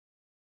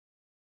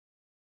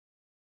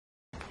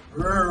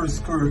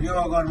Score. You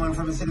are going man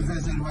from the city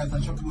face advice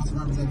and shop to most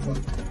represent for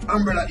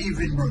Umbrella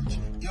Evening Brunch.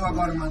 You are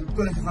going man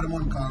 25 for the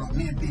month call up.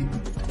 Me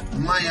people.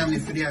 Miami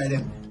for the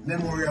item.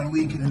 Memorial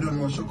Weekend. You don't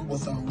know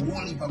Shokobos and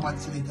whole heap of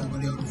match later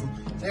but they are so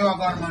you are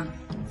going man.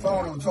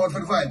 Follow out for the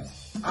vibes.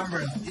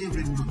 Umbrella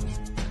Evening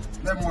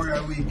Brunch.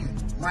 Memorial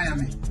Weekend.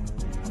 Miami.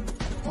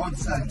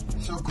 Outside.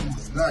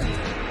 Shokobos. Live.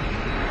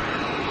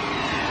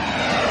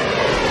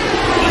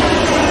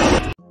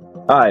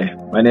 Hi,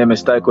 my name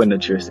is Taekwondo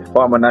Tracy,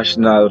 former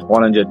national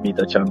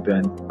 100-meter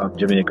champion of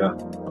Jamaica,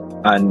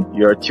 and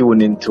you're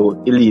tuned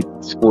into Elite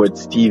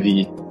Sports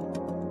TV.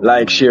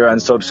 Like, share,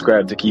 and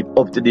subscribe to keep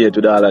up to date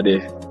with all of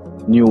the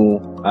new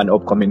and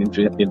upcoming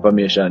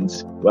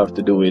informations we have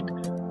to do with,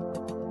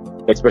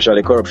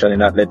 especially corruption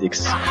in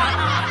athletics.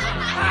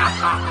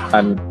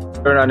 And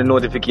turn on the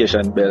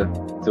notification bell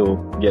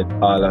to get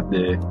all of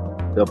the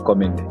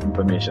upcoming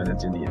information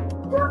that you need.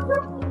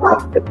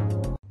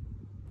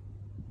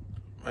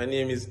 My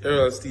name is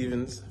Earl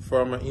Stevens,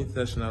 former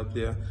international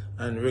player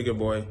and Reggae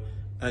Boy,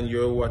 and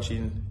you're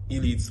watching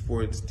Elite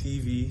Sports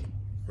TV,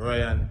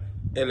 Ryan,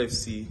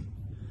 LFC.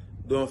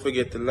 Don't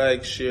forget to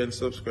like, share, and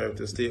subscribe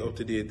to stay up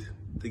to date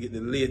to get the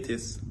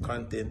latest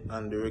content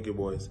on the Reggae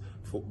Boyz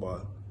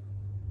football.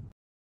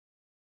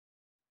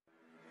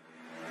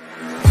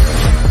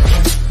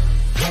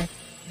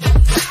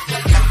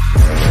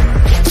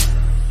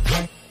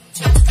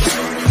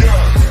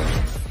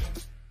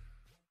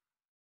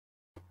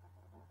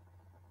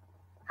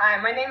 Hi,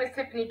 my name is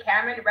Tiffany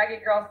Cameron,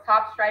 Reggae Girls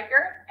top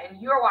striker,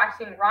 and you are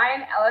watching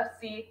Ryan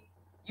LFC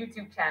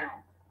YouTube channel.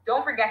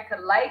 Don't forget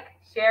to like,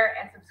 share,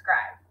 and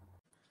subscribe.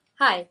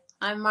 Hi,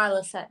 I'm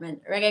Marla Setman,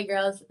 Reggae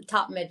Girls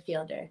top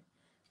midfielder.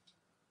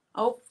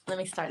 Oh, let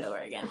me start over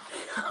again.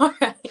 All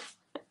right.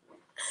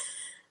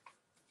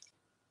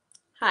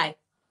 Hi,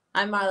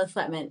 I'm Marla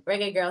Setman,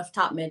 Reggae Girls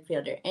top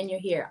midfielder, and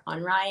you're here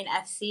on Ryan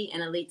FC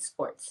and Elite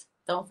Sports.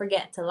 Don't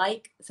forget to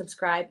like,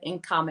 subscribe,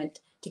 and comment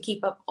to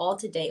keep up all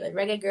to date with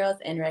Reggae Girls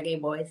and Reggae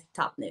Boyz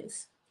top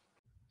news.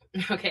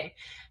 Okay.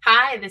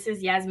 Hi, this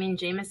is Yasmin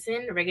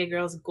Jameson, Reggae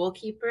Girls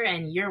goalkeeper,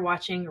 and you're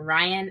watching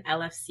Ryan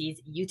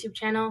LFC's YouTube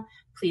channel.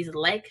 Please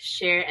like,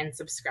 share, and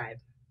subscribe.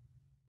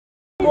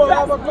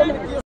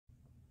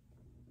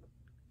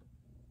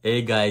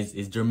 Hey guys,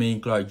 it's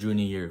Jermaine Clark Jr.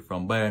 here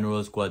from Bayern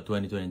Roll Squad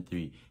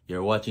 2023.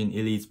 You're watching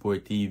Elite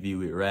Sport TV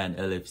with Ryan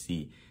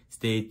LFC.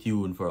 Stay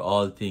tuned for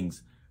all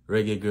things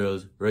Reggae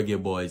Girls, Reggae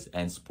Boyz,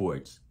 and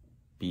sports.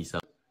 Peace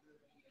out.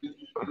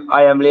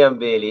 I am Liam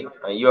Bailey,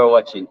 and you are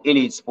watching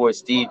Elite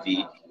Sports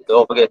TV.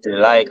 Don't forget to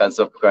like and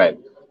subscribe.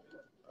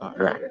 All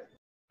right.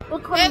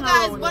 Hey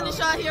guys, Bunny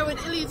Shaw here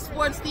with Elite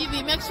Sports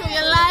TV. Make sure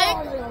you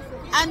like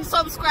and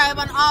subscribe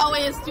and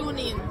always tune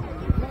in.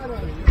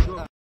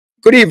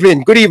 Good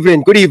evening, good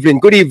evening, good evening,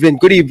 good evening,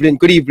 good evening,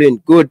 good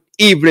evening, good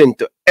evening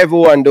to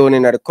everyone down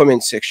in the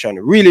comment section.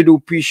 Really do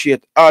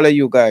appreciate all of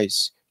you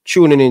guys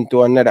tuning in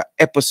to another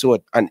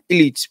episode on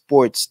Elite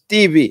Sports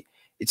TV.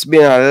 It's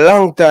been a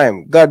long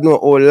time, God knows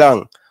how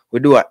long. We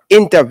do an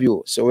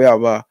interview. So we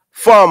have a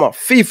former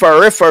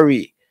FIFA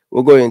referee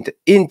we're going to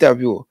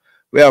interview.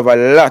 We have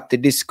a lot to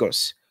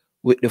discuss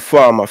with the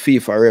former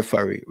FIFA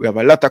referee. We have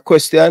a lot of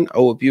questions. I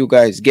hope you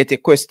guys get a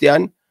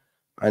question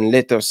and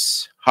let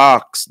us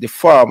ask the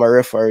former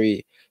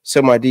referee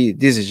some of the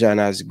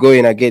decisions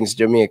going against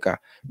Jamaica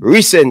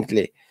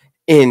recently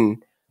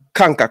in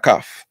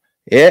Concacaf.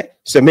 Yeah,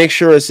 so make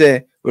sure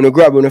say when you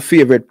grab on a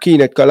favorite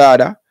peanut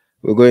colada,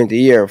 we're going to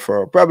hear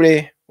for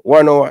probably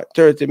 1 hour,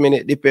 30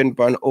 minutes, depending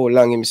on how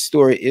long his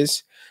story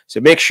is.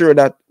 So make sure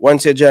that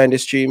once you join the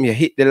stream, you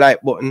hit the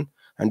like button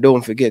and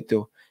don't forget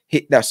to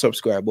hit that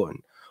subscribe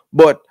button.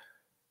 But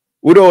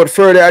without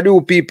further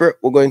ado, people,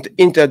 we're going to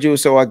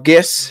introduce our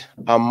guest,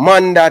 a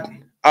man that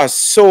has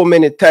so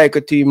many Tiger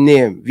Team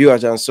name,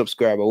 viewers and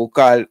subscribers.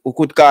 We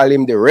could call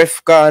him the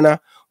ref corner,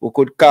 we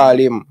could call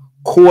him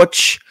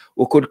coach,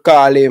 we could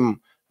call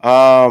him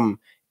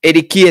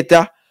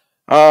educator.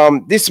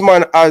 This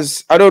man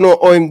has, I don't know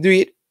how him do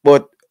it,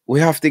 but we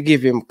have to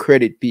give him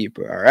credit,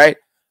 people. All right.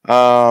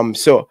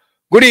 So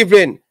good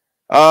evening.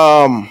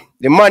 The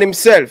man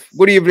himself.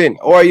 Good evening.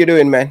 How are you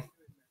doing, man?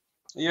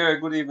 Yeah,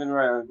 good evening,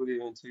 Ryan. Good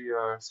evening to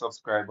your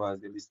subscribers,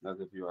 the listeners,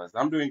 the viewers.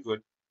 I'm doing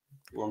good.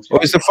 How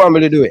is the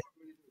family doing?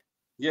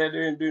 Yeah,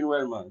 doing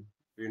well, man.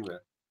 Doing well.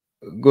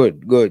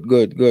 Good.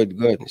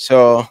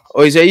 So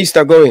how is the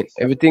Easter going?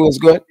 Everything is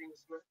good?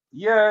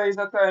 Yeah, it's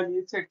a time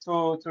you take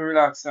to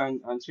relax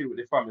and chill with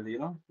the family, you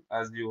know.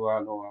 As you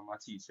all know, I'm a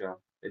teacher,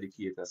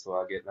 educator, so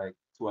I get like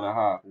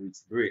 2.5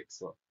 weeks break.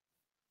 So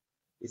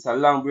it's a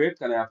long break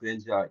and I have to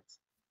enjoy it.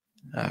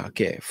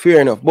 Okay,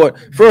 fair enough. But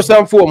first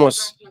and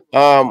foremost,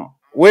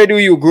 where do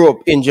you grow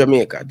up in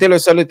Jamaica? Tell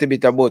us a little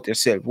bit about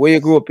yourself. Where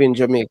you grew up in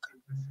Jamaica?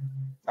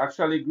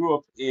 Actually grew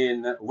up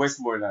in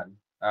Westmoreland,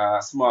 a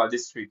small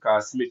district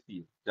called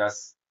Smithfield,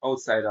 just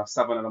outside of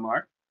Savannah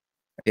Lamar.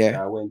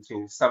 Yeah. I went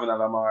to Savannah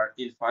Lamar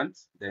Infant,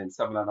 then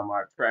Savannah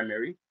Lamar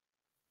Primary,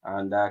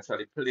 and I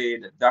actually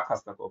played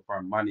Doncaster Cup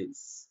for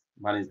Mannings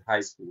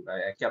High School.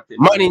 I captained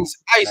Mannings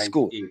High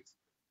School?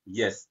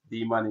 Yes,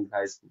 the Mannings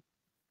High School.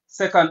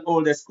 Second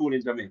oldest school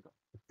in Jamaica.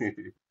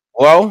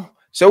 Wow.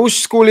 So which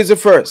school is the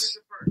first?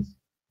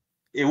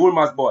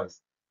 Woolmar's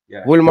Boys.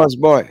 Yeah. Wilmer's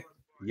boy.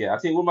 Yeah, I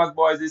think Woolmar's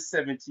Boys is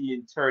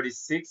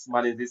 1736,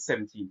 Manning is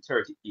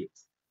 1738.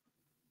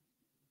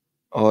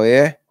 Oh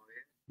yeah.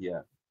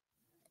 Yeah.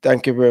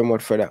 Thank you very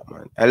much for that,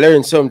 man. I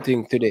learned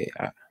something today.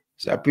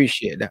 So I Yeah.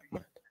 appreciate that,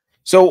 man.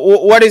 So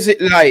what is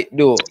it like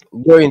though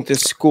going to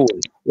school?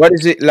 What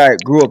is it like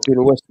grow up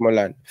in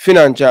Westmoreland?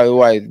 Financial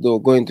wise though,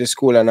 going to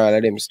school and all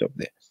of them stuff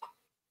there.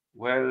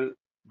 Well,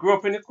 grew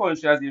up in the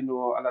country, as you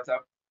know, a lot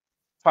of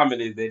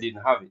families they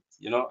didn't have it.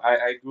 You know,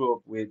 I grew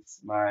up with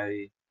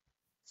my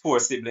four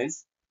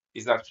siblings.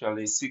 It's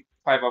actually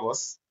five of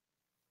us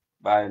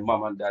by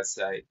mom and dad's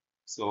side.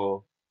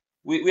 So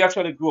we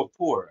actually grew up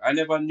poor. I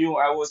never knew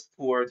I was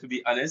poor, to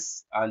be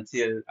honest,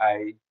 until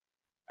I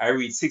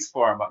read sixth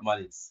form at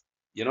Malice.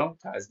 You know,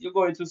 because you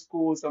go into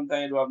school,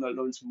 sometimes you don't have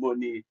no lunch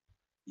money.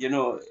 You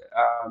know,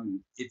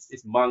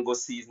 it's mango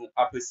season,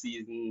 apple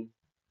season,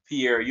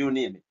 pear, you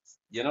name it.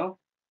 You know,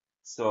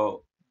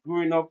 so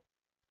growing up,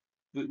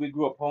 we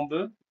grew up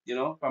humble. You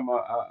know, from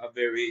a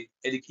very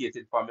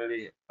educated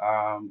family,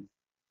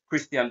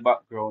 Christian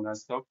background and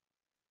stuff.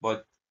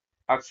 But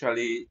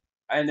actually,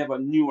 I never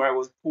knew I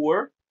was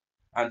poor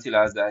until,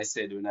 as I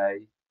said,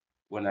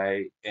 when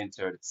I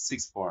entered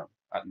sixth form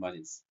at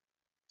Malice.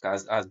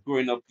 Because as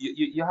growing up,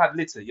 you had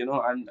little, you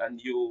know,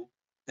 and you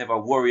never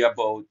worry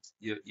about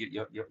your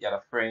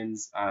other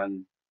friends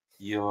and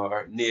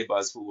your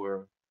neighbors who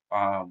were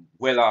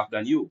well off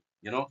than you.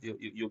 You know,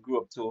 you grew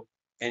up to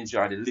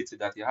enjoy the little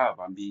that you have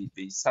and be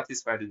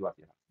satisfied with what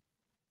you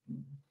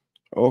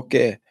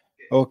Okay.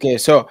 Okay.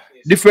 So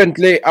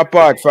differently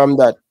apart from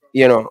that,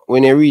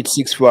 when you reach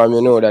sixth form,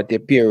 you know that your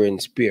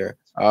parents peer.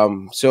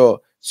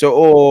 So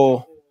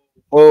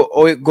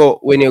it go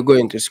when you're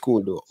going to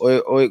school though?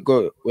 Or it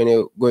go when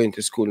you're going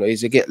to school?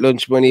 Is you get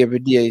lunch money every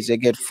day? Is you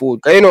get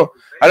food? 'Cause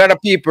a lot of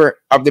people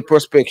have the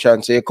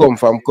prospection, so you come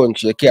from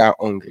country, you can't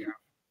hungry.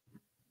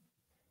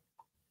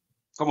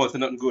 come out to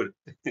nothing good.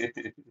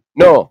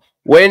 No,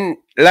 when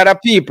a lot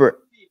of people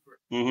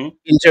hmm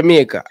in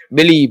Jamaica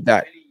believe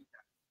that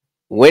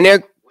when you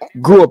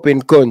grow up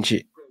in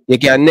country, you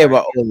can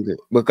never hungry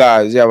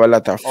because you have a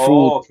lot of food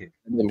Oh, okay.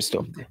 and them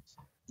stuff there.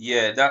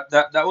 Yeah,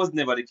 that was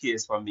never the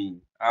case for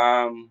me.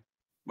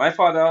 My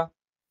father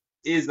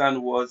is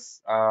and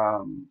was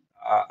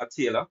a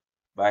tailor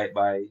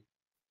by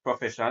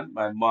profession.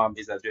 My mom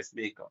is a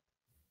dressmaker.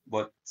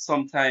 But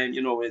sometimes,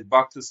 you know, when it's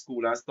back to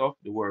school and stuff,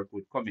 the work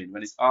would come in.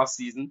 When it's off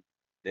season,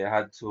 they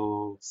had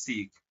to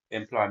seek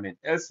employment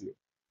elsewhere.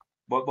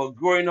 But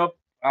growing up,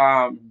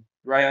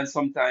 Ryan,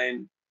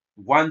 sometime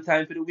one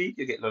time for the week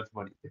you get lunch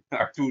money,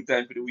 or two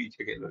times for the week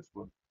you get lunch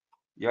money.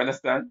 You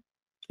understand?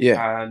 Yeah.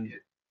 And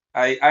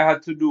I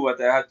had to do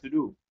what I had to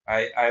do.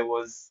 I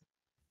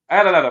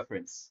had a lot of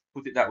friends,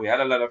 put it that way. I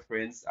had a lot of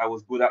friends. I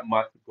was good at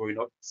math growing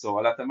up. So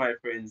a lot of my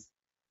friends,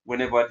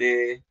 whenever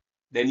they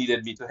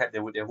needed me to help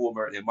them with their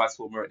homework, their maths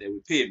homework, they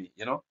would pay me,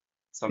 you know.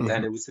 Sometimes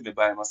Mhm. they would see me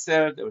by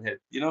myself, they would help,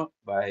 you know,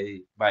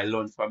 buy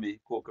lunch for me,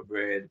 cocoa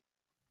bread,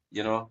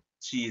 you know,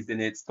 cheese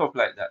in it, stuff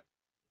like that.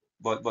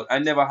 But I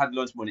never had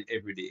lunch money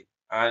every day.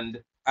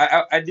 And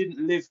I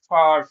didn't live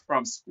far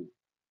from school.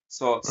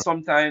 So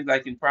sometimes,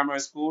 like in primary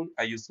school,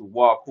 I used to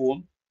walk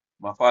home.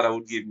 My father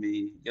would give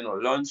me, you know,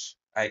 lunch.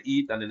 I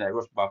eat and then I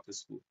rush back to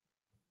school.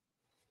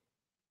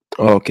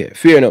 Okay,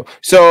 fair enough.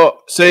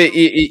 So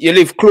you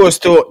live close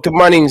to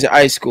Manning's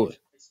High School.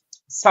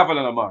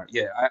 Savile Lamar,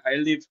 yeah, I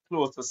live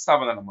close to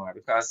Savile Lamar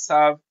because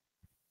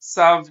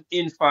Sav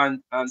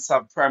Infant and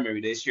Sav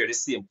Primary they share the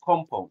same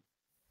compound.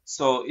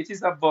 So it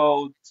is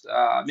about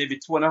maybe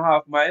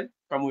 2.5 miles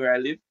from where I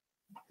live.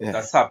 Yeah.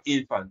 That's Sav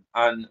Infant,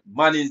 and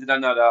Manning's in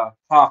another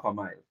half a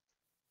mile.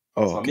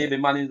 Oh, So okay. maybe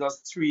Manning's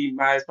just 3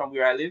 miles from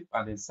where I live,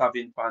 and then Sav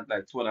Infant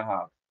like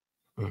 2.5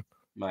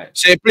 miles.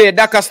 So you play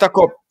Dakasta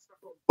Cup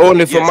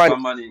only for Yes,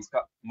 Manning.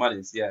 for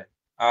Manning's, yeah.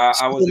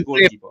 So I you was the don't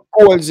play goalkeeper.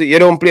 Coles, you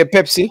don't play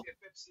Pepsi.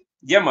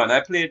 Yeah, man. I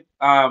played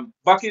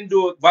back in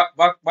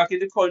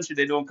the country.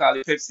 They don't call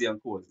it Pepsi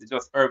and Coke. It's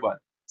just urban.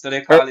 So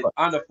they call it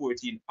under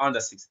 14, under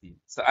 16.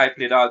 So I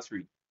played all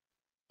three.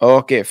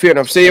 Okay, fair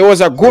enough. So you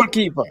was a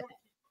goalkeeper.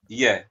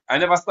 Yeah, I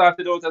never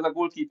started out as a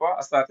goalkeeper.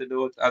 I started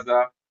out as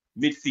a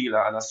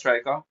midfielder and a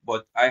striker,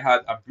 but I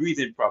had a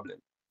breathing problem.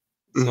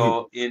 Mhm.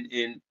 So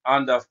in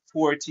under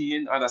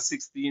 14, under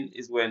 16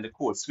 is when the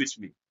coach switched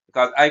me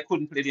because I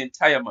couldn't play the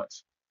entire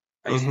match.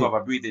 I used to Mhm.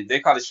 have a breathing.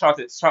 They call it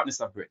shortness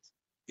of breath.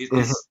 It,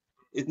 Mhm.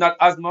 it's not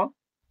asthma,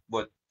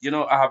 but you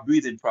know I have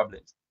breathing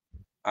problems.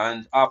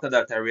 And after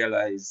that, I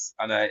realized,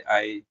 and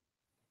I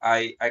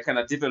kind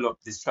of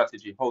developed this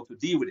strategy how to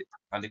deal with it.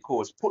 And the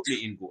coach put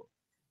me in goal.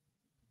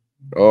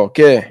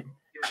 Okay.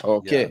 Yeah.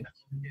 Okay.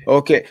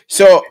 Okay.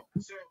 So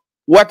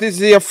what is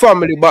your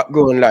family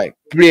background like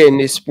playing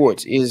this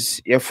sport?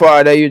 Is your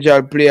father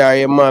usual player,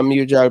 your mom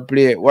usual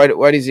player?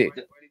 What is it?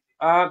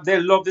 They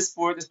love the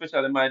sport,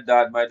 especially my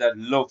dad. My dad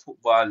loved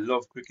football,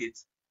 loved cricket.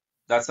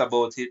 That's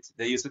about it.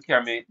 They used to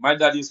carry me. My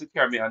dad used to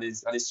carry me on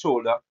his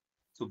shoulder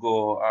to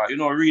go.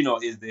 Reno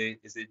is the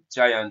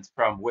giant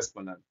from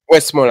Westmoreland.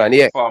 Westmoreland, The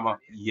yeah. farmer,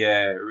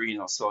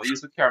 Reno. So he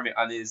used to carry me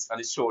on his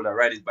shoulder,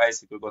 ride his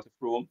bicycle, go to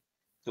Frome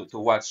to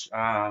watch.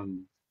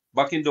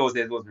 Back in those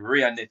days, it was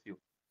Ray and Nephew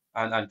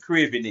and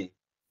Craveney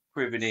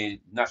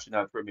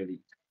National Premier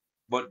League.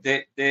 But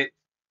they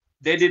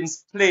didn't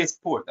play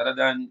sport other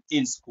than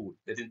in school.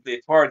 They didn't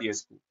play for their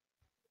school,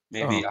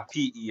 maybe a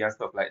PE and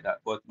stuff like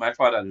that. But my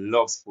father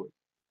loves sport.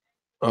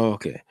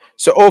 Okay.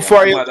 So how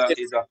far My you mother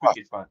is a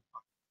cricket fan.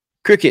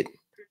 cricket?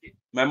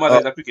 My mother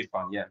is a cricket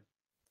fan, yeah.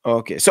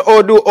 Okay. So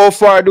how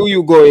far do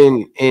you go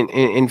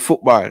in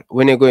football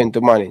when you go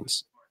into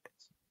Mannings?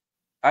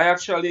 I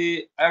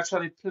actually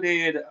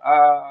played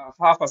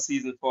half a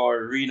season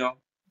for Reno.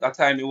 That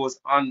time it was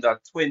under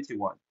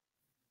 21.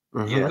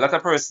 Yeah, a lot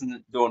of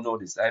person don't know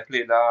this. I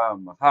played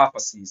half a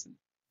season.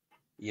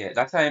 Yeah,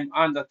 that time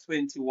under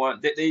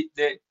 21.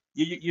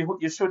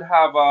 You should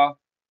have a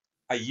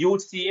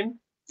youth team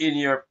in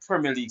your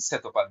Premier League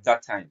setup at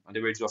that time, and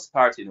they were just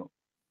starting up.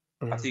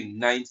 I think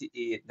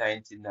 98,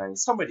 99,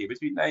 somewhere there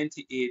between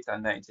 98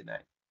 and 99.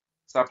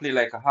 So I played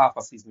like a half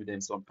a season with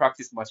them, some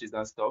practice matches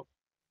and stuff.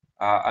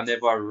 I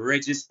never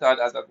registered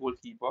as a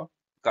goalkeeper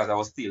because I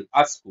was still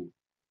at school.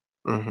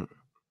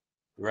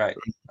 Right.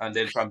 And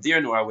then from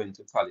there, I went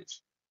to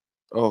college.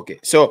 Okay.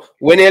 So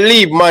when you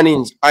leave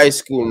Mannings High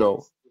School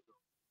now,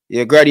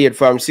 you graduate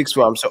from sixth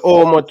form. So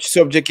how much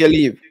subject you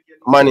leave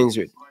Mannings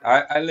with?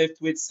 I left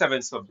with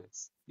 7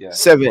 subjects. Yeah.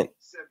 7.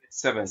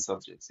 7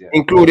 subjects, yeah.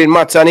 Including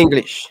maths and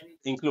English.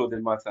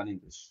 Including maths and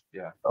English,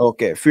 yeah.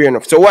 Okay, fair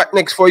enough. So what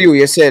next for you?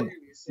 You said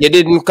you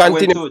didn't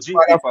continue. I went to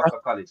GC Foster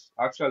College.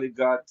 Actually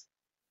got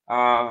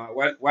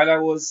while I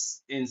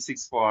was in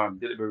sixth form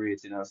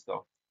deliberating and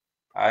stuff,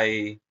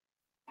 I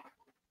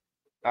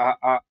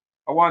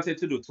wanted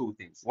to do 2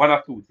 things. One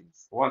of 2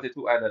 things. I wanted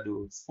to either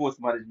do sports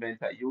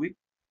management at UWI,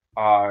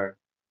 or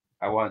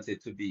I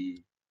wanted to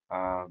be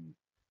a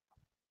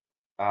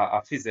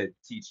phys ed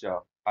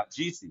teacher at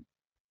GC.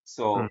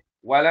 So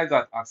while I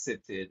got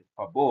accepted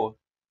for both,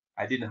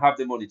 I didn't have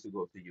the money to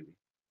go to UWI.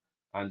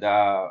 And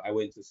I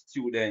went to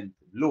student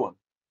loan.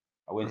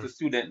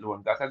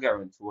 Got a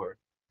guarantor.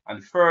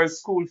 And first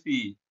school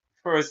fee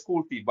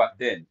back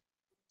then,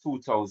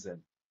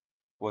 2000,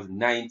 was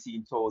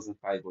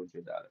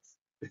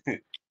 $19,500.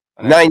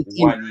 And I took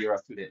 1 year of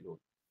student loan.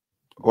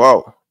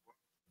 Wow.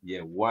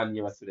 Yeah, 1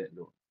 year of student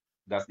loan.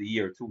 That's the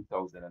year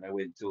 2000. And I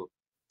went to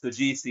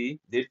GC,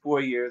 did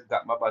 4 years,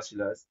 got my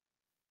bachelor's,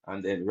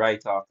 and then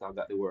right after I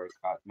got the work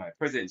at my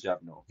present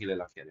job now,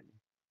 Hillel Academy.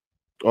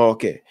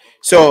 Okay.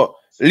 So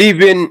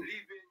leaving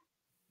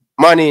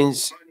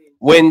Mannings,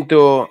 went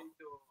to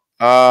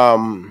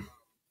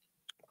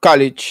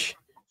college,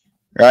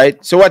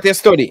 right? So what you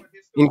study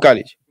in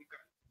college?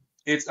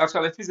 It's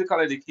actually physical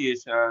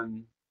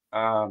education,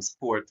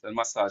 sport, and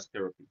massage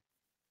therapy.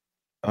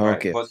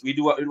 Okay. Right? But we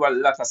do a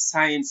lot of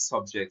science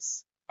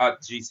subjects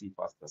at GC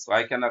Foster. So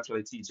I can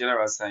actually teach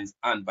general science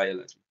and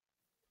biology.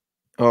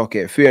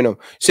 Okay, fair enough.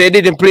 So you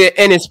didn't play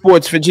any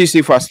sports for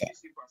GC Foster?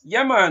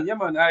 Yeah, man.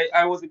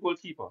 I was a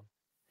goalkeeper.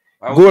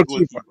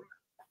 Goalkeeper?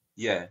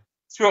 Yeah.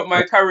 Throughout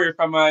my career,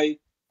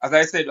 as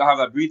I said, I have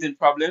a breathing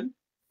problem.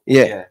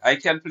 Yeah. I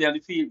can play on the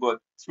field, but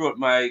throughout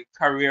my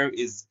career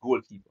is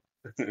goalkeeper.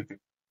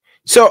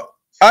 So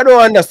I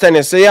don't understand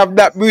it. So you have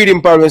that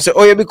breathing problem.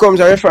 So you becomes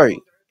a referee?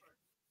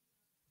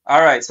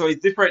 All right. So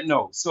it's different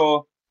now.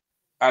 So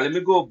let me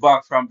go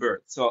back from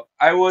birth. So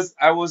I was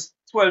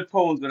 12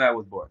 pounds when I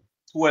was born.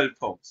 12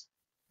 pounds.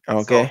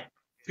 Okay. So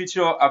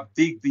picture a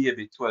big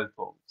baby, 12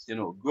 pounds.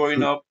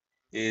 Growing up,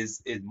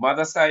 his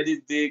mother side is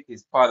big,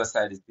 his father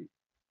side is big.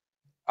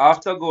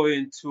 After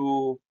going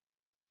to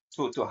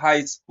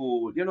high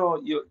school,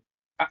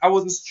 I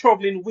wasn't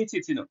struggling with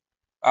it,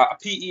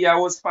 PE I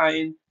was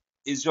fine.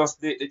 It's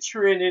just the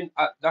training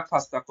at the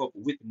Costa Cup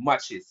with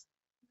matches.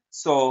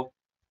 So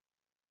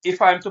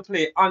if I'm to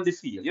play on the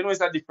field,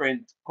 it's a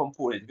different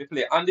component. If you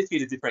play on the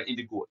field, it's different in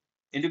the goal.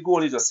 In the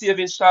goal, it's just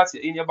saving shots,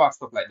 in your back,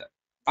 stuff like that.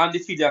 On the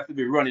field, you have to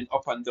be running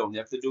up and down. You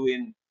have to do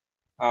in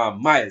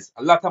miles,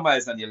 a lot of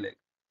miles on your leg.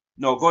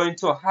 Now, going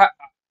to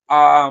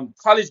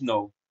college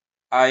now,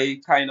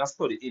 I kind of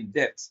study in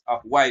depth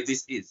of why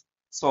this is.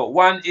 So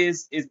one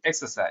is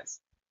exercise.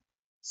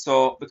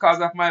 So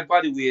because of my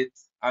body weight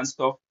and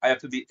stuff, I have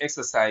to be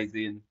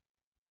exercising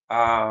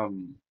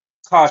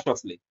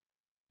cautiously,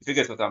 if you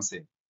get what I'm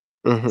saying.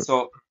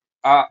 So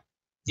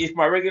if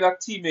my regular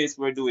teammates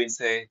were doing,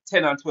 say,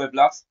 10 and 12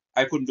 laps,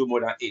 I couldn't do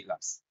more than 8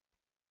 laps.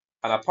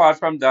 And apart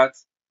from that,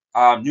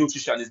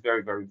 nutrition is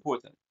very, very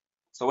important.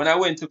 So when I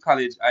went to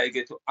college, I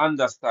get to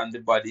understand the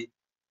body,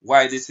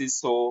 why this is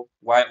so,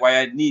 why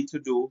I need to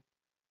do,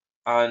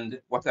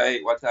 and what I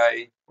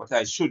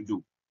should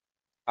do.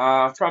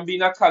 From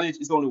being at college,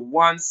 it's only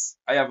once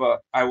I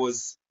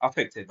was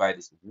affected by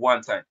this,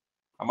 one time.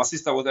 And my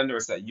sister was a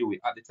nurse at UWI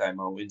at the time,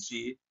 and when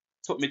she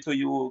took me to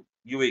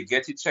UWI,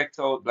 get it checked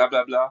out, blah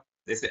blah blah,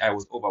 they say I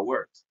was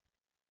overworked.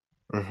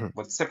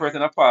 But separate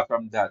and apart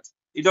from that,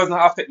 it doesn't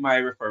affect my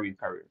refereeing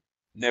career.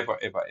 Never,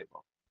 ever,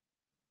 ever.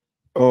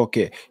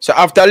 Okay. So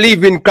after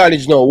leaving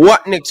college now,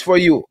 what next for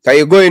you? Are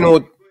you going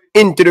out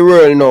into the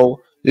world now?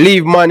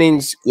 Leave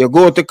Mannings, you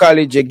go to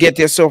college, you get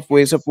yourself where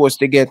you're supposed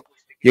to get.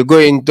 You're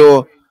going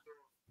to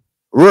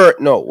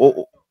work now.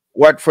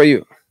 What for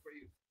you?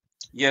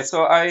 Yeah,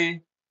 so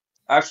I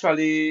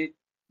actually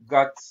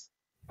got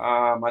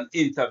an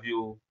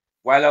interview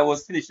while I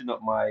was finishing up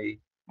my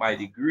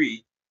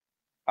degree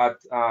at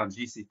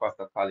GC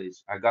Foster College.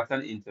 I got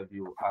an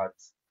interview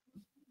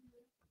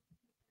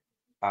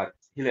at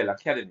Hillel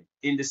Academy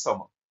in the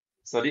summer.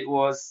 So this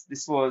was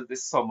the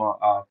summer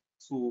of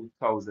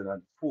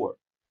 2004.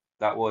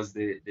 That was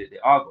the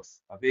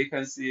August. A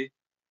vacancy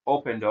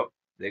opened up.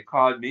 They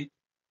called me.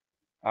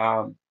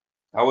 Um,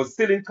 I was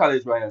still in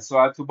college, right? So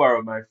I had to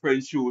borrow my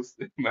friend's shoes,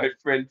 my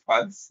friend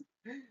pants,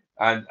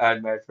 and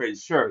my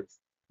friend's shirt,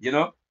 you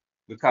know,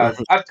 because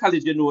Mhm. at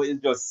college,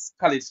 it's just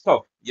college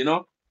stuff,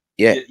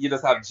 Yeah. You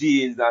just have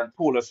jeans and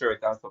polo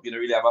shirt and stuff. You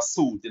don't really have a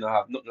suit,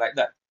 have nothing like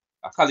that.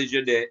 At college,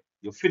 you're there,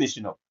 you're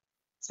finishing up.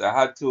 So I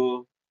had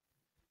to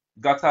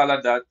got all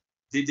of that,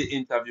 did the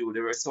interview.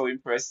 They were so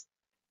impressed,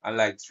 and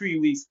like 3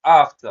 weeks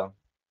after,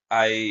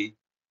 I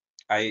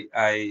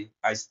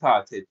I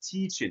started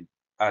teaching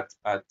at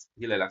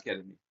Hillel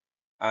Academy,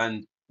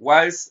 and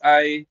whilst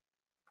I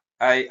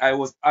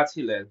was at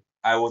Hillel,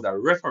 I was a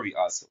referee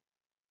also.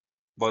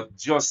 But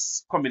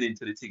just coming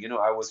into the thing,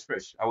 I was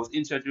fresh. I was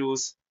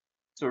introduced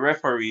to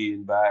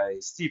refereeing by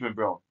Stephen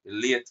Brown, the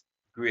late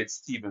great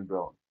Stephen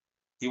Brown.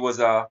 He was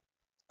a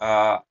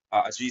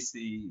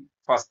GC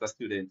Foster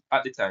student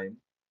at the time,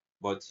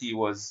 but he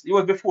was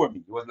before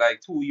me. He was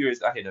like 2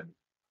 years ahead of me,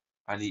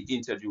 and he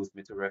introduced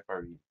me to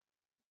referee,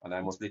 and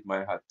I must lift my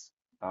hat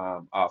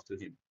after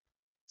him.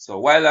 So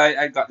while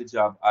I got the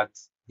job at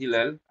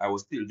Hillel, I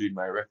was still doing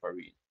my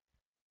refereeing,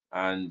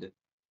 and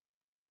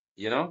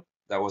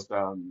that was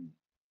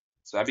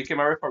so I became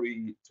a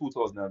referee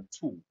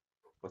 2002,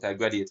 but I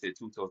graduated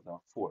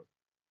 2004,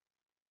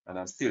 and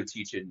I'm still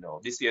teaching now.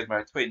 This year is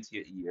my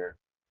 20th year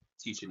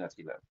teaching at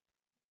Hillel.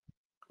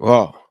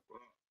 Wow.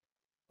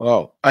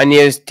 Wow. And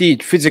you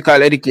teach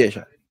physical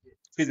education.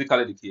 Physical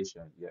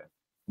education, yeah.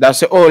 That's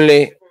the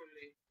only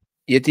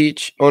you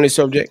teach, only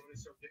subject?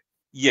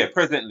 Yeah,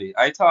 presently.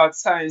 I taught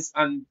science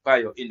and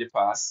bio in the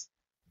past,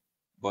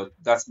 but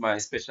that's my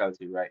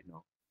specialty right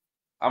now.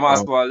 I'm Oh,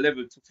 also a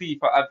level 2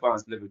 FIFA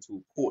advanced level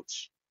 2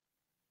 coach.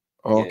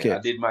 Yeah, okay. I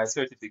did my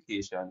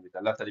certification with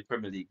a lot of the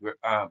Premier League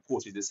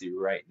coaches you see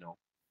right now.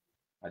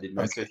 I did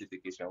my Okay.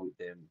 certification with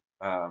them.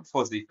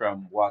 Firstly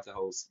from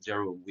Waterhouse,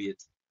 Jerome,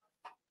 Waite,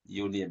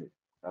 you name it,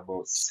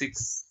 about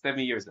 6, 7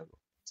 years ago.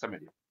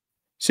 Somebody.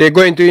 So you're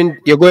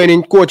going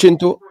in coaching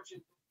too?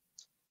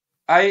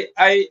 I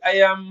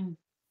am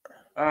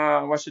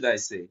what should I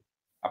say?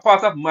 A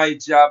part of my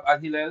job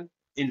at Hillel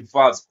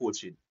involves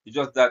coaching. It's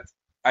just that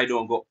I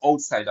don't go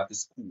outside of the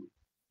school.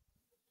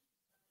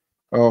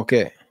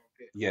 Okay.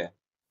 Yeah.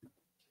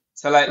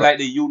 So like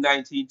the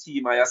U19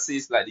 team, I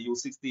assist, like the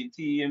U16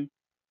 team,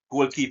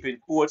 goalkeeping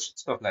coach,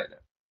 stuff like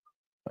that.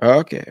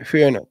 Okay,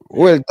 fair enough. Yeah.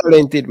 Well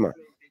talented, man.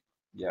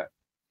 Yeah.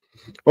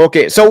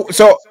 Okay, so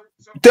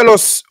tell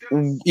us,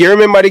 you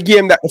remember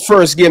the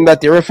first game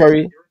that you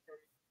referee?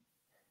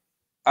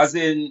 As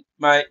in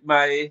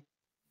my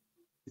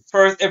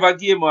first ever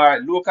game or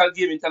local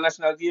game,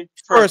 international game,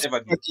 first First ever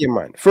ever game. game,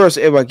 man. First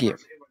ever game.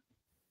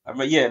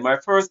 Yeah, my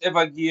first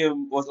ever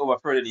game was over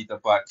Ferdinand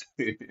Park.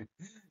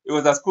 It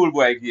was a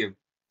schoolboy game.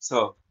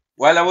 So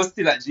while I was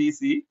still at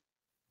GC,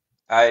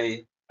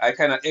 I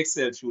kind of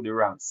excelled through the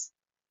ranks.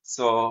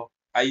 So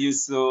I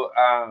used to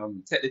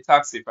take the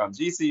taxi from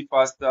GC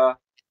Foster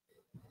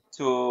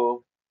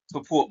to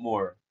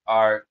Portmore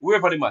or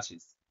wherever the match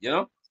is,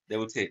 they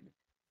would take me.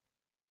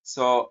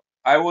 So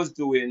I was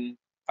doing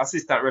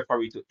assistant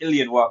referee to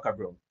Ilian Walker,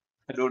 bro.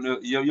 I don't know,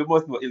 you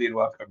must know Ilian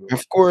Walker, bro. Of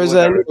She course, was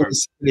I a know referee.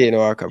 it's Lane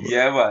Walker, bro.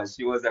 Yeah, man,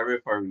 she was a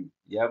referee.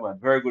 Yeah, man,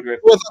 very good He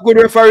was referee. a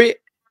good referee.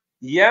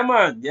 Yeah,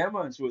 man. Yeah,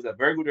 man. She was a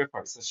very good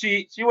referee. So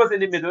she was in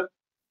the middle.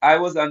 I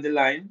was on the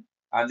line,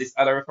 and this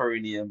other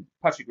referee named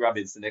Patrick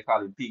Robinson, they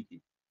call him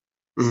Pinky.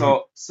 Mm-hmm.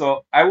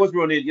 So I was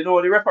running.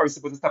 The referee is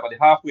supposed to stop at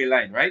the halfway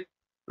line, right?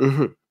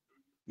 Mm-hmm.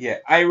 Yeah,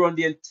 I run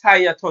the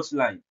entire touch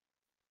line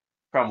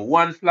from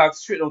one flag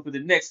straight on to the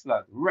next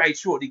flag, right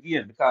through the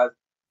game because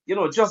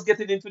just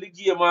getting into the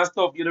game and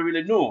stuff, you don't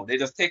really know. They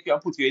just take you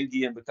and put you in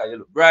game because you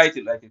look bright,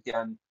 you like you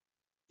can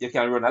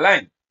run a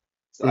line.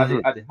 So at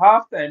Mm-hmm. the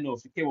halftime now,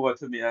 she came over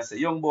to me and said,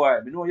 "Young boy, I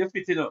know you're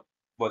fitting up,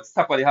 but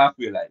stop at the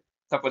halfway line.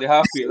 Stop at the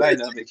halfway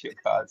line and make your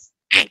cards."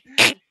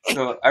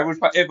 So I will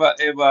forever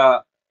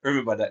ever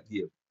remember that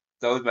game.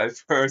 That was my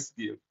first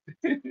game.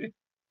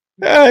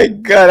 My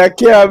God, I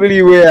can't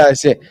believe what I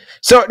say.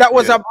 So that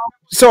was Yeah.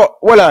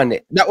 hold on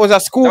it. That was a That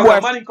was schoolboy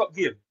a Manning Cup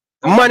game.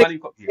 That was a money Manning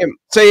Cup game. game.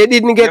 So you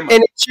didn't Yeah, get man.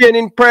 any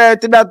training prior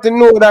to that to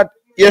know that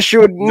you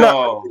should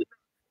not.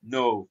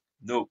 No.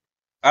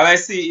 All I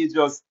see is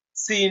just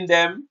seeing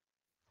them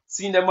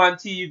on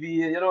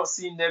TV,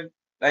 seeing them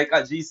like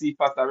at GC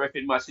Faster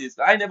repping matches.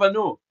 I never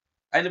know.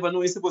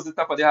 You're supposed to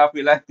stop at the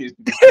halfway line.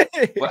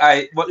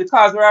 But the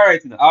calls were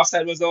alright.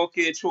 Offside was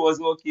okay, throw was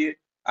okay.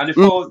 And the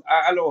fouls,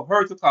 I allow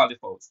her to call the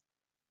fouls.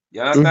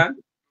 You understand?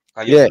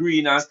 Because you're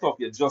green and stuff,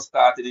 you just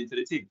started into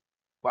the thing.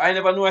 But I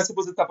never knew I was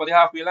supposed to top of the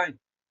halfway line.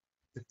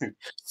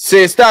 So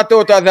you start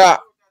out as a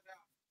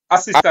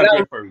assistant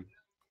referee.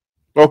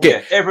 Okay.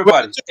 Yeah,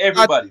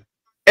 everybody.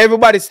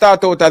 Everybody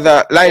start out as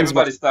a linesman.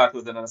 Everybody start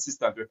with an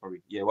assistant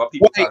referee. Yeah, what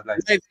people call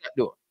linesman.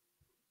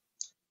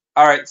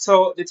 All right.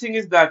 So the thing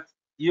is that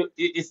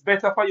it's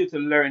better for you to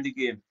learn the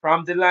game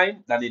from the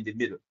line than in the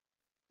middle.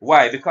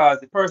 Why? Because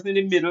the person in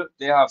the middle,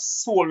 they have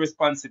sole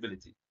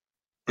responsibility.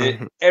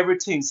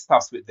 Everything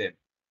stops with them.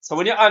 So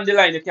when you're on the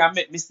line, you can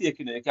make mistake.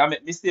 You can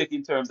make mistake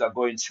in terms of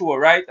going through a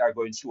right or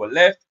going through a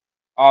left,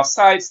 or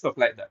side, stuff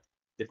like that.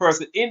 The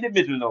person in the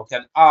middle now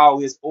can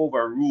always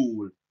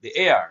overrule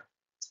the AR,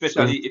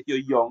 especially if you're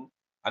young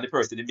and the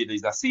person in the middle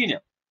is a senior.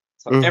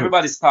 So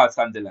everybody starts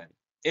on the line,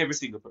 every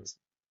single person.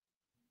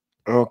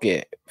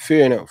 Okay,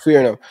 fair enough.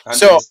 And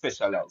so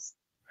specialized.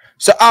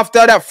 So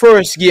after that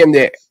first game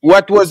there,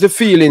 what was the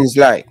feelings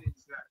like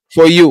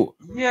for you?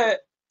 Yeah,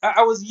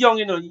 I was young,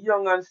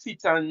 young and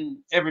fit and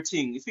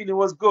everything. The feeling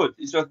was good.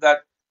 It's just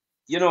that,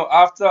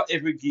 after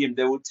every game,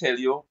 they would tell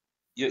you,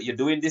 you're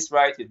doing this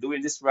right,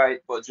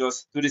 but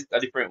just do this a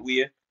different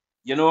way.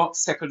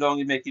 Second down,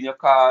 you're making your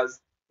calls,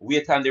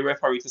 wait on the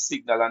referee to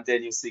signal, and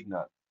then you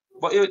signal.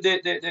 But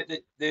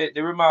the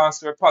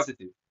remarks were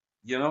positive.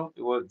 It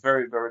was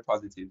very, very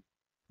positive.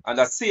 And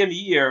that same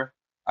year,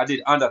 I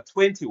did under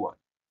 21.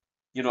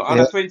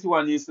 Under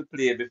 21 used to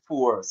play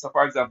before. So,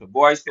 for example,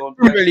 Boys don't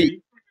play at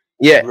 3.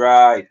 Yeah.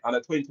 Right.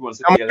 Under 21.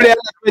 So I'm playing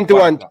under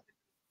 21.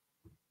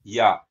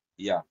 Yeah.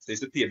 So I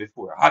used to play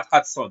before.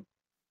 Hot sun.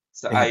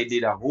 So I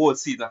did a whole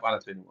season of under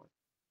 21.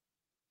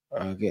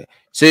 Okay.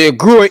 So you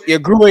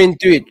grew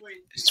into it.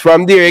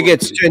 From there you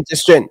get strength to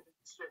strength.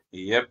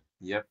 Yep.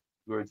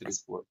 Grew into the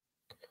sport.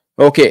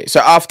 Okay. So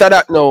after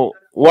that now,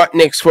 what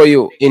next for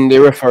you in the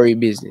referee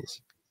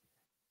business?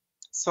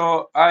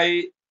 So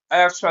I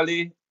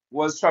actually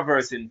was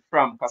traversing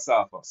from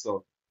Concacaf.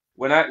 So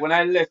when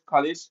I left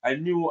college, I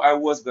knew I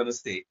was gonna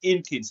stay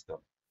in Kingston.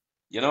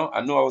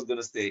 I knew I was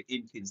gonna stay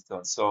in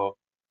Kingston. So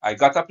I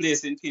got a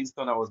place in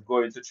Kingston. I was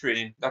going to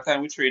training. That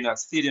time we trained at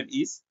Stadium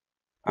East.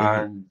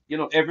 And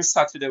every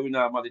Saturday we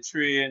normally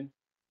train,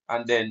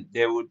 and then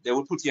they would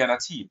put you on a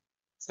team.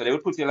 So they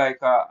would put you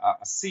like a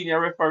senior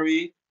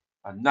referee,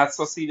 a not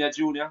so senior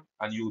junior,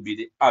 and you would be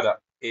the other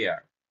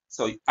AR.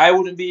 So I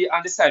wouldn't be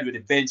on the side with the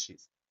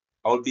benches.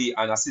 I would be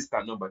an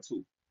assistant number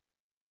 2.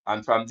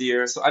 And from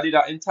there, so I did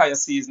an entire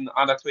season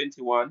under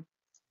 21.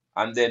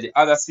 And then the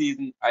other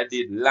season, I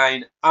did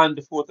line and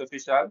the fourth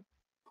official.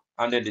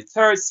 And then the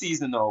third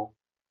season now,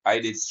 I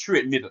did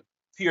straight middle,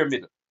 pure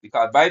middle.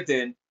 Because by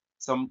then,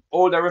 some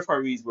older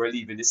referees were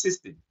leaving the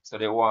system. So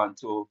they want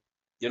to,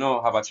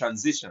 have a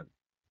transition.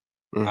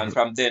 And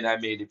from then, I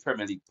made the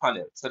Premier League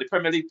panel. So the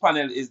Premier League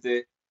panel is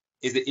the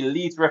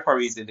elite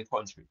referees in the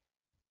country.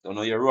 So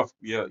now you're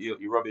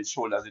rubbing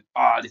shoulders with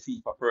the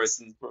FIFA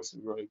person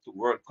running to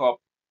World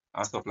Cup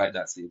and stuff like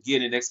that. So you're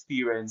gaining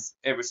experience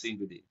every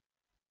single day.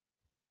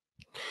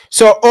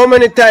 So how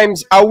many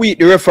times a week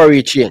the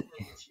referee train?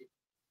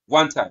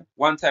 One time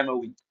a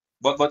week.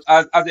 But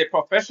as a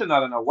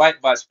professional and a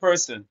white badge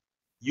person,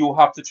 you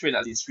have to train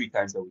at least 3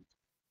 times a week.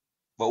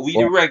 But we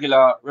the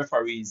regular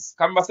referees,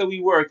 come back, say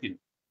we working.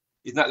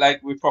 It's not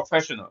like we're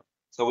professional.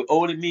 So we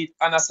only meet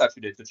on a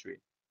Saturday to train.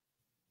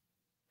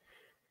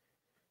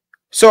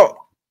 So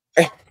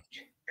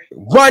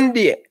one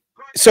day,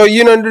 so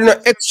you don't do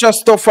no extra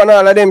stuff and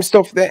all of them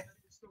stuff there?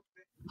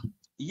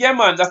 Yeah,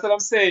 man, that's what I'm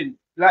saying.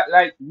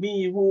 Like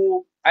me,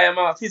 who I am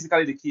a physical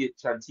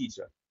education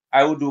teacher,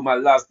 I will do my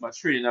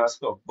training and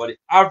stuff. But the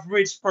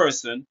average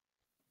person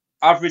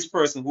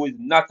who is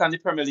not on the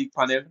Premier League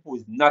panel, who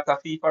is not a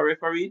FIFA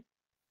referee,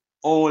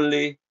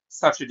 only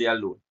Saturday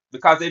alone.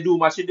 Because they do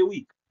much in the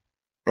week.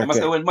 I must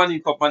say when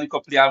Manning Cup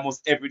play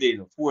almost every day,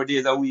 4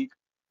 days a week.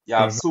 You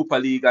have Super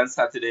League on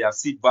Saturday, you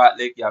have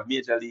Butler, you have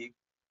Major League.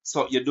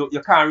 So you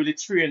can't really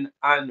train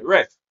and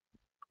ref.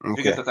 You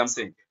get what I'm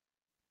saying?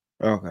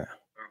 Okay.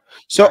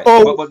 So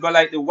right. But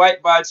like the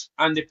white badge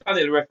and the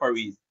panel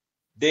referees,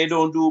 they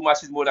don't do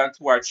matches more than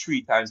 2 or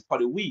 3 times per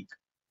the week.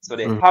 So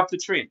they have to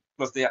train.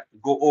 Plus they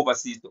go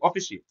overseas to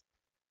officiate.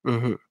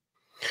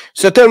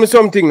 So tell me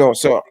something now.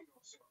 So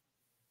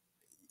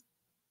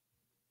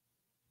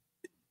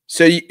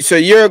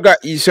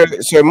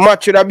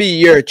much should be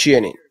your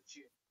training.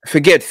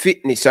 Forget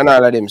fitness and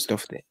all of them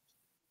stuff there.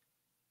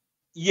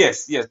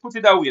 Yes. Put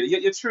it that way.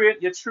 You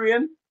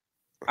train,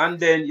 and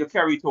then you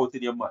carry it out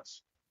in your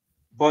match.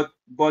 But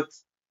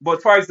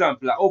for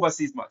example, like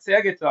overseas match, say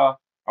I get a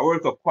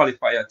World Cup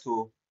qualifier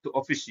to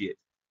officiate.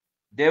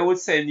 They would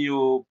send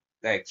you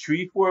like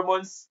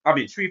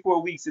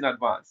 3-4 weeks in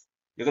advance.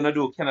 You're gonna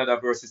do Canada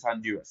versus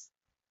Honduras.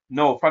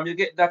 No, from you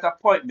get that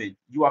appointment,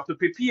 you have to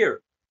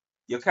prepare.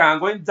 You can't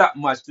go in that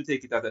much to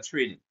take it as a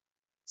training.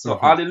 So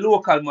all the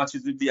local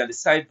matches will be on the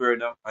side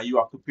burner, and you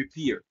have to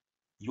prepare.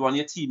 You and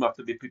your team have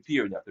to be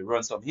prepared. You have to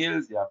run some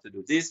hills. You have to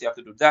do this. You have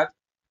to do that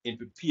in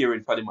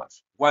preparing for the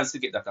match once you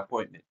get that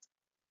appointment.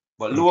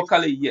 But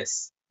locally,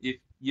 yes. If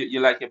you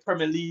like your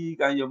Premier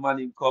League and your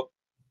Manning Cup,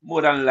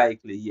 more than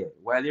likely, yeah.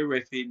 While you're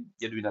reffing,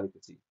 you're doing a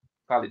little thing.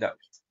 Call it that.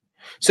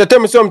 So tell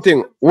me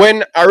something.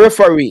 When a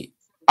referee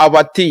have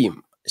a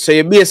team, so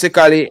you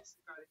basically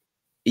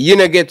you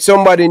know get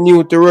somebody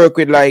new to work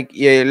with, like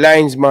a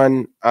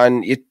linesman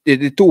and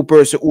the two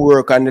person who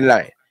work on the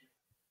line.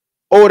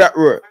 All that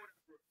work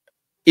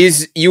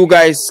is you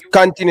guys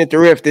continue to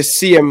ref the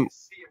same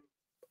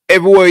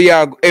everywhere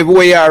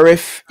you are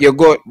ref, you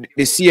go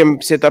the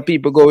same set of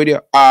people go with you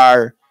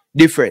are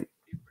different.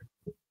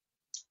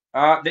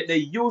 They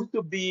used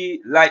to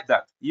be like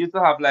that. You used to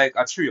have like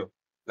a trio,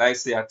 like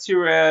say a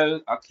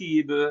Tyrell, a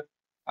Keeble,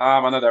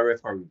 another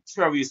referee.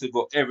 Trio used to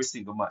go every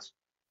single match.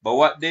 But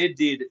what they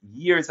did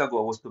years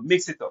ago was to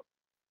mix it up.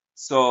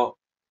 So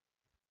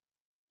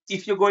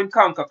if you go in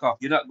Concacaf,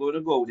 you're not going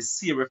to go with the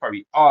same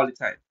referee all the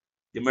time.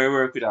 You may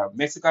work with a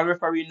Mexican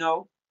referee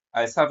now,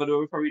 a El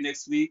Salvador referee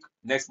next week.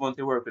 Next month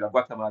you work with a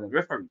Guatemalan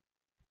referee.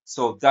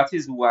 So that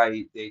is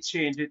why they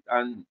change it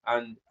and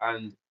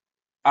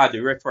add the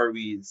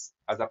referees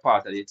as a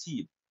part of the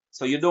team.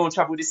 So you don't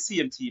travel with the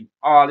same team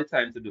all the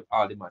time to do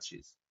all the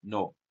matches.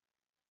 No.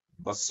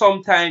 But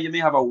sometimes you may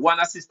have a one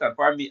assistant.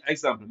 For me,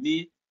 example,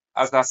 me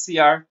as a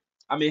CR,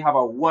 I may have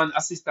a one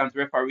assistant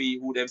referee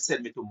who then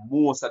send me to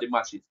most of the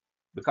matches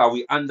because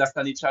we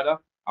understand each other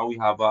and we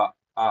have a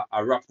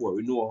rapport.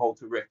 We know how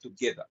to ref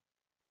together.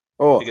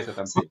 Oh, You get what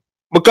I'm saying?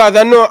 because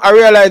I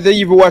realized that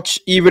even watch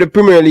even the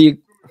Premier League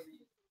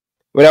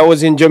when I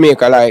was in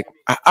Jamaica, like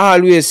I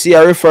always see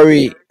a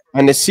referee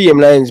and the same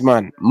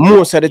linesman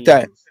most of the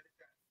time.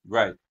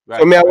 Right.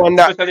 So me I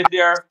wonder, especially if they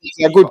are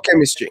a good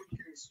chemistry.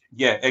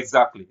 Yeah,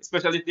 exactly.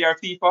 Especially if they are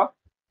FIFA,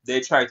 they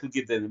try to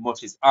give them the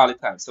matches all the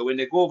time. So when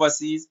they go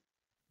overseas,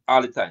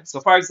 all the time. So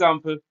for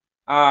example,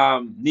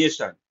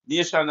 Nation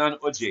and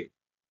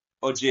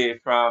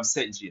OJ from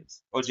St.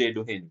 James, OJ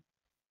Duheni.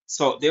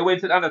 So they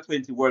went to the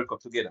Under-20 World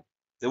Cup together.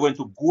 They went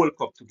to Gold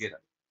Cup together.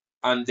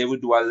 And they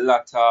would do a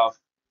lot of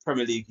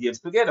Premier League games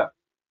together.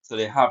 So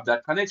they have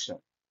that connection.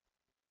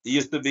 It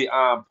used to be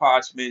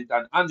Parchment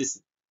and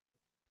Anderson.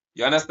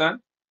 You understand?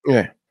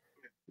 Yeah.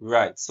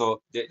 Right.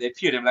 So they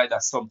pair them like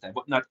that sometimes,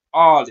 but not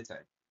all the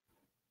time.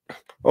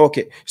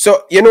 Okay.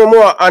 So you know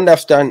more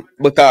understand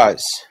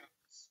because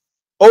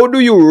how do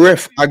you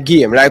ref a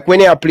game? Like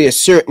when you play a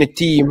certain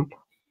team,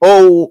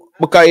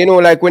 because you know,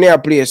 like when you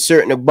play a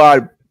certain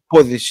ball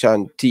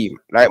position team,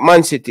 like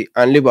Man City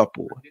and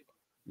Liverpool,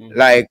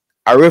 like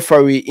a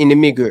referee in the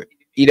middle,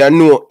 he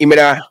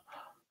may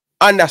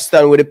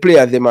understand what the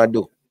players them are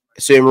do.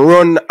 So him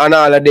run and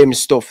all of them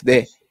stuff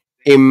there.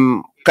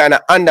 Him kind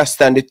of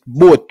understand it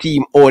both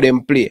team or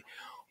them play.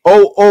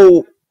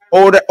 How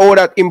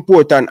that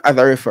important as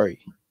a referee?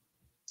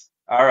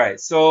 All right.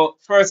 So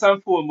first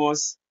and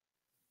foremost,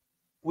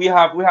 we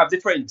have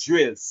different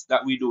drills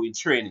that we do in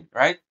training,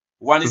 right?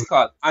 One is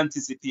called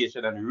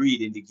anticipation and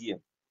reading the game.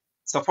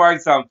 So for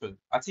example,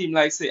 a team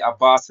like say a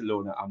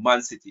Barcelona, a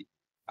Man City,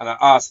 and an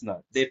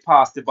Arsenal, they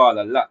pass the ball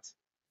a lot.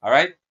 All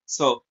right.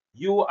 So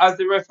you as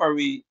the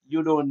referee,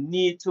 you don't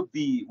need to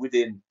be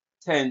within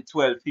 10,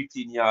 12,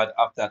 15 yards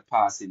of that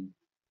passing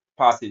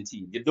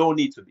team. You don't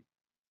need to be.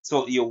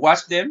 So you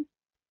watch them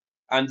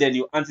and then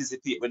you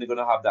anticipate when they're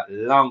gonna have that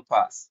long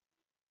pass.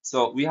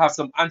 So we have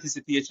some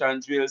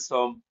anticipation drill,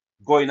 some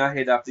going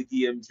ahead of the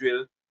game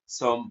drill,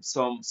 some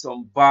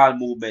ball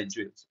movement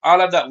drills. All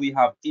of that we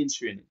have in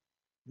training.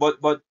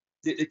 But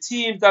the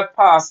team that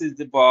passes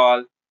the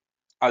ball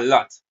a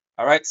lot,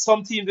 all right,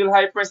 some teams will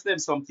high press them,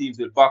 some teams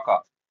will back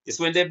off. It's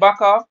when they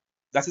back off,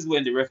 that is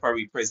when the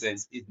referee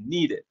presence is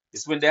needed.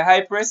 It's when they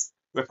high press,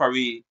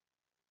 referee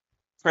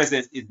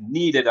presence is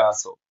needed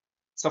also.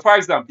 So for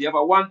example, you have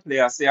a one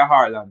player, say a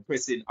Haaland,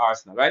 pressing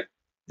Arsenal, right?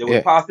 They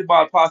will pass the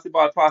ball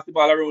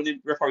around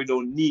him. Referee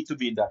don't need to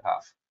be in that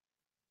half.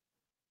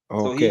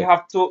 Okay. So he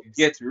have to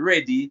get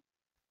ready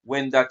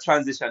when that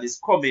transition is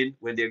coming,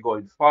 when they're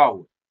going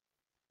forward.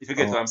 If you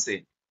get what I'm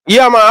saying.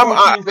 Yeah,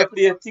 man. Teams that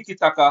play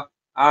tiki-taka,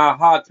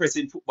 hard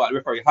pressing football,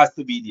 referee has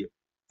to be there.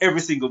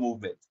 Every single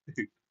movement.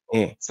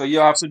 Yeah. So you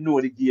have to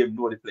know the game,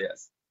 know the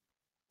players.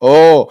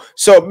 Oh,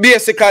 so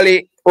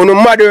basically, on a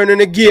modern in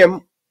the game,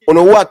 on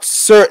what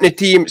certain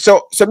team.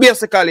 So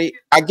basically,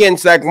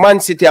 against like Man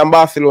City and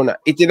Barcelona,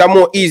 it is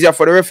more easier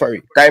for the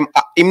referee.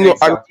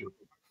 Exactly.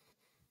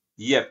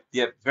 Yep.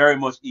 Very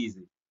much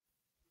easy.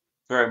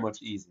 Very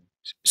much easy.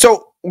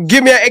 So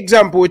give me an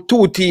example with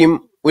two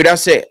team. With I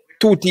say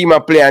two team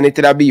are playing, and it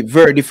will be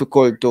very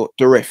difficult to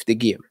ref the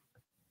game.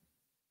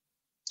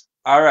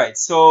 All right.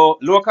 So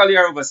locally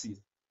or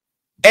overseas?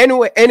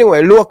 Anyway,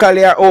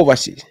 locally or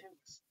overseas.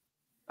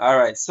 All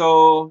right.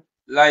 So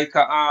like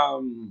a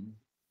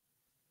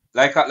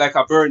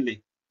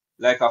Burnley,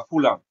 like a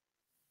Fulham,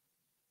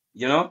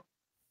 you know?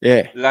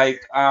 Yeah.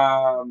 Like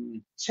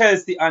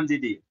Chelsea and the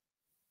day.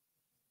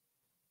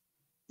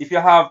 If you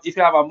have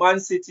a Man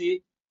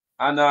City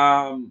and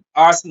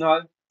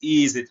Arsenal,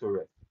 easy to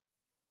ref.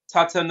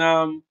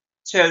 Tottenham,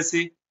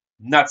 Chelsea,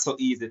 not so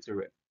easy to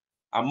ref.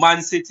 A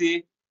Man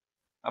City,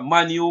 a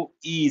Man U,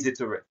 easy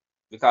to ref.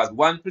 Because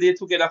one play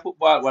together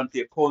football, one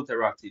play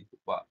counter-attacking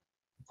football.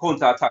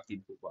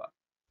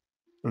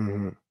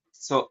 Mm-hmm.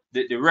 So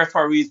the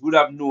referees would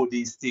have known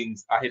these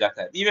things ahead of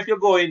time. Even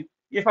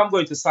if I'm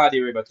going to Saudi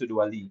Arabia to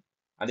do a league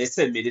and they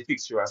send me the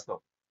fixture and stuff,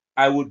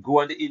 I would go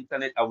on the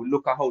internet, I would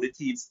look at how the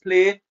teams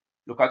play,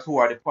 look at who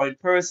are the point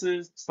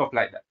persons, stuff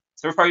like that.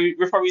 So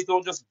referees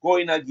don't just go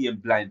in a game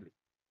blindly.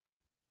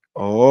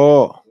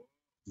 Oh.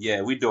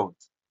 Yeah, we don't.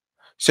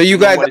 So you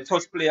guys want to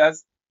touch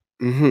players,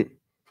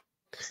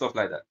 stuff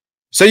like that.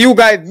 So you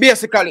guys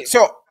basically,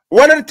 so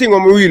one of the things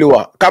I really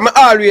want,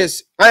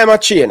 because I am a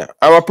trainer,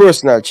 I'm a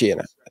personal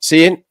trainer,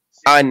 see?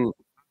 And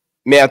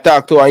may I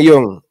talk to a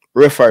young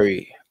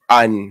referee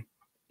and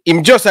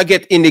him just a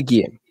get in the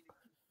game.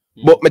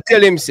 But me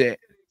tell him say,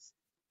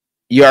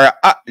 you're an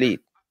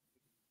athlete.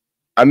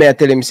 I may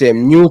tell him say,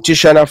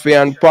 nutrition of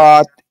your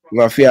part,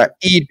 you have to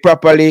eat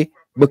properly,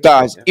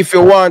 because if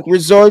you want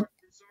result,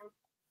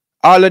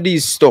 all of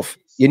these stuff,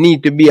 you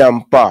need to be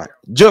on part.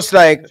 Just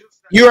like,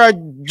 you are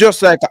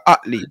just like an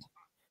athlete.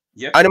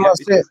 Yep, And he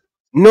must say,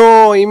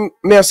 no, he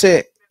may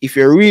say, if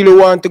you really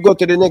want to go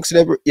to the next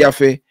level, you have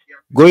to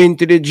go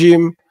into the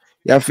gym,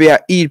 you have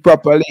to eat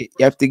properly,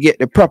 you have to get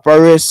the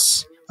proper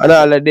rest, and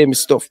all of them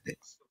stuff there.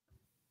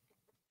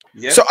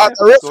 Yep, So as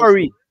a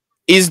referee,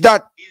 is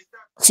that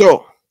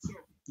so?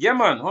 Yeah,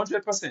 man,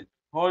 100%.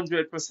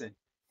 100%.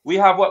 We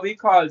have what we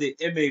call the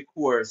MA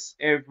course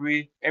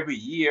every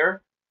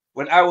year.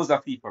 When I was a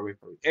FIFA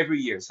referee, every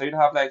year. So you'd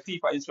have like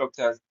FIFA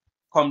instructors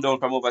come down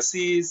from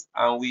overseas,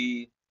 and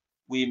we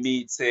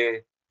meet,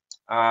 say,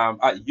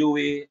 at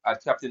UA,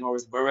 at Captain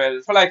Horace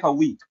Burrell for like a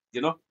week,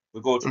 you know.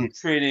 We go through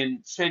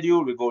training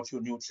schedule, we go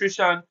through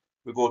nutrition,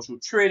 we go through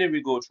training,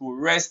 we go through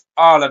rest,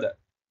 all of that.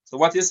 So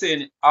what you're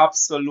saying is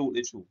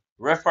absolutely true.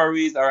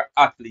 Referees are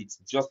athletes,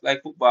 just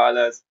like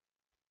footballers,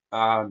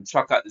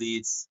 track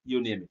athletes,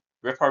 you name it.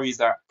 Referees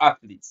are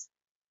athletes.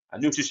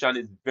 And nutrition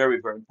is very,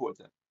 very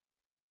important.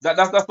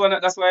 That's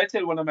why I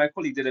tell one of my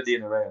colleagues the other day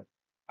in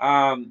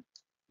Ryan.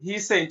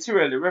 He's saying,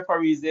 Tyrell, the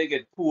referees, they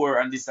get poor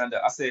and this and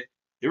that. I say,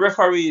 the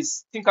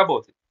referees, think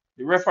about it.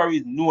 The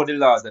referees know the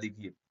laws of the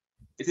game.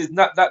 It is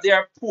not that they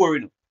are poor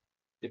enough.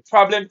 The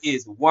problem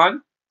is,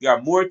 one, there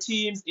are more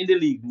teams in the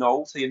league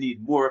now, so you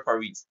need more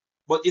referees.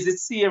 But is it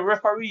same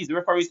referees? The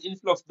referees'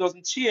 influx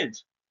doesn't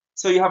change.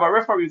 So you have a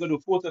referee going to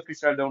photo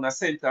official down a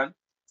center,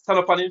 stand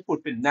up on his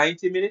foot for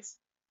 90 minutes,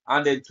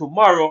 and then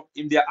tomorrow,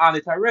 him there on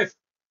it a ref.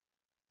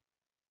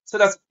 So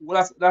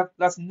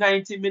that's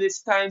 90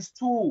 minutes times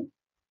 2.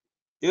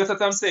 You know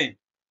what I'm saying?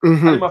 And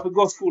him have to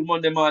go school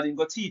Monday morning,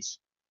 go teach.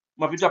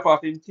 Him have to drop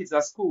off him kids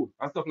at school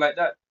and stuff like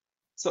that.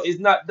 So it's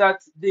not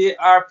that they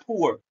are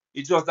poor.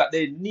 It's just that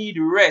they need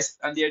rest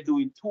and they're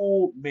doing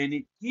too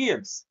many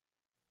games.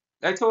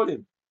 I told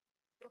him.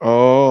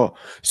 Oh,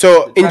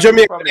 so in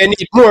Jamaica, they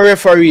need more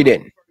referee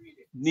then?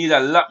 Need a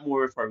lot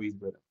more referees,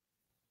 brother.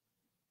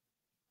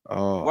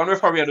 Oh. One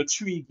referee had a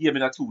 3 game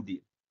in a 2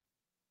 day.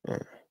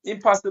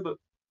 Impossible.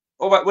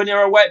 When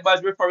you're a white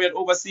badge referee at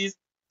overseas,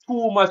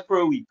 too much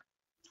per week.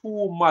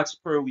 Too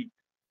much per week.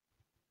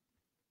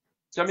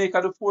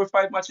 Jamaica do 4 or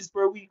 5 matches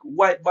per week.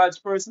 White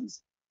badge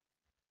persons.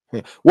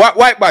 What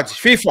white badge?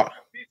 FIFA?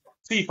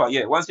 FIFA,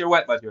 yeah. Once you're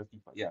white badge, you're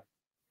FIFA, yeah.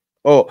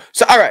 Oh,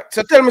 so all right.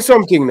 So tell me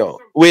something now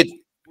with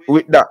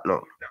that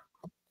now.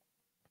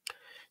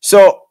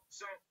 So,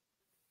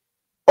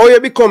 how you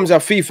becomes a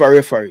FIFA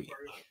referee?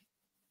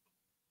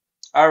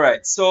 All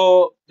right.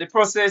 So the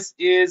process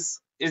is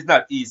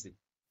not easy.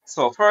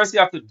 So first you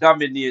have to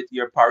dominate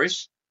your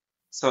parish.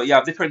 So you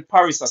have different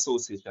parish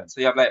associations.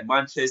 So you have like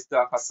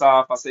Manchester,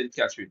 Kassafa, St.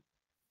 Catherine.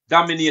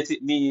 Dominate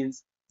it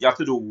means you have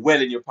to do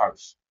well in your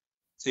parish.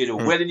 So you do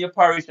well in your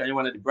parish and you're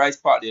one of the bright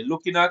spot they're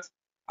looking at,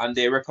 and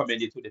they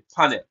recommend you to the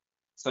panel.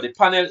 So the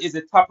panel is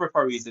the top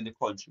referees in the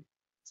country.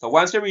 So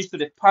once you reach to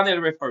the panel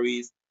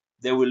referees,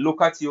 they will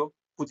look at you,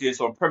 put you in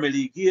some Premier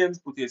League games,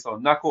 put you in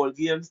some knockout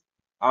games,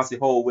 and see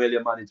how well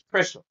you manage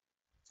pressure.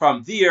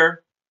 From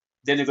there,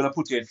 then you're going to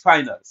put you in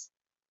finals.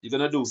 You're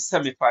going to do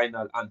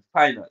semi-final and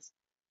finals.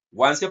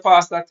 Once you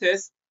pass that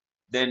test,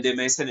 then they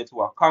may send you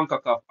to a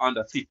Concacaf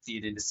under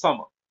 15 in the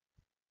summer.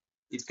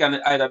 It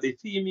can either be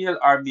female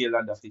or male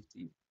under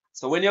 15.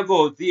 So when you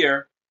go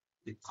there,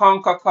 the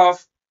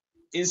Concacaf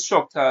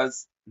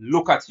instructors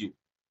look at you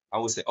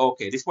and will say,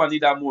 okay, this one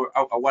need a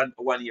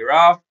one year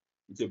off.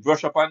 You need to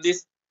brush up on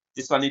this.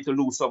 This one need to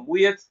lose some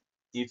weight.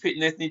 Your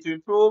fitness need to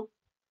improve.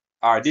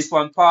 Or this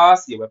one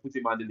pass, yeah, we'll put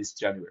him on the list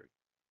January.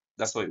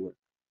 That's how it works.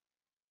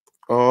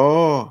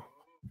 Oh.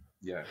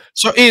 Yeah.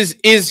 So is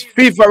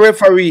FIFA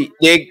referee,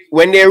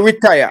 when they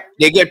retire,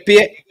 they get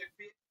paid?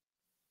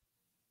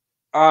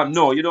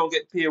 No, you don't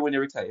get paid when you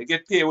retire. You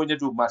get paid when you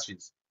do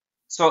matches.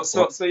 So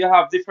you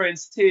have different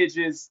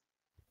stages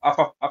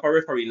of a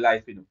referee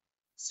life, you know.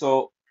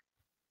 So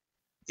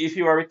if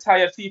you are a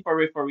retired FIFA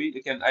referee,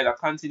 you can either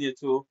continue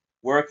to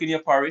work in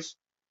your parish,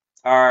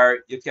 or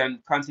you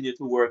can continue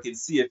to work in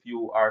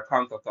CFU or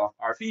Concacaf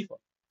or FIFA.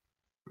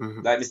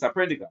 Like Mr.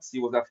 Prendergast, he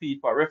was a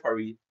FIFA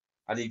referee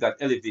and he got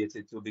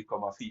elevated to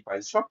become a FIFA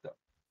instructor.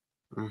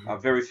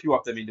 Very few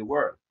of them in the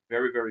world.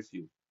 Very, very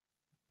few.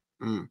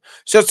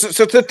 So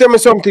tell me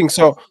something.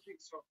 So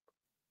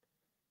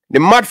the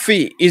mat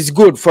fee is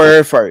good for a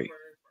referee.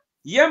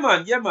 Yeah,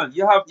 man. Yeah, man.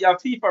 You have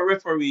FIFA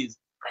referees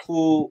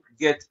who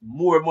get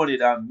more money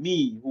than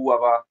me, who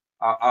have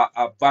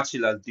a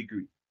bachelor's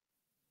degree.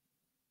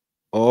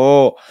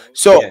 Oh,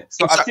 so Yeah.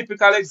 So a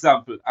typical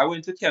example, I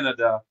went to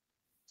Canada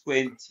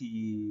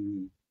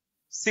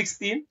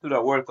 2016 to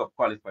the World Cup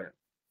qualifier.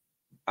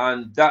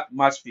 And that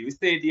match fee, we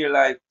stayed there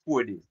like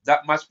 4 days.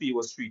 That match fee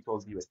was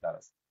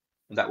 $3,000.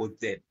 And that was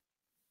dead.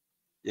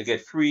 You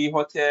get free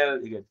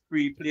hotel, you get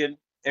free plane,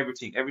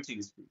 everything. Everything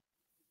is free.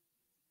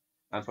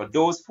 And for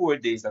those 4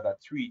 days, I got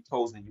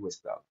 $3,000.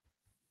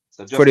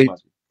 So just imagine.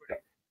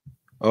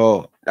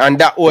 Oh, and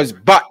that was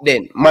back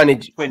then,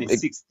 managed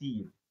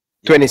 2016.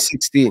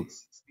 2016.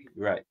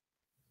 Right.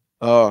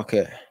 Oh,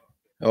 okay.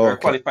 We're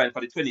qualifying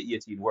for the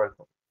 2018 World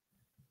Cup.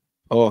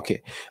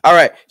 Okay. All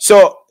right.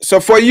 So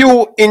for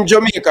you in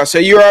Jamaica, so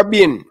you are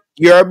being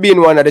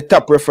one of the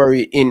top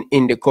referee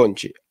in the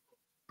country.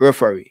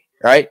 Referee,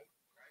 right?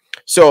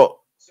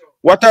 So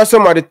what are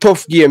some of the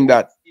tough game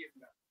that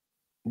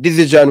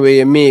decision where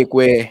you make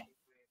where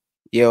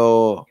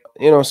you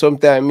know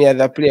sometimes me as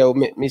a player will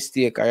make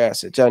mistake or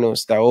as a channel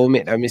star will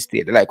make a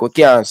mistake. Like we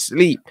can't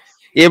sleep.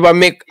 You ever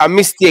make a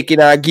mistake in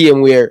a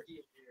game where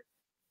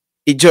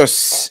it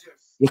just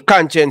your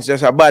conscience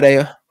just a bother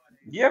you?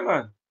 Yeah,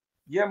 man.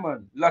 Yeah,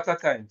 man. A lot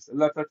of times.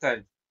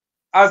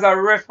 As a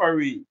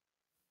referee,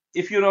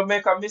 if you don't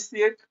make a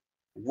mistake,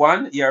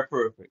 one, you're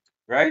perfect,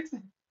 right?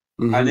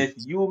 And if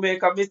you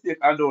make a mistake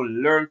and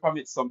don't learn from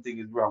it, something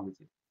is wrong with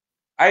you.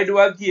 I do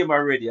a game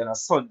already on a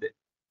Sunday.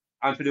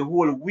 And for the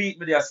whole week,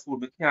 me there at school,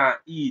 I can't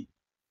eat.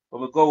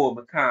 When I go home,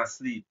 I can't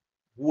sleep.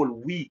 Whole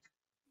week.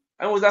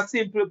 And it was a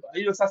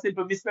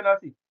simple missed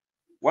penalty.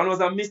 One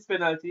was a missed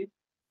penalty.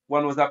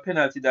 One was a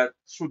penalty that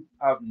should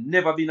have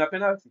never been a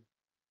penalty.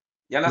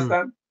 You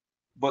understand?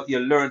 But you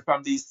learn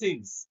from these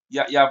things.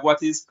 You have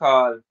what is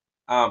called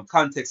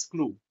context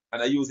clue.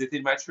 And I use it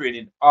in my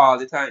training all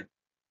the time.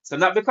 So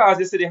not because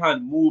you see the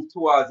hand move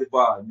towards the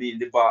ball, mean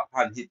the ball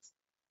hit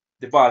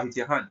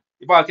your hand.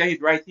 The ball can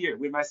hit right here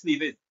where my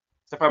sleeve is.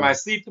 So from my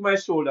sleeve to my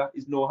shoulder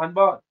is no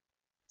handball.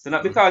 So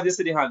not because you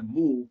see the hand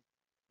move,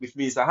 which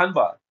means a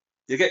handball.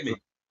 You get me?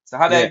 So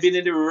had I been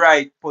in the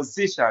right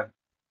position,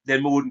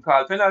 then we wouldn't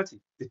call penalty.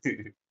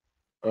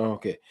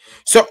 Okay.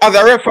 So as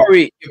a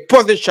referee, your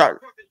position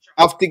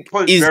is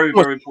very,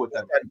 very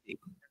important.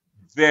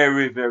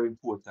 Very, very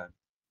important.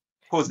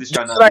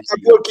 Position. Just like a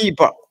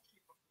goalkeeper.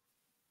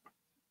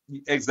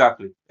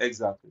 Exactly. Okay.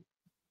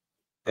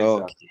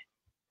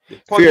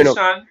 The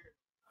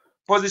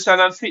position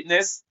and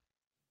fitness.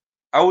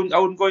 I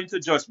wouldn't go into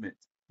judgment,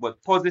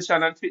 but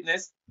position and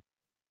fitness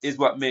is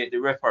what made the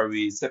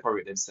referees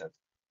separate themselves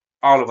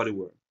all over the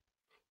world.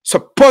 So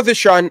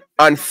position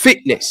and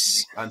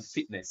fitness.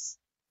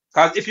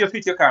 Because if you're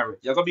fit, you can't.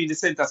 You're gonna be in the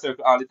center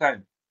circle all the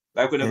time.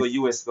 Like when you go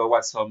US, go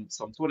watch some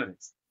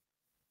tournaments.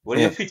 When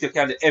you're fit, you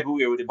can be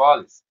everywhere with the ball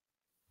is.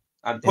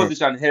 And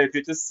position help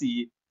you to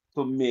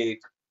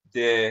make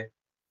the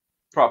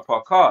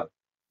proper call,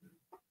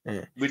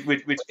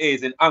 which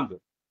aids in angle.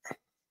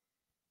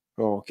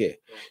 Okay.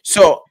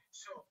 So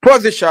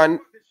position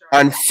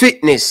and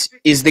fitness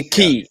is the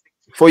key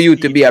for you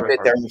to be a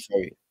better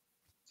referee.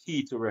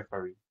 Key to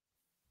referee.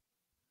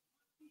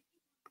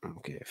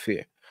 Okay,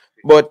 fair.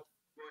 But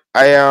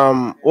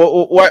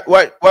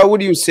what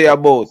would you say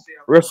about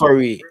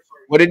referee?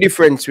 What the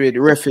difference with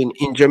refereeing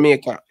in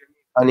Jamaica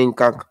and in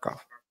Concacaf?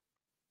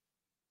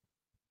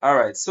 All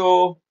right,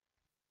 so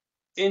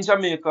in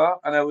Jamaica,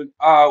 and I will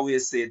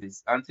always say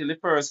this, until the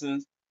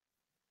person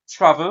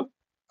travel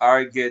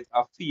or get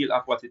a feel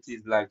of what it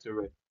is like to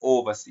ref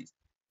overseas.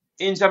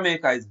 In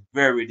Jamaica, it's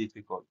very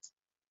difficult.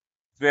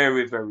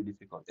 Very, very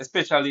difficult,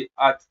 especially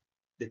at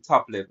the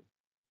top level.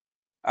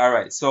 All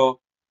right, so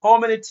how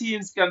many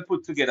teams can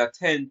put together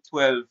 10,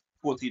 12,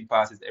 14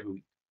 passes every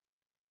week?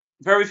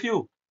 Very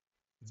few.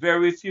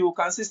 Very few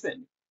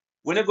consistently.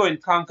 When you go in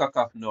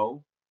CONCACAF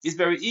now, it's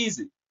very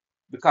easy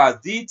because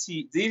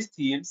these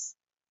teams,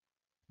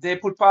 they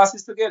put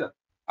passes together.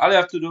 All you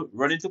have to do,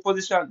 run into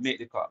position, make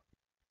the call.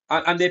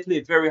 And they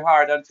play very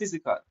hard and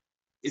physical.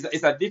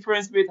 It's a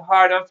difference between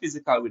hard and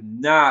physical with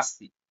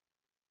nasty.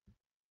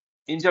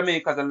 In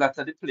Jamaica, a lot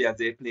of the players,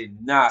 they play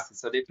nasty,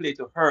 so they play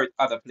to hurt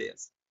other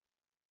players.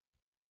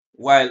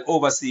 While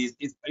overseas,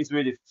 it's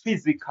really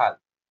physical.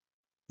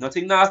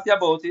 Nothing nasty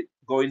about it,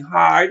 going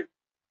hard,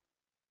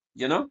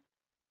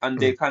 and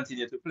they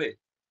continue to play.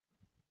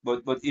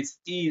 But it's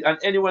easy, and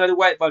any one of the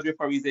white ball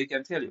referees, they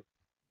can tell you.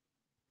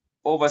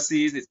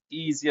 Overseas, it's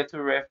easier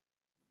to ref.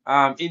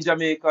 In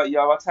Jamaica, you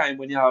have a time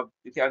when you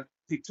can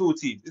pick two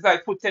teams. It's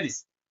like foot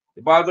tennis.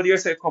 The ball go to your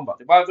side, come back.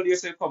 The ball go to your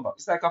side, come back.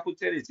 It's like a foot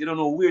tennis. You don't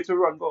know where to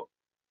run, go.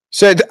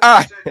 Said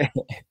harder.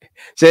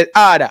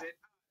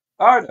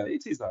 Harder,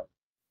 it is hard.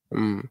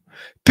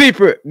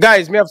 People,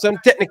 guys, me have some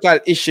technical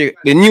issue.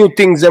 The new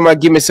things them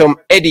give me some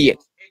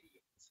idiot.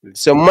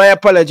 So my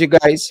apology,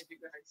 guys.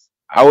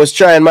 I was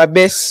trying my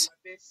best,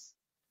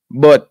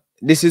 but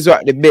this is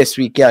what the best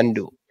we can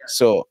do.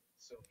 So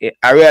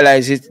I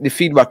realize the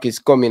feedback is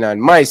coming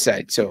on my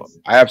side, so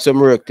I have some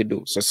work to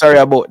do. So sorry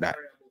about that.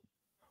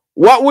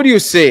 What would you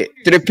say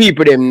to the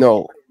people them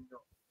now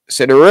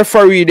So the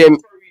referee them,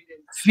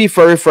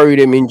 FIFA referee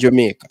them in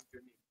Jamaica.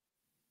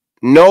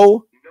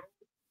 Now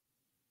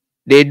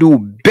they do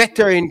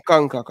better in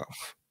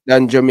Concacaf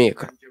than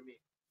Jamaica.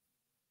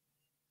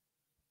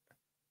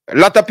 A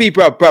lot of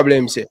people have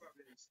problems here.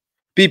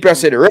 People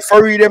say the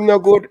referee them not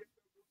good,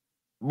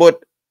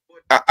 but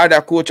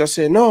other coaches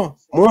say no.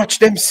 Watch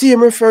them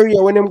same referee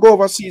when them go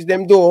overseas,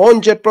 them do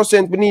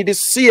 100%. We need the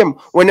same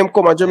when them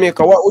come to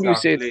Jamaica. What would you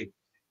say?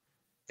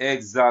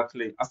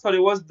 Exactly. A study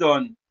was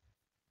done,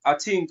 I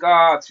think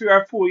 3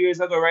 or 4 years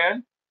ago,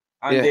 Ryan,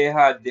 and they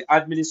had the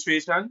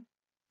administration,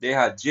 they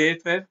had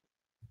JFF,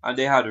 and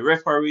they had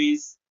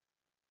referees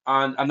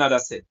and another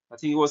set. I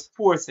think it was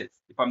 4 sets,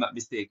 if I'm not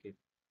mistaken.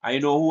 And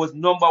you know who was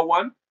number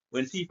 1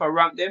 when FIFA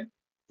ranked them?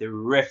 The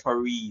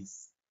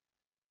referees.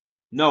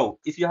 Now,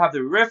 if you have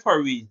the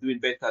referees doing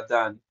better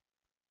than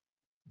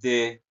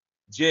the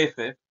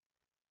JFF,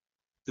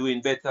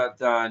 doing better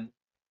than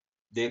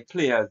the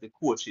players, the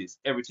coaches,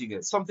 everything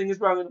else, something is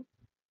wrong. You know?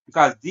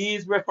 Because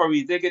these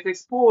referees, they get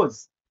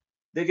exposed.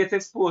 They get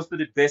exposed to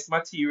the best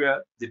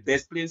material, the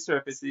best playing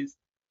surfaces,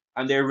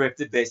 and they rep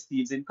the best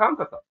teams in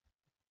Concacaf.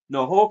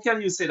 Now, how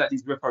can you say that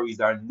these referees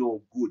are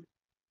no good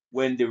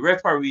when the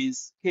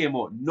referees came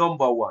out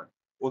number 1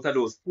 out of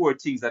those 4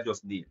 things I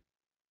just named?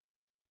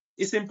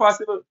 It's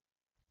impossible.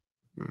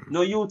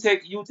 No, you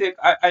take.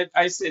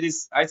 I said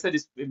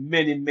this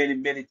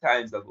many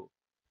times ago.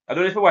 I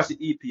don't know if you watch the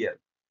EPL.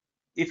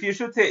 If you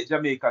should take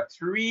Jamaica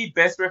 3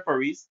 best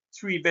referees,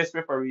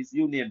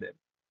 you name them,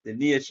 the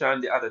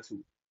nation, the other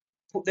 2,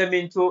 put them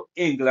into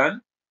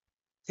England.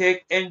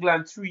 Take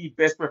England 3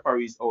 best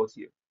referees out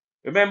here.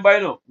 Remember, you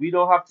know, we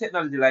don't have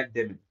technology like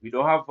them. We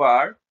don't have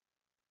VAR.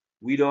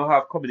 We don't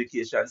have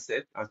communication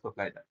set and stuff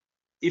like that.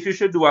 If you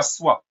should do a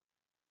swap,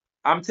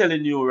 I'm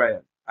telling you,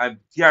 Ryan, I'm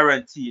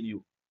guaranteeing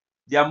you,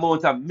 the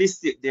amount of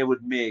mistake they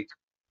would make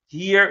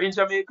here in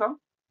Jamaica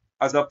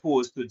as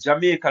opposed to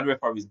Jamaican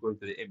referees going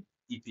to the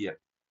EPL.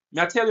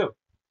 May I tell you,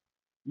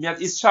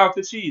 it's chalk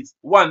to cheese.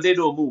 1, they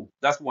don't move.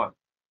 That's 1.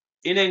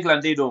 In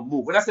England, they don't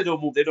move. When I say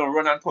don't move, they don't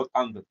run and cut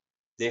angle.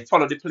 They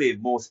follow the play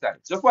most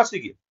times. Just watch the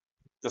game.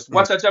 Just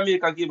watch a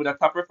Jamaican game with a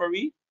top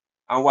referee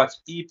and watch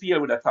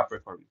EPL with a top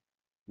referee.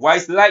 Why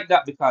it's like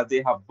that? Because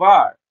they have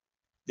VAR.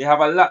 They have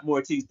a lot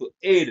more things to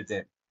aid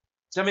them.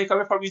 Jamaican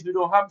referees, we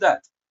don't have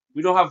that.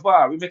 We don't have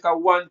VAR. We make a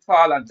 1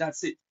 call and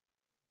that's it.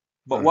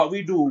 But what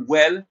we do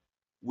well,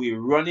 we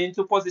run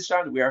into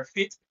position, we are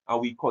fit,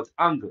 and we cut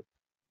angle.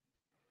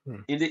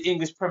 In the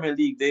English Premier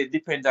League, they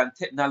depend on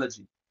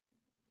technology.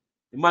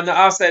 The man in the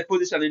outside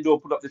position, he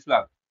don't put up the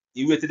flag.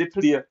 He wait till the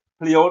player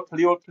play out,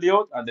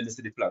 and then they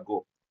see the flag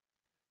go.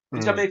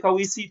 In Jamaica,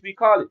 we see it, we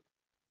call it.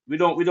 We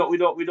don't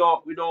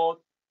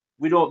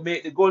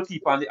make the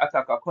goalkeeper and the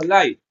attacker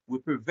collide. We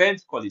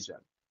prevent collision.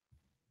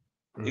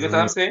 You get what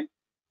I'm saying?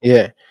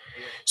 Yeah.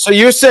 So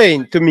you're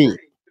saying to me,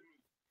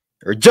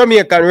 a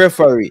Jamaican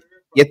referee,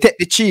 you take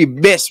the 3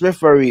 best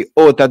referee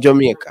out of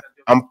Jamaica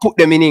and put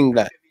them in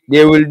England,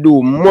 they will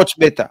do much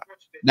better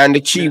than the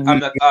 3. I'm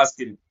not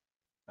asking you.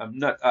 I'm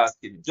not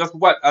asking you. Just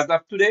watch, as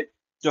of today,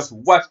 just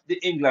watch the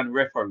England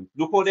referee.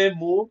 Look how they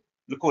move.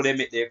 Look how they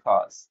make their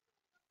calls.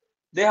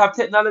 They have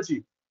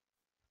technology.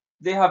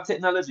 They have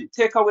technology.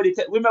 Take away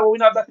the remember, we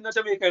don't have that in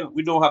Jamaica.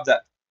 We don't have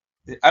that.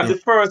 I'm the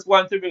first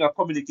one to bring a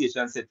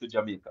communication set to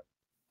Jamaica.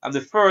 I'm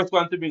the first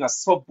one to bring a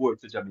subboard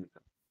to Jamaica.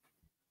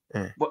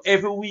 But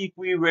every week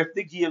we ref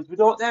the games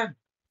without them.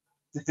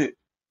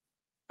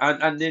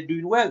 and they're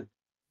doing well.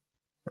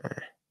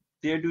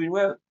 They're doing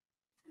well.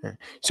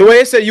 So when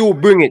you say you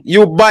bring it,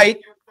 you buy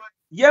it?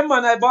 Yeah,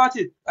 man, I bought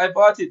it. I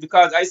bought it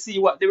because I see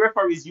what the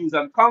referees use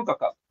on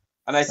Concacaf.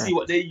 And I see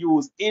what they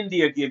use in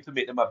their game to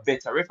make them a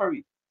better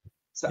referee.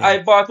 So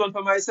I bought one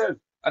for myself.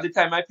 At the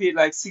time, I paid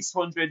like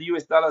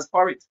 $600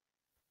 for it.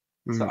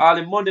 So all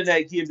the Monday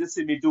night games they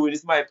see me doing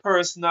is my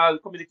personal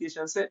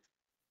communication set.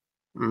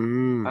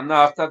 And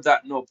after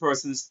that, no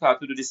person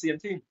start to do the same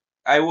thing.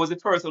 I was the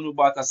person who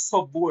bought a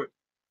subboard,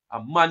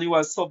 a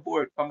manual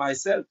subboard for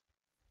myself.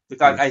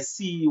 Because I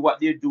see what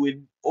they're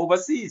doing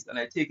overseas and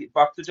I take it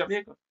back to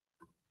Jamaica.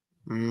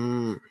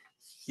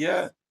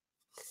 Yeah.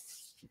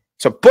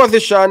 So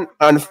position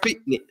and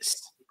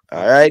fitness.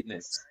 All right.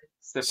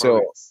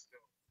 So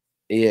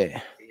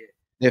yeah,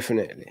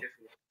 definitely.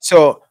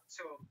 So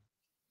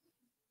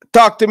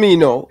talk to me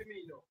now,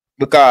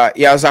 because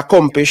he has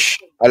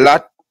accomplished a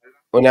lot.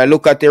 When I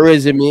look at the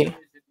resume,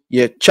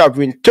 you're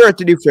traveling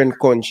 30 different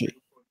countries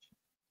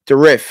to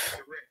ref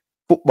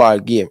football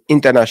game,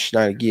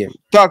 international game.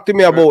 Talk to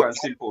me about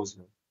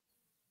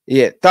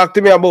talk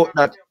to me about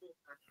that.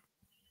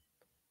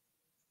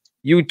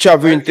 You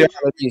traveling to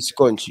all of these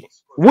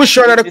countries. Which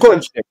one of the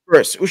country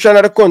first? Which one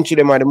of the country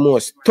them are the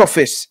most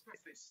toughest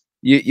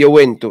you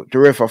went to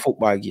ref a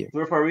football game?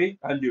 Referee?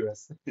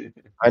 Honduras.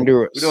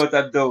 Honduras. Without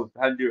a doubt,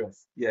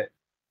 Honduras. Yeah.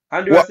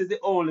 Honduras is the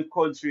only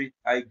country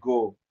I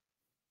go.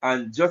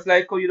 And just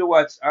like how you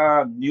watch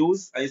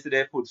news, I used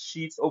to put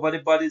sheets over the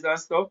bodies and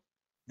stuff,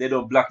 they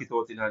don't block it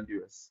out in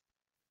Honduras.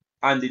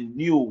 And the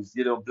news,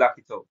 they don't block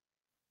it out.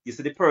 You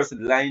see the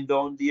person lying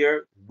down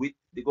there with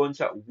the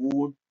gunshot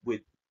wound,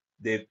 with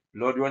The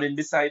blood running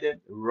beside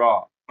them,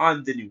 raw,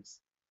 on the news.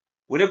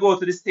 When you go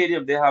to the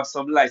stadium, they have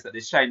some lights that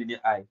they shine in your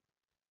eye.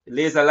 The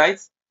laser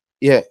lights,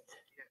 Yeah.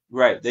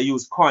 right? They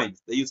use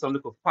coins. They use some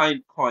little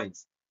fine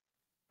coins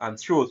and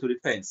throw to the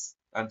fence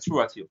and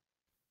throw at you,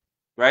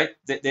 right?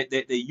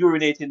 They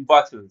urinate in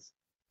bottles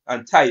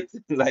and tie it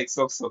like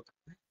suck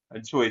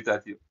and throw it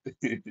at you.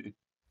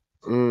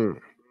 Mm.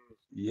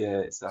 Yeah,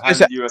 it's a So,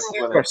 it's a- Honduras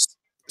one.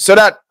 so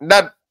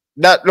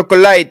that look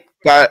light.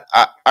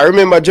 I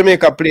remember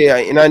Jamaica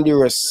play in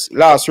Honduras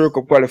last World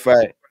Cup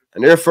qualify,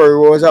 and the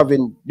referee was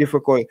having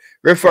difficult.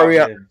 Referee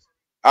Problem.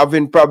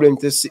 having problem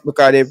to see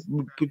because they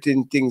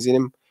putting things in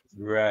him,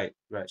 Right.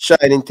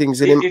 shining things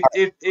in him.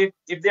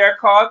 If they are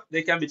caught,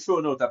 they can be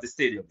thrown out of the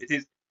stadium.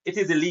 It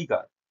is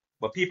illegal,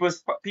 but people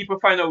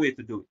find a way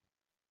to do it.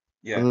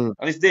 Yeah, Mm.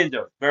 and it's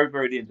dangerous, very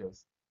very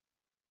dangerous.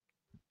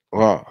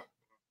 Wow.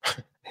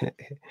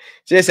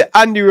 So you say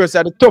Honduras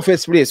are the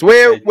toughest place.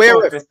 Where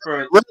Toughest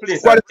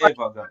place I've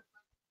ever gone.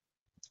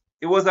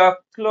 It was a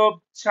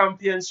club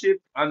championship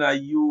and a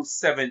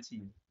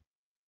U17.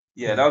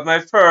 Yeah, that was my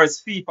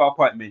first FIFA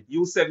appointment.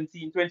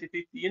 U17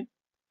 2015,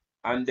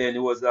 and then it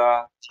was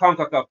a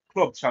Concacaf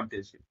club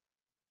championship.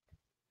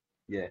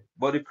 Yeah,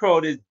 but the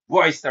crowd is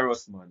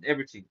boisterous, man.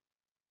 Everything.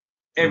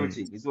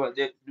 It's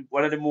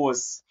one of the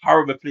most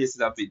horrible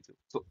places I've been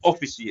to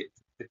officiate.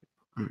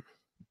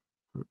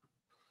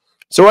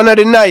 So one of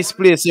the nice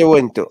places you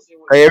went to,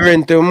 you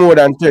went to more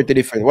than 30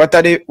 different. What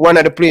are one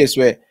of the places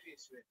where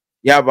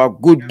you have a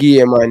good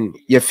game and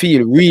you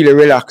feel really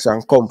relaxed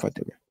and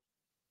comfortable?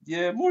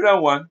 Yeah, more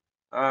than one.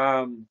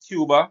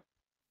 Cuba,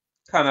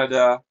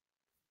 Canada,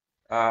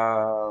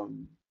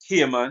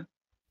 Cayman,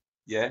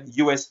 yeah,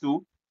 US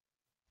too,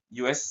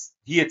 US,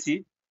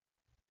 Haiti,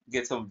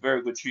 get some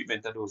very good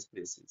treatment at those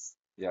places.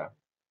 Yeah,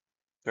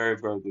 very,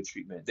 very good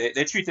treatment.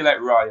 They treat you like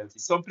royalty.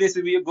 Some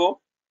places where you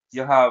go,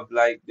 you have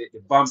like the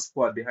bomb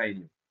squad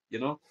behind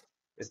you,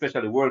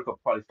 especially World Cup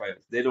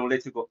qualifiers. They don't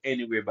let you go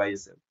anywhere by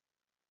yourself.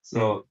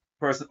 So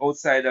person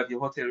outside of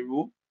your hotel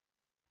room,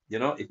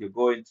 if you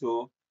go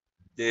into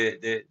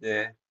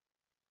the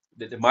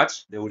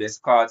match, they would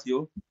escort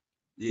you.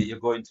 You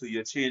go into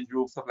your change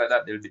room, stuff like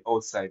that. They'll be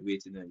outside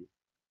waiting on you.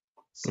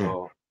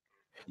 So,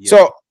 yeah.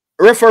 So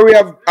referee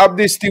have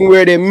this thing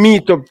where they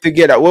meet up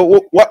together.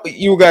 What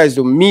you guys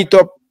do? Meet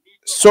up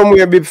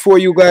somewhere before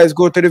you guys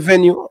go to the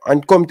venue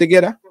and come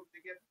together?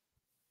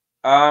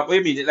 What do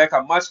you mean? Like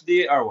a match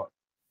day or what?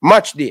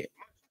 Match day.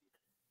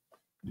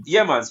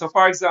 Yeah, man. So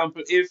for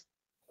example, if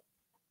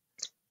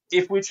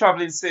we're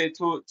traveling, say,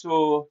 to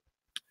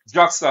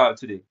Draxal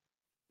today,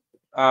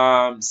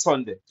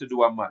 Sunday to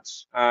do a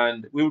match,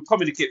 and we will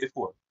communicate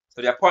before.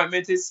 So the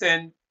appointment is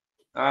sent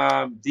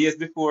days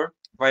before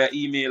via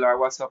email or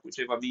WhatsApp,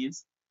 whichever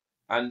means,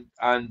 and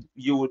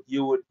you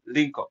would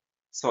link up.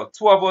 So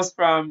two of us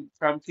from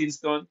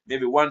Kingston,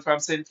 maybe one from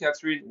St.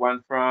 Catherine,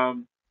 one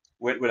from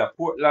whether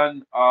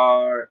Portland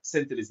or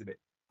St. Elizabeth.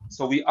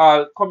 So we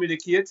all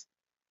communicate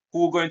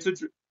who going to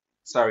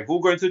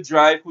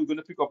drive, who's going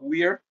to pick up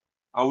where,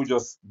 and we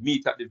just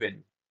meet at the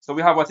venue. So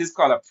we have what is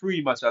called a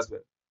pre-match as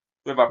well.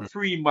 We have a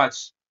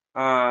pre-match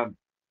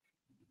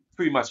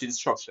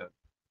instruction.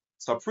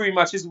 So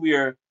pre-match is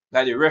where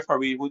like the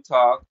referee would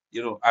talk,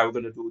 I'm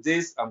gonna do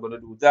this, I'm gonna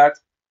do that.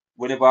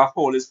 Whenever a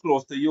hole is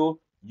close to you,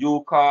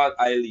 you call,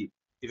 I leave.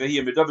 If you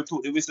hear me double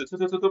toot the whistle,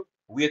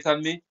 wait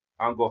on me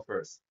and go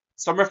first.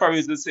 Some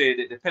referees will say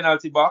that the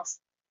penalty box,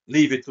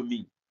 leave it to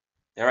me.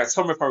 All right,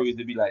 some referees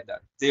will be like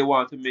that. They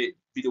want to be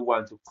the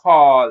one to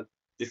call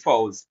the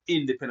fouls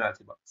in the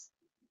penalty box.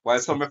 While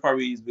some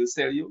referees will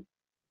tell you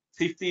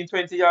 15,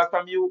 20 yards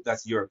from you,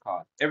 that's your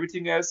call.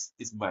 Everything else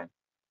is mine.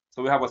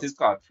 So we have what is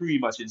called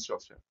pre-match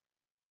instruction.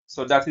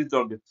 So that is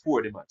done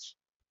before the match.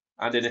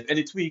 And then if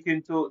any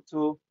tweaking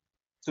to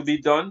be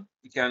done,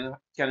 it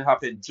can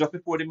happen just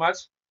before the match,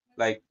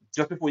 like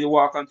just before you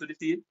walk onto the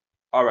field,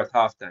 or at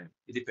halftime.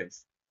 It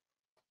depends.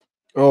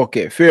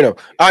 Okay, fair enough.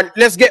 And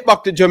let's get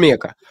back to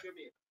Jamaica.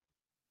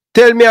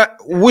 Tell me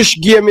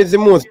which game is the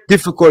most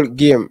difficult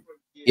game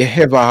you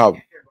ever have?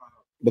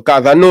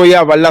 Because I know you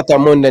have a lot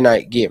of Monday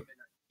night game.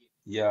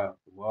 Yeah,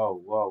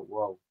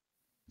 wow.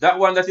 That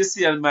one that you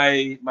see on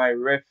my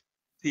ref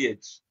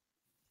page,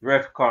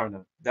 ref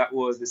corner, that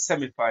was the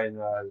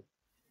semi-final,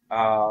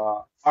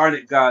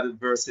 Arnett Garden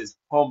versus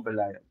Humble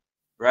Lion,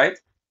 right?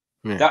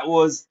 Yeah. That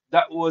was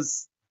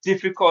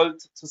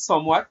difficult to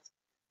somewhat,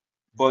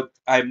 but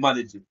I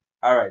managed it.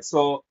 All right.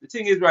 So the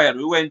thing is, Ryan,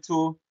 we went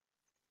to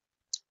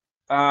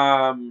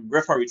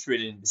referee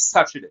training this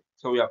Saturday.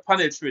 So we have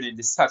panel training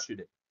this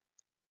Saturday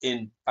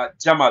at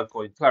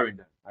Jamalco in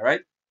Clarendon. All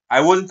right.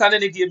 I wasn't on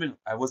any game.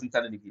 I wasn't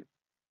on any game.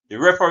 The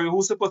referee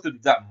who's supposed to do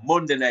that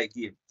Monday night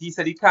game, he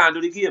said he can't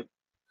do the game.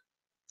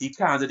 He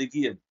can't do the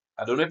game.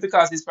 I don't know if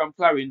because he's from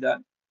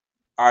Clarendon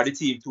or the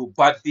team too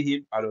bad for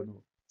him. I don't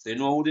know. So you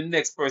know who the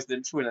next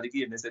person throwing at the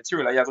game. They said,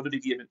 Tyrell, you're going to do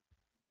the game.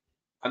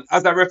 And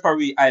as a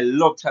referee, I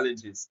love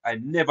challenges. I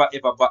never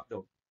ever back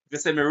down. If you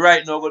say me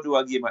right now, go do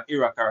a game at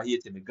Iraq or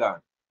Haiti, me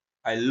gone.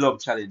 I love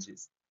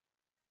challenges.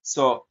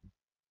 So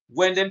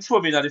when them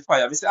throw me in the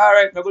fire, I say, all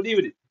right, I'm going to deal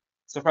with it.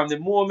 So from the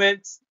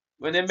moment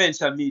when they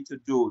mentioned me to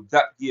do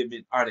that game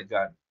in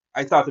Arnegan,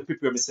 I started to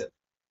prepare myself.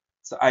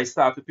 So I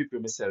started to prepare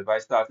myself. I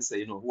started to say,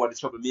 you know, who are the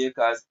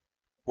troublemakers,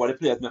 who are the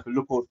players we have to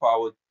look out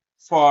forward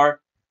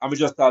for, and we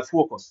just start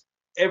focus.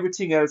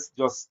 Everything else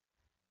just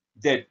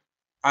dead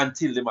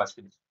until the match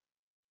finish.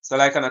 So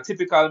like on a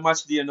typical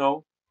match day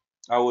now,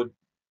 I would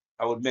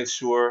make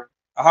sure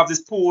I have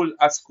this pool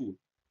at school.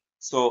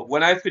 So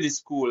when I finish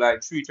school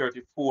like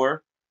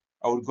 3:34,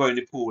 I would go in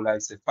the pool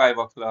like say 5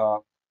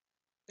 o'clock,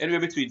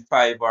 anywhere between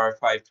 5 or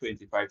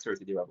 5:20,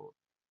 5:30 thereabout.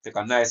 Take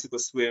a nice little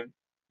swim,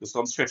 do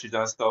some stretches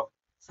and stuff,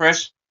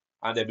 fresh,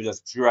 and then we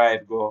just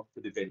drive go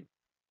to the venue.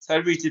 So I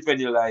reach the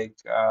venue like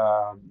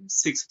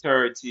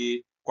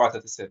 6:30,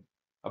 quarter to 7.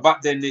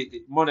 Back then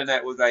the Monday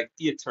night was like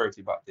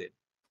 8:30 back then.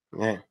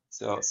 Yeah.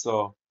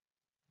 So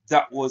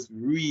that was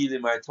really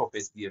my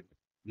toughest game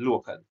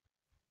local.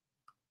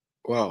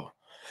 Wow.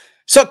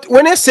 So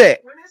when I say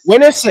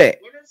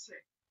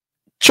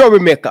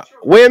troublemaker,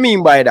 what do you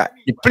mean by that?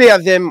 The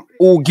players them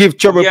who give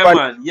trouble.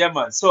 Yeah,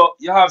 man. So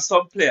you have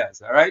some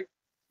players, all right?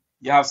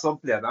 You have some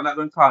players. I'm not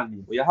going to call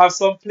me, but you have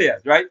some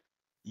players, right?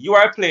 You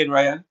are playing,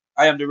 Ryan.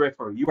 I am the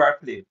referee. You are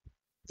playing.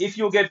 If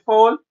you get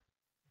fouled,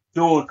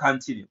 don't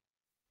continue.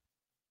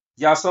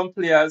 You have some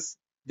players,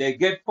 they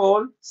get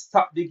fouled,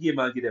 stop the game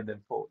and give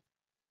them foul.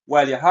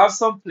 While you have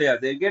some players,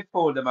 they get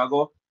fouled, them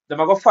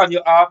go fan you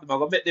off, them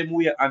go make them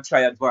wait and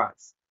try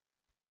advance.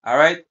 All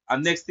right?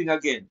 And next thing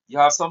again, you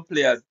have some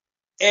players,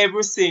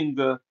 every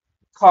single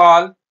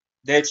call,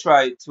 they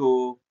try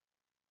to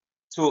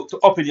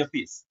up in your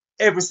face.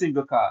 Every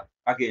single call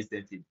against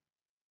them team.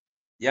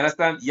 You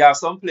understand? You have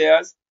some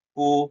players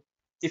who,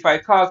 if I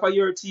call for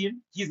your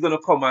team, he's going to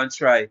come and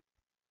try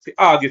to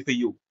argue for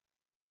you.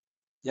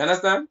 You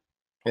understand?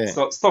 Yeah.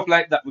 So stuff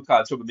like that we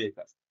call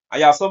troublemakers. And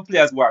you have some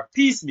players who are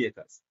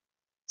peacemakers.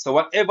 So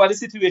whatever the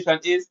situation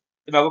is,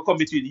 they might go come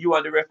between you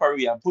and the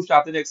referee and push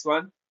out the next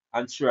one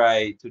and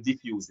try to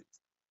diffuse it.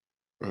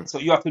 So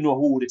you have to know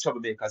who the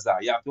troublemakers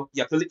are. You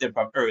have to let them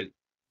from early.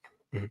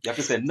 You have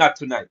to say, not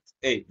tonight.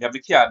 Hey, you have the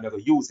card, I'm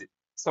going to use it.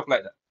 Stuff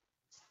like that.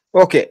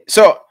 Okay,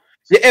 so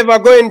you ever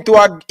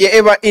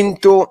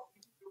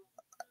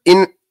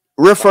in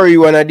referee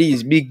one of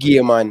these big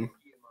game and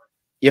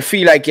you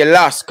feel like you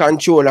lost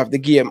control of the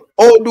game?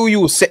 How do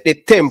you set the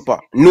temper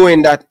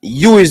knowing that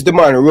you is the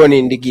man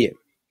running the game?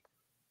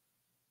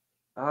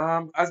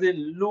 As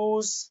in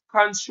lose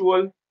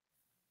control,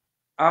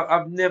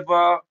 I've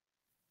never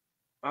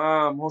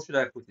how should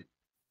I put it?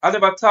 I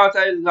never thought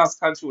I lost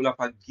control of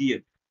a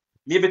game.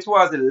 Maybe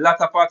towards the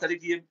latter part of the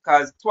game,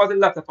 because towards the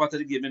latter part of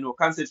the game, you know,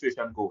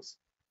 concentration goes.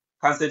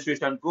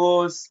 Concentration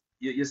goes,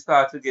 you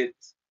start to get,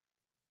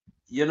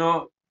 you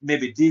know,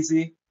 maybe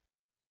dizzy,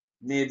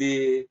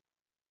 maybe,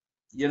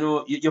 you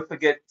know, you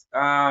forget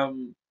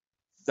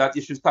that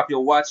you should stop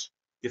your watch,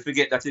 you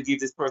forget that you give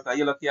this person a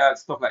yellow card,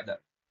 stuff like that.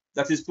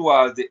 That is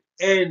towards the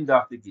end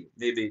of the game,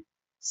 maybe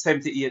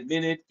 78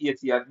 minutes,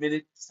 88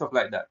 minutes, stuff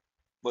like that.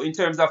 But in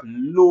terms of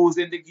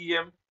losing the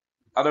game,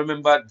 I don't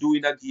remember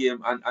doing a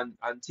game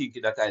and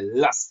thinking that I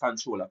lost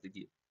control of the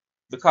game.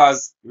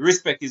 Because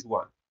respect is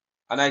one.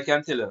 And I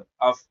can tell you,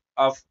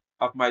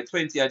 of my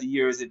 20 odd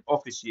years in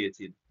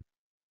officiating,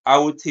 I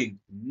would think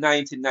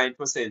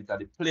 99% of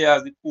the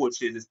players, the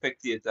coaches, the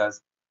spectators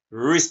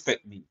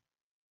respect me.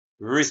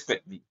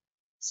 Respect me.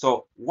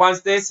 So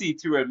once they see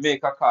Tyrell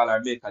make a call or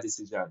make a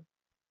decision,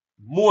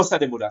 most of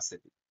them would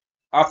accept it.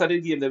 After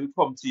the game, they will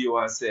come to you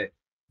and say,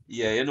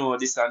 yeah, you know,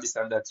 this and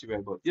that,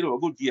 Tyrell, but you know,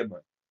 good game, man.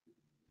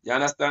 You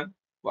understand?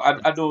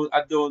 But I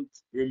don't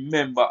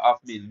remember of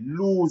me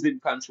losing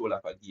control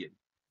of a game.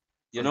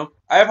 You know,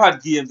 I've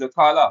had games that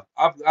call off.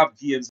 I've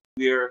games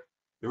where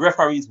the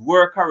referees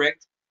were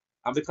correct,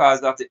 and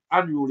because of the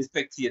unruly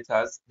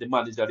spectators, the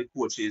manager, the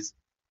coaches,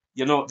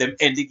 you know, them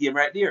end the game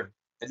right there.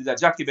 I did a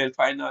Jackie Bell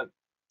final.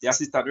 The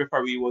assistant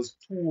referee was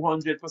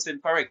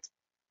 200% correct.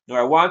 Now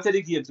I wanted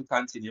the game to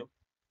continue,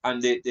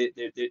 and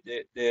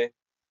the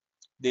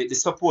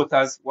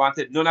supporters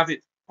wanted none of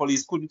it.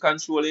 Police couldn't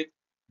control it.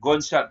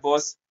 Gunshot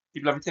bust.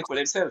 People have to take for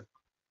themselves.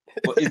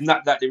 But it's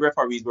not that the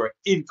referees were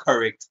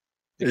incorrect.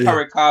 The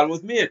correct call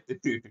was made.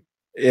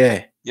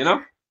 Yeah. You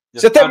know?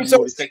 So tell me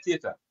something.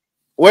 Spectator.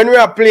 When we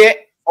are playing,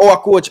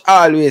 our coach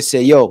always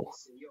say, yo,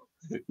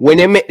 when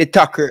you make the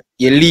tackle,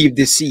 you leave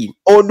the scene.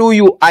 How do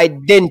you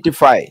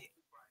identify,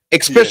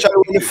 especially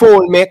when the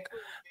foul make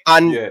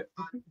and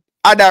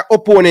other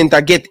opponent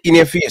are get in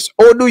your face?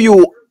 How do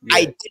you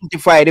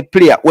identify the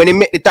player when he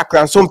make the tackle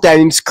and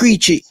sometimes him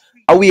screechy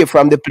away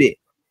from the play?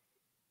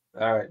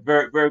 All right,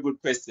 very, very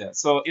good question.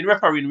 So in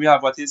refereeing, we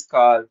have what is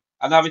called,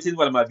 and I have it in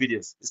one of my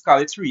videos, it's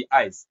called the 3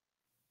 I's.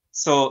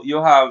 So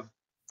you have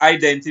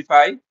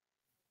identify,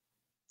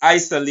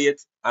 isolate,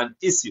 and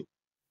issue.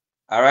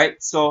 All right.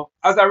 So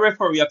as a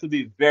referee, you have to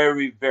be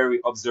very,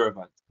 very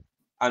observant.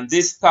 And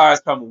this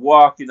starts from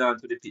walking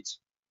onto the pitch.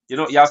 You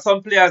know, you have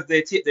some players,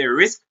 they take their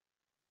risk.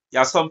 You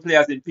have some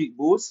players in peak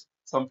boots,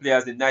 some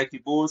players in Nike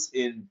boots,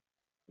 in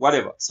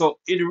whatever. So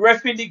in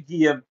refereeing the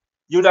game,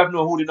 you'd have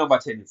know who the number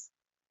 10 is.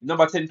 The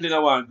number 10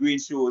 player wearing green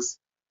shoes.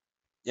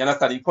 You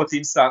understand? He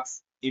cutting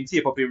socks. him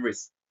tape up him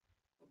wrist.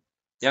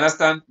 You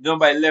understand? The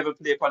number 11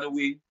 play upon the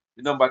wing.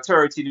 The number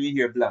 13 we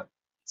hear blank.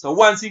 So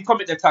once he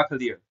commit the tackle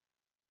here,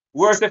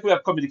 worse if we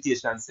have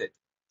communication set.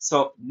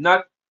 So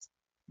not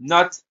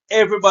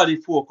everybody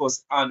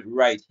focus on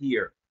right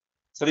here.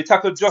 So the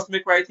tackle just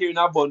make right here in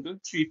our bundle,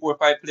 3, 4,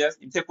 5 players.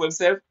 He take for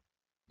himself.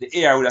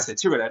 The AR would have said,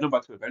 Tyrell, number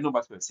 12,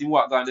 number 12. See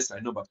what on this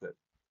side, number 12.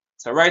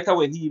 So right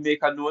away, he make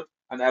a note,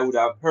 and I would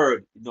have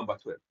heard number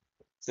 12.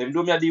 So if you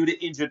don't deal with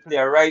the injured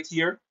player right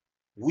here,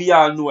 we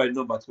all know a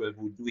number 12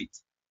 would do it.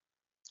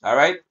 All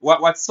right?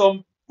 What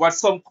some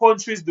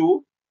countries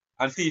do,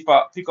 and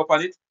FIFA pick up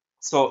on it.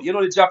 So, you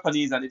know, the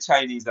Japanese and the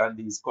Chinese and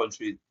these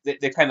countries,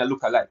 they kind of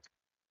look alike.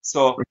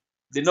 So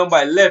the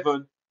number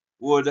 11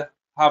 would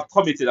have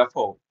committed a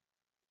foul.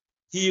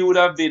 He would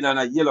have been on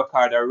a yellow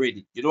card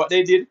already. You know what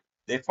they did?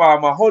 They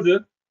form a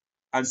huddle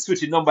and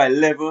switch number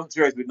 11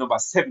 jersey with number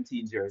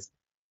 17 jersey.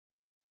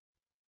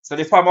 So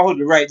they form a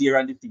huddle right there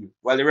on the field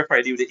while the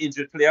referee deal with the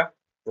injured player.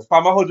 They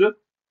form a huddle and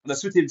they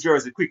switch his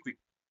jersey quick.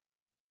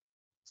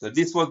 So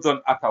this was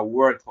done at a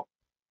World Cup.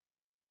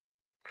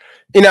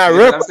 In a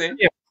World Cup game?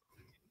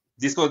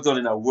 This was done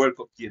in a World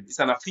Cup game. It's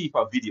on a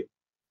FIFA video.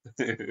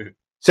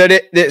 So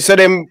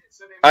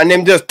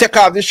them just take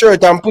off the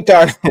shirt and put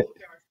on.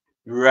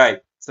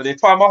 Right. So they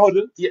form a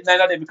huddle, 8,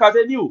 9 of them, because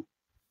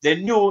they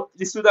knew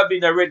this would have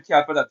been a red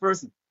card for that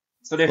person.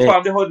 So they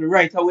formed the huddle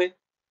right away.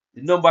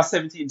 The number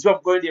 17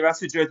 jump going there and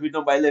switch jersey with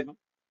number 11.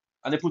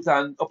 And they put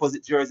on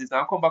opposite jerseys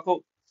and come back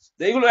out.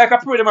 They even look like a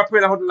prayer, them a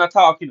prayer, huddle and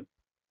talk, you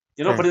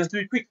know, but they just do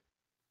it quick.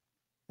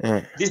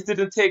 This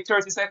didn't take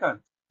 30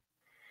 seconds.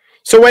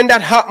 So when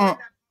that happened,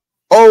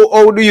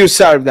 how do you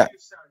solve that?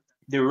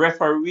 The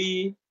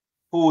referee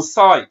who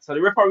saw it. So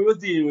the referee was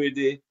dealing with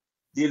the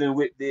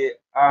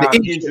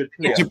injured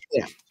player.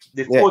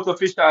 The fourth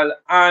official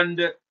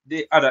and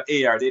the other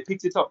AR, they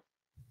picked it up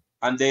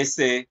and they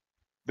say,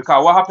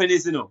 because what happened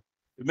is, you know,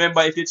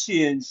 remember if you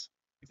change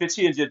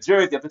your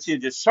jersey, you have to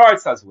change your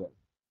shorts as well.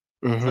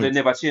 So they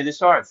never changed the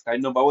shorts. The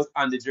number was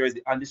on the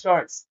jersey and the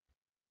shorts.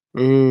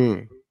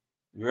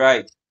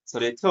 Right. So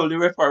they told the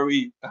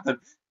referee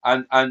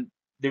and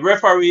the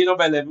referee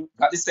number 11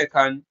 got the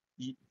second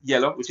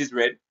yellow, which is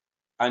red,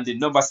 and the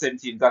number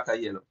 17 got a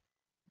yellow.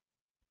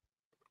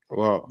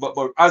 Wow.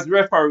 But as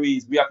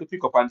referees, we have to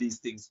pick up on these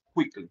things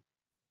quickly.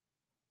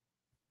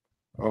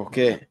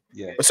 Okay.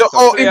 Yeah. So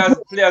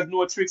players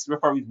know tricks,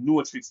 referees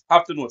know tricks,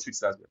 have to know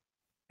tricks as well.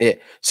 Yeah.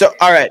 So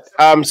all right.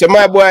 So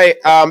my boy,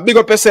 big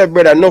up yourself,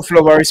 brother. No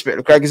love and respect.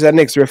 Because he's the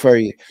next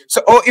referee.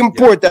 So how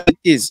important it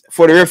is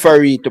for the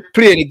referee to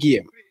play the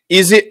game?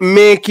 Is it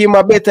make him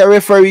a better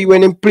referee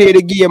when he play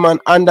the game and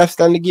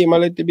understand the game a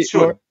little bit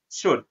more?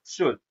 Should.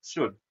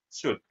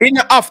 He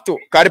don't have to,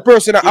 because the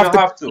person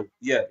have to.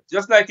 Yeah.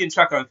 Just like in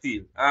track and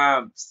field.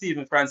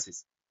 Stephen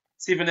Francis.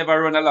 Stephen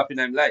never run a lap in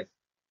his life,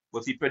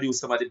 but he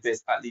produced some of the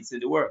best athletes in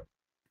the world.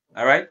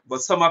 All right?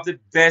 But some of the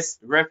best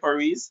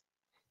referees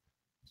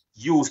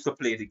used to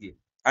play the game.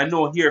 I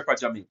know here for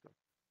Jamaica,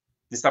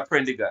 Mr.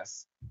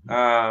 Prendergast,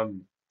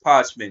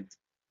 Parchment,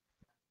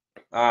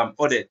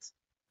 Odette,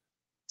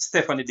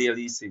 Stephanie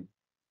Dale-Leasing,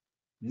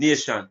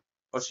 Nation,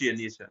 Oshia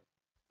Nation.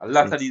 A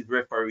lot of these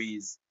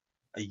referees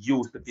are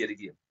used to play the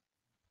game.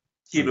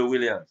 Cable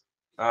Williams,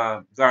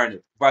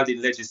 Garnet,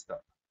 Valdin Legister.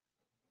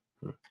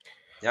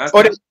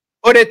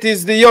 Odette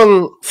is the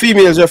young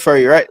female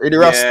referee, right? With the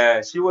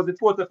yeah, she was the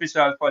fourth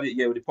official for the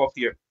with the puff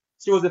here.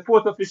 She was the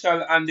fourth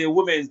official and the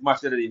women's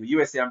match of the day,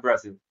 USA and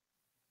Brazil.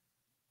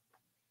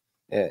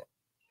 Yeah.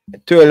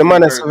 To the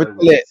man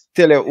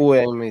tell you who I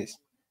am is.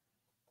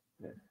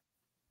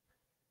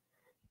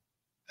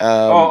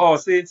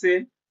 See. Is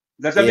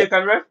that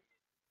Jamaican ref?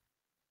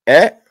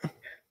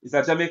 Is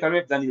that Jamaican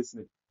ref, Daniel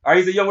Smith? Are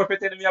you the young ref you're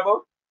telling me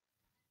about?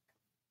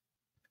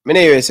 My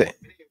name is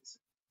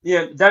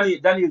yeah,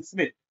 Daniel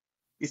Smith.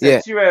 He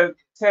said, Tyrell,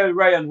 tell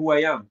Ryan who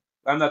I am.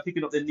 I'm not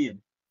picking up the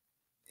name.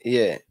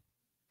 Yeah.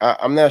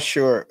 I'm not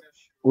sure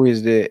who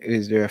is the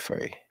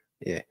referee.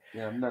 Yeah.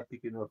 Yeah, I'm not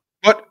picking up.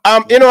 But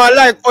you know, I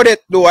like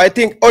Odette though. I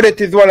think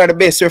Odette is one of the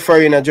best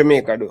referees in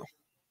Jamaica though.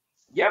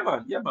 Yeah,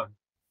 man.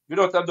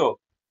 Without a doubt.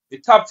 The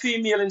top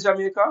female in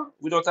Jamaica,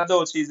 without a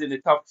doubt, she's in the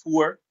top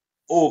 4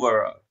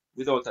 overall.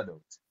 Without a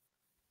doubt.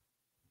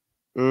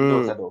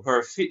 Without a doubt.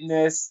 Her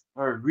fitness,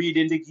 her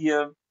reading the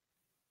game,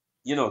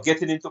 you know,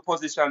 getting into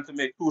position to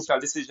make crucial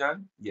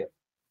decisions. Yeah.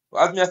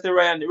 But as me say,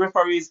 Ryan, the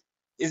referees,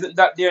 isn't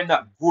that they're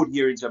not good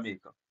here in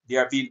Jamaica. They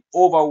are being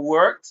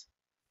overworked,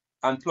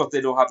 and plus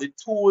they don't have the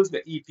tools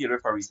the EPL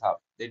referees have.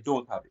 They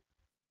don't have it.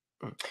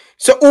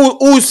 So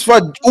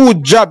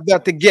who job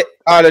that to get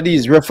all of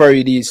these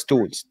these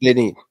tools they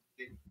need?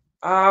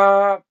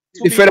 To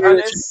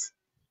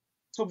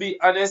be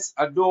honest,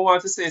 I don't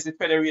want to say it's the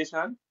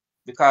federation,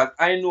 because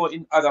I know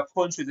in other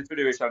countries the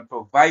federation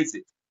provides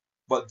it.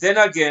 But then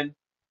again,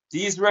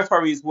 these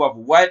referees who have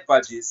white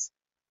badges,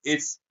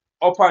 it's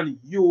upon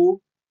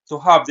you to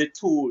have the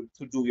tool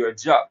to do your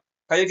job.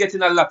 Because you're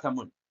getting a lot of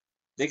money.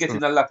 They're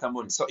getting a lot of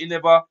money. So it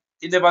never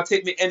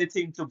take me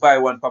anything to buy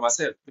one for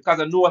myself, because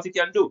I know what it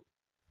can do.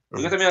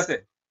 You get what I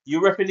say?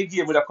 You ref in the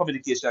game with a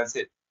communication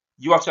set.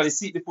 You actually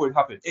see it before it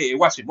happens. Hey,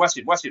 watch him. I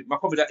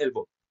come with that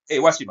elbow. Hey,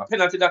 watch him. A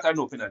penalty that or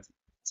no penalty.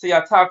 So you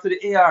talk to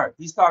the AR.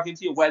 He's talking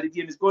to you while the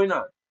game is going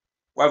on.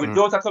 While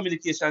without a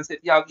communication, say,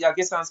 yeah,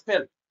 guess and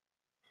spell.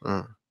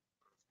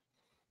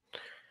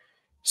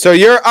 So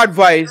your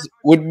advice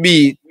would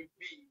be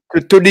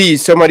to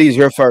some of these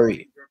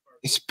referee.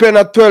 Spend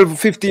a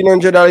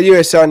 $1,200-$1,500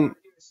 US and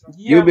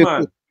yeah,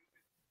 man.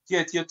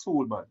 Get your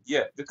tool, man.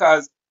 Yeah,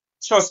 because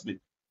trust me,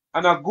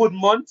 on a good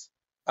month,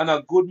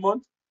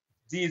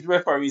 these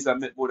referees are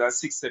make more than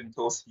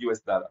 $6,000-$7,000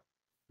 US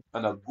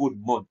on a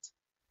good month.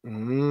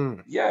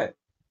 Yeah.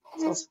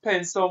 So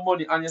spend some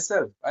money on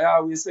yourself. I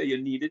always say you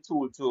need a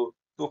tool to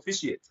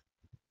officiate.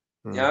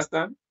 You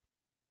understand?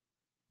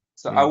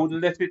 So I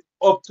wouldn't let it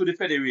up to the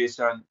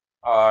federation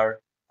or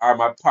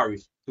my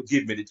parish to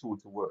give me the tool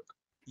to work.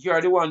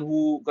 You're the one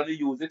who gonna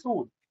use the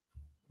tool.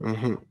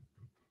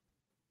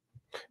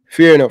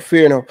 Fair enough.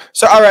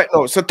 So all right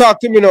now, so talk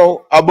to me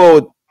now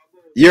about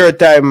your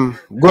time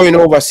going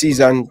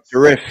overseas and to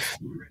ref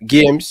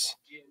games.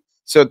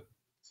 So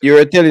you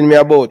were telling me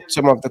about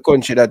some of the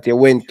country that you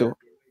went to.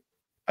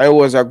 And it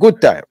was a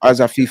good time as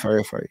a FIFA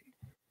referee.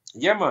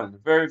 Yeah, man.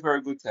 Very,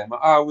 very good time.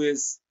 I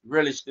always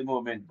relish the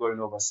moment going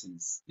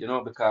overseas,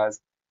 because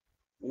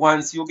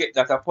once you get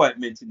that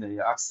appointment,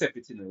 you accept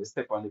it, you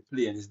step on the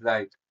plane, it's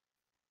like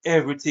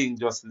everything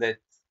just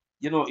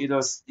you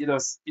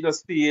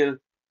just feel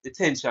the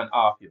tension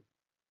off you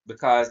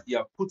because you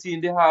have put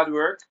in the hard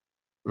work,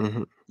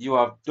 you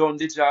have done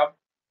the job,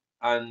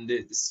 and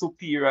the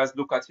superiors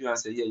look at you and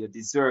say, yeah, you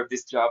deserve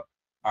this job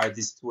or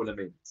this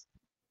tournament.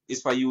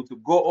 It's for you to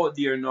go out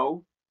there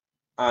now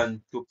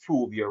and to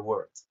prove your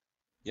worth,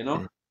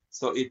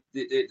 So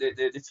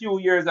the few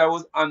years I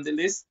was on the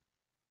list,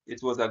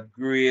 it was a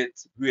great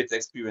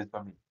experience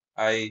for me.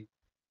 I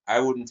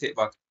wouldn't take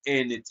back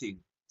anything.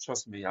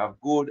 Trust me, I have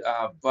good,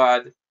 I have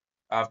bad,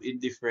 I have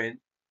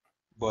indifferent,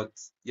 but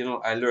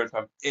I learned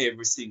from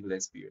every single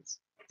experience.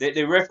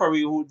 The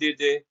referee who did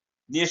the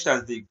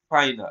Nations League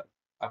final,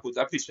 I put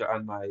a picture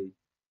on my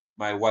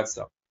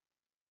WhatsApp.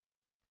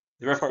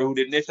 The referee who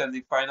did Nations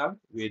League final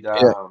with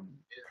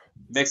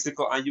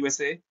Mexico and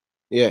USA.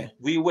 Yeah.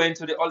 We went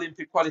to the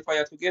Olympic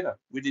qualifier together.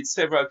 We did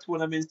several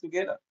tournaments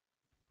together.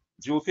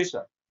 Joe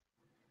Fisher.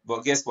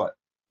 But guess what?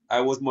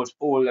 I was much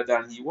older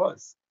than he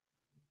was.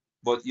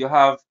 But you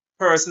have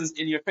persons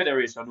in your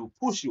federation who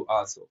push you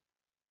also.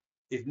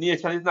 If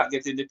Nation is not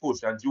getting the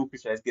push and Joe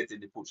Fisher is getting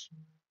the push,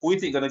 who you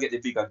think gonna get the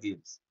bigger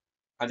games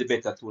and the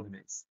better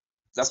tournaments?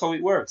 That's how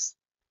it works.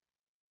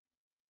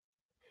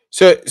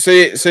 So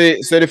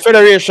the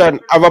federation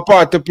have a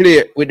part to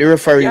play with the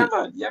referee.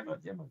 Yeah,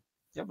 man.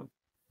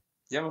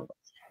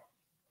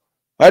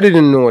 I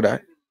didn't know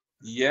that.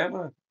 Yeah,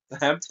 man.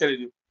 I'm telling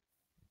you.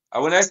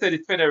 And when I say the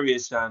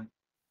federation,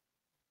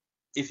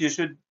 if you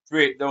should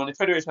break down, the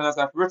federation has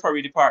a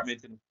referee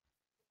department.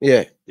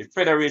 Yeah. The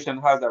federation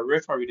has a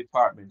referee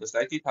department, just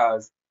like it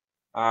has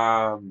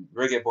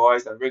Reggae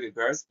Boyz and Reggae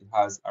Girls. It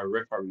has a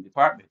referee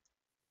department,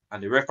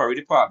 and the referee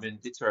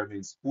department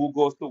determines who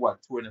goes to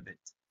what tournament.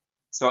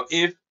 So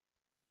if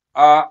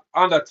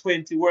under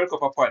 20 World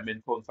Cup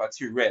appointment comes for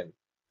Tyrell,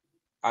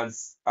 and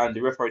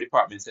the referee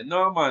department say,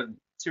 no man,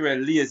 Tyrell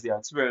lazy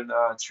and Tyrell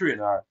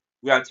trainer,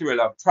 we and Tyrell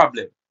have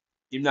problem.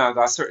 Him now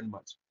got a certain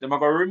match. Then I'm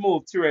gonna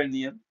remove Tyrell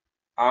name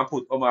and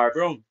put Omar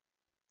Brown.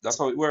 That's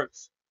how it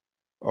works.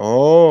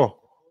 Oh.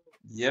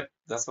 Yep,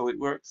 that's how it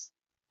works.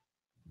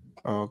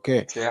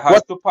 Okay. So it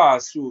has to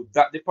pass through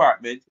that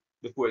department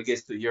before it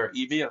gets to your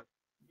email.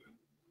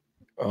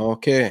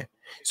 Okay.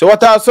 So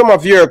what are some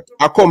of your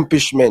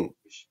accomplishments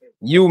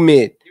you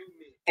made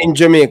in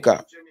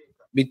Jamaica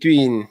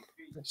between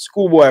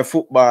schoolboy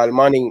football,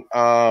 manning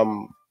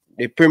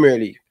the Premier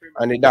League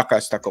and the Dakar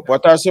Stack Up?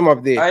 What are some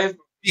of the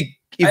big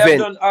events? I have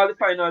done all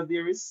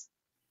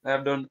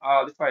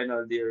the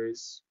final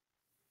series.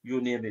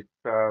 You name it.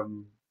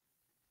 From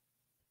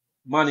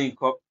Manning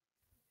Cup.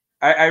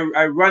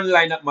 I run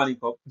line at Manning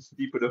Cup.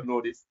 People don't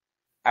know this.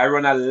 I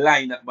run a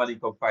line at Manning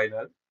Cup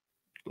final.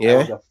 Yeah. I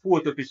was a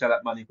fourth official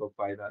at Manning Cup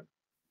final.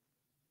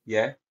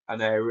 Yeah.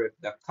 And I rep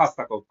the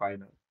Costa Cup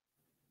final.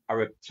 I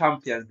rep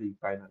Champions League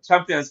final.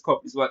 Champions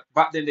Cup is what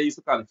back then they used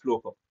to call it Flow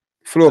Cup.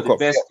 The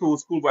best two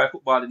schoolboy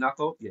football in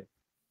knockout. Yeah.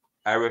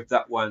 I rep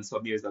that one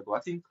some years ago. I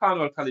think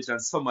Cornwall College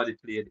and somebody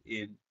played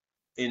in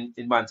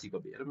Montego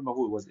Bay. I don't remember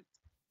who it was it.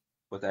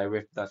 But I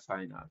rep that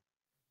final.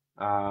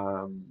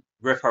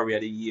 Referee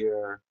of the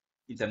year,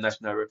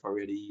 international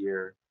referee of the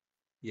year.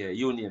 Yeah,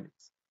 you name it.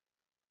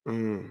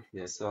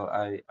 Yeah, so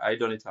I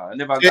done it all. I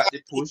never got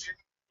the push.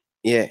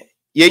 Yeah.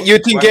 You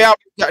think you have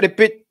got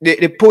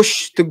the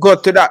push to go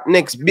to that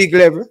next big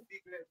level?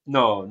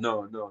 No.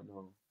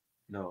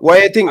 Why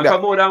do you think that?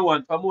 For more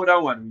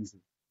than one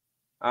reason.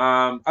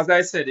 As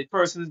I said, the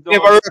persons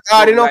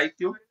don't like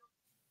you.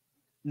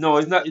 No,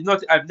 it's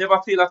not. I've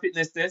never failed a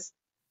fitness test.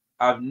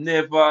 I've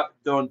never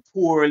done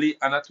poorly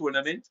on a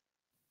tournament.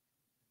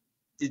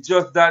 It's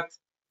just that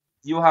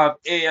you have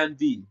A and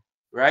B,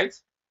 right?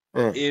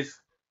 If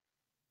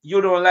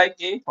you don't like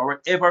A for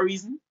whatever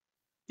reason,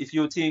 if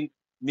you think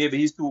maybe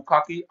he's too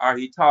cocky or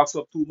he talks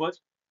up too much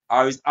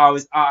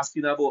always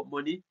asking about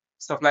money,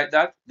 stuff like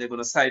that, they're going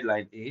to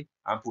sideline A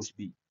and push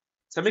B.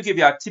 So let me give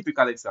you a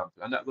typical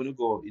example. I'm not going to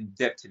go in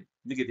depth in it.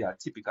 Let me give you a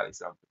typical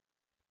example.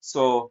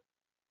 So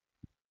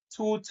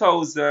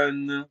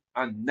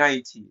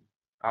 2019,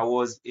 I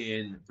was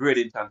in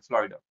Bradenton,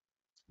 Florida,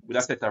 with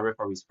a set of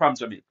referees from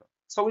Jamaica.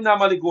 So we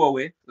normally go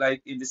away,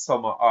 like in the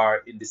summer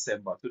or in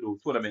December, to do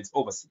tournaments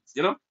overseas,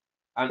 you know?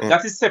 And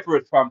that is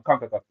separate from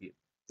Concacaf game.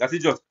 That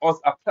is just us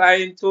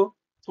applying to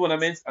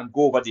tournaments and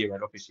go over there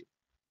and officiate.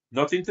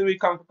 Nothing to do with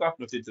Concacaf,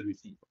 nothing to do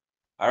with FIFA.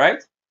 All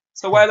right?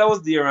 So while I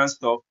was there and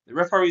stuff, the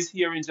referees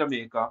here in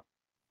Jamaica,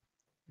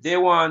 they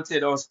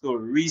wanted us to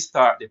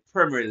restart the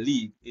Premier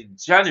League in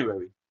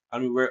January,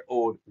 and we were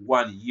owed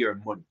 1 year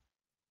money.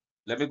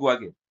 Let me go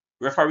again.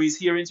 Referees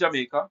here in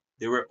Jamaica,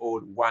 they were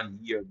owed 1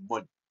 year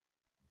money.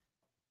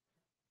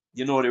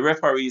 You know, the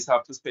referees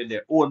have to spend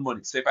their own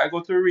money. So if I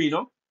go to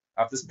Reno,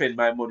 I have to spend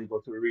my money, go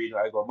to Reno,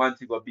 I go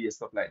Montego Bay,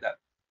 stuff like that.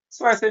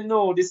 So I said,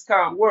 no, this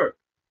can't work.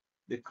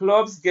 The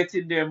clubs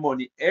getting their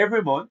money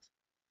every month.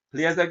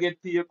 Players are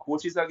get paid,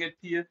 coaches are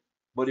get paid,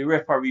 but the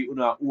referee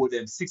owe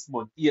them 6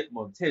 months, 8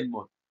 months, 10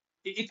 months.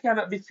 It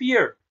cannot be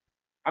fair.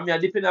 I mean, I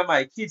depend on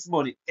my kids'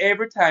 money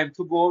every time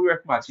to go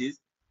ref matches.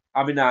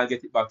 I mean, I'll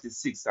get it back in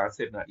 6 or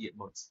 7 or 8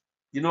 months.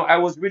 You know, I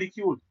was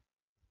ridiculed.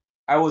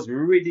 I was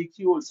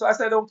ridiculed. So I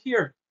said, I don't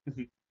care.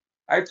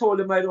 I told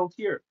them I don't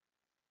care.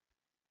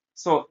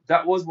 So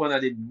that was one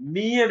of the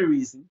main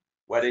reasons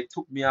why they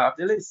took me off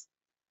the list.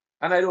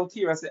 And I don't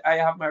care. I said, I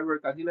have my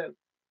work at 11.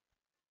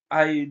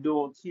 I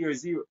don't care,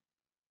 zero.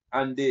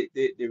 And the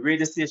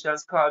radio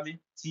stations call me,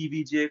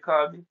 TVJ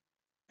call me,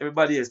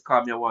 everybody else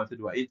called me and want to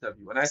do an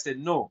interview. And I said,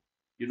 no.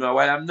 You know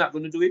why I'm not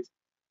going to do it?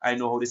 I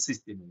know how the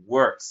system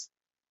works.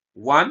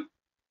 One,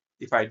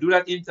 if I do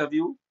that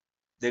interview,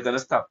 they're going to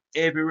stop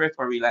every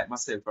referee like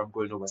myself from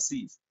going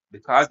overseas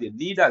because they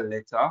need a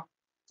letter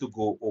to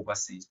go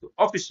overseas to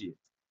officiate.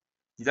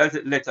 You need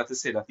a letter to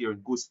say that you're in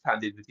good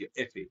standing with your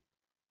FA. You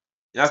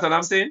know what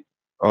I'm saying?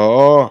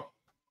 Oh.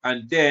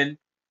 And then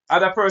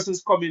other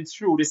persons coming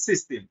through the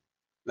system,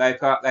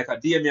 like a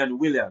Damian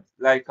Williams,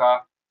 like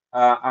a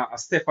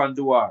Stefan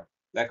Duar,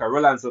 like a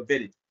Rolando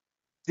Bennett,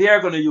 they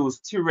are going to use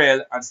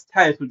Tyrell and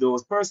stifle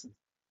those persons.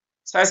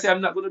 So I say,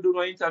 I'm not going to do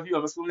no interview.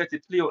 I'm just going to let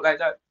it play out like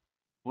that.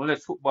 I'm going to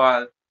let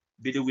football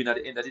be the winner at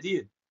the end of the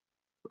day.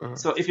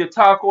 So if you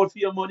talk out for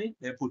your money,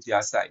 then put it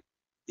aside.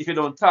 If you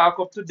don't talk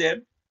up to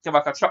them, give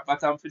back a trap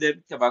bottom for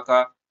them, give back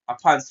a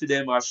pants for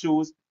them or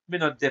shoes, me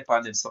not dep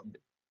on them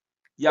something.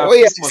 You have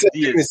Christmas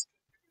days.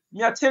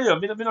 Me I tell you, I'm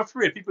not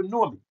afraid. People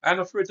know me. I'm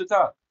not afraid to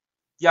talk.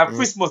 You have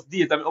Christmas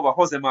days that I'm over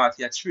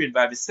Hosemart, I train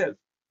by myself.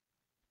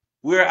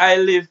 Where I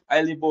live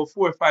about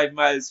 4 or 5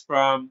 miles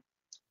from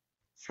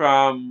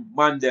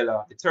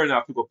Mandela, the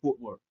turnout to go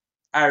Portmore.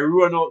 I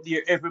run out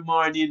there every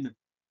morning,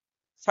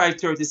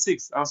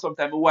 5:36, and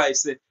sometimes my wife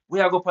say,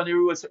 we are go on the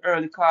road so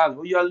early, Carl.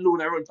 Oh, you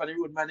alone, I run on the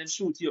road, man, and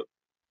shoot you.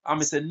 And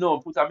I say, no,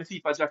 put on my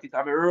FIFA jacket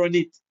and I run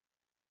it.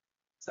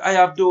 So I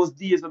have those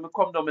days when I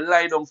come down, I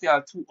lie down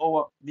for 2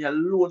 hours, me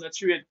alone a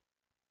train.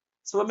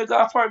 So when I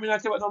go far, I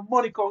don't care about no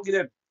money can't get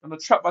them. And no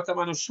trap bottom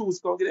and no shoes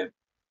can't get them.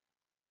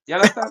 You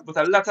understand? But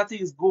a lot of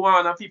things go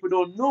on and people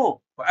don't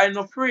know. But I'm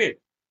not afraid.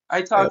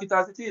 I talk it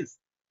as it is.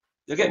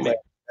 You get me?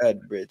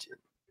 Bridget.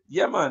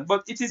 Yeah, man.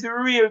 But it is a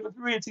real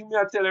thing me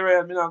I tell you, right?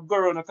 I mean, I go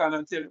around and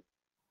tell you.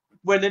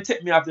 When they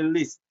take me off the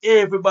list,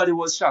 everybody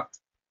was shocked.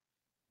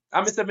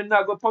 I said, I'm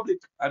not going public.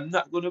 I'm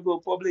not going to go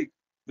public.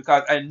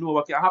 Because I know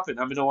what can happen.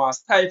 I mean, I want to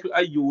stifle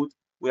a youth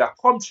where I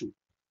come through.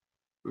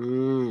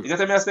 You get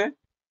what I say?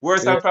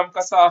 Whereas I'm from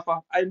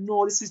Cassava, I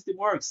know the system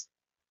works.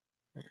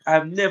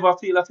 I've never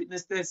failed a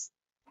fitness test.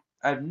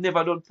 I've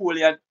never done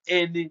poorly at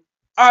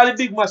all the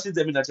big matches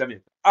them in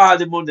Jamaica. All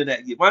the Monday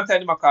night game. One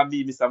time they call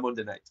me Mr.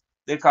 Monday Night.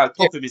 They call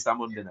Tuffy Mr.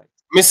 Monday Night.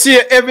 Me see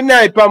you every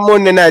night on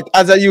Monday night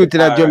as a youth in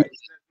Jamaica.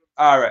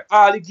 All right.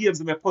 All the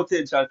games have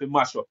potential to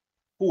mash up.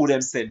 Who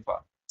them send for?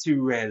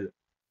 Tyrell.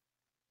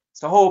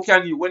 So how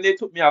can you, when they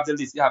took me off the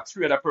list, you have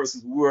 3 other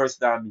persons worse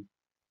than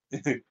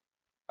me.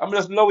 I'm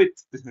just love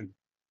it. You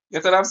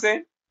get what I'm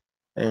saying?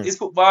 It's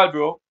football,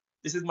 bro.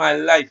 This is my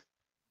life.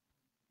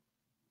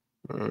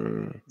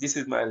 This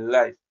is my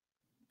life.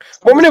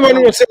 But we never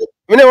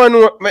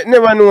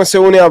know say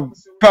we have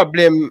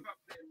problem.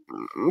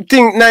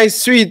 Think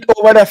nice sweet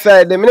over that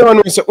side. We never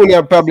know say we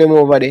have problem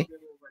over there.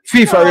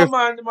 FIFA. No,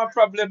 man, they my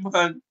problem,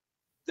 man.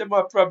 They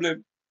my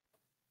problem.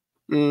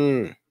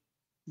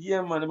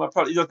 Yeah, man, they my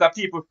problem. It's just that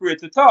people afraid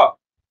to talk.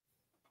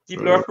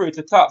 People are afraid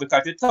to talk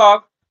because if you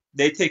talk,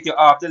 they take you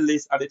off the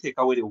list and they take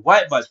away the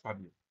white badge from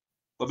you.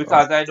 But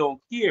because I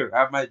don't care, I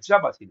have my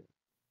job at it.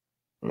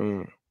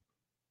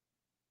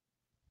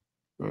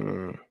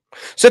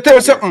 So tell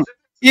me something.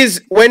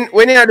 Is when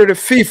you do the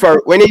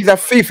FIFA, when he's a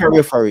FIFA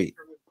referee,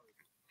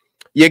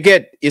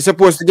 you're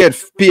supposed to get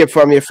paid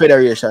from your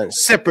federation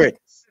separate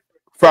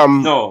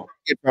from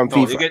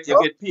FIFA. You get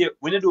paid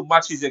when you do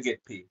matches. You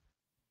get paid.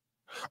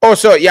 Oh,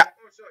 so yeah,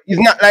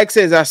 it's not like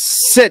says a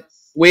set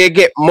where you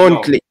get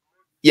monthly.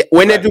 Yeah,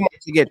 when you do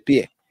match, you get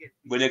paid.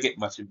 When you get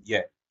matches,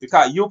 yeah,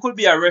 because you could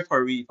be a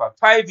referee for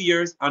 5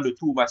 years and do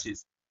 2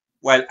 matches.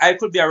 While I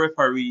could be a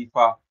referee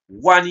for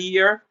 1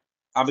 year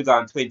and be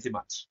gone 20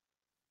 match.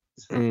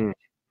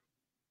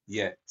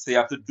 Yeah. So you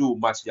have to do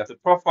match. You have to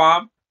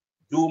perform,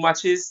 do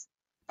matches,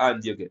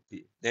 and you get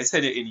paid. They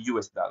send it in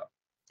US dollar.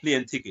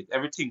 Plane ticket,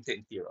 everything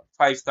taken care of.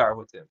 5-star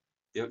hotel.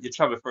 You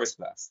travel first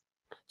class.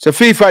 So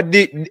FIFA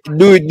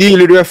do deal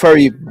with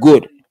referee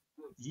good.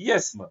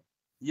 Yes, man.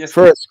 Yes.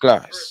 First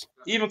class.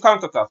 Even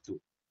Concacaf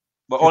too.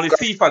 But only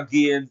FIFA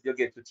games you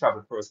get to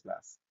travel first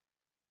class.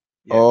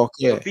 Yeah.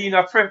 Okay. So being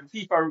a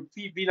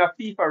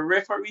FIFA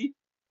referee,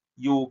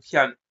 you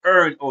can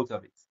earn out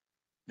of it.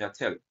 I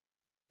tell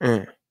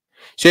you.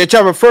 So you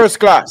travel first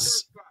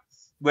class.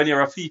 When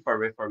you're a FIFA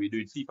referee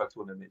doing FIFA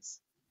tournaments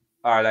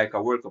or like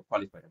a World Cup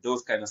qualifier,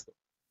 those kind of stuff.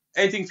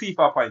 Anything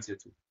FIFA appoints you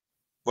to.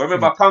 But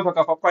remember,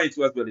 Concacaf appoints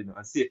you as well,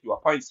 and safety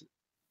appoints you.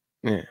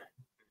 Yeah.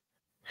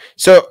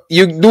 So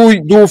you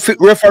do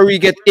referee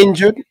get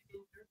injured?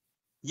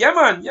 Yeah,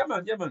 man.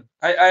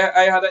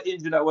 I had an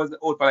injury that was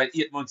out for like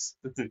 8 months.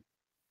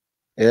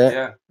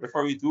 Yeah,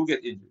 referees do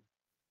get injured.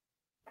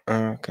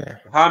 Okay.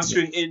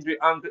 Hamstring injury,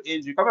 ankle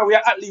injury. Come on, we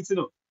are athletes, you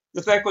know.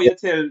 Just like how you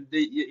tell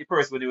the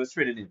person when he was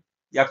training him.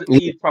 You have to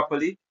eat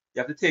properly, you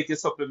have to take your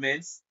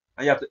supplements,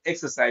 and you have to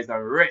exercise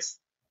and rest.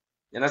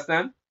 You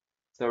understand?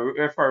 So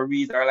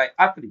referees are like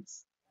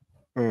athletes.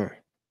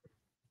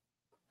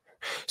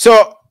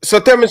 So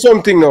tell me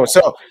something now.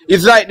 So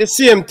it's like the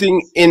same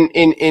thing in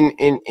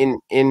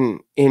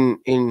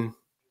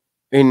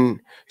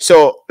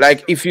so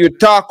like if you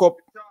talk up,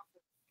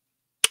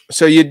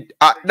 so you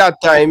at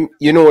that time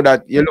you know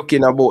that you're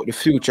looking about the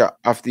future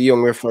of the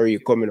young referee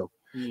coming up.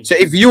 So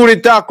if you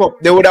would talk up,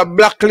 they would have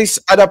blacklist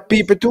other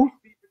people too.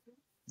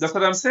 That's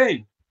what I'm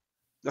saying.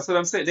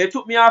 They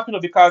took me off, you know,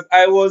 because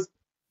I was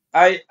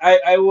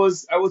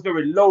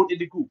very loud in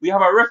the group. We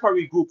have a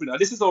referee group, you know.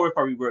 This is how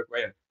referee work,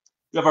 right?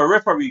 You have a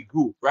referee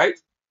group, right?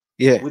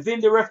 Yeah.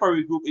 Within the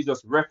referee group, it's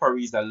just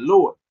referees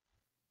alone.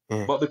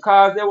 But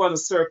because they want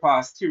to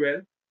surpass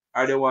Tyrell,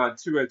 or they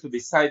want Tyrell to be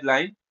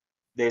sidelined,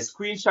 they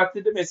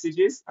screenshotted the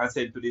messages and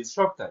send to the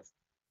instructors,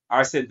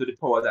 or send to the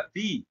power that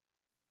be.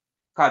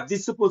 Because this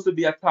is supposed to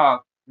be a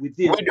talk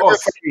within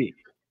us.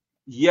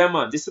 Yeah,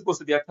 man, this is supposed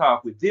to be a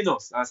talk within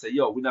us and say,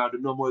 yo, we now do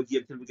no more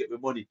game till we get the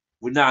money.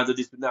 We now do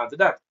this, we now do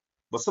that.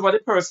 But some of the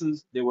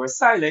persons, they were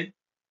silent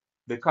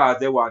because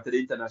they wanted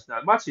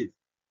international matches.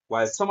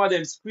 While some of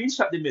them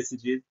screenshot the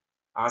messages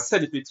and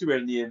send it with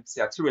Tyrell name,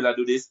 say, Tyrell I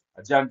do this,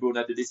 a John Brown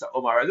I do this, a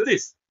Omar I do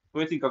this.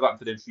 What do you think I got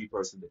to them 3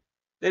 persons?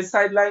 Then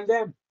sideline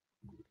them.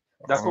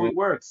 That's how it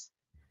works.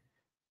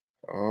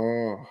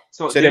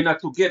 So they're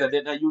not together,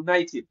 they're not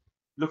united.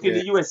 Look in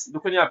the US,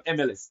 look when you have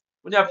MLS.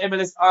 When you have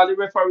MLS, all the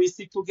referees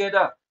stick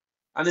together.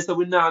 And they say,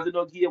 we now do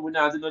no game, we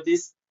now do no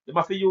this. They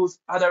have to use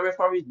other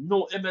referees,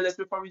 no MLS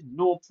referees,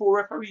 no pro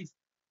referees.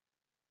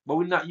 But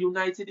we're not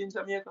united in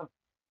Jamaica.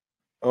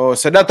 Oh,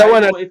 so that I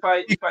know if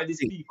I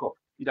speak up,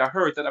 it'll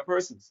hurt other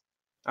persons.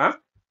 Huh?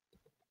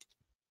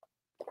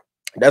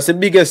 That's the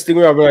biggest thing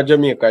we have in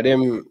Jamaica.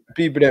 Them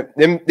people,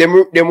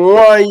 them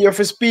want you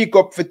to speak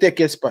up for take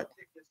your spot.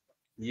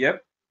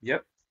 Yep.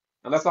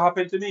 And that's what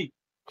happened to me.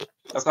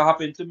 That's what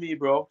happened to me,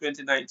 bro.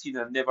 2019,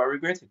 I never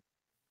regret it.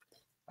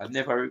 I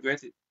never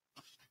regret it.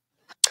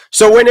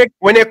 So when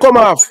they come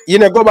off, you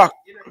know, go back.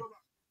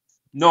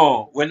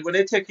 No, when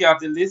they take you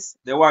off the list,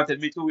 they wanted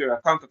me to wear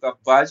a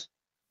Concacaf badge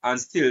and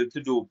still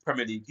to do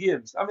Premier League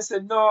games. And I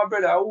said, no,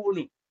 brother, I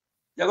wouldn't.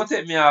 You're going to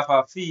take me off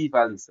a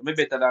FIFA list. I'm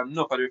better than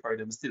enough of the referee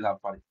them still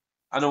have for it.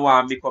 I don't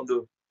want me come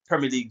to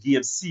Premier League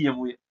games same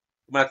way.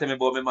 You might tell me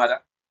about my mother.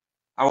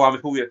 I want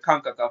me to wear a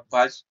Concacaf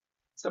badge.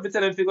 So I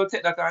tell them to go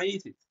take that and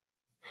eat it.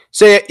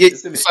 So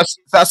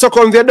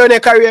come you done a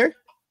career?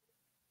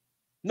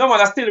 No,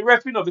 man, I still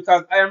ref, you know,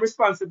 because I am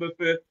responsible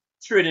for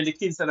training the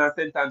Kingston and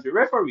St. Andrew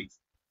referees.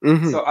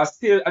 So I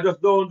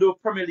just don't do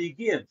Premier League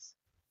games.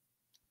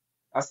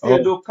 I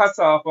still do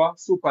Cassava,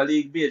 Super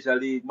League, Major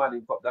League,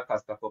 Manning Cup, the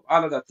Costa Cup,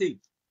 all of that thing.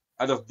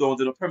 I just don't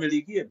do the Premier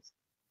League games.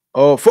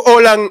 Oh, for how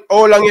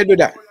long you do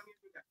that?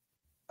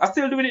 I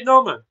still doing it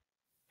now, man.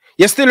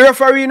 You still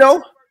referee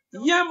now?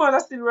 Yeah, man, I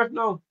still ref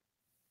now.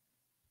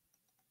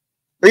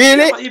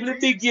 Really? Yeah, man, even the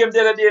big game the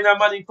other day in the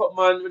Manning Cup,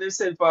 man, when they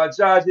sent for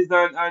Georges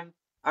and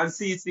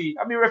CC.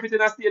 I mean, ref it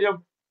in a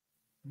stadium.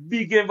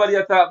 Big game for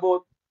the talk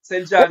about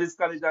St. George's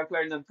College and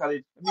Clarendon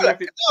College. I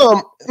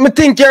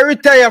think you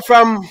retire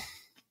from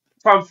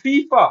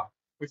FIFA.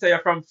 Retire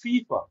from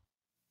FIFA.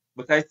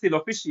 But I still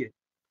officiate.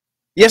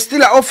 You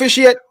still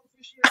officiate?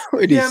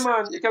 Yeah,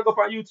 man. You can go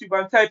on YouTube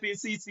and type in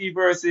CC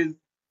versus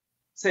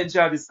St.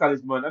 George's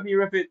College, man. I mean,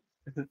 ref it.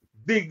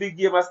 Big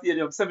game at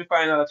stadium.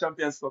 Semi-final of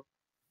Champions Cup.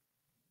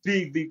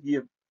 Big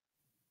game.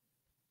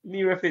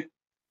 Me ref it.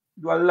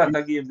 Do a lot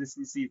of games this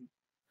season.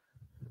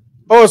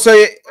 Oh, so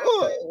I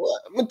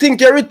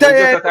think you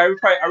retire. Just that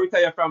I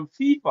retire from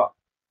FIFA.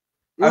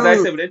 As I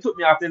said, when they took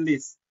me off the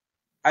list,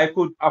 I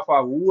could offer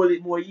a whole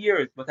lot more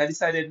years, but I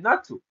decided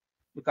not to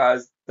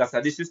because that's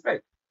a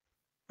disrespect.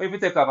 But if you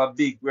take off a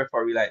big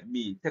referee like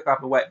me, take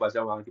off my white badge,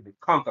 I want to give me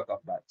Concacaf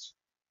badge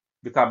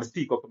because I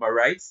speak up for my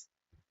rights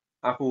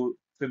and for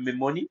my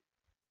money.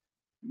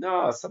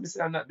 No, somebody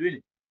say I'm not doing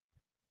it.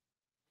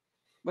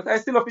 But I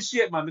still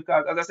appreciate, man,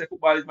 because as I said,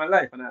 football is my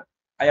life, and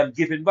I am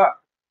giving back.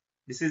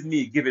 This is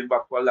me giving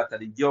back to a lot of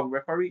the young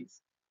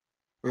referees.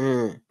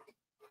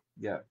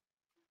 Yeah.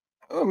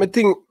 Oh,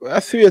 I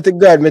swear to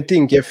God, I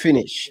think you're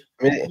finished.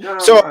 No,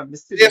 So man,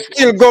 you're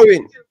still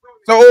going.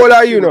 So how old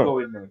are you now?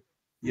 Going now.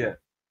 Yeah.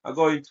 I'm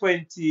going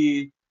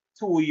 22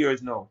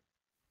 years now.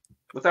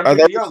 But I'm Are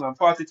pretty that- young. I'm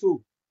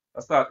 42. I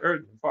start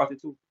early. I'm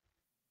 42.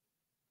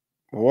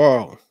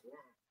 Wow.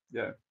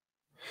 Yeah.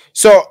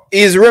 So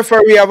is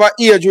referee have an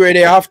age where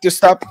they have to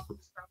stop?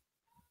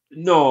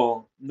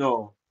 No.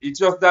 It's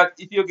just that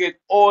if you get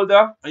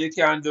older and you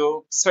can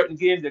do certain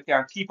games, you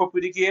can keep up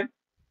with the game,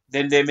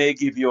 then they may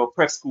give you a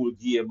prep school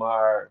game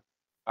or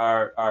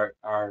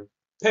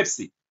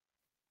Pepsi.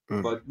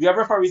 But we have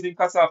referees in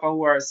Kasafa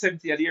who are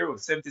 70 years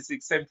old,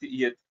 76,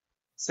 78,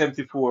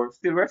 74,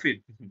 still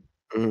refereeing.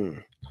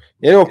 You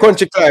know,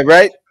 Country Clive,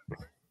 right?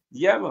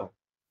 Yeah, man.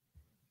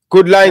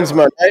 Good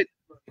linesman, right?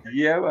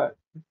 Yeah, man.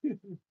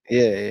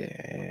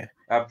 Yeah.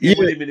 I've been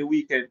with him in the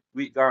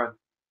week gone.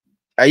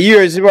 A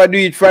year is about do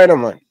it final,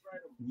 man.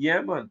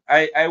 Yeah, man.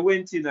 I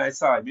went in, I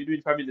saw him. He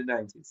doing from in the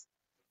 90s.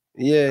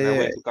 And I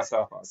went to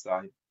Kasafa, I saw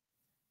him.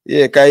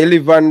 Yeah, because he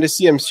live on the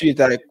same street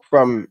like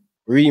from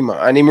Rima.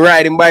 And him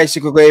riding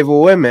bicycle go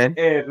everywhere, man.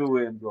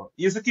 Everywhere, bro.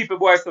 He used to keep a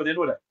boy, so you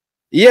know that?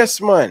 Yes,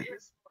 man.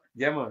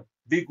 Yeah, man.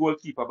 Big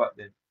goalkeeper back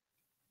then.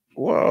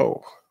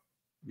 Wow.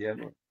 Yeah,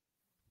 man.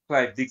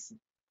 Clive Dixon.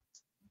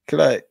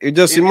 Clive. You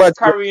just imagine.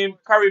 Karim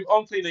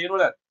uncle, you know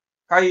that?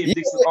 Karim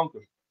Dixon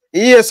uncle.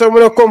 Yeah, so I'm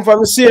going to come from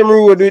the same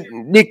road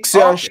with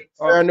Dixon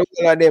and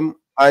all of them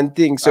and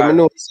things. So I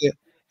know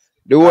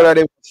the whole of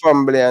them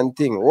family and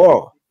thing.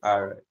 Wow.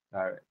 All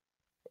right.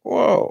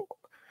 Wow.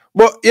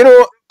 But, you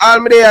know,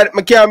 all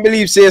I can't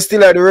believe say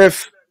still at the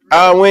ref.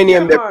 When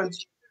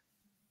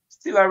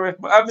Still a ref.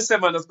 But I say,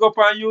 man, let's go up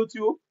on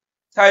YouTube,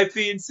 type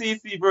in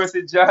CC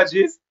versus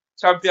Judges,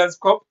 Champions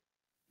Cup.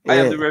 I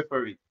am the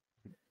referee.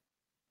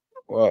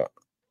 Wow.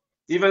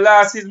 Even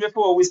last season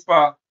before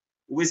Whisper,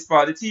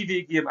 the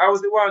TV game, I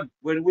was the one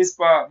when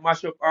Whisper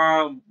mash up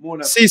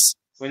Mona. Sis.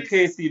 When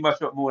KC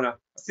mash up Mona,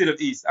 Still of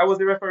East. I was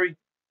the referee.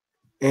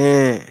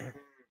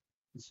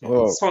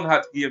 Oh. Sun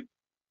Hat game.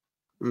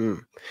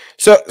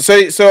 So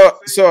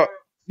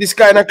this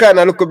kind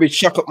of look a bit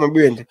shock up my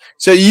brain.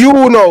 So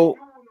you know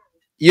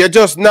you're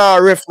just now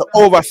ref the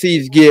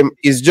overseas game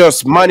is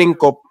just Manning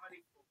Cup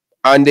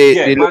and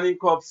they Manning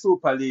Cup,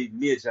 Super League,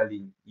 Major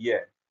League,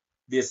 yeah,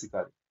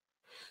 basically.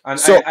 And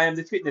so, I am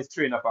the fitness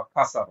trainer for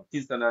Kasafa,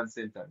 Kingston and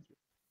St. Andrew.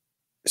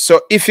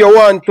 So if you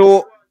want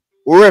to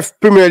ref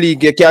Premier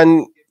League, you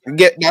can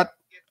get that,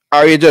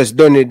 or you just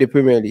done it the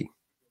Premier League?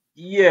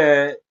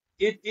 Yeah,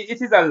 it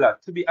is a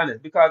lot, to be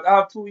honest, because I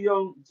have two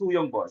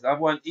young boys. I have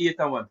 1 8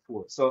 and 1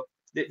 4. So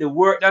the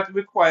work that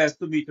requires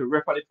to me to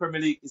ref at the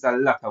Premier League is a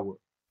lot of work.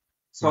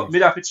 So me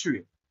have to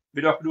train.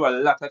 Me have to do a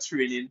lot of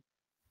training,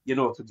 you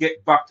know, to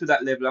get back to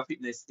that level of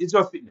fitness. It's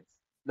just fitness.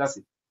 That's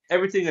it.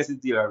 Everything else is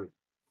dealer.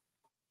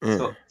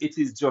 So it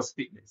is just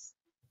fitness.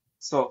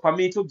 So for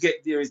me to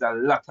get there is a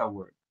lot of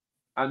work.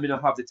 And me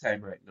don't have the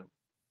time right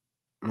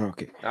now.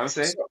 Okay. You know what I'm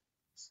saying?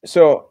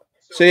 So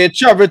you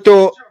travel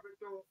to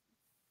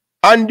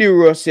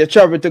Honduras, you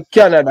travel to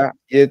Canada,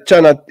 you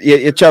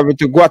travel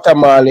to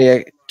Guatemala,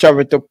 you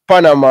travel to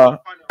Panama,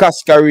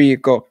 Costa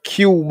Rica,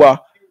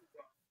 Cuba.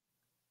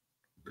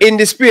 In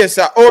the space,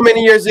 how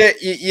many years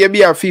you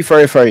be a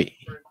FIFA referee?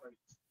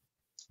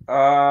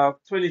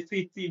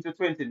 2015 to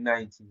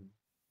 2019.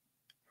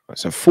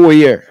 That's a 4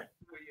 year.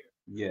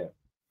 Yeah.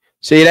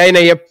 So you're in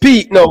your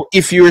peak now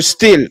if you're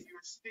still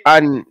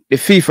on the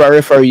FIFA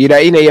referee, you're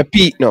in your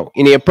peak now,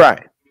 in your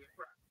prime.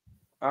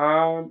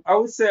 I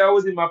would say I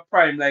was in my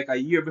prime like a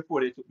year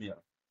before they took me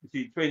out,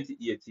 between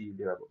 2018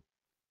 thereabout.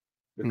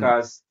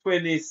 Because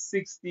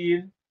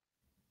 2016,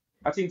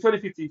 I think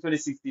 2015,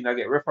 2016, I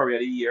get referee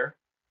of the year.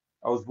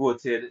 I was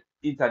voted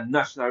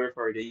international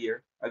referee of the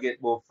year. I get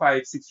about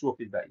 5, 6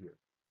 trophies that year.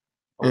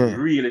 I was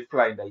really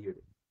flying that year.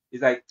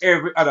 It's like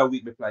every other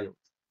week me fly out.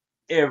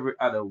 Every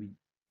other week.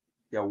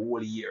 The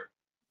whole year.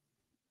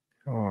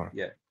 Oh.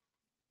 Yeah.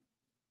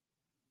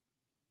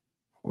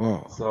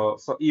 Wow.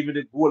 So even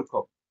the World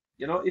Cup,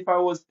 you know, if I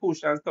was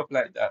pushed and stuff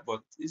like that,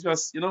 but it's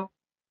just, you know,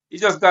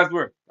 it's just God's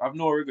work. I have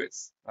no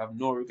regrets. I have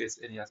no regrets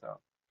any at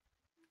all.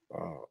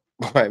 Oh.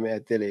 Boy, may I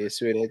tell you,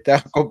 when you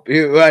talk up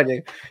you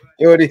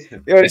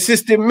the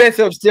system mess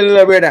up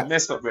still, brother.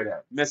 Mess up,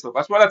 brother. Mess up.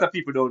 That's what a lot of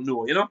people don't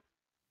know, you know?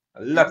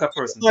 A lot of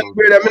persons don't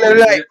brother,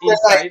 know. I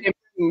like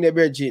them the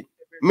virgin.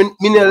 Me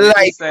not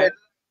like it.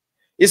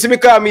 It's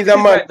because me the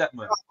man like that,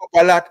 talk up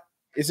a lot.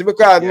 It's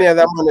because me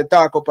the man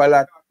talk up a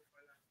lot.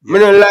 Me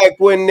not like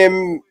when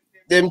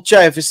them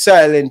try to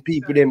silent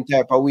people them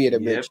type of way the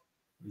bitch.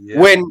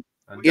 When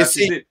you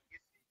see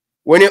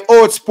when you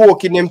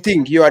outspoken them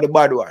think you are the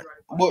bad one.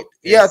 But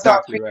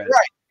exactly right.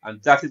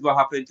 And that is what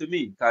happened to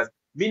me. Because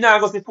me now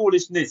go see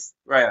foolishness,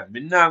 Ryan.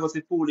 Me now go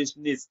see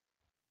foolishness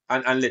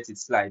and let it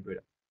slide,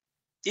 brother.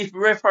 If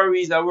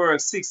referees are work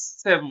 6,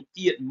 7,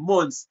 8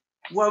 months,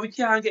 well, we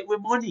can't get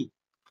with money.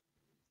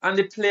 And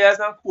the players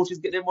and coaches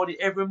get their money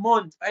every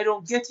month. I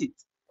don't get it.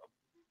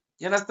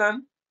 You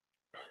understand?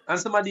 And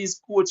some of these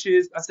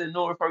coaches, I said,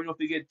 no, referee don't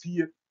get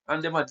paid.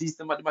 And them are this,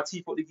 them are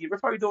thief out the game.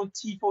 Referee don't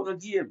thief out the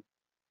game.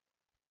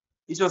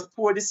 It's just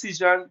poor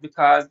decision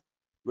because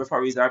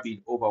referees are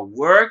being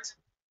overworked.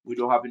 We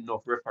don't have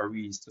enough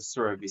referees to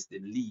service the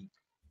league.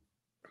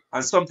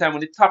 And sometimes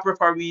when the top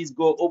referees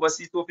go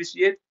overseas to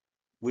officiate,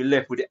 we're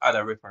left with the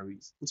other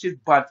referees, which is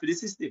bad for the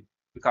system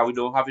because we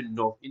don't have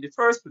enough in the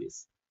first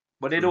place.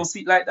 But they don't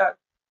see it like that.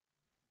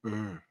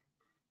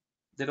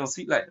 They don't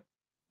see it like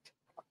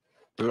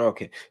that.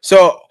 Okay.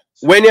 So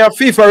when you're a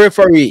FIFA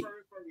referee,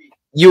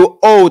 you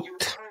out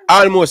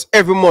almost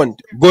every month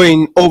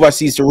going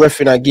overseas to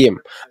ref in a game.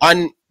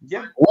 And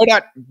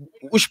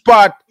which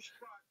part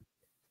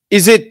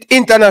is it,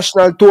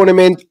 international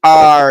tournament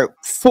or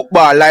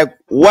football? Like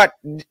what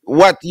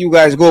you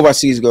guys go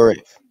overseas go ref?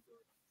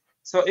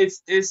 So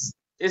it's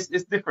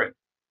different.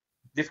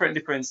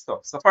 Different stuff.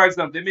 So for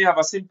example, they may have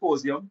a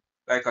symposium,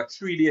 like a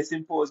 3-day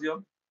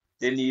symposium.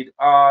 They need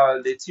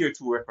all the tier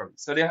 2 referees.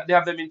 So they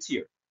have them in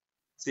tier.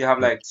 So you have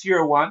like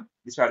tier 1,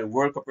 which are the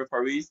World Cup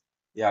referees.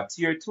 You have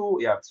tier 2,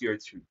 you have tier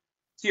 3.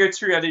 Tier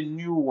 3 are the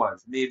new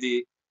ones,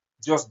 maybe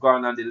just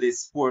gone on the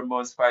list 4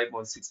 months, 5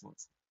 months, 6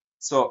 months.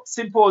 So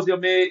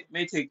symposium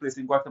may take place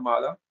in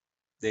Guatemala.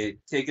 They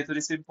take it to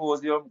the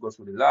symposium, go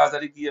through the laws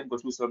of the game, go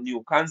through some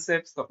new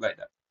concepts, stuff like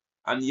that.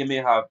 And you may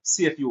have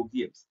CFU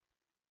games.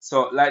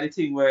 So like the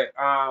thing where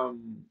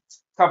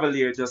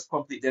Cavalier just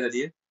complete the other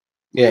day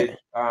with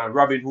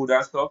Robin Hood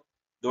and stuff,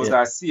 those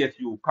are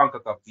CFU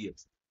Concacaf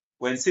games.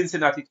 When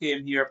Cincinnati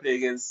came here play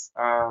against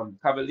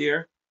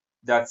Cavalier,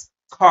 that's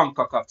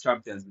Concacaf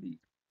Champions League.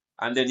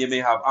 And then you may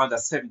have under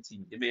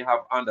 17, you may have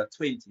under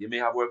 20, you may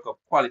have World Cup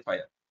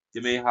qualifier,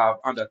 you may have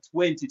under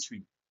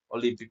 23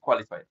 Olympic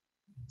qualifier.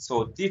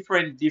 So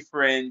different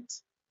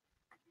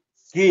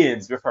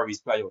games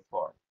referees play out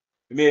for.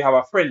 You may have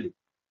a friendly.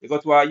 You go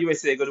to a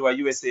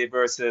USA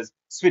versus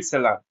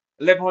Switzerland,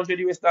 $1,100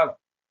 US.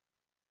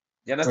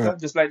 You understand?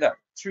 Just like that.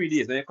 3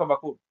 days, then you come back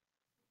home.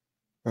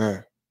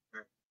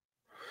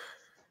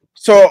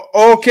 So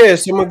okay,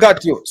 so I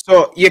got you.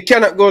 So you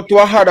cannot go to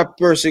a other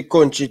person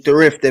country to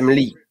ref them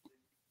league.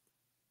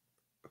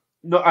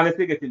 No, unless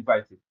you get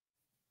invited.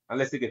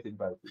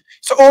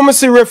 So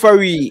almost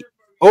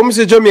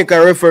a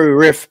Jamaica referee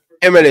ref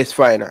MLS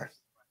final.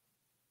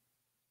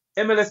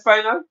 MLS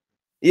final?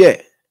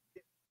 Yeah.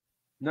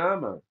 Nah,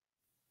 man.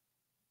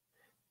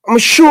 I'm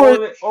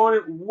sure only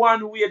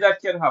one way that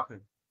can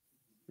happen.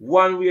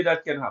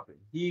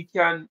 He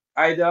can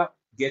either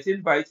get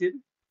invited,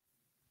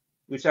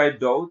 which I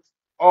doubt,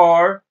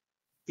 or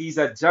he's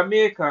a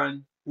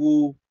Jamaican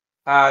who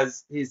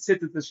has his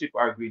citizenship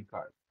or green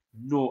card.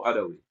 No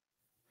other way.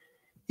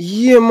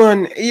 Yeah,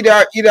 man.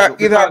 Either.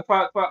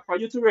 For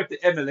you to rep the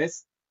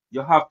MLS,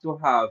 you have to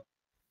have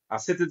a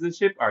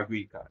citizenship or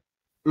green card.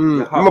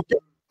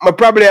 I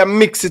probably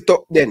mix it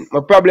up then.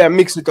 But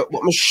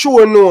I'm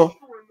sure no.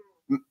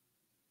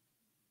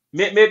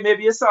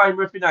 Maybe you saw him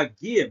repping a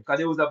game because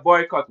there was a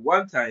boycott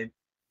one time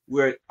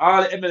where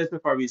all the MLS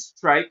referees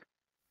strike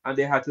and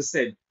they had to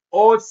send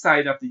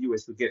outside of the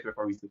US to get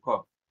referees to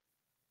come.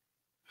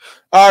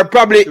 Or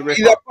probably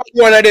either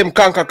one of them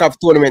Concacaf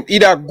tournament,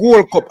 either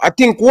Gold Cup. I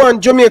think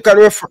one Jamaican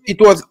referee, it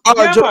was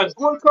man,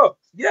 Gold Cup.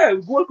 Yeah,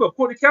 Gold Cup.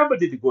 Cody Campbell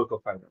did the Gold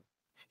Cup final.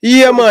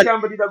 Yeah, man.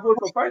 Campbell did a Gold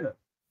Cup final.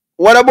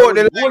 What about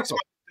the next one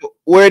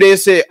where they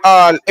say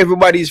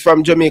everybody's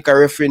from Jamaica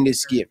refereeing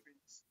this game?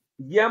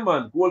 Yeah,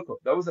 man, Gold Cup.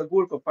 That was a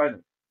Gold Cup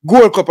final.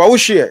 Gold Cup, I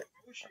was here.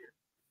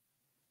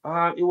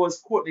 It was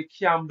Courtney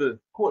Campbell,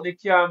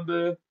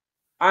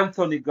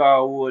 Anthony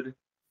Garwood,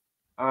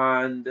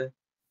 and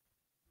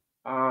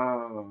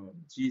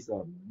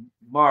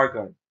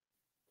Morgan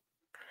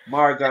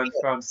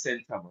from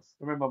St. Thomas.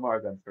 Remember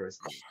Morgan first?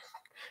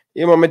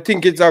 Yeah, man, I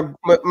think it's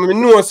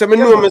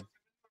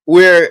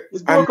where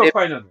it's Gold Cup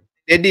final.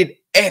 They did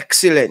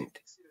excellent.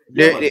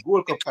 Yeah,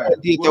 Gold Cup final.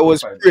 It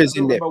was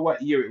praising them. I don't remember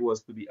what year it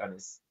was, to be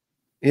honest.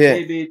 Yeah.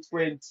 Maybe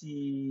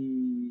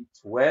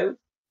 2012.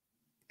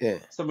 Yeah.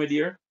 Somewhere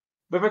there.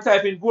 But if I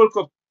type in Gold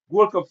Cup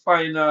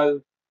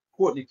final,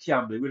 Courtney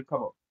Campbell will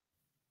come up.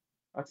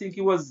 I think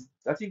it was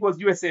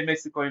USA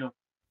Mexico, It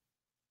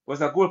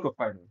was a Gold Cup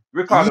final.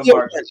 Ricardo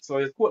Morgan. So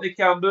it's Courtney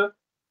Campbell,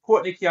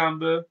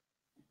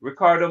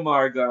 Ricardo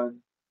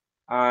Morgan,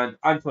 and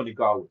Anthony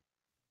Garwood.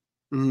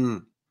 Yeah.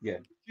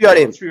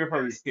 Three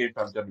referees came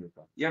from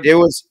Jamaica. Yeah, it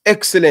was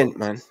excellent,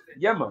 man.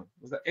 Yeah, man.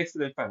 It was an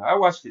excellent final. I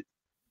watched it.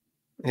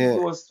 Yeah.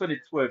 It was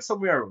 2012,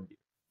 somewhere around there.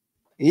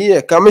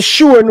 Yeah, because I'm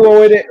sure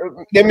no way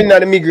them in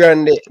the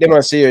migrant they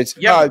must say it's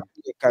all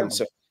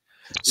cancer.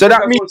 So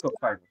that means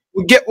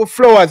we get with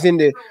flowers in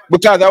there.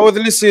 Because I was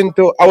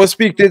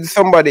speaking to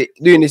somebody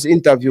doing this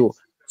interview,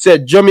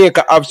 said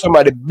Jamaica have some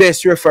of the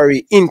best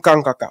referee in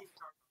Concacaf.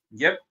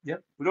 Yep,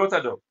 without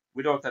a doubt.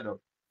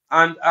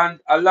 And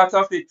a lot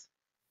of it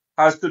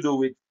has to do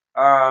with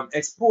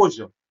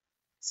exposure.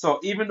 So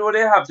even though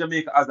they have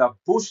Jamaica as a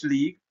bush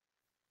league,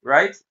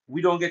 right,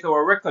 we don't get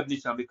our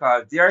recognition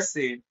because they are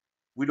saying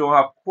we don't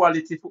have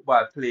quality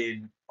football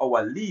playing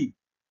our league.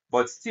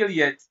 But still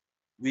yet,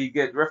 we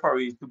get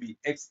referees to be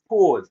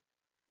exposed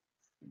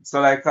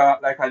So like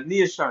a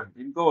nation,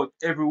 you go out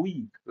every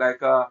week,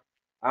 like a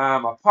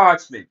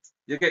parchment.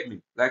 You get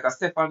me? Like a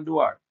Stefan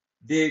Duar.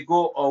 They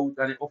go out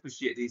and they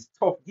officiate these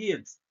tough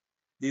games,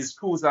 these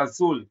Cruz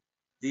Azul,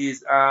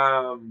 these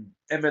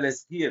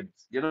MLS games,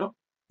 you know,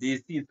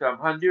 these teams from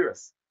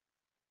Honduras.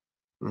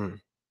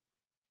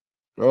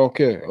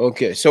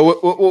 Okay. So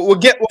we'll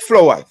get with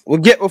Flower. We'll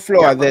get with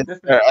Flower then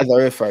as a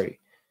referee.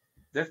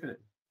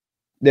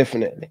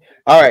 Definitely.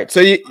 All right.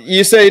 So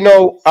you say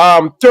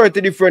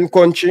 30 different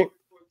country,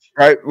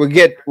 right? We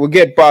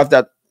get past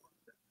that.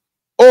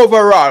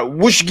 Overall,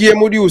 which game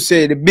would you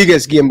say the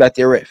biggest game that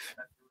you ref?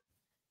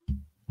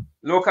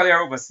 Locally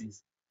or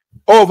overseas?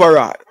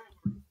 Overall.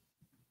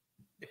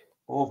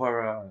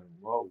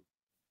 Wow.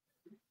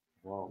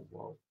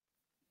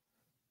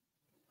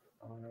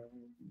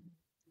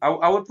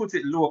 I would put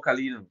it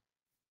locally, you know.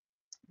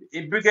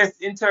 The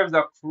biggest in terms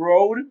of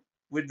crowd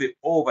would be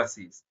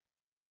overseas.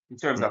 In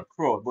terms of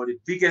crowd. But the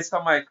biggest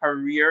of my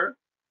career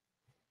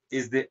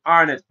is the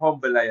Arnett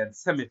Humble Lion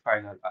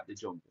semi-final at the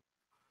Jungle.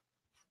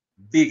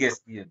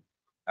 Biggest game.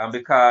 And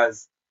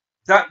because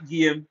that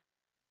game,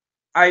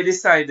 I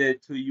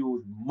decided to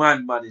use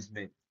man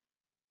management.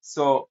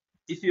 So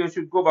if you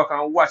should go back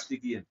and watch the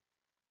game,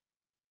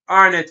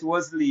 Arnett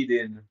was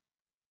leading,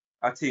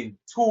 I think,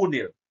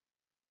 2-0.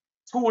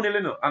 2-0,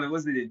 you know, and it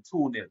was leading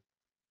 2-0.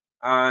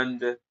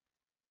 And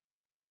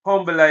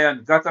Humble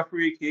Lion got a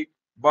free kick,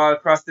 ball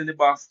crossed in the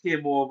box,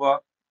 came over,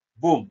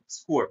 boom,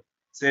 score.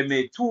 So he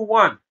made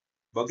 2-1.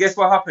 But guess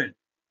what happened?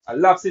 A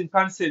lapse in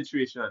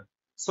concentration.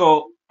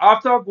 So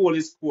after a goal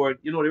is scored,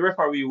 you know, the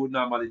referee would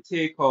normally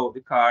take out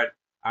the card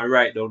and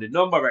write down the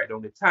number, write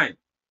down the time.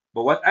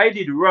 But what I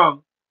did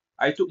wrong,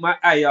 I took my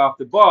eye off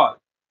the ball.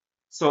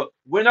 So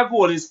when a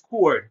goal is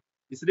scored,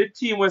 you see the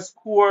team will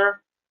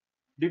score,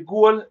 the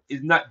goal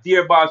is not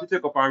their ball to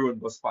take up and run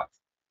the spot.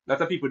 A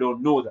lot of people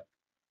don't know that.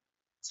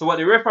 So what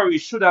the referee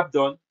should have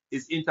done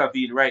is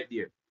intervene right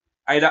there.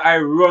 Either I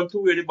run to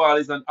where the ball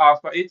is and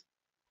ask for it,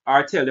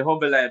 or tell the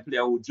Humble Lion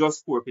player who just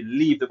scored to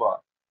leave the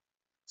ball.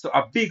 So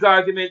a big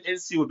argument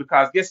ensued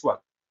because guess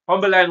what?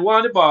 Humble Lion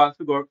want the ball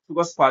to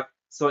go spot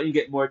so he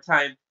get more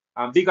time.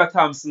 And Bigger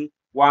Thompson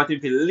want him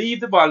to leave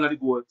the ball on the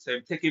goal so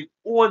he take him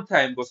own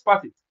time go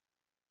spot it.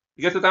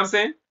 You get what I'm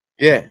saying?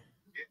 Yeah.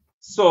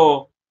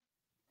 So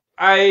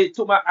I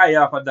took my eye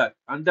off of that.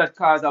 And that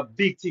caused a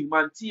big thing.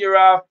 Man tear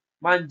off,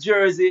 man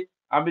jersey.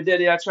 And me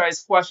there I try to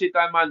squash it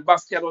and man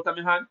basket out of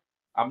my hand.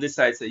 I'm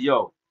decided to say,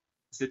 yo,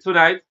 see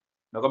tonight,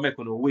 I'm gonna make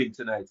one win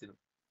tonight, you know.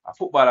 A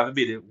football have to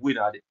be the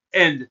winner at the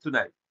end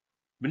tonight.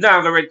 Me now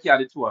gonna red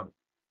card the two of them.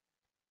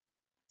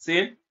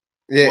 See?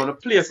 Yeah. I wanna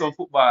play some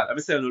football. I'm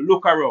saying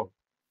look around.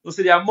 You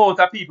see the amount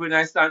of people in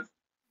the stand.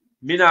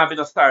 Me now be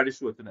the star of the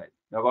show tonight.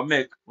 I'm gonna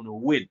make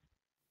one win.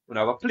 I'm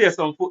gonna play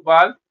some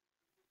football.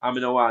 And I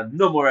don't want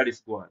no more of this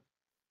going.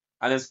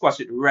 And then squash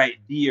it right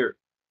there.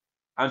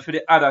 And for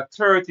the other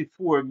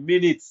 34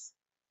 minutes,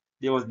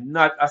 there was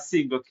not a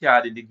single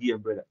card in the game,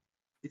 brother.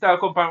 It all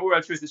come from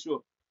Oral Tracy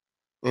show.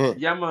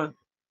 Yeah, man.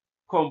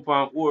 Come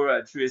from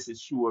Oral Tracy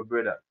show,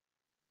 brother.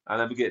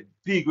 And I get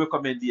big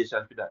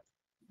recommendation for that.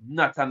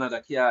 Not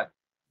another card.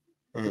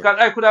 Because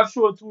I could have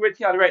shown 2 red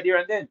cards right there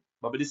and then.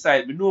 But I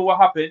decided, I know what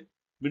happened.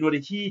 I know the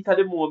heat of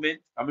the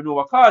moment. And I know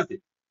what caused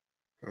it.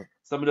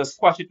 So I just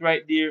squash it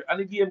right there. And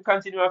the game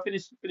continued and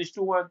finish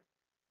 2-1.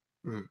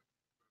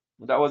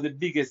 That was the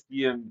biggest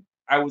game,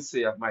 I would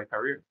say, of my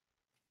career.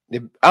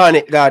 The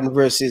Arnett Garden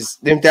versus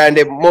them time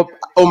they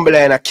Humble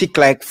and a kick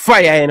like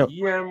fire, you know.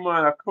 Yeah,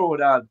 man, a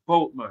crowd all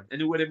boat, man.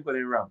 Anyway, them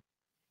going around.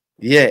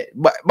 Yeah,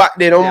 but back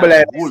then Humble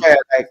and fire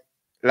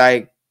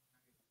like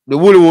the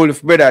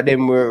Wolf brother,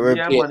 them were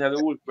yeah, man,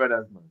 the Wolf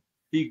brothers, man.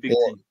 Big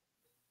team.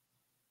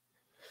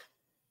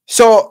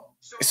 So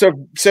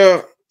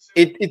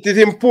it is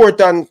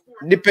important,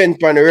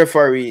 depend on the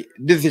referee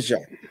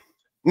decision.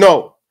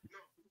 Now,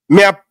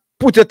 may I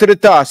put it to the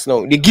task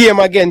now? The game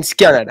against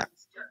Canada,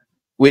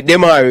 with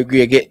Demario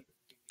Gray get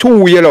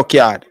 2 yellow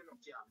cards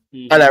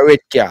and a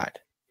red card.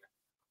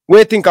 What do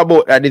you think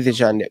about that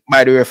decision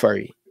by the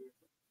referee?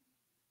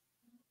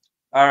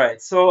 All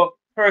right, so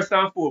first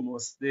and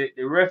foremost, the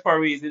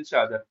referee is in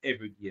charge of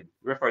every game.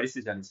 Referee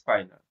decision is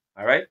final.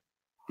 All right?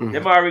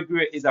 Demario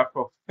Gray is a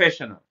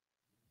professional.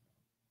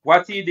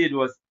 What he did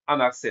was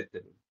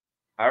unacceptable.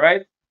 All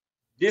right?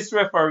 This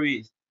referee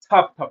is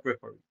top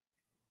referee.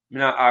 I'm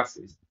not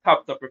asking,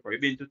 top referee.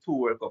 He's been to 2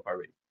 World Cup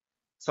already.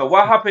 So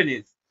what happened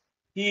is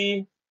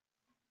he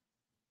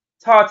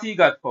thought he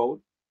got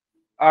fouled,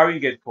 or he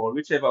get fouled,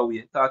 whichever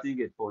way. Thought he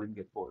get fouled, he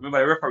get fouled. Remember,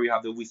 the referee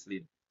have the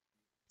whistling.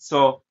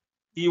 So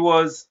he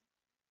was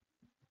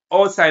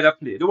outside the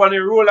play. The one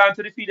that roll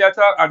onto the field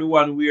attack, or the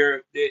one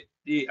where the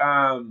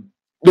one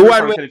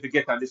where to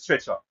get on the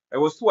stretcher. There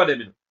was 2 of them,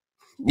 you know.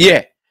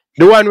 Yeah.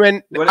 The one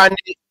when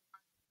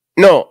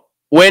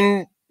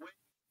when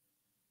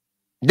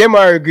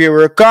Demario Gray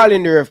were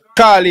calling the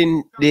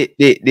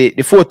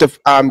photo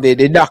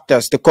the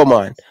doctors to come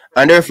on,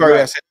 and the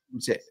referee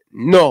said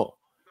no,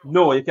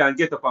 you can't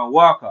get up and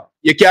walk.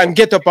 You can't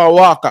get up and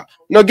walk.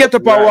 No, get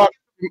up and walk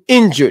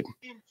injured.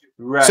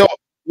 Right. So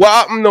what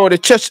happened now?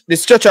 The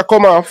stretcher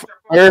come off.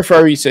 The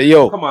referee say,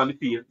 yo, come on the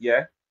field,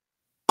 yeah.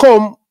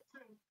 Come,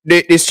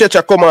 the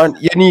stretcher come on,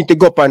 you need to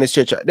go up on the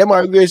stretcher. Them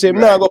are going to say,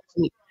 no, go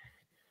on.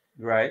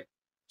 Right.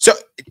 So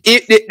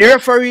the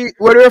referee,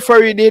 what the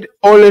referee did,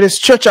 only the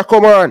stretcher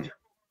come on.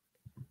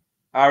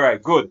 All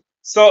right, good.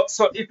 So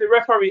if the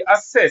referee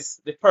assess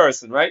the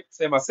person, right?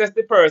 So him assess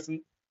the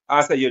person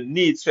and say you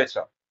need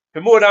stretcher.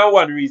 For more than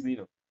one reason, you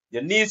know.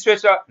 You need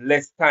stretcher,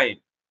 less time.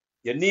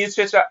 You need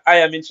stretcher, I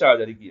am in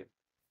charge of the game.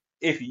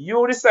 If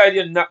you decide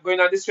you're not going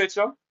on the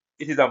stretcher,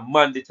 it is a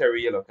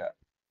mandatory yellow card.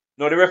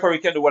 Now the referee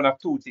can do one of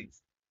two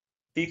things.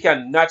 He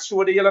can not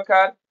show the yellow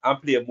card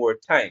and play more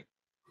time.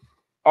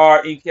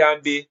 Or he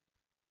can be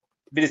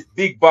this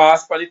big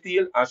boss on the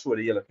field and show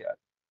the yellow card.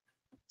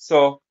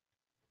 So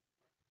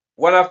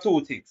one of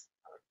two things.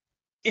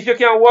 If you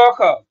can walk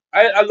off,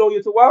 I allow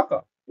you to walk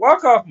off.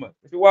 Walk off, man.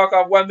 If you walk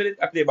off 1 minute,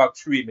 I play back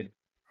 3 minutes.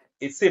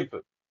 It's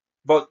simple.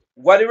 But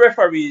what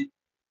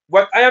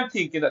I am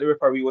thinking that the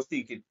referee was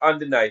thinking on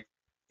the night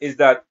is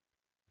that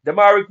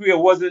Damari Gray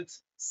wasn't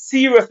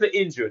seriously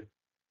injured.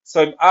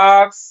 So he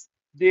asked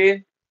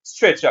the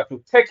stretcher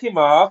to take him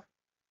off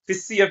to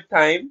save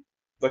time,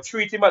 but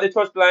treat him at the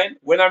touchline.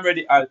 When I'm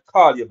ready, I'll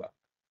call you back.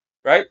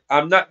 Right?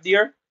 I'm not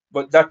there,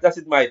 but that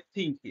is my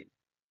thinking.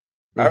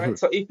 All right.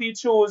 So if he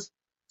chose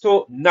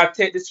to not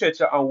take the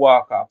stretcher and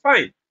walk off,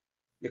 fine.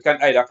 You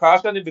can either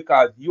caution him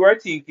because you are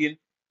thinking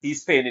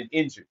he's feigning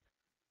injury.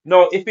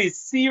 Now, if he's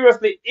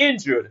seriously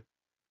injured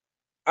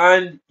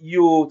and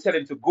you tell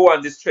him to go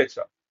on the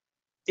stretcher,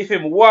 if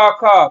him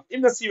walk off, he's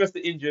not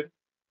seriously injured.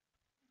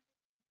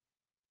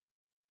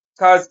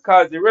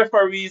 Because the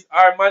referees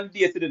are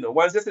mandated, you know.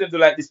 Once they see them do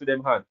like this with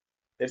them hand,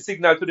 they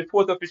signal to the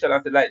fourth official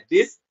and say like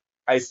this,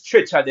 I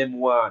stretcher them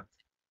one.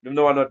 Them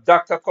no want no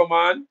doctor come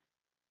on,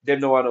 them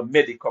no want no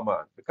medic come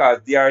on. Because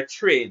they are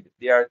trained,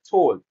 they are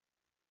told.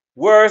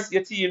 Worse,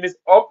 your team is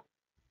up,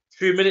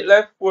 3 minutes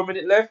left, 4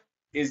 minutes left,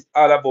 is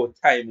all about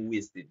time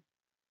wasting.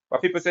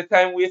 But people say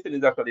time wasting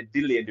is actually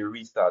delaying the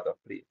restart of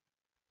play.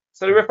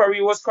 So the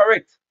referee was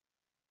correct.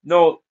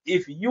 Now,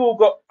 if you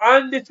go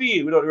on the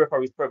field without the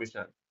referee's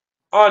permission,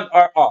 on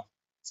or off,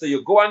 so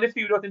you go on the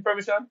field without his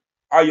permission,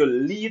 or you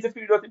leave the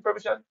field without his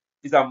permission,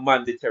 is a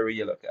mandatory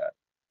yellow card.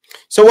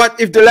 So what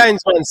if the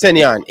linesman send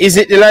you on? Is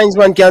it the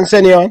linesman can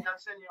send you on?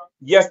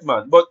 Yes,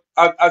 man. But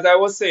as I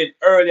was saying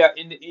earlier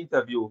in the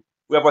interview,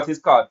 we have what is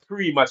called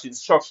pre-match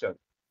instruction.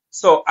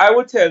 So I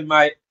would tell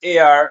my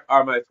AR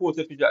or my fourth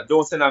official,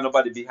 don't send on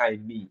nobody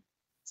behind me.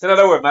 So in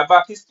other words, my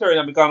back is turned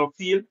and I'm going to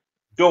field,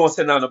 don't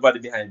send on nobody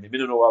behind me. We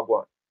don't know what I'm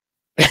going.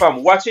 If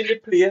I'm watching the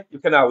play, you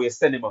can always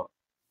send him on.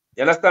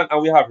 You understand?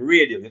 And we have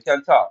radio. You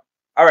can talk.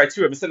 All right,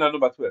 Tyrell, me send on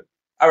number 12.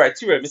 All right,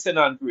 Tyrell, me send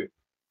on Gray.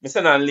 Me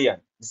send on Leon.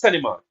 Me send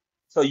him on.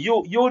 So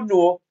you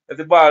know if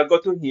the ball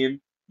got to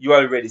him, you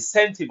already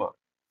sent him on.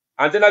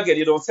 And then again,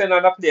 you don't send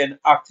on a play an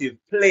active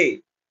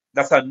play.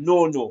 That's a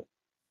no-no.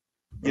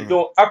 You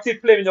don't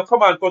active play when you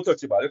come and come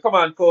touch the ball. You come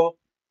and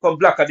come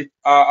block at the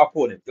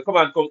opponent. You come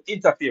and come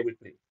interfere with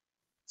play.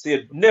 So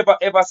you never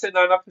ever send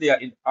on a player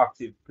in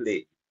active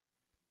play.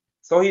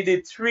 So he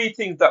did 3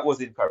 things that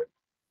was incorrect.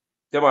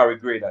 Damari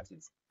Gray, that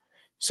is.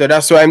 So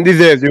that's why he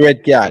deserves the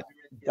red card.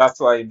 That's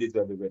why he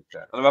deserves the red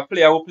card. And a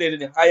player who played in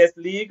the highest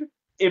league,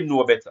 him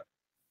know better.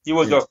 He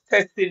was just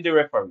testing the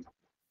referee,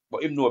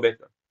 but him know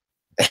better.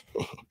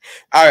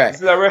 All right.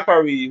 This is a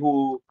referee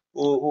who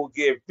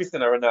gave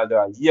Cristiano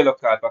Ronaldo a yellow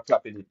card for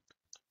clapping him.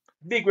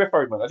 Big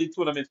referee, man. I did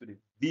tournaments with him.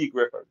 Big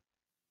referee.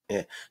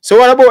 Yeah. So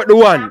what about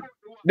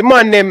the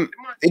man them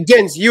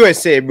against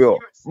USA, bro?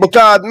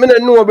 Because I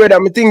don't know, brother.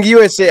 I think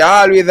USA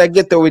always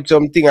get with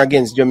something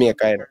against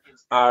Jamaica. You know?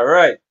 All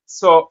right.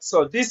 So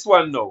this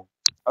one now,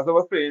 as I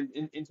was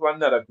playing into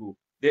another group,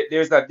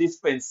 there's a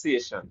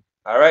dispensation.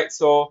 All right.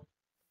 So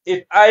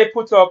if I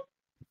put up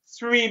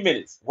 3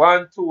 minutes,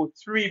 1, 2,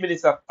 3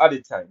 minutes of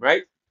added time,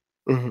 right?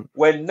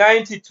 When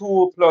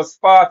 92 plus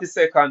 40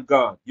 seconds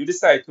gone, you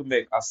decide to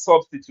make a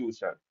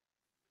substitution.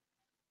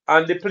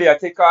 And the player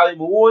take all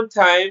him own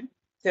time,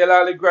 tell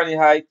all the granny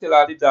hi, tell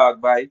all the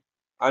dog bye,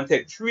 and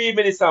take 3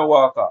 minutes and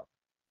walk off.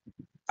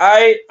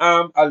 I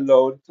am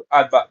allowed to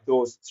add back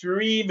those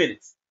 3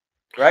 minutes,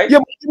 right? Yeah,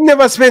 but you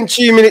never spend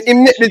 3 minutes.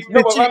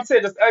 No, but I'm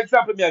saying, just an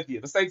example me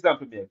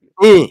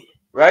again.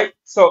 Right?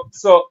 So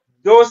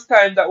those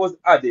time that was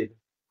added,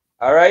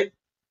 all right?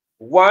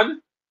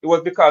 1, it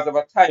was because of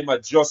a time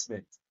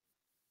adjustment.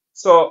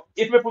 So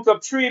if we put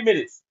up 3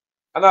 minutes,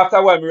 and after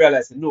a while we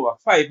realize, no, a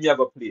 5 me I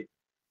go play.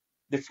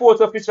 The fourth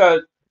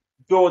official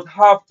don't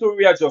have to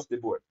readjust the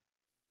board.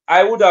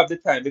 I would have the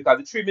time because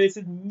the 3 minutes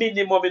is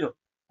minimum, you know.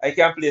 I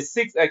can play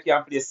 6, I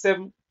can play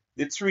 7.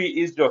 The 3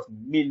 is just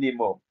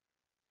minimum.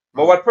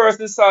 But what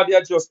person saw the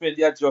adjustment,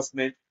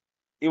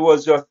 it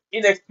was just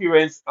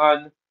inexperience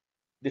on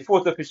the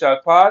fourth official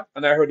part,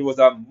 and I heard it was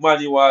a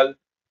manual, it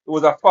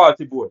was a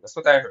faulty board. That's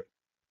what I heard.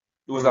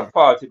 It was a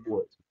faulty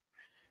board.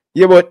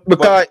 Yeah, but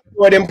because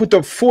them put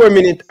up 4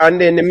 minutes and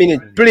then the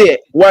minute play,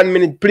 1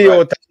 minute play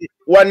out,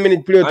 1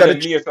 minute play out.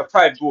 And then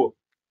 5 go.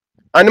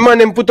 And the man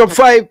them put up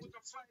 5.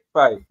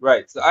 5,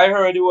 right. So I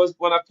heard it was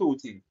one of 2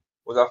 things. It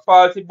was a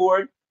faulty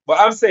board But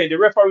I'm saying the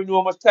referee knew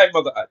how much time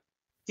I got.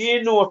 He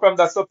knew from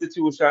the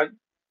substitution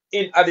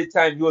in at the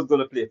time he was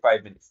going to play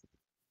 5 minutes.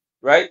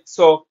 Right?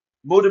 So,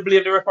 would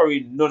blame the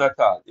referee? None at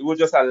all. It was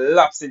just a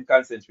lapse in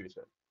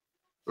concentration.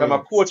 From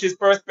a coach's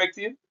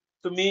perspective,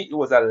 to me, it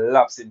was a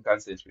lapse in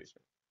concentration.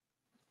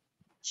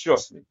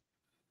 Trust me.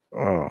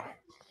 Oh.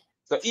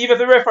 So even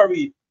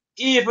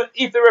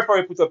if the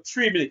referee puts up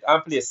 3 minutes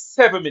and plays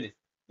 7 minutes,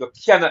 you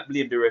cannot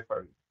blame the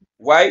referee.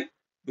 Why?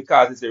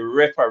 Because it's a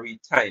referee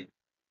time.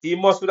 He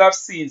must have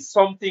seen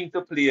something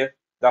to play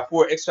that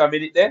 4 extra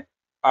minutes there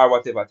or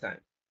whatever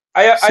time.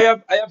 I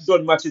have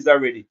done matches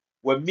already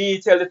when me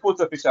tell the foot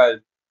official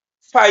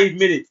 5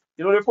 minutes.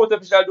 You know the foot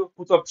official do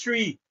put up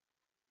 3.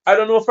 I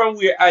don't know from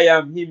where I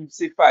am, him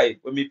say 5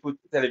 when me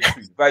tell him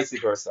 3, vice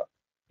versa.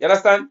 You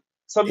understand?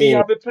 So me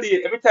have a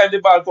play every time the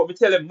ball go, me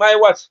tell them my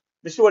watch,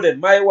 me show them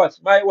my watch.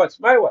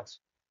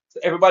 So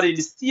everybody in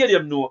the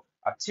stadium know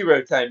at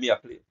Tyrell time me a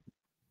play.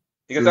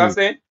 You get what I'm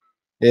saying?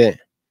 Yeah.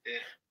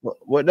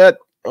 But that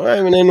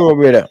I mean I know,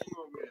 brother.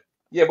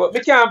 Yeah, but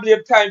me can't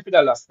blame time for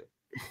the last thing.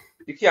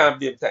 You can't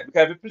blame time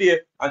because we play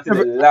until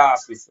the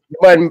last whistle.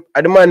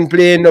 The man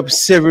playing up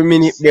 7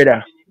 minutes,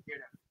 brother.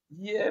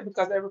 Yeah,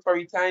 because the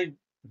referee time.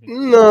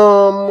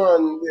 No,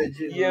 man.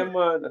 Yeah,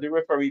 man, the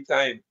referee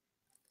time.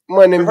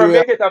 Man, referee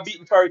may get a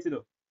beaten for it, you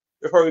know.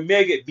 Referee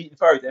may get beaten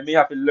for it and may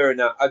have to learn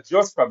and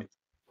adjust from it.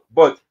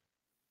 But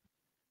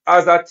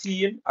as a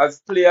team, as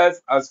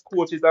players, as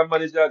coaches and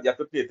managers, you have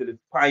to play to the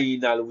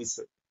final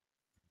whistle.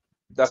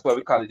 That's why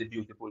we call it the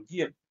beautiful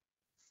game.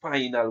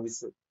 Final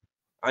whistle.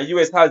 And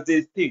US has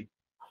this thing.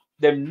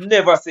 Them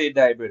never say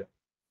die, brother.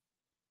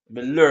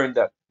 Me learn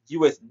that.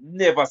 US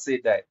never say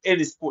die.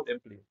 Any sport them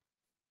play.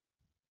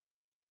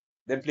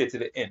 Them play to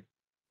the end.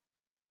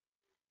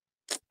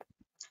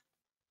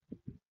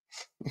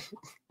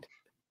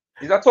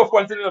 It's a tough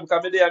one to do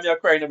because me there me a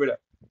crying, brother.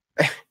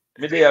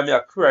 Me there me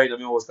a crying and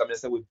me house come and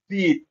say we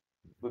beat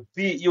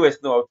US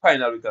now,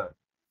 final we can.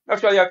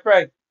 Actually I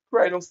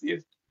crying on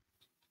stage.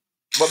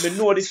 But me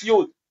know this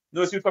youth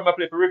from a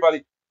play for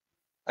Rivali.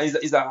 And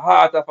he's a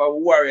heart of a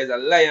warrior, he's a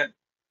lion.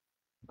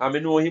 And me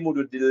know him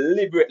would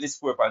deliberately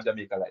score for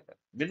Jamaica like that.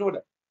 Me know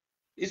that.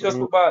 It's just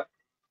football.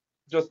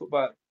 Just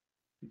football.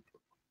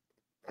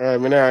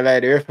 Me not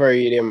like the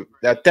referee them.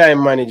 That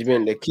time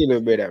management, the killer,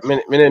 brother.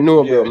 Me don't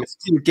know, bro. Me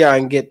still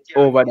can't get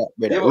over that,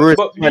 brother. Yeah,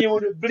 but me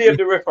would blame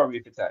the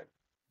referee for time.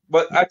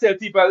 But I tell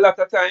people a lot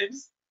of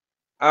times,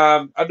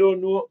 I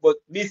don't know, but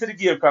me see the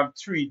game from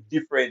 3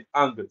 different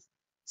angles.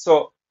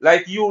 So,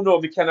 like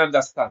me can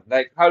understand.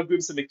 Like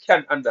Hallgrímsson, me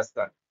can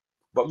understand.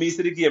 But me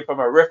see the game from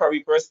a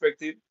referee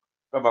perspective,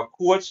 from a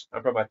coach,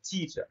 and from a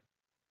teacher.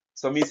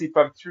 So me see it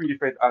from 3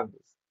 different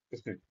angles.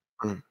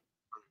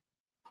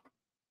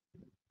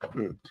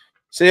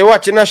 So you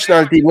watch the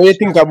national team. What do you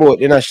think about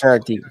the national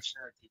team?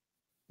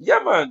 Yeah,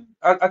 man.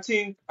 I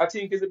think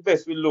it's the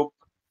best we look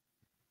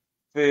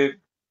for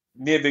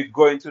maybe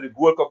going to the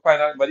Gold Cup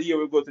final. But the year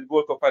we go to the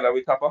Gold Cup final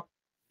with Tapa.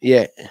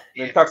 Yeah.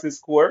 When Taxi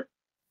score.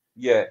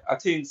 Yeah. I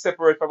think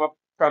separate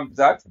from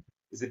that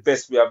is the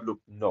best we have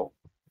looked now.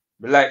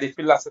 Me like the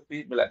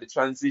philosophy, me like the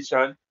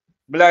transition.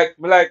 Me like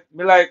where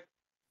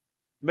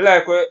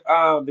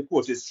the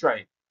coach is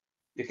trying.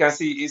 You can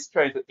see he's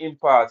trying to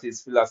impart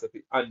his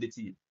philosophy on the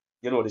team.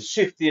 You know, the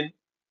shifting,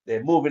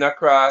 they're moving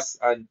across,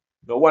 and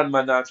the one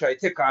man now try to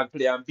take on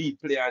play and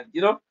beat play, and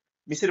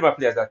me see them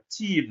play as a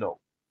team now.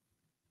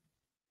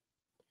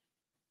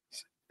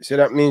 So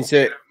that means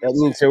we're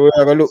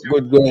gonna look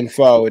good going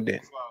forward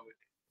then.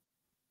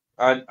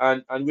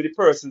 And with the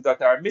persons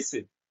that are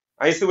missing.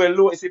 And you see when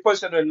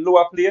position when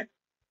lower play,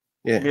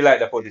 me like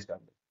the position.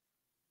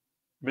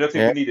 Me don't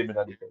think we need him in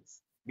the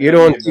defense. You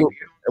don't think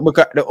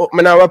because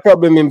I have a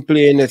problem in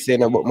playing this,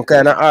 but I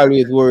kind of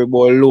always worry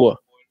about lower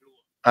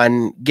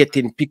and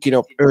picking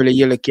up early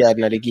yellow card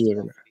in the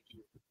game.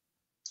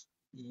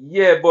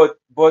 Yeah, but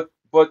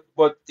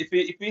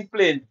if he's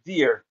playing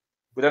there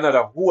with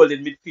another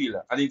holding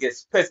midfielder and he gets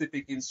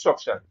specific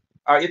instruction,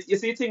 you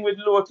see the thing with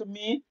lower to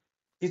me,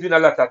 he's doing a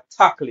lot of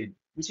tackling,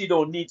 which he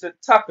don't need to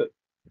tackle.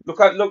 Look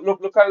at a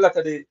lot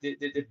of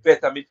the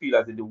better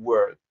midfielders in the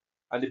world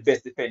and the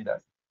best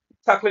defenders.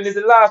 Tackling is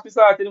the last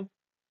resort,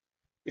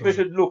 If you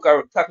should look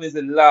at tackling is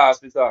the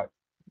last resort.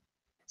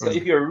 So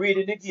if you're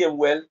reading the game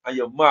well and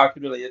you're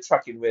marking well and you're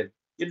tracking well,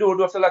 you don't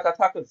do a lot of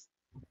tackles.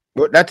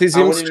 But that is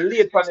him. When you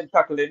late on the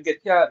tackle, then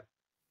get card.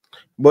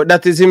 But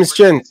that is him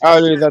strength,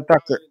 always a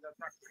tackle.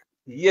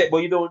 Yeah, but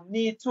you don't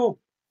need to.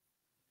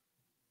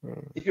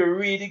 If you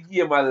read the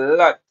game a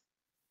lot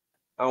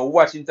and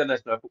watch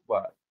international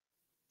football,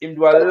 him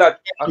do a lot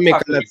of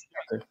tackles.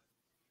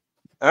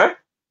 Huh?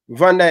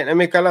 Van Dijk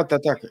make a lot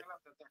of tackles.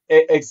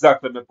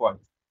 Exactly my point.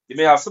 You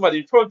may have somebody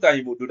in front of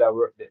him who do that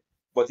work there.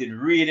 But in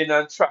reading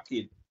and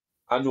tracking,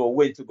 I know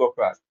when to go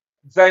across.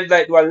 Van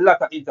Dijk do a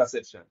lot of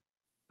interception.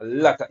 But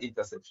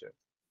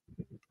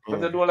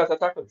they do a lot of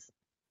tackles.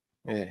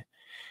 Yeah.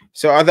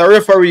 So as a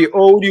referee,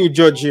 how do you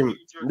judge him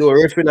though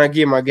refereeing a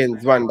game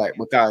against Van Dijk?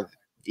 Because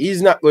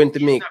he's not going to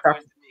make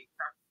tackles.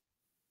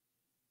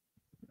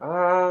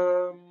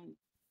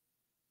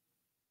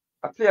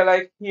 A player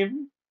like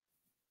him,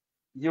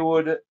 you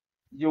would,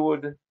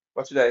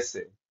 what should I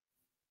say?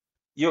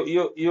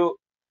 You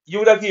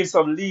would have given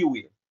some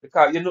leeway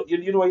because you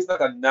know he's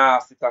not a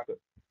nasty tackle.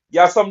 You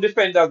have some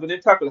defenders when they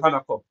tackle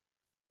Hannah come.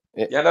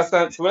 Yeah. You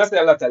understand? So when I say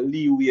a lot of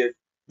leeway,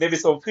 maybe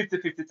some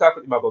 50-50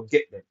 tackle, him go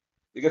get them.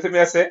 You get what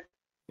I say?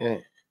 Yeah.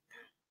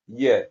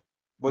 Yeah.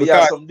 But you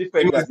have Because some he was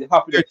defenders, you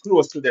have to be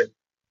close to them.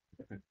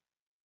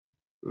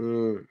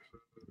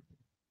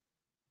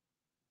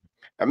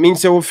 I mean,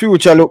 so our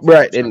future look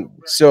bright then.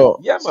 So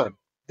Yeah, man.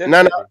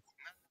 Nana, Definitely.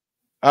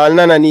 all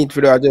Nana need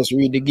for that just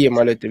read the game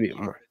a little bit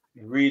more.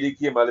 Read the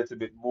game a little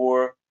bit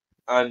more.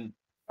 And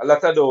a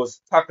lot of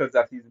those tackles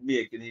that he's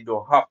making, he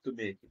don't have to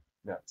make it.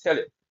 Now, tell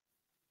you.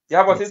 You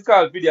have what is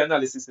called video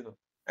analysis, you know.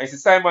 And you see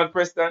Simon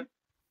Preston,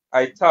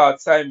 I taught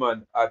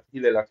Simon at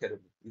Hillel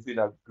Academy. He's doing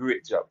a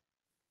great job.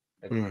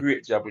 A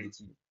great job with the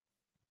team.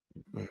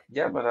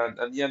 Yeah, man,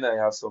 and you and I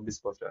have some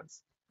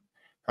discussions.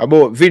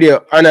 About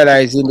video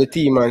analyzing the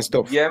team and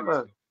stuff. Yeah,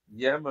 man.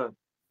 Yeah, man.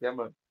 Yeah,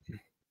 man.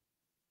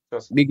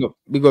 Just Big up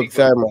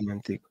Simon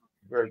and thing.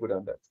 very good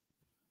on that.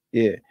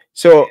 Yeah.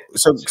 So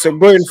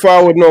going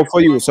forward now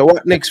for you. So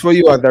what next for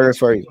you as the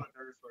referee?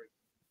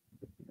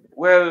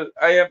 Well,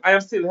 I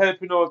am still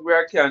helping out where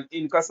I can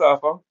in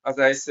Cassava. As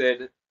I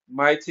said,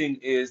 my thing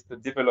is to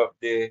develop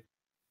the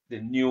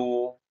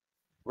new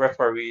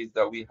referees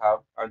that we have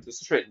and to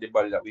strengthen the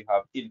body that we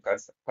have in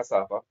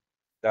Cassava.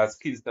 That's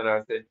Kingston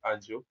and St.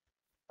 Andrew.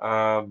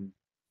 I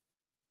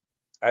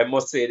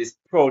must say this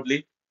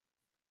proudly.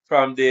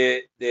 From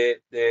the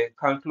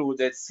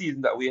concluded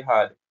season that we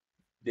had,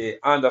 the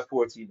under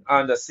 14,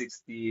 under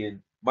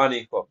 16,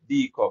 Money Cup,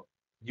 D Cup,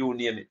 you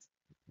name it.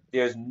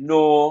 There's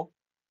no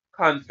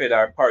confed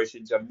or parish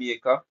in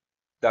Jamaica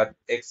that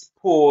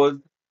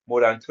exposed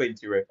more than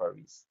 20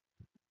 referees.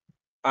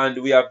 And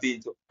we have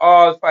been to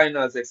all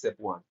finals except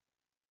one.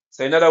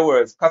 So in other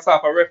words,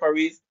 Cassava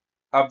referees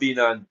have been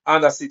on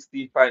under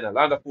 16 final,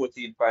 under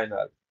 14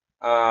 final,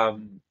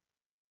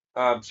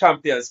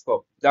 Champions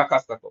Cup,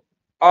 Jacasta Cup.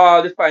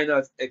 All the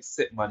finals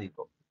except Money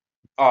Cup.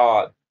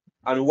 All.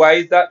 And why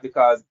is that?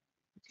 Because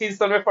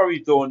Kingston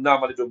referees don't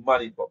normally do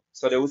Money Cup.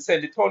 So they will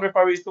send the town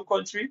referees to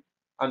country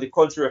and the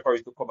country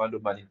referees to come and do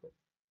Money Cup.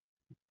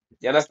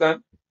 You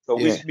understand? So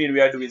which means we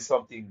are doing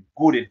something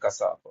good in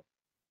Cassava.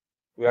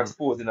 We are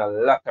exposing a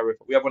lot of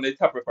referees. We have one of the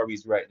top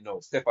referees right now,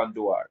 Stefan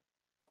Duar.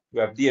 We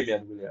have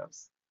Damian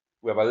Williams.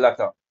 We have a lot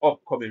of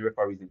upcoming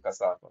referees in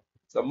Cassava.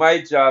 So my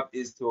job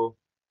is to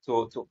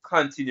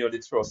continue the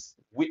trust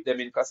with them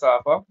in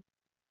Cassava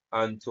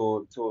and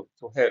to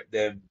help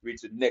them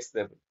reach the next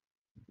level.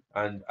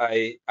 And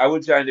I will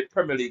join the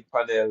Premier League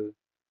panel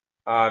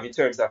in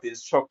terms of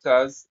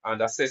instructors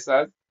and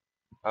assessors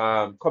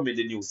coming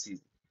the new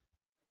season.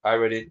 I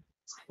already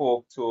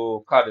spoke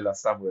to Cardella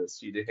Samuels,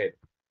 she's the head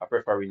of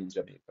refereeing in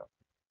Jamaica.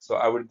 So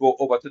I will go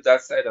over to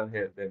that side and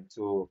help them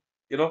to,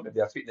 maybe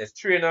a fitness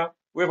trainer,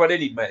 wherever they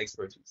need my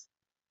expertise.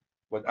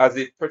 But as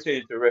it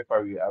pertains to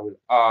referee, I will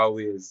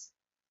always,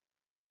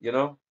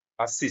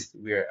 assist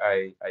where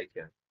I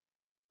can.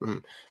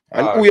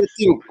 And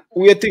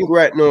who you think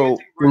right now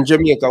in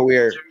Jamaica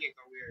where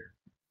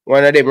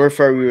one of them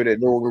referee that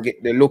don't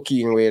get the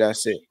lucky in way that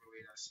say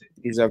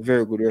is a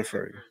very good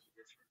referee?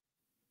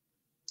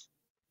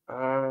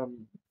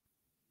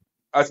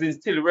 As in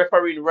still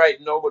refereeing right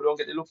now but don't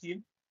get the look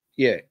in?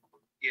 Yeah.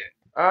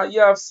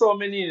 You have so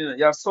many,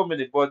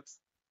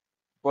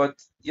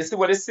 but you see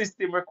what the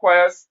system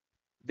requires,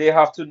 they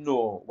have to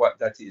know what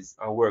that is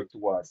and work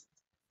towards it.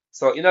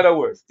 So in other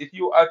words, if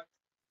you are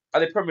at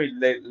the Premier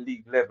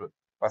League level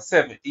for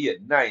 7,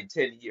 8, 9,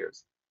 10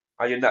 years,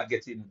 and you're not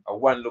getting a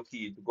one look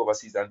in to go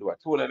overseas and do a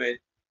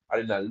tournament,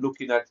 and they're not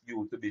looking at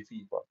you to be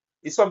FIFA,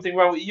 it's something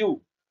wrong with you.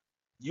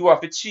 You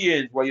have to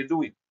change what you're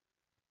doing.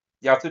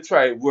 You have to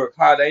try work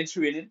harder in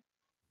training.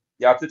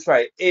 You have to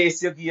try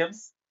ace your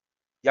games.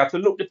 You have to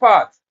look the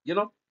part.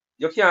 You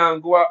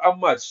can't go a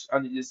match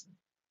and just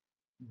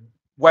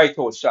white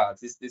out shots,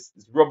 this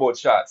rub out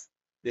shots,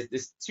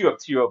 this tear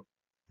up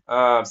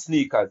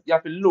sneakers. You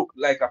have to look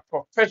like a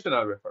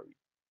professional referee.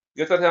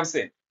 You get what I'm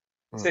saying?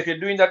 So if you're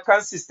doing that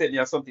consistently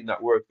and something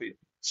that works for you,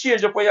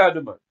 change up what you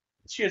do, man.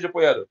 Change up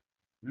what you do.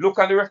 Look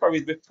at the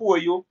referees before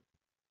you,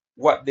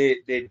 what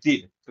they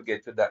did to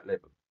get to that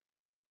level.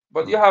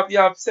 But you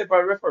have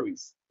several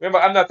referees. Remember,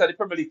 I'm not at the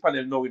Premier League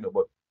panel now,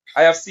 but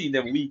I have seen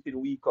them week in,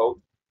 week out.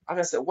 And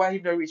I said, why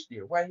him not reach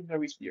there? Why him not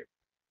reach there?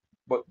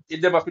 But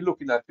if them have been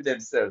looking at for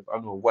themselves, I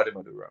know what them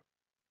are doing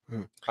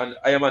wrong. And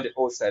I am on the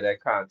outside, I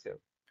can't tell.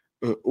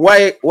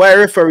 Why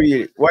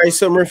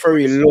some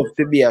referee love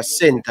to be a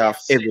center of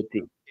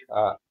everything?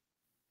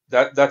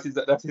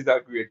 That is a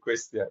great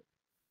question.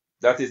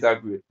 That is a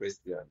great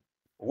question.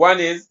 One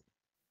is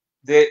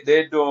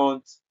they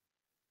don't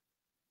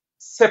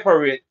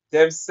separate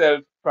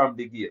themselves from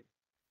the game.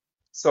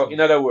 So in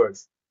other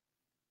words,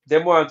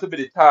 they want to be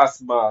the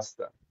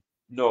taskmaster.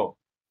 No.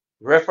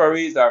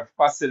 Referees are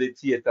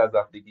facilitators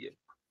of the game.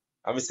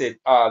 I'm say it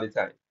all the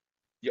time.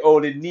 You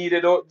only need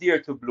it out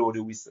there to blow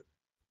the whistle.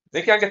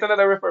 They can get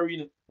another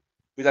referee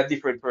with a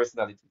different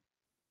personality.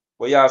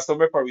 But you have some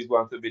referees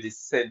want to be the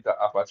center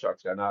of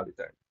attraction all the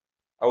time.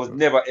 I was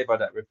never ever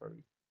that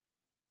referee.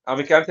 And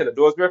we can tell you,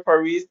 those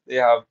referees,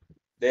 they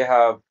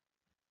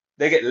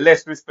get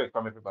less respect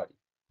from everybody.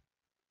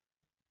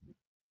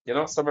 You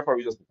know, some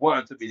referees just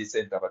want to be the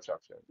center of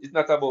attraction. It's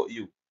not about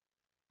you.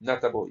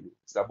 Not about you.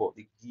 It's about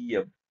the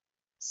game.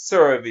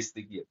 Service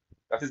the game.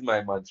 That is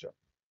my mantra.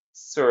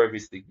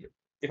 Service the game.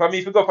 If I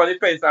mean to go up on the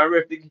fence and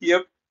ref the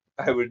game,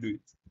 I will do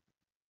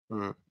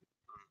it.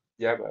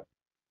 Yeah, man.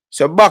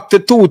 So back to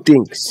two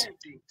things.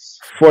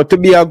 For to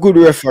be a good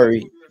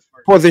referee,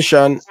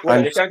 position Well,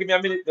 and you can give me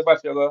a minute, the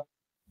battery. I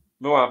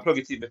want to plug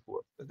it in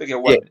before. Let's take it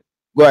 1 minute.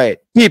 go ahead.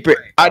 People,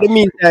 at the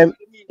meantime,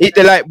 hit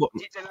the like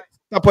button.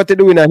 Stop what you're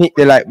doing and hit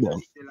the like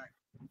button.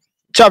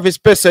 Travis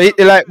Pesser, hit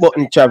the like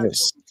button,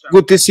 Travis.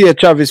 Good to see you,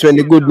 Travis, when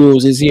the good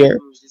news is here.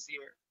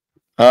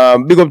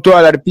 Big up to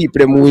all of the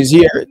people who is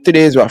here.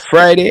 Today is what,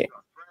 Friday?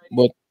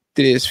 But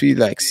today feels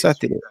like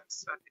Saturday.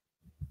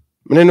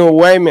 I don't know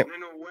why me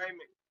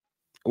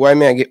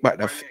I get back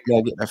the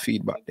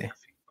feedback there.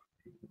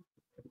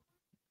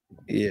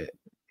 Yeah.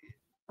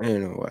 I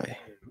don't know why.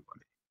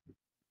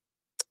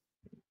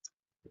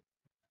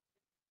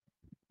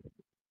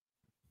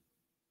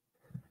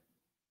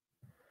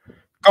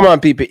 Come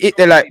on, people. Hit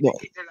the like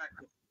button.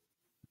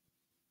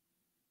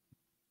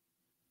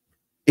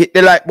 Hit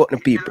the like button,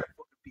 people.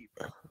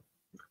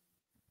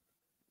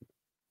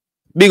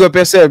 Big up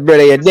yourself,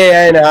 brother. You're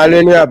there, and I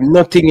learn you have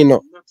nothing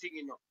enough.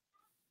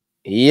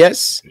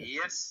 Yes.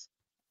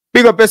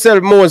 Big up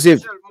yourself,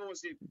 Moses.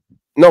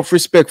 Enough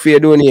respect for your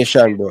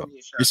donation, bro.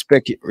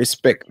 Respect it.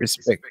 Respect.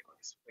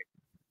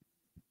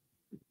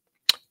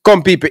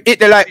 Come, people. Hit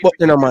the like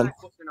button, man.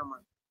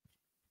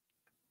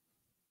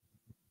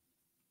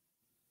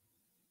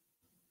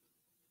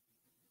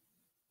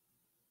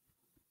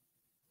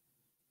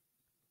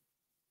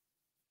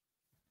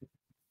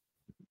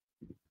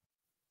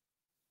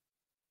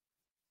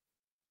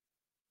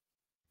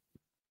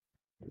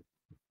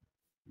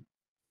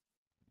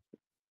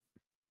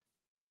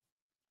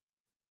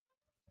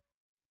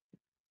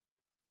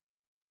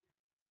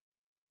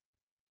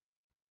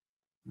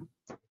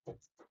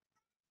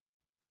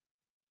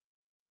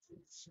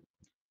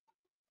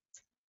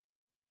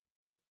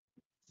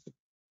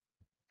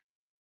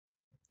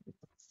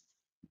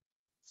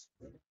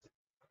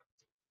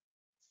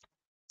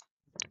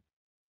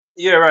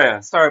 Yeah,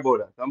 Ryan. Sorry about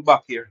that. I'm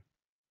back here.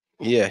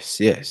 Yes.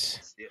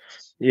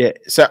 Yeah.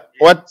 So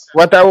what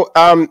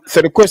I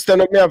so the question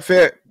that me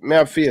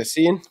have for you,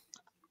 seen?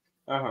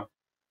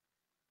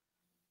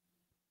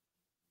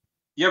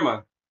 Yeah,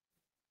 man.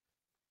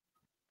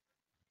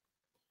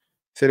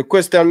 So the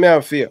question me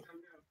have for you.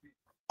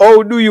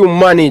 How do you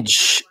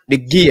manage the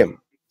game?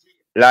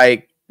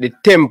 Like the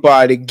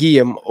tempo of the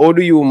game. How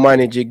do you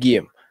manage a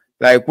game?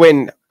 Like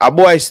when a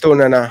boy stone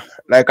and a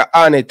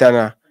Arnett and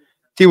a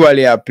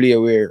Tivoli play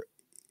where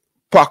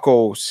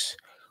Pacos.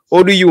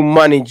 How do you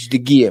manage the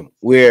game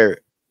where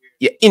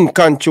you're in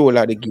control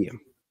of the game?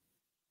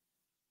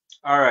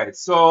 All right.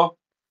 So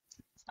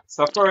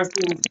first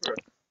things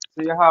first.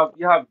 So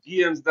you have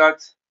games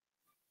that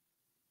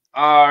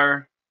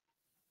are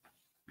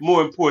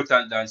more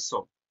important than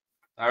some.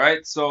 All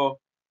right.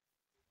 So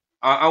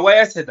and why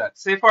I said that?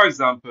 Say for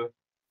example,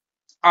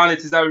 Arnett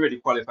is already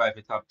qualified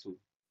for top 2.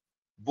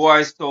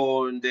 Boys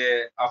Town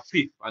they are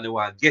 5th and they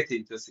want to get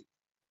into 6th.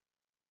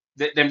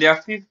 They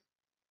are 5th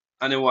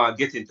and they want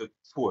to get into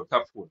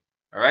top 4.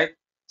 All right.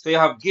 So you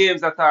have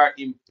games that are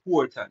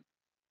important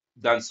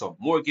than some.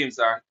 More games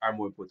are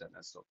more important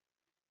than some.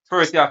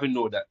 First, you have to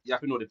know that. You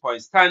have to know the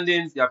point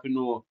standings. You have to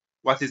know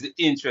what is the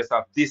interest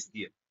of this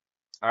game.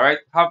 All right.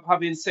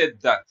 Having said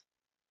that,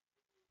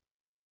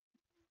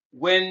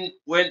 when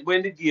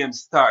the game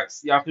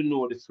starts, you have to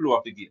know the flow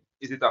of the game.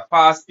 Is it a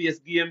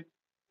fast-paced game?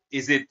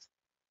 Is it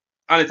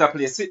and it a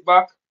play sit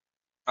back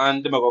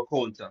and them a go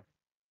counter?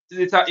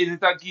 Is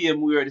it a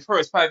game where the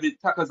first 5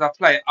 minutes tackles are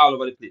flying all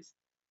over the place?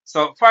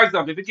 So, for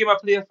example, if the game a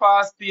play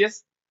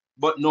fast-paced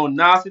but no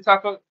nasty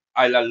tackle,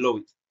 I'll allow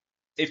it.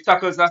 If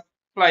tackles are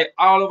fly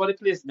all over the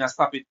place, me I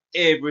stop it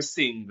every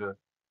single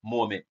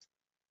moment.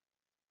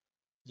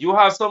 You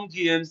have some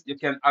games you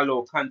can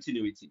allow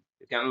continuity.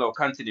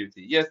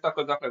 Yes,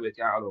 tackles are fly, we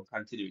can allow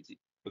continuity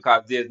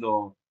because there's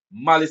no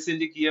malice in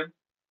the game,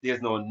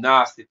 there's no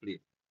nasty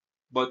play.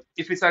 But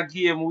if it's a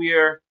game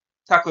where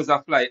tackles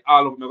are fly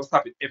all over, me go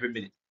stop it every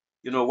minute.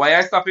 You know why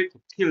I stop it?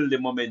 To kill the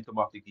momentum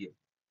of the game,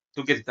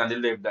 to get it on the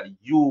level that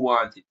you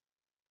want it.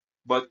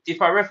 But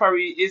if a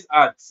referee is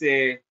at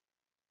say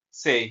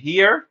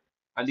here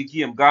and the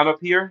game gone up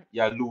here,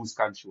 you lose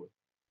control.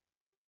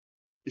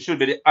 It should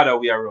be the other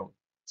way around.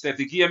 So if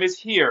the game is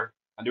here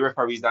and the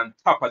referee is on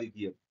top of the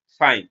game,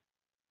 fine.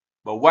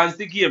 But once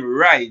the game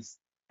rise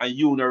and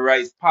you not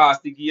rise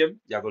past the game,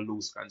 you're going to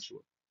lose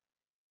control.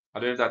 I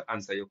don't know if that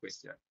answers your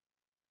question.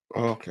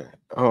 Okay.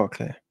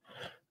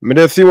 Me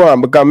just see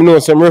one because I know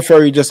some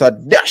referee just a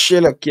dash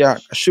like yeah,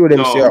 show them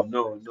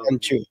No.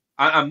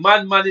 And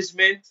man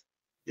management,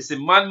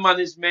 man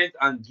management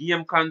and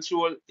game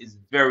control is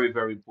very,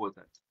 very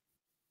important.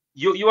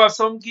 You have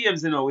some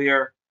games,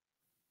 where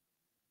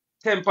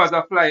tempers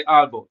are flying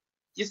all about.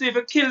 You see, if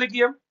you kill the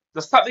game,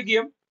 just stop the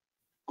game.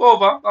 Go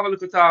over, have a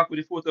little talk with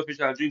the photo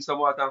official, drink some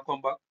water and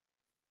come back.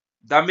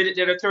 That minute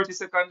there, the 30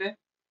 second there,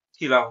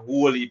 kill a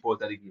whole heap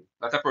out of the game.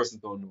 That a person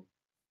don't know.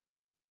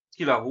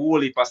 Kill a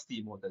whole heap of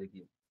steam out of the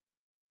game.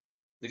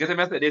 You get the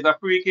message? There's a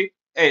free kick.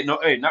 Hey, no,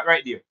 hey, not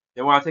right there.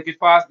 They want to take it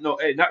fast? No,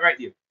 hey, not right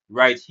there.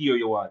 Right here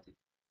you want it.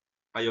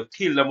 And you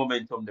kill the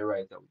momentum the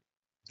right away.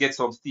 Get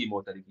some steam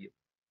out of the game.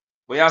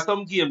 But you have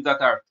some games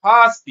that are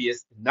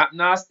fast-paced, not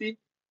nasty.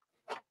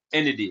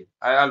 Any day,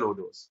 I allow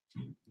those.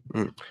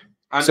 Mm.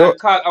 And So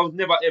I was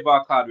never ever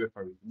a card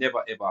referee.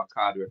 Never ever a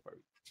card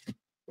referee.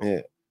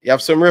 yeah, you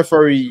have some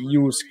referee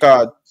use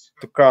card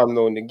to calm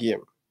down the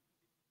game.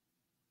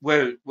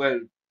 Well,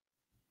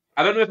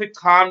 I don't know if it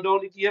calmed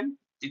down the game.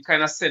 It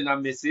kind of sent a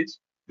message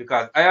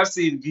because I have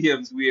seen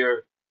games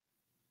where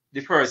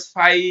the first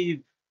five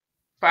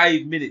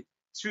minutes,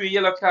 3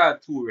 yellow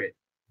card, 2 red,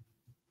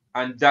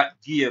 and that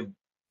game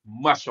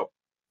mash up.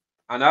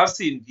 And I've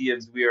seen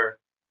games where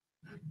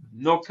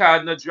no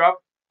card no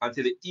drop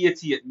until the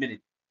 88th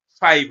minute,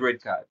 5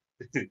 red cards.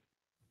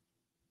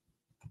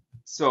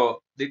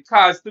 So the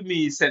cards to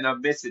me send a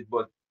message,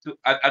 but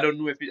I don't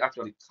know if it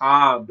actually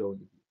calmed down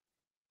the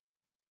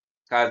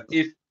game.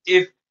 Because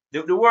if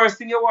the worst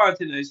thing you want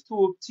is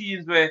 2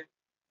 teams where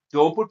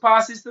don't put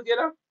passes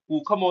together,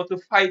 who come out to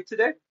fight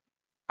today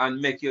and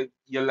make your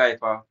life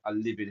a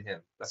living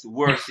hell. That's the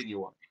worst thing you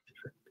want.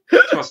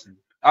 Trust me.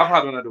 I've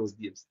had one of those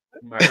games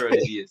in my early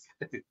days.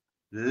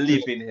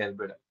 Living hell,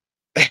 brother.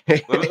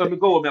 But let me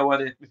go with me. I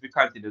want if we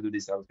continue to do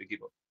this, I will pick it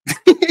up.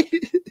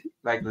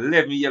 Like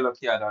 11 yellow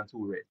card and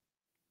 2 red.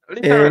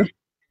 Literally.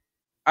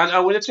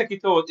 And when you check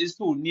it out, it's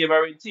 2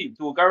 neighboring teams,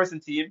 2 garrison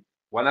team,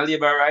 one a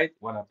labor right,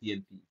 one a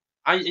PNP.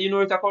 And you know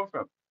where it come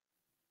from.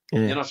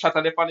 You know,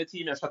 shatter the on the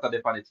team and shatter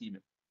the on the team.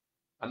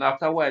 And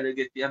after a while, you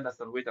get to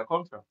understand where it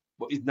come from.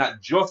 But it's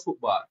not just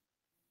football.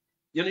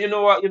 You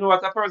know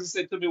what a person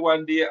said to me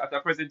one day at a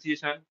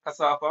presentation,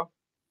 Kasafa?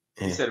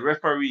 He said,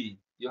 referee,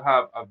 you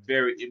have a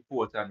very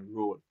important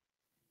role.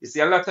 You see,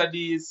 a lot of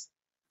these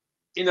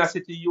inner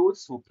city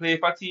youths who play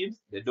for teams,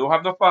 they don't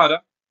have no father.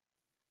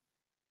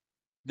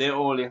 They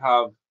only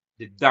have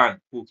the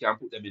Dan who can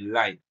put them in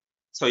line.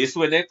 So you see,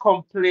 when they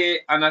come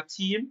play on a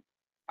team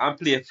and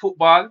play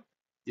football,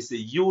 you see,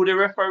 you, the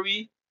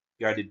referee,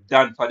 you are the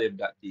Dan for them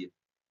that day.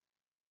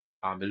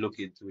 And they look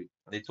into it.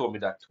 And they told me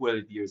that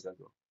 12 years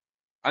ago.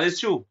 And it's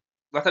true.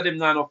 A lot of them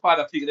now no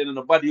father figure, they don't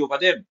know nobody over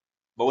them.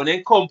 But when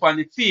they come on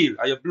the field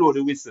and you blow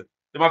the whistle,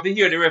 they have to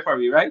hear the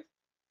referee, right?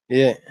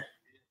 Yeah.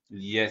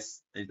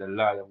 Yes. It's a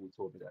lawyer who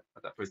told me that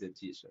at a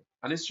presentation.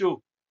 And it's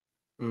true.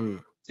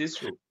 Mm. It's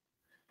true.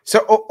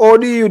 So how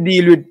do you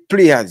deal with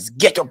players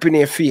get up in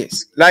their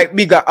face? Like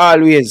Bigger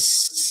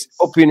always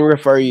up in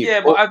referee.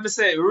 Yeah, but as I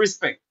say,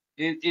 respect.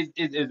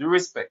 It's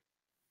respect.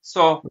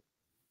 So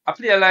a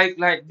player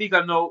like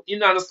Bigger now, he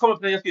not just come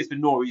up in your face for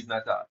no reason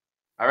at all.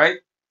 Alright?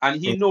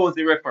 And he knows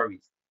the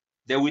referees.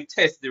 They will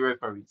test the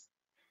referees.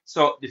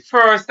 So the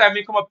first time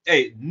he come up,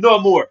 hey, no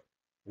more.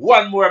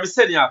 One more, I'm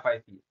sending you off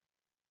 5 feet.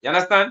 You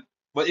understand?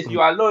 But if you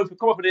allow him to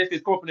come up in their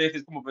face, come up in their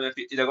face, come up in their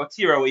face, it's going to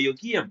tear away your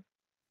game.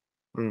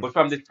 But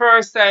from the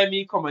first time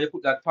he come and you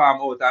put that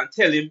palm out and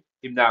tell him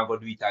not going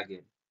to do it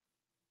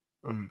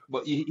again.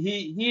 But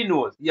he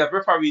knows. You have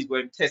referees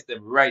going to test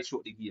them right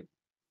through the game.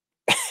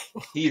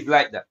 He's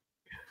like that.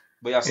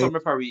 But you have some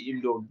referee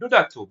him don't do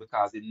that too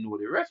because they know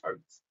the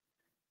referees.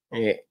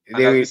 Yeah.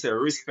 And as we say,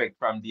 respect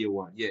from day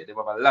one. Yeah, they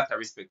have a lot of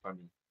respect from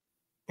me.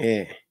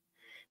 Yeah.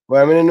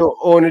 But I mean, know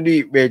only do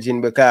it,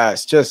 Virgin,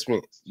 because trust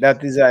me,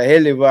 that is a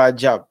hell of a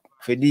job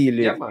for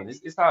dealing. Yeah, man,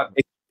 it's hard.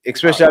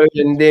 Especially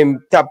when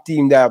them top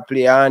team that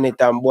play on it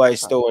and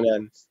Boys Town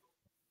and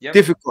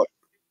difficult.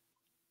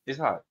 It's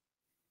hard.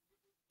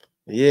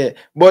 Yeah.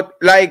 But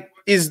like,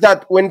 is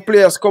that when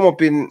players come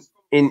up in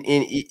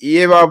you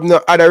ever have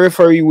no other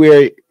referee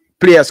where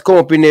players come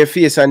up in their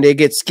face and they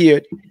get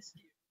scared?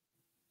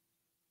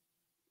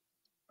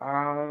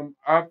 I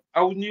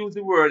wouldn't use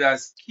the word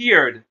as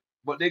scared,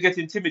 but they get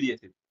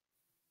intimidated.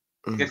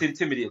 Get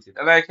intimidated.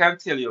 And I can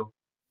tell you,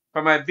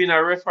 from my being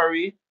a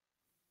referee,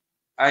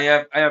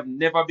 I have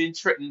never been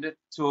threatened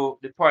to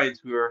the point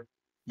where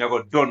I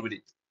got done with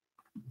it.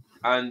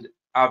 And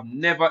I've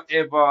never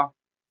ever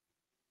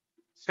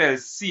felt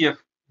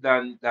safe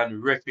than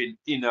reffing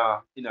in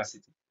a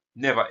city.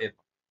 Never ever.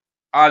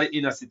 All the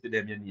inner city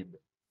them you name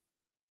them.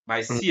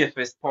 My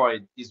safest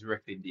point is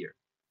reffing there.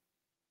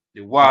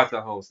 The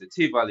Waterhouse, the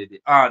Tivoli,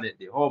 the Arnett,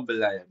 the Humble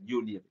Lion,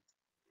 you name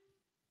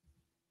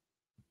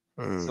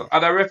it. So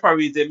other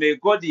referees, they may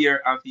go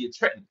there and feel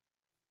threatened.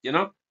 You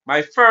know,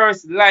 my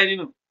first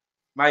line,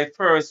 my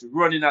first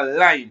running a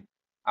line,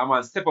 a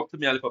man step up to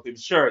me and lift up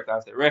his shirt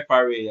and say,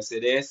 referee, I say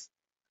this,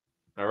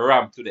 and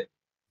ramp to them.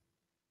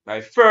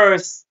 My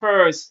first,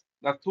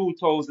 that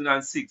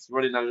 2006,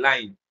 running a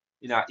line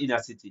in a inner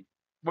city.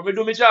 But me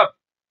do my job.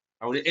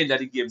 And when the end of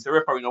the game, say,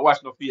 referee, no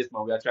watch no face,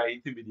 man, we are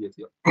trying to intimidate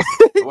you.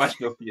 No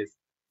watch no face.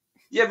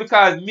 Yeah,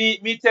 because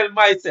me tell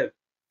myself,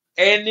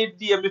 any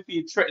day me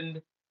feel threatened,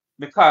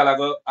 me call I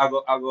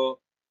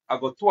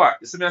go toward.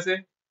 You see me I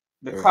say?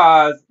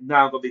 Because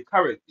now I'm gonna be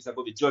correct. It's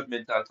gonna be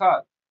judgmental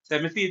call. So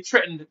if I feel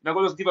threatened, I'm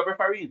going to just give up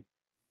refereeing.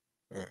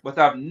 But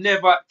I've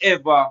never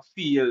ever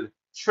feel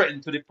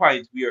threatened to the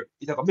point where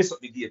it's going to mess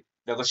up the game.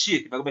 They're going to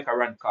shake, they're going to make a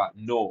run card.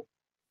 No.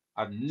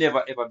 I've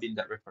never ever been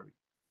that referee.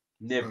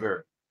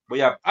 Never. But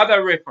you have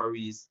other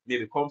referees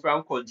maybe come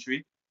from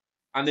country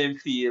and then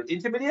feel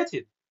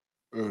intimidated.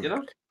 You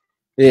know?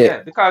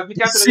 Yeah. Because we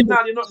can't tell them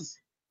now do nothing.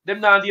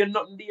 Them now do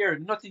nothing there.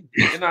 Nothing.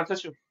 They're not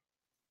touch you.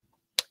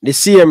 The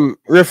same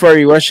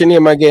referee, what's your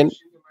name again?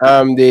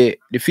 The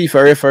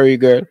FIFA referee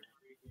girl.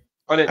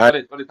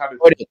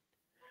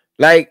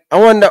 Like, I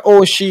wonder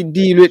how she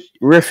deal with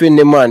reffing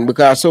the man,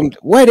 because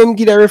why them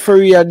give a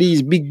referee at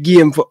these big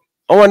games for?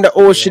 I wonder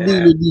how she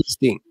deal with these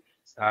things.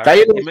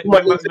 Right.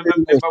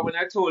 Remember when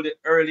I told you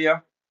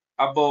earlier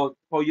about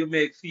how you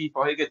make FIFA,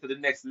 how you get to the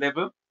next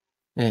level?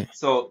 Yeah.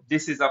 So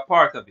this is a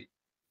part of it.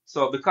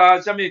 So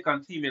because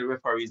Jamaican female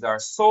referees are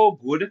so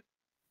good,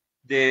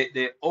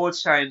 they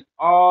outshine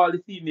all the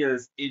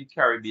females in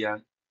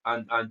Caribbean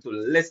and to a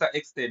lesser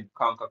extent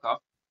Concacaf.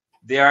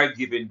 They are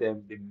giving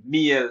them the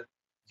male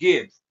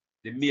games,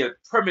 the male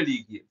Premier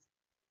League games.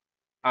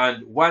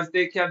 And once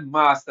they can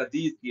master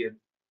these games,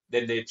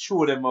 then they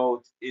throw them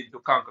out into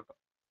Concacaf.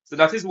 So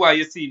that is why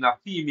you're seeing a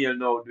female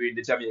now during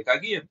the Jamaica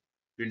game,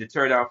 during the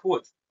third and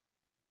fourth.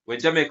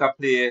 When Jamaica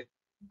play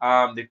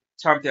the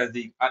Champions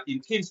League in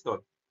Kingston,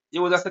 it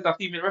was a set of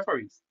female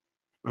referees.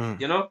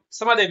 You know,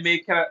 some of them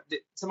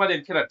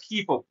cannot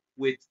keep up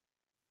with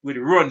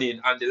running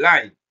on the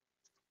line,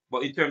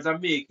 but in terms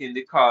of making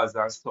the calls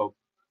and stuff,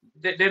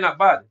 they're not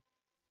bad.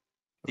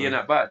 They're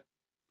not bad.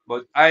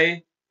 But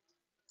I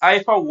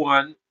for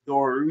one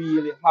don't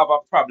really have a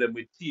problem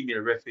with female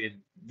reffing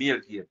male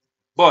games.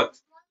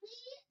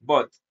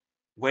 But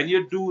when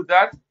you do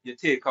that, you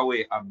take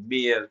away a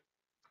male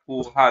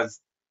who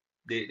has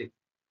the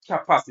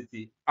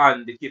capacity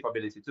and the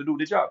capability to do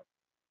the job.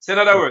 So in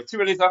other words,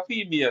 Tyrell is a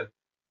female.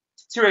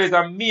 Tyrell is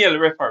a male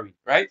referee,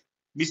 right?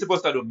 Me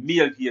supposed to do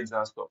male games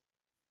and stuff.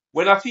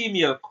 When a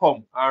female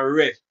come and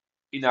ref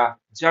in a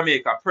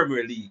Jamaica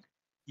Premier League,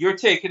 you're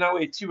taking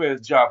away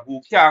Tyrell's job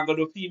who can't go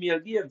to female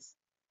games.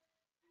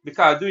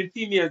 Because doing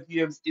female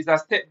games is a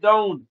step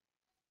down.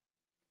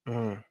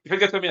 If you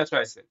get what I try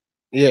to say.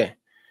 Yeah.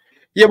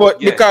 Yeah, but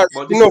because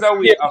this is a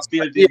way of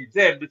building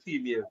them, the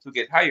female, to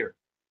get higher.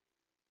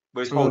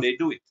 But it's how they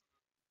do it.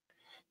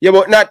 Yeah,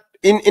 but not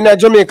in a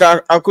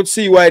Jamaica. I could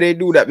see why they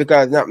do that,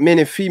 because not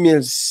many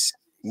females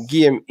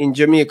game in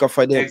Jamaica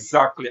for them.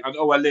 Exactly, and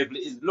our level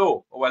is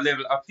low. Our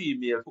level of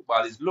female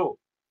football is low.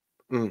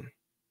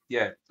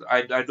 Yeah, so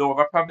I don't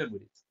have a problem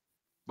with it.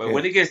 But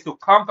when it gets to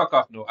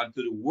Concacaf now and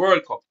to the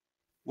World Cup,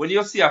 when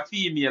you see a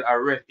female a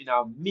ref in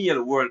a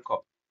male World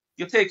Cup,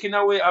 you're taking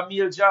away a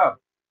male job.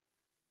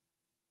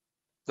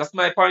 That's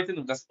my point.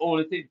 That's the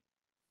only thing.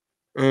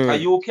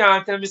 And you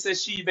can't tell me say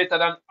she better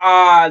than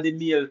all the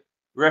male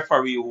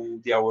referee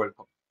who they are World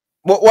Cup.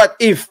 But what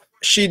if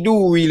she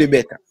do really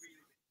better?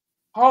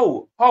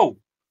 How?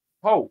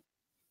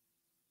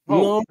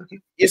 No,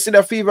 you see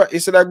the fever, you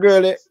see that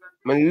girl, I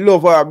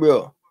love her,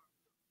 bro.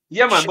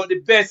 Yeah, man, but the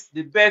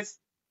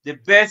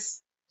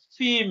best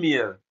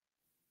female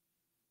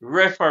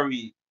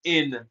referee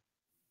in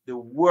the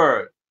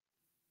world.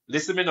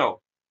 Listen to me now.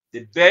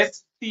 The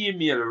best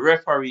female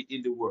referee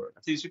in the world.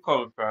 I think she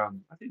comes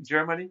from,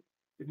 Germany,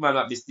 if I'm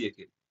not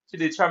mistaken. She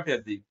did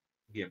Champions League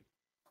game.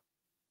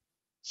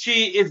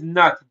 She is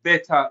not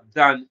better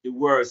than the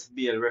worst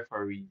male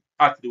referee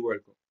at the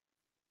World Cup.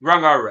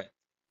 Wrong or right?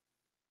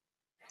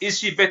 Is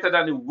she better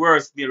than the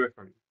worst male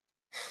referee?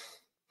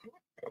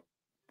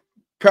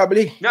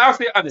 Probably. Now I'll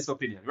say honest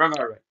opinion. Wrong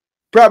or right?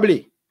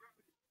 Probably.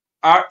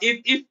 Or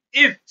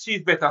if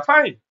she's better,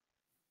 fine.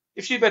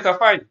 If she's better,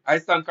 fine. I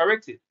stand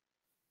corrected.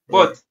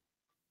 But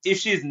if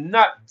she's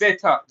not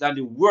better than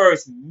the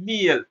worst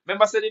male,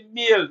 remember I said the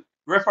male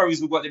referees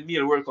who got the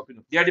male World Cup,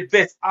 they are the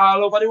best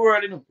all over the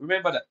world,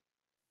 remember that.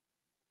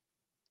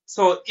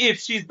 So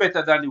if she's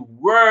better than the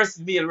worst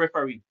male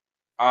referee,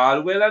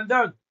 all well and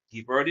done,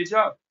 give her the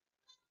job.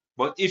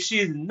 But if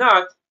she's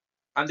not,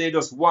 and they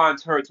just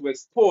want her to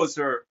expose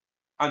her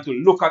and to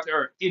look at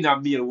her in a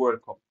male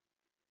World Cup,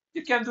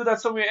 you can do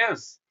that somewhere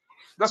else.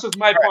 That's just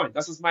my point.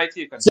 That's just my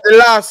take on it. So the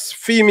last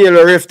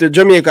female ref, the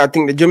Jamaica, I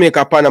think the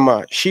Jamaica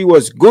Panama, she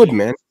was good,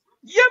 man.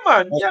 Yeah,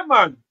 man.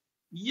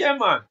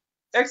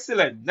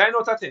 Excellent. 9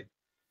 out of 10.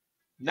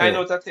 9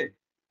 out of 10.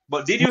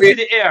 But did you see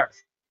the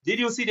airs? Did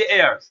you see the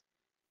airs?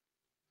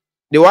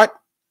 The what?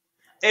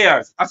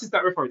 Airs.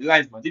 Assistant referee, the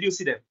linesman. Did you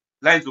see them?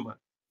 Lineswoman.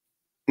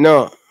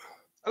 No.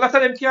 A lot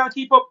of them can't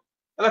keep up.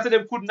 A lot of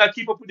them could not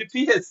keep up with the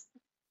pace.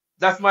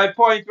 That's my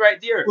point right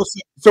there.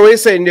 So you're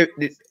saying the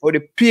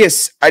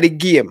pace of the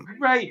game?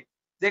 Right.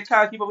 They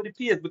can't keep up with the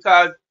pace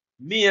because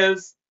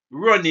males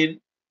running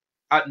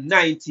at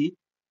 90,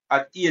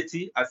 at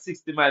 80, at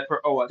 60 miles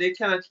per hour, they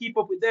cannot keep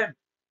up with them.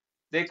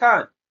 They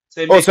can't.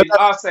 So making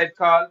offside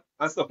call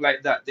and stuff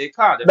like that, they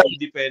can't. They don't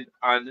depend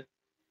on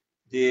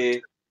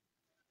the.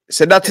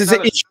 So that is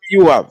the issue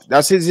you have.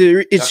 That's the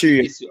issue. That's the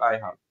issue I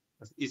have.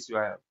 That's the issue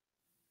I have.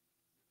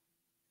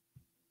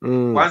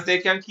 Once they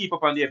can keep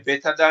up and they're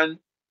better than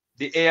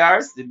the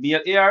ARs, the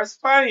male ARs,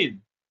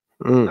 fine.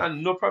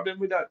 And no problem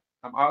with that.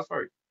 I'm all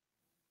for it.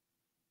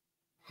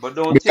 But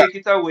don't take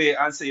it away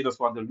and say you just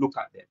want to look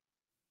at them.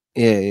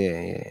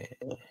 Yeah.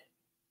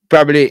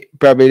 Probably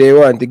they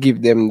want to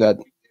give them that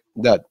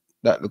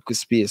little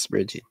space,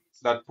 Bridget.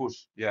 That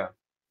push, yeah.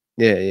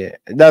 Yeah.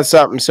 That's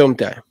happened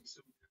sometime.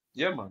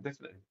 Yeah, man,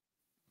 definitely.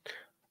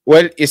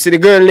 Well, you see the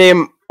girl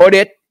named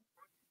Odette?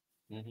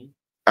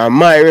 And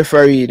my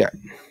referee that.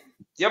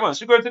 Yeah, man,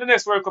 she going to the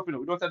next World Cup,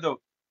 without a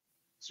doubt.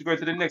 She going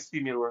to the next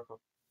female World Cup.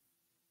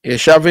 Yeah,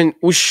 she haven't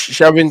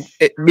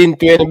been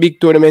to any big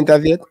tournament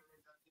as yet?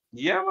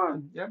 Yeah,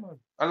 man.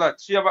 A lot.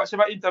 She have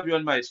an interview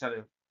on my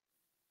channel.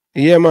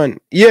 Yeah, man.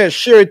 Yeah,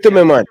 share it to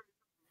me, man.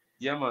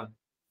 Yeah, man.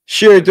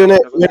 Share it to me.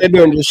 When they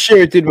done, just share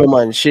it to me,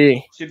 man.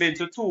 She been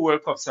to 2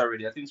 World Cups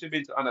already. I think she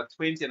been to under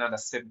 20 and under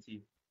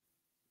 17.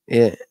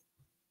 Yeah.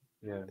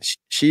 Yeah.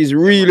 She's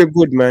really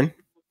good, man.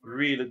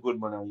 Really good,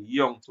 man. And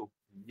young too.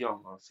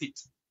 Young and fit.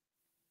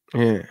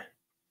 Yeah.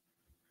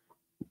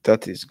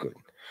 That is good.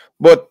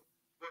 But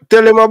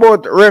tell him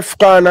about Ref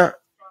Corner,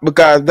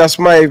 because that's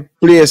my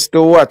place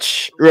to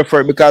watch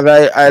referee, because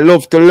I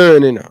love to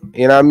learn, You know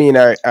what I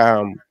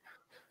mean?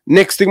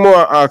 Next thing more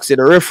I ask you,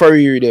 the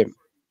referee them.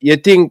 You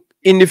think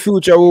in the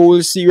future we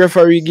will see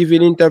referee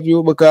giving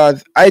interview?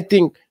 Because I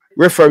think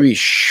referee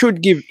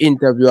should give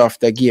interview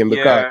after game,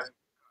 because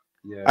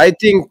I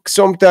think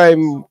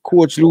sometimes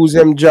coach lose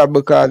them job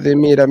because they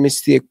made a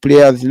mistake.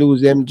 Players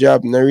lose them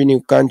job, no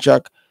renew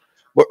contract.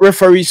 But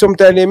referee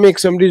sometimes they make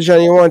some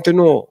decision. You want to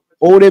know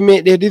how they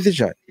make their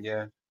decision.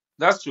 Yeah,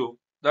 that's true.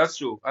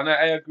 And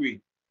I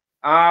agree.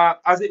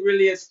 As it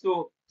relates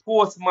to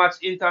post-match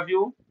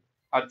interview,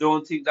 I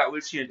don't think that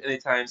will change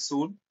anytime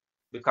soon,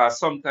 because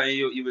sometimes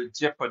you will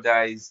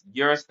jeopardize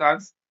your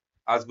stance,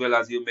 as well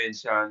as you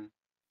mentioned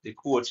the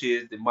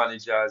coaches, the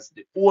managers,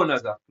 the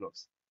owners of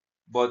clubs.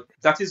 But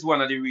that is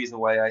one of the reasons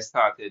why I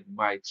started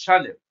my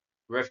channel,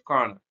 Ref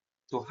Corner,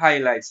 to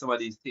highlight some of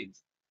these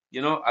things.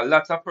 A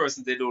lot of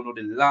persons, they don't know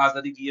the laws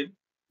of the game.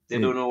 They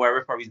don't know why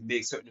referees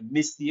make certain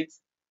mistakes.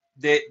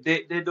 They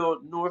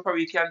don't know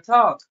referee can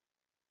talk.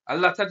 A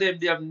lot of them,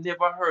 they have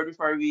never heard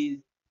referees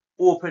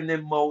open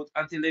their mouth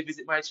until they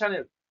visit my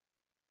channel.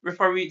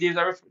 Referee, there's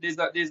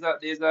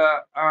a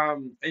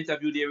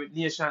interview there with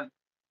Nation.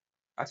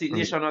 I think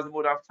Nation has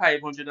more than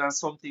 500 and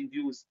something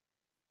views.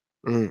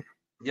 Yeah.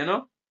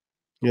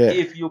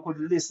 If you could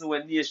listen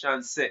when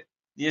Nation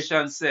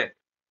said,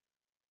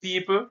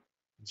 people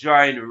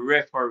join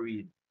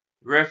refereeing.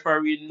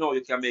 Refereeing now,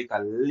 you can make a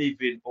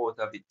living out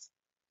of it.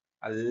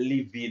 A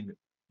living.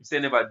 You say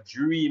never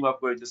dream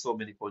of going to so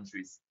many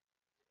countries.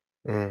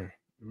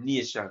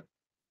 Nation.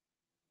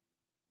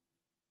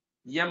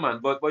 Yeah, man.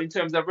 But in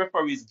terms of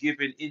referees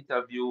giving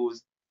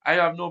interviews, I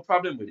have no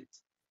problem with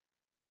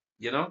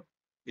it.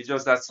 It's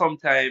just that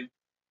sometimes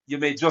you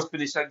may just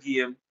finish a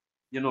game,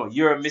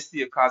 your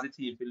mistake cause the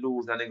team to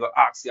lose, and they go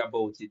ask you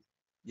about it.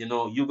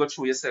 You go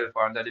throw yourself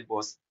under the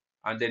bus,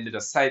 and then they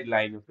just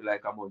sideline you for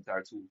like a month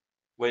or two.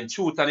 When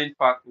truth and in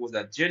fact was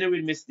a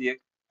genuine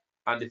mistake,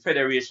 and the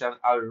federation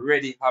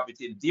already have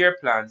it in their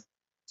plans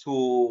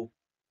to,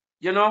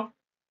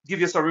 give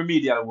you some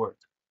remedial work.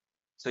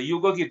 So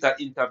you go give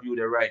that interview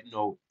there right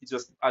now. It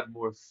just add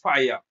more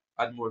fire,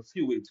 add more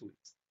fuel to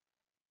it.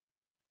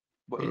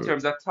 But in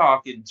terms of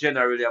talking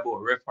generally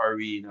about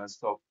refereeing and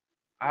stuff,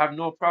 I have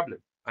no problem.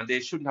 And they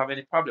shouldn't have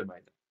any problem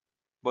either.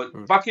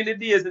 But back in the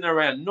days in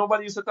Iran,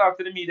 nobody used to talk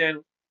to the media.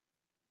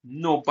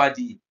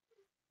 Nobody.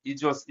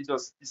 It's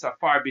a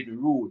forbidden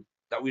rule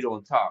that we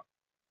don't talk.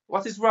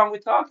 What is wrong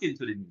with talking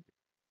to the media?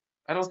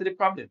 I don't see the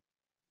problem.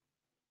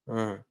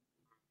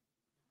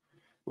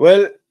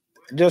 Well,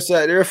 just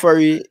like the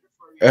referee,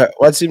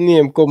 what's his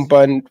name, come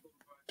on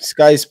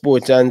Sky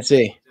Sports and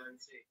say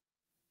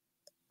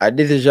a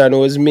decision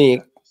was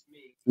made.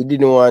 We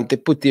didn't want to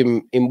put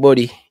him in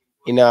body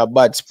in a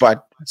bad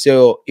spot,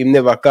 so him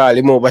never call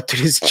him over to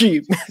the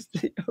street.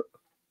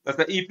 That's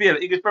the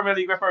EPL, English Premier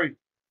League referee.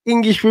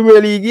 English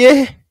Premier League,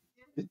 yeah.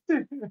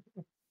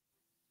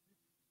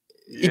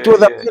 It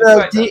was a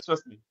penalty. Like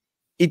trust me.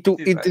 It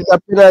is a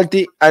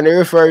penalty, and the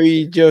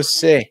referee just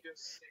say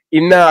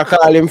him now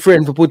call him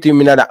friend to put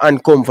him in an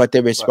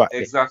uncomfortable spot.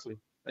 Exactly.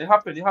 It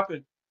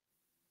happened.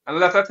 And a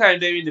lot of time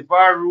they're in the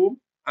VAR room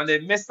and they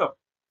mess up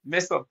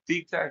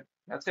big time.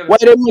 Why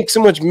they make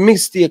so much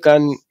mistake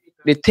and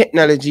the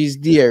technology is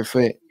there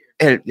for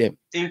help them?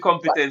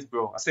 Incompetence,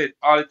 bro. I said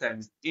all the time,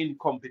 it's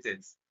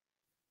incompetence.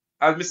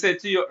 As we said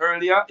to you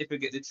earlier, if you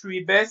get the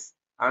 3 best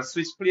and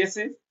switch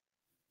places,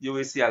 you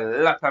will see a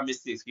lot of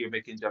mistakes here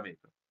making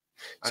Jamaica.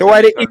 So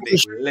why the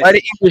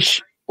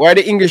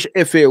English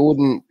FA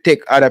wouldn't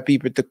take other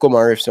people to come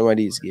and ref some of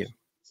these games?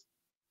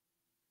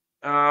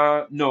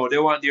 No, they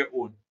want their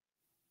own.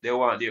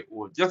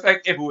 Just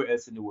like everywhere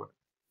else in the world.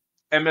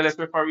 MLS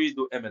referees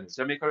do MLS.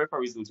 Jamaica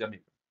referees do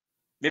Jamaica.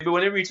 Maybe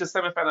when they reach a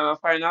semi-final and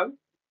final,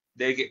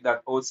 they get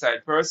that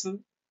outside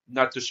person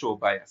not to show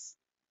bias.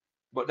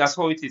 But that's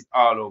how it is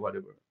all over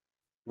the world.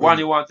 One,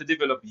 you want to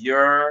develop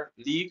your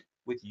league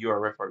with your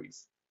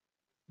referees.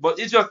 But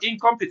it's just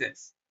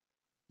incompetence.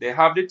 They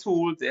have the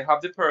tools, they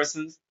have the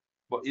persons,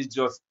 but it's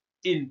just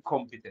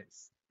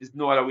incompetence. There's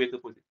no other way to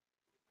put it.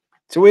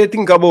 So what do you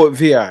think about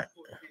VR?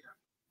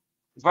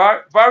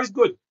 VAR is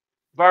good.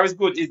 VAR is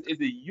good. Is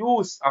the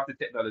use of the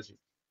technology.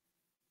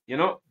 You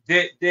know,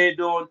 they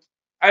don't.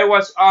 I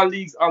watch all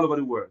leagues all over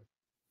the world,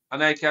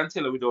 and I can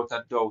tell you without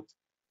a doubt,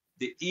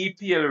 the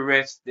EPL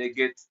refs they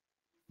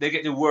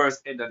get the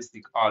worst end of the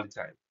stick all the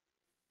time.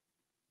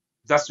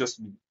 That's just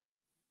me.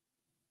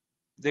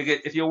 They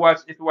get if you watch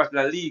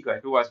La Liga,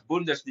 if you watch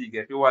Bundesliga,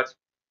 if you watch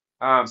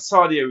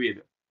Saudi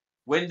Arabia,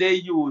 when they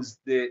use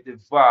the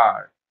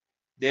VAR,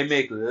 they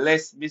make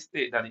less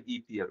mistake than the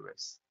EPL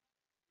refs.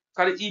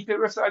 Because the EPL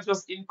refs are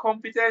just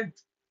incompetent.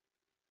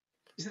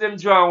 You see them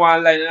draw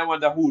one line and I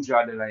wonder who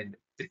draw the line.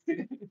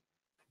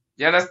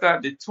 You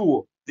understand? The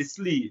toe, the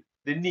sleeve,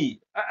 the knee.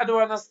 I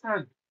don't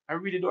understand. I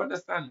really don't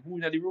understand who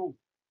in the room.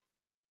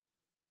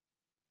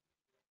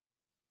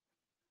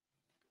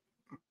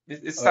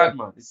 It's sad,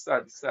 man. It's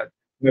sad. It's sad.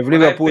 With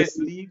When I Liverpool. best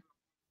league,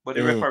 but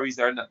the referees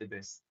are not the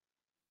best.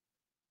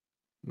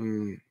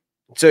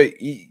 So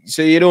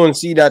you don't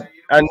see that,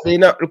 and they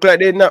not look like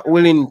they're not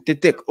willing to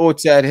take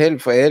outside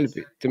help for help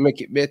it, to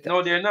make it better.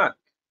 No, they're not.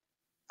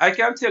 I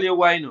can tell you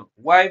why no.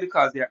 Why?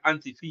 Because they're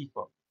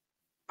anti-FIFA.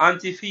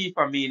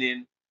 Anti-FIFA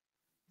meaning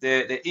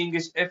the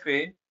English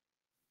FA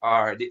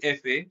or the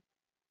FA,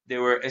 they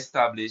were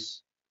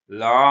established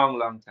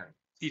long time.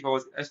 FIFA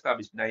was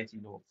established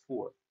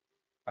 1904.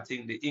 I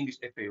think the English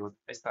FA was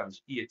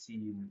established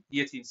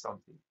 18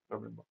 something. I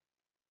remember.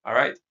 All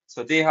right.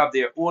 So they have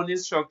their own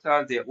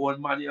instructors, their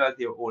own manual,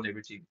 their own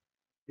everything.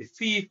 The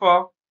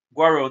FIFA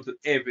go around to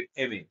every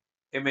MA.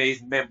 MA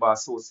is member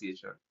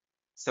association.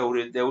 So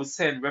they will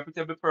send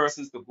reputable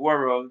persons to go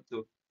around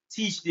to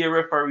teach their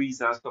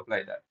referees and stuff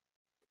like that.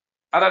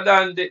 Other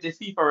than the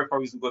FIFA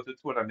referees who go to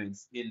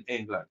tournaments in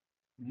England,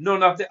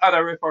 none of the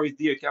other referees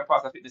there can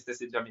pass a fitness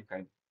test in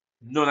Jamaica.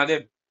 None of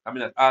them. I'm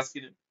not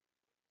asking them.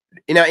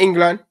 In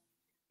England?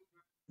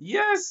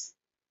 Yes.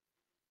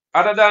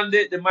 Other than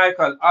the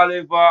Michael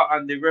Oliver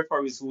and the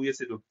referees who used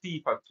to do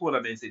FIFA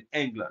tournaments in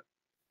England,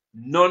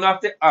 none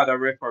of the other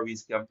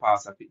referees can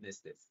pass a fitness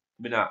test.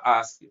 I'm not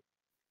asking.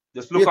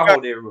 Just look at how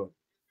they run.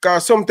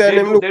 Because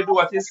sometimes they do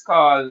what is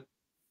called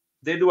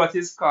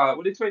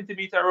what the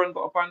 20-meter run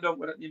go up and down,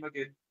 what that name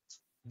again?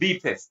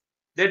 Beep test.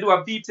 They do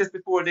a beep test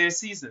before their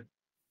season.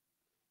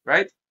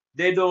 Right?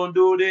 They don't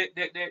do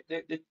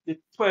the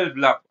 12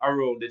 lap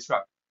around the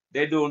track.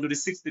 They don't do the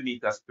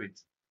 60-meter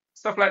sprint.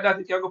 Stuff like that,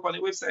 you can go up on the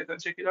website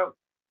and check it out.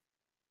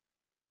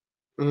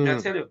 I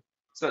tell you.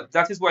 So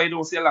that is why you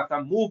don't see a lot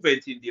of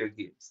movement in their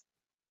games.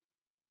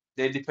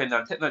 They depend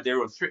on technology. They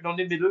run straight down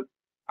the middle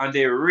and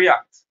they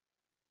react.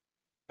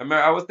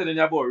 I was telling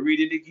you about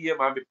reading the game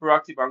and be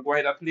proactive and go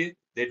ahead and play.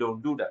 They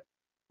don't do that.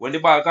 When the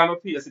ball gone up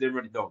here, you see them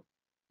run it down.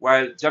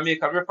 While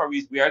Jamaican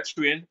referees, we are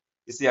trained.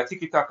 You see a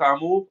tiki-taka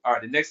move or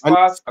the next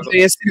pass.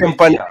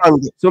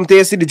 Sometimes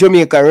you see the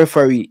Jamaican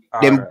referee.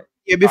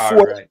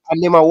 Before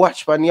and them a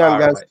watch for the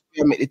angle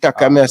and make the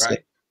tackle.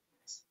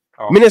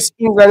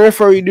 England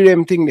referee do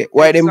them thing there.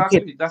 Why exactly.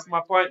 them get? That's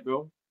my point,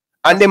 bro.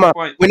 And them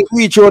when you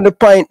reach on the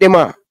point, them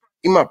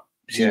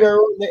see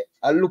around there.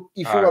 I look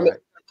if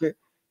you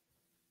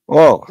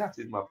wow. That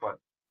is my point.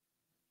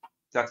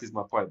 That is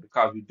my point.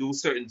 Because we do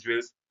certain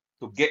drills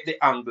to get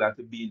the angler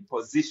to be in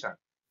position.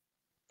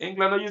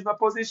 England don't use no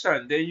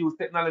position. They use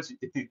technology.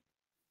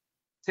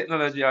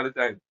 Technology all the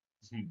time.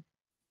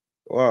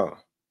 Wow.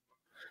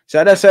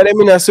 So that's why they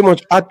mean so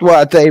much hot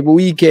water every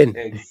weekend.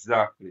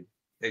 Exactly.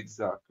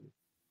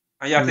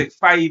 And you have to take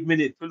 5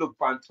 minutes to look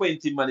for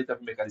 20 minutes to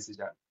make a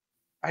decision.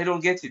 I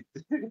don't get it.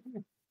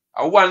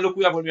 One look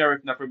we have when we are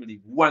in the Premier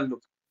League. One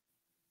look.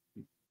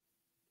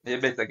 You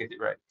better get it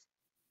right.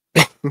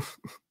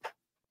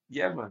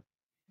 Yeah, man.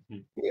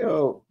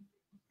 Yo.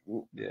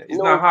 Yeah, it's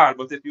not hard,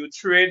 but if you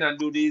train and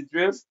do these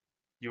drills,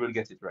 you will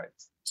get it right.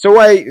 So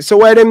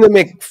why them they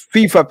make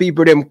FIFA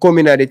people them come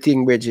in at the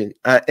thing, Bridget,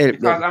 and help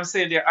because them? I'm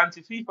saying they're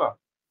anti-FIFA.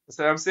 That's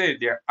what I'm saying.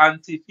 They're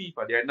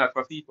anti-FIFA. They're not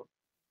for FIFA.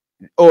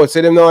 Oh,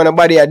 so them know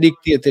nobody a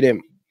dictate to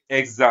them.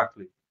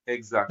 Exactly.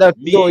 That's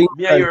me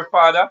and your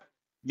father,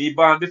 me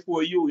born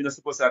before you, you're not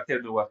supposed to tell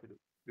me what to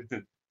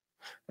do.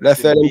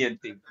 That's the main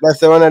thing.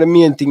 That's one of the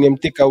main thing them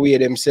take away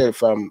themselves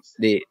from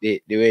the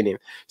winning.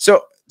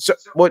 So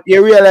but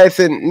you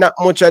realizing not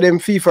much of them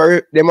have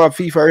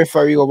FIFA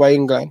referee over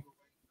England.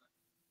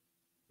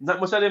 Not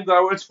much of them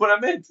go World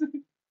Tournament.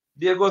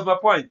 There goes my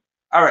point.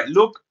 All right,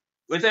 look.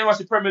 When you watch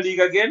the Premier League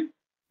again,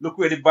 look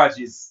where the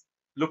badge is.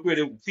 Look where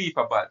the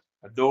FIFA badge.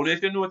 I don't know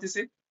if you notice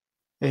it.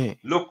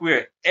 Look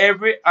where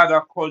every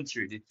other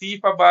country, the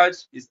FIFA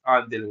badge is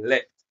on the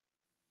left.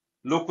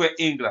 Look where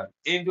England.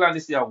 England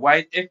is a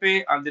white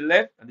FA on the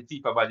left and the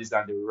FIFA badge is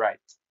on the right.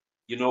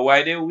 You know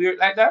why they're weird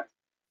like that?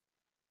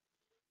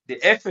 The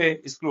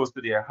FA is close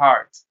to their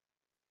heart.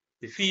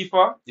 The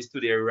FIFA is to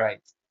their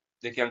right.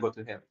 They can go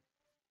to heaven.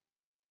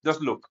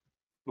 Just look.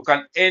 Look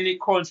at any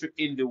country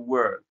in the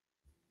world.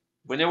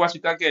 When you watch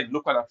it again,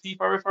 look at a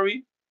FIFA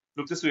referee.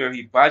 Look to see where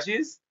he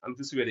badges and look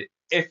to see where the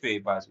FA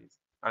badges.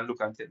 And look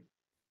and tell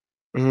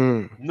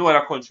me. No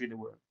other country in the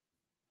world.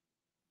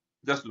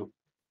 Just look.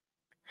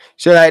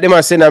 So like they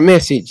must send a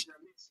message.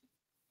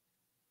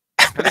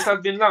 And this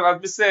has been long.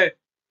 As we say,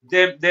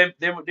 they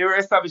were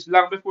established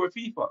long before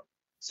FIFA.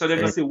 So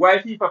they must say why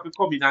FIFA will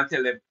come in and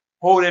tell them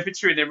how they fi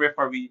train them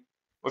referee,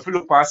 or if you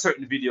look for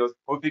certain videos,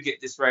 how to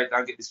get this right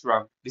and get this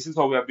wrong. This is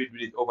how we have been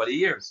doing it over the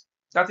years.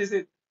 That is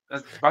it.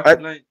 That's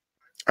bottom line.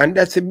 And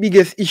that's the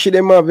biggest issue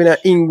them have in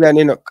England,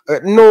 you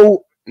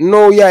know.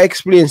 No, you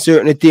explain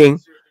certain thing.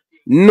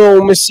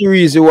 No, me see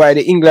reason why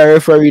the England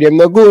referee them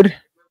not good.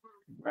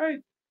 Right.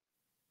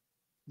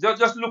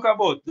 Just look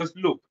about. Just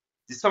look.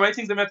 There's so many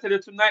things I'm gonna tell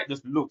you tonight.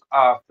 Just look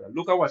after.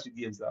 Look and watch the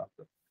games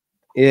after.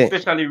 Yeah.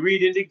 Especially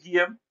reading the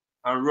game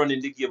and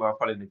running the game and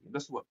following the game.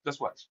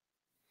 Just watch.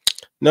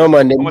 No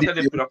man, I'm gonna tell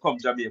them to come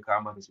Jamaica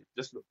and manage it.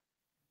 Just look.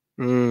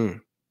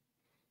 Mm.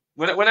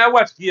 When I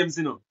watch games,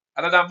 you know,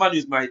 other than Man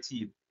is my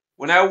team.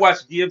 When I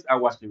watch games, I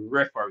watch the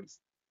referees.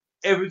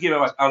 Every game I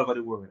watch all over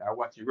the world, I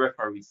watch the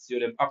referees. See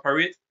them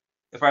operate.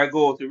 If I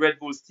go to Red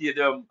Bull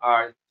Stadium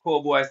or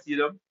Cowboy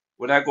Stadium,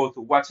 when I go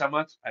to watch a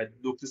match, I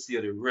look to see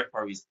how the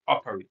referees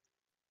operate.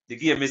 The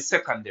game is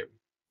secondary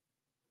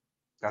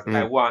because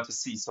I want to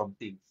see some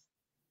things.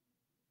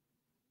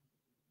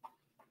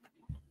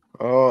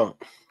 Oh,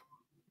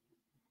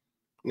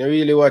 you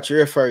really watch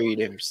referee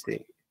them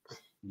stay.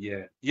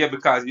 Yeah,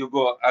 because you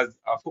go as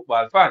a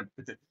football fan,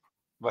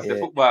 but the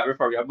football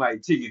referee are my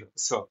team, you know.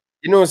 So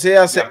you know, say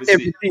I say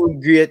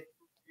everything great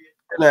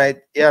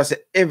tonight. You say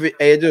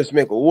you just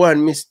make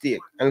one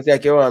mistake and it's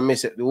like you want to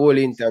mess up the whole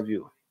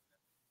interview.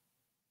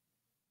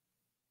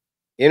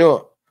 You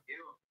know.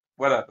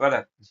 What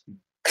that?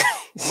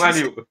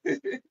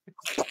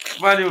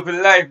 Manu for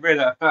life,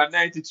 brother.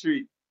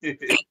 93.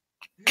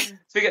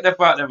 Forget the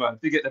partner, man.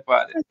 Forget the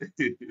partner.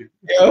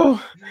 Yo,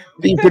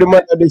 people the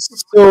man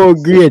is so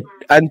great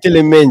until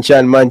he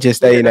mentioned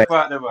Manchester United.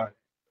 Partner, man.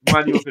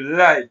 Manu for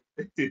life.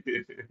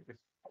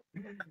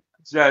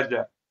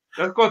 Jaja.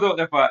 Just cut out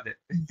the partner.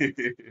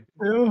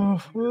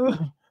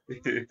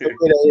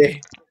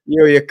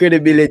 Yo, your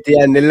credibility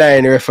on the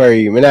line,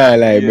 referee. Me not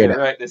lie, brother.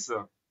 Right there,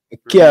 so. I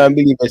can't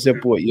believe I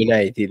support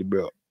United,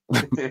 bro.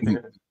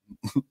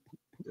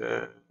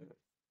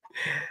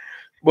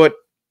 But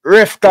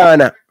ref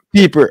corner,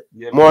 people,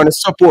 want to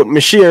support me.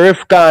 Share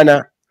ref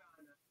corner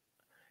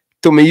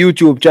to my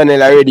YouTube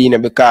channel already, you know,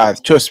 because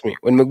trust me,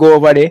 when we go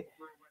over there,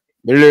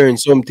 we learn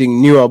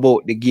something new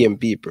about the game,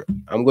 people.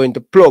 I'm going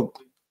to plug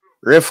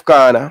ref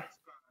corner.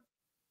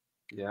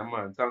 Yeah,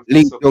 man.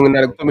 Link down in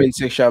the comment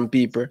section,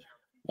 people.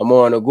 I'm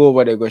going to go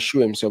over there, go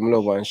show him some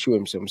love and show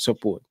him some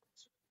support.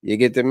 You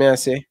get me, I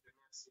say?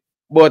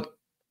 But,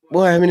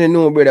 boy, I mean,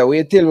 no, brother. When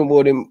you tell me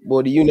about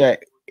the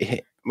United,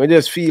 I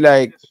just feel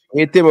like,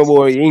 when you tell me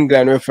about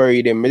England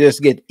referee, them, I just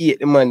get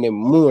 8 man them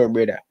more,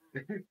 brother.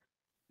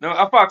 No,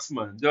 a facts,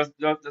 man. Just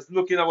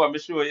looking at what I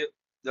show you,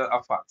 just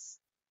a facts.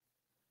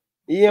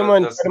 Yeah,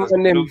 man. Just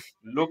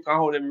look at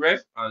how them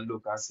ref and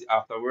look and see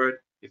afterward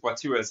if what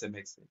Tyrell say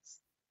makes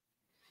sense.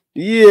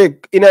 Yeah,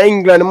 in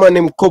England, man,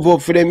 them cover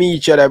up for them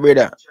each other,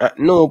 brother. At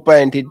no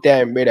point in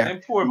time, brother.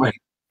 And poor.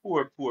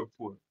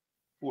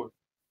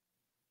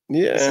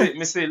 Yeah.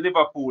 Me say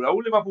Liverpool.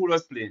 Who Liverpool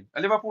was playing?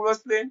 And Liverpool was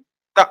playing?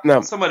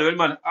 Tottenham. Somebody, when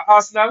man,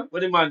 Arsenal,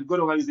 when the man go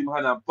down and use him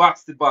hand and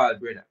box the ball,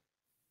 brother.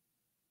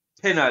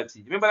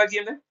 Penalty. Remember that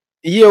game there?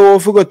 Yeah, we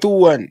forgot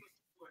 2-1.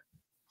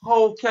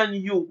 How can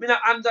you? Me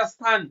not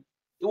understand.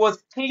 It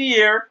was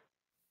clear.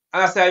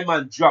 And I say,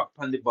 man, drop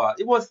on the ball.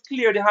 It was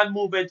clear the hand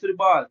movement to the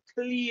ball.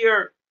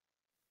 Clear.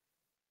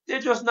 They're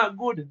just not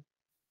good.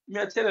 Me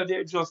I tell you,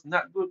 they're just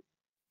not good.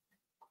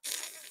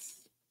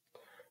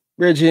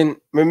 Regine,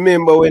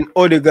 remember when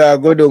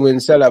Odegaard go down when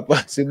Salah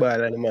pass the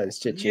ball and the man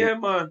stretching? Yeah,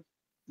 man.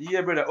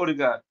 Yeah, brother,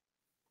 Odegaard.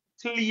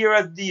 Clear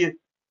as day.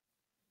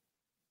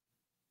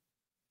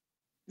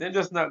 They're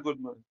just not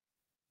good, man.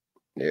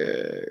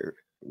 Yeah.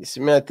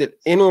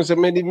 You know, so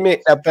me did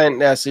make that point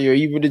there, so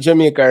even the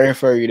Jamaica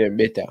referee them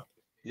better.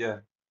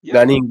 Yeah.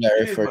 Than England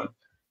referee.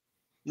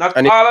 Not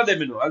and all of them,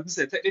 you know. As I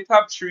said, take the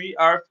top 3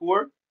 or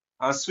 4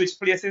 and switch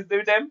places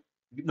with them.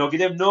 No, give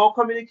them no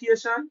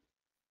communication.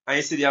 And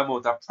you see the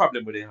amount of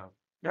problem with them have.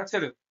 I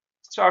tell you,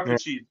 sharp to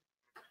cheat.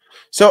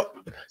 So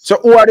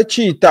who are the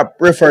 3 top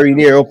referee in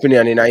your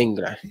opinion in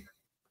England?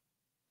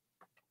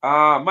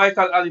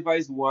 Michael Oliver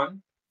is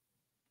one.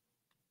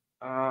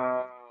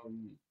 I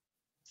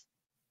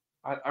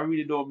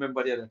really don't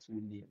remember the other 2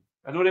 names.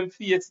 I know them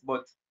face,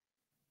 but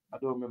I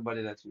don't remember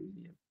the other 2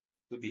 names,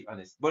 to be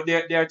honest. But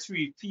there are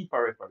 3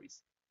 FIFA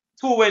referees.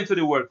 2 went to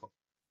the World Cup.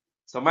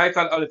 So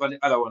Michael Oliver and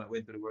the other one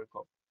went to the World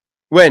Cup.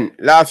 When?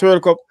 Last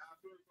World Cup?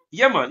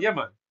 Yeah, man.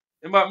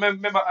 Remember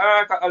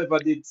Michael Oliver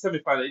did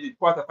semi-final, he did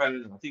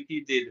quarter-final. I think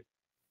he did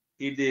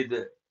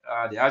the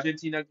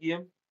Argentina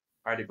game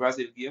or the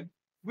Brazil game.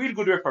 Real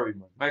good referee,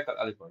 man. Michael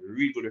Oliver,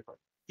 real good referee.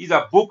 He's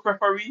a book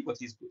referee, but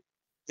he's good.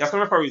 Yeah, some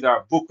referees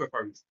are book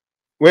referees.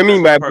 What do you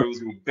mean by book?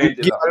 Give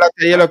a lot of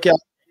yellow card.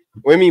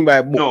 What do you mean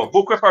by book? No,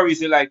 book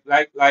referees are like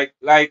to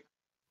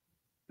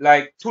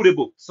the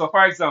book. So,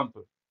 for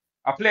example,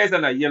 a player's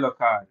on a yellow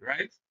card,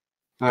 right?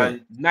 Yeah.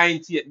 And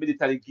 98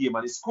 minutes of the game,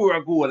 and he score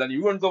a goal, and he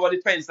run over the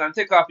fence and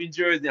take off in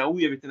jersey and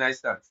wave everything I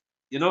stand.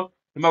 You know?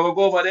 He might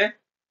go over there,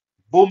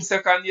 boom,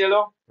 second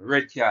yellow,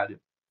 red card.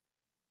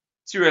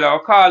 Tyrell will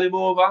call him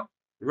over,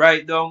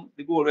 write down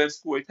the goal when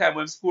score, the time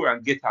when score,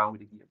 and get on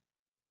with the game.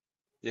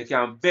 You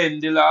can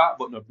bend the law,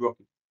 but not broke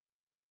it.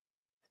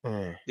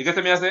 You get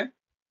what I say?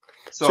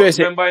 So you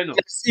say, remember, you know.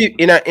 see,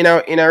 in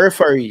a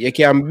referee, you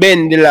can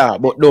bend the law,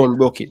 but don't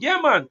broke it. Yeah,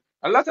 man.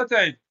 A lot of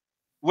time.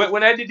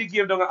 When I did the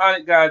game down at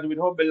Arnett Garden with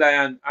Humble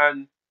Lion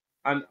and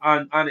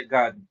Arnett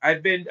Garden, I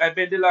bend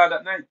the law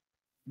that night.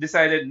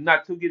 Decided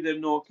not to give them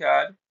no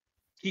card,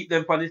 keep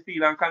them on the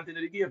field and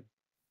continue the game.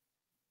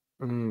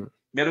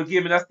 Me do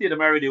game in a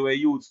stadium already where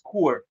you would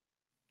score,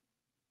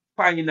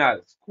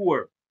 final,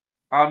 score,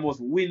 almost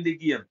win the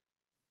game,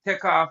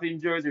 take off in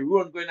jersey,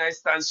 run, go in a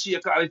stand,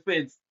 shake all the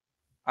fence,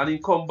 and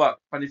then come back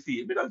on the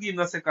field. Me don't give him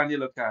no second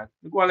yellow card.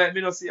 Me go and let me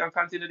not see and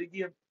continue the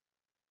game.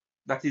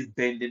 That is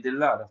bending the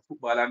law, the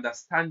football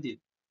understanding.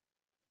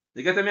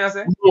 You get what I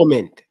say?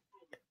 Moment.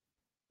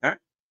 Huh?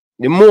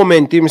 The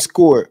moment him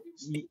score.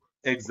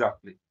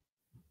 Exactly.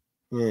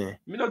 Yeah.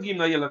 Me not give him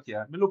no yellow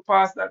card. Me look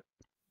past that.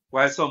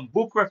 While some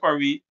book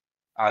referee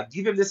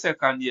give him the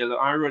second yellow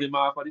and run him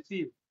off of the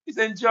field. It's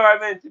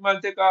enjoyment. He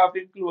man take off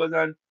his clothes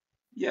and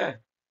yeah.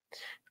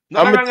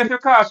 Nothing wrong if you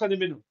caution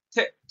him, you know.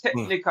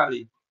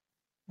 Technically.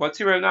 But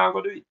Tyrell now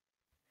go do it.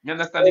 You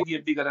understand the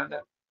game bigger than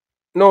that.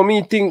 No,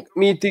 me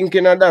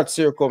thinking of that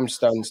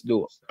circumstance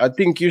though. I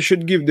think you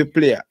should give the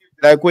player,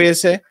 like what you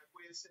say,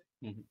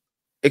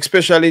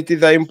 especially it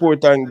is an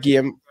important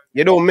game.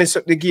 You don't mess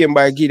up the game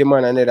by giving the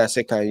man another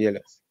second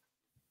yellow.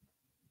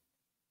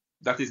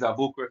 That is a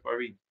book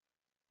referee.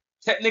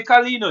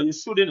 Technically, you know, you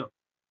should, you know.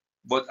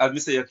 But as me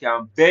say, you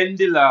can bend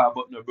the law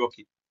but not broke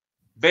it.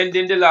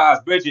 Bending the law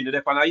as bridging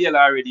the on a yellow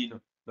already, you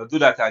know. Don't do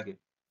that again.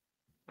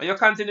 And you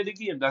continue the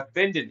game, that's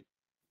bending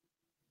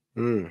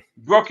it.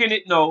 Broken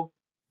it now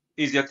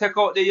is you take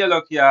out the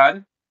yellow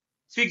card,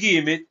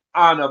 forgive it,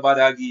 and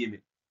nobody give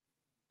it.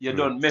 You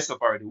don't mess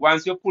up already.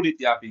 Once you pull it,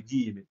 you have to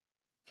give it.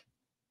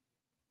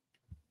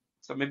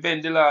 So me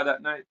bend the law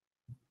that night.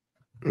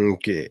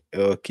 Okay.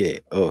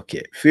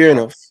 Fair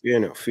enough.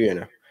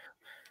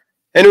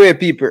 Anyway,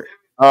 people,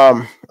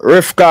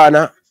 ref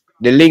corner,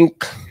 the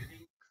link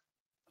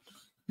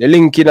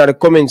in the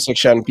comment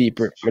section,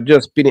 people. I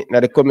just pin it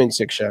in the comment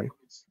section.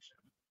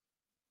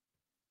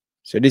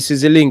 So this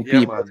is the link, yeah,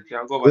 people. Man. You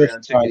can go over there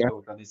and check it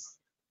out. And it's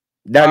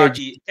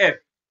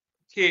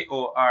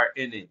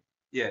REFKORNA.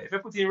 Yeah, if you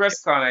put in ref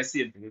corner, I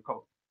see it. You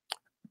come.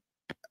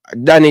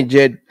 Danny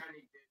Jed.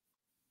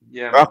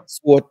 Yeah,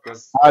 Rockford,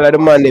 all of the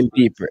man them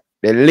people.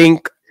 The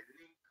link,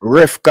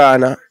 ref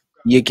corner,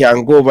 you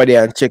can go over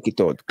there and check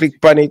it out.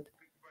 Click on it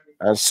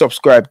and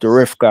subscribe to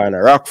ref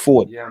corner.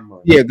 Rockford,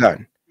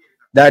 Pagan,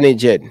 Danny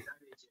Jed,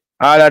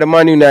 all of the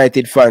Man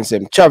United fans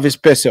them. Travis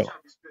Peso.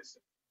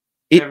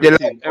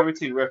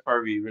 Everything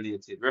referee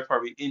related.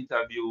 Referee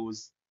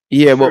interviews.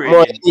 Yeah, but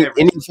more it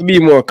needs to be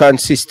more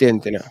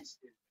consistent, you know.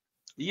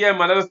 Yeah,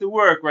 man, that's the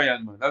work,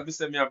 Ryan, man. That's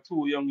me have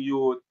two young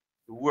youth,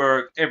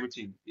 work,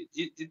 everything.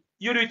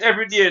 You do it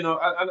every day, you know,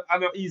 and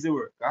not easy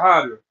work,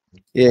 hard work.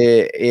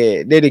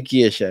 Yeah,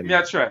 dedication. Me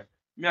I try,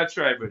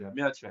 brother.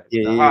 Me I try.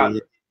 Yeah,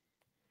 hard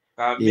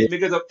work. Me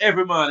get up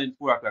every morning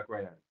 4 o'clock,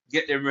 Ryan.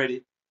 Get them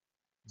ready.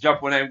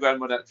 Drop when I'm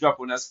grandmother, drop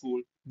on at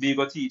school. Me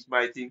go teach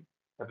my thing.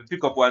 Have to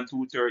pick up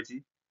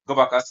 2:30, go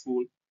back at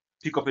school,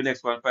 pick up the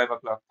next one 5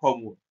 o'clock,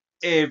 come home.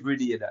 Every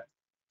day that.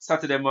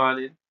 Saturday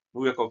morning,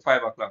 we wake up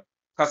 5 o'clock,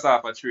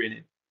 Cassava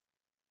training.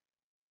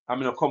 I'm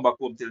gonna come back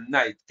home till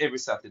night every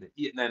Saturday,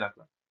 8, 9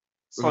 o'clock.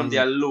 Sunday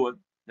alone,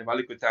 never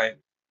little time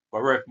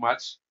for ref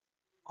match,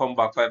 come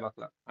back 5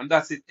 o'clock. And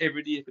that's it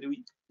every day for the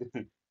week.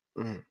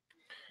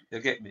 You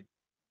get me?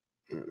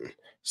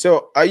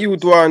 So are you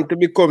want to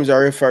become a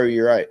referee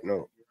right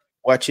now?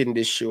 Watching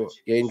this show,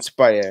 you're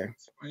inspired.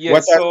 Yeah,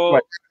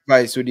 what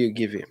advice would you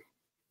give him?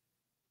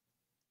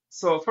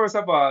 So first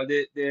of all,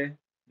 the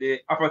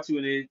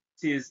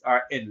opportunities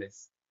are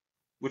endless.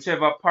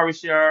 Whichever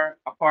parish you're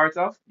a part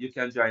of, you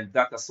can join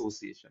that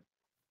association.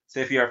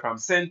 So if you're from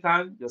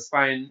Senton, just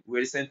find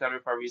where the Senton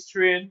referees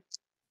train.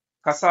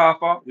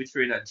 Cassava, we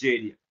train at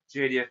JDF.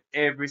 JDF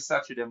every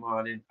Saturday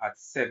morning at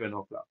 7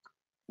 o'clock.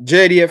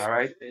 JDF? All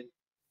right.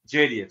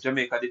 JDF,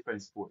 Jamaica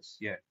Defense Force.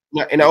 Yeah.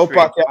 In our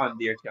park on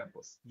their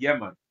campus. Yeah,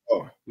 man.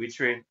 Oh. We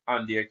train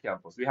on their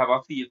campus. We have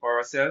a field for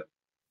ourselves.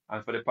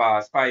 And for the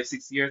past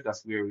 5-6 years,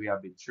 that's where we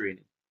have been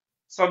training.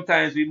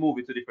 Sometimes we move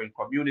it to different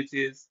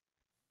communities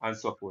and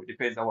so forth.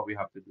 Depends on what we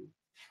have to do.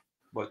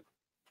 But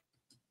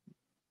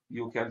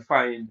you can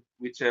find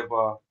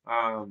whichever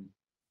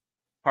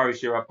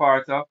parish you're a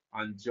part of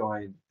and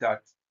join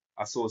that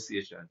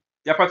association.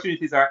 The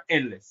opportunities are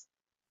endless.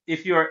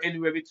 If you're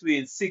anywhere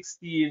between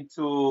 16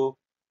 to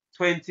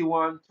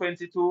 21,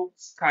 22,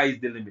 sky's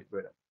the limit,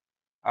 brother.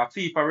 A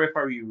FIFA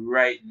referee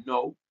right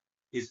now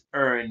is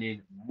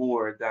earning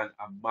more than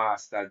a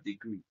master's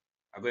degree.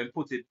 I'm going to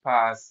put it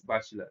past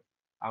bachelor,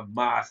 a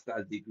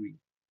master's degree,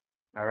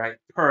 all right,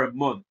 per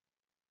month.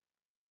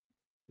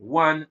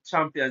 One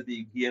Champions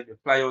League game, you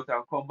fly out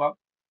and come back,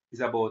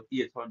 is about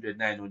 $800,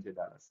 $900.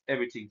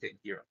 Everything taken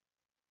care of.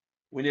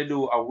 When you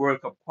do a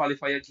World Cup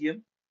qualifier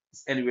game,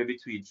 it's anywhere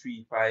between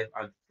 $3,500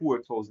 and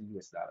 $4,000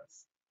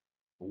 US.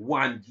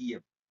 One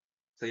game.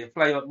 So you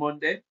fly out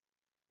Monday,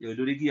 you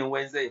do the game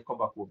Wednesday, you come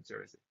back home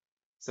Thursday.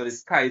 So the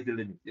sky is the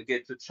limit. You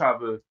get to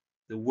travel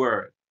the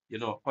world. You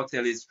know,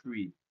 hotel is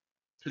free,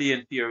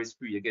 plane fare is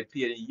free. You get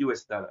paid in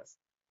US dollars.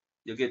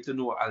 You get to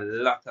know a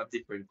lot of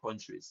different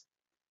countries,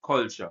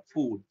 culture,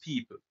 food,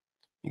 people.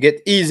 You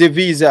get easy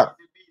visa.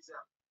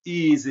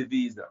 Easy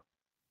visa.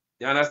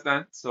 You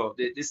understand? So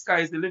the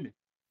sky is the limit.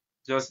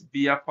 Just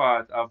be a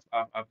part of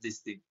this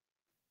thing.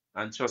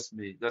 And trust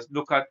me, just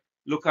look at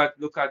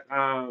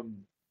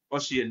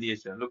Ocean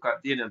Nation, look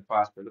at Daniel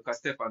Pastor, look at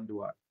Stefan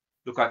Duarte,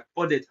 look at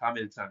Odette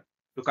Hamilton,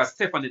 look at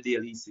Stephanie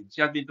Dale Easing.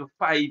 She has been to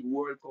 5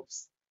 World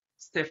Cups.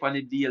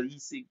 Stephanie Dale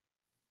Easing.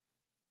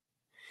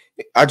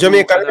 A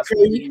Jamaican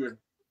referee?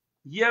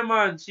 Yeah,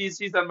 man,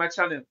 she's on my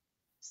channel.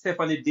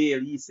 Stephanie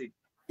Dale Easing.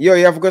 Yo,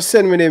 you have to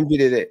send me them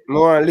video there. I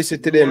want to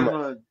listen to them. Yeah,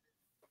 man.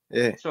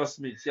 Yeah.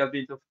 Trust me, she has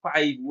been to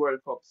 5 World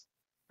Cups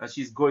and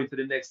she's going to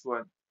the next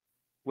one.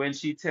 When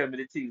she tell me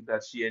the things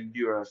that she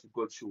endure and she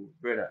go through,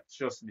 brother,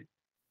 trust me,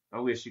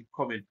 and where she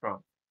coming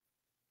from.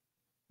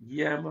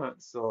 Yeah, man.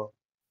 So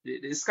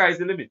the sky is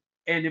the limit.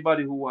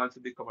 Anybody who wants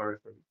to become a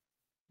referee,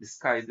 the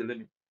sky is the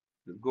limit.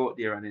 You go out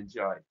there and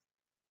enjoy.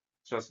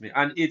 Trust me.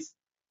 And it's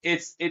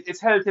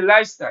healthy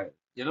lifestyle,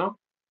 you know,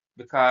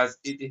 because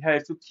it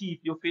helps to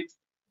keep you fit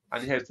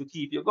and it helps to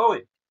keep you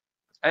going.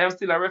 I am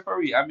still a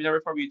referee. I've been a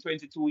referee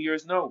 22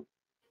 years now.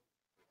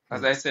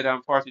 As I said,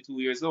 I'm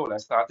 42 years old. I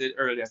started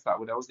early. I started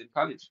when I was in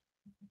college.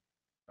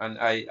 And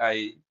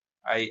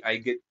I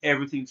get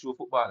everything through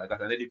football. I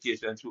got an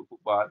education through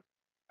football.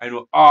 I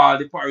know all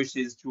the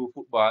parishes through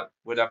football,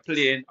 whether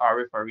playing or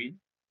refereeing.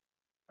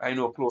 I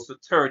know close to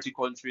 30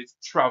 countries,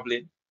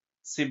 traveling,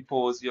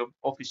 symposium,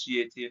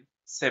 officiating,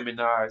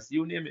 seminars,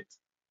 you name it.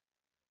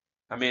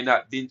 I may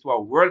not been to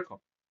a World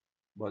Cup,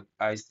 but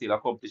I still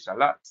accomplished a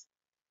lot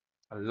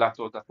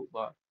out of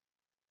football.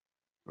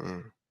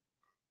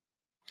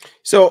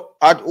 So,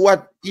 at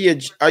what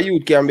age a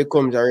youth can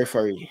become a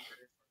referee?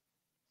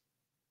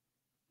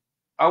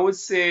 I would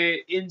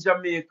say in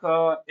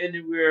Jamaica,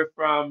 anywhere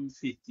from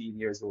 15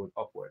 years old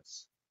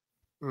upwards.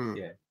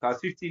 Yeah, because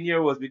 15 years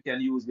old, we can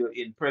use you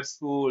in prep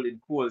school, in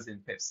Coles, in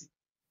Pepsi.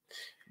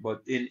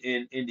 But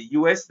in the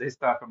US, they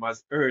start from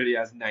as early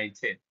as 9,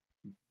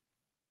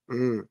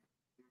 10.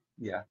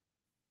 Yeah.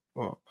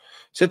 Oh.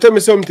 So tell me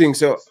something.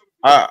 So,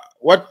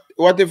 what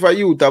if a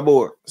youth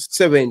about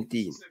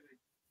 17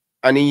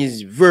 and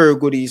he's very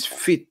good, he's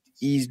fit,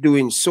 he's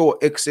doing so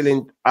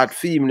excellent at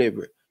film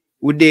level?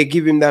 Would they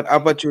give him that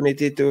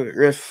opportunity to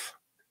ref?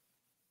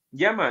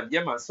 Yeah, man.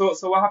 Yeah, man. So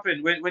what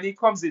happened when he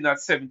comes in at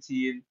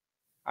 17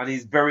 and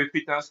he's very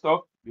fit and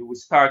stuff? We would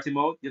start him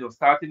out,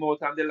 start him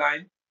out on the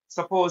line.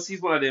 Suppose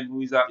he's one of them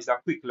who is a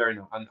quick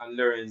learner and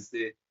learns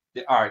the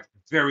art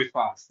very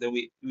fast. Then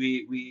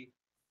we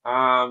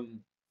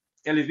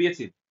elevate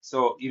him.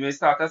 So he may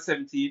start at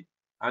 17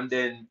 and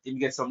then he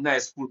get some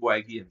nice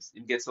schoolboy games.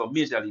 He get some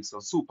major league,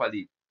 some super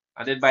league.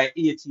 And then by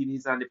 18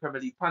 he's on the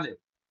Premier League panel.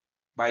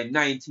 By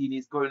 19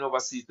 he's going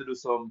overseas to do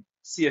some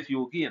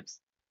CFU games.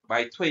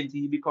 By 20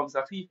 he becomes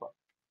a FIFA.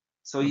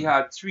 So he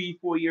had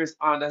 3-4 years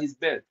under his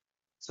belt.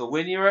 So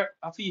when you're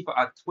a FIFA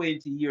at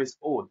 20 years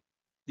old,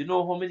 you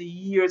know how many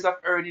years of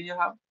earning you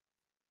have?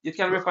 You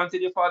can ref until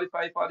you're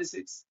 45,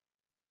 46.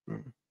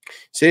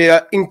 So you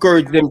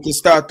encourage them to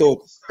start out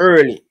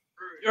early.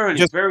 Very,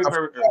 very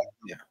early.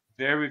 Yeah.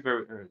 Very,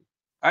 very early.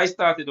 I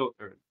started out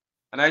early.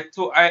 And I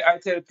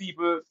tell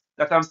people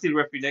that I'm still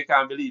refereeing, they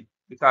can't believe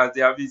because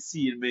they have been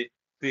seeing me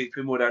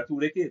for more than 2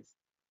 decades.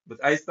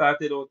 But I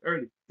started out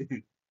early.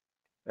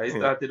 I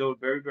started out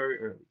very, very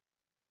early.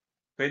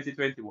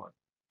 2021.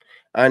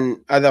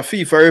 And as a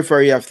FIFA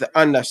referee, you have to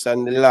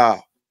understand the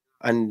law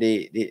and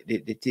the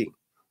thing.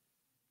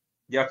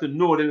 You have to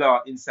know the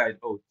law inside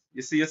out.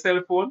 You see your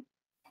cell phone?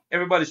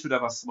 Everybody should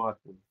have a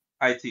smartphone,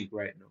 I think,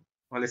 right now.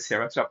 Unless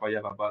you're a chopper, you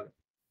have a ball.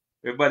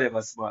 Everybody have a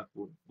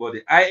smartphone. But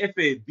the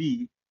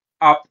IFAB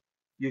app,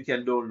 you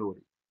can download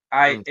it.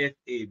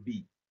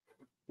 IFAB.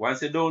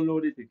 Once you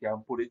download it, you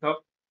can put it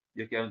up.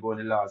 You can go on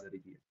the laws of the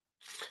game.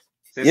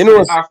 So if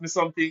you ask me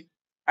something,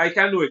 I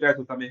can know it right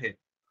out of my head.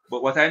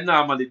 But what I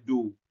normally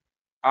do,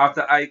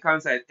 after I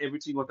concise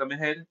everything out of my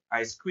head,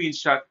 I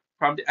screenshot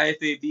from the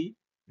IFAB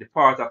the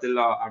part of the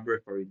law I'm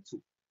referring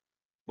to.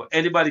 But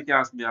anybody can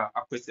ask me a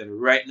question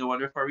right now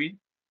on refereeing,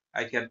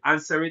 I can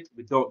answer it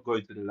without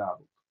going to the law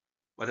book.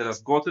 But I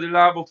just go to the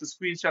law book to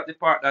screenshot the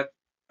part that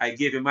I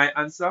gave you my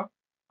answer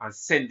and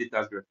send it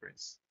as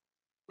reference.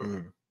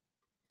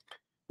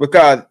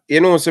 Because,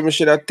 so I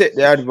should have take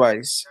the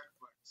advice.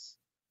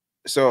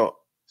 So,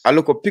 I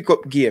look at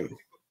pick-up game.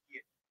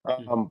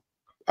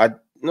 I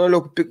no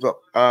look pick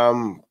up.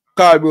 Karl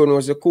Brown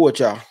was the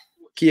coach of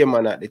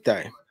Cayman at the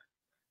time.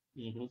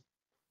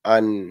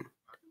 And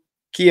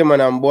Cayman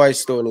and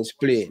Boystone is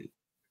playing.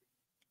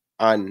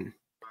 And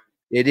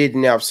they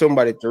didn't have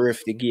somebody to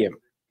ref the game.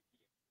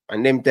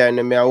 And them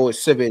time I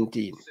was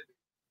 17.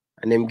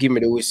 And them give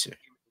me the whistle.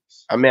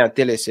 And I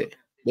tell you,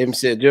 them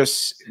say,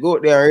 just go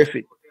there and ref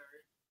it.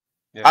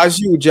 Yeah. As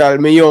usual,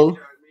 me young,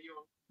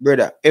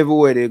 brother,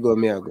 everywhere they go,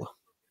 me I go.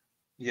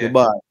 Yeah. The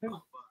ball.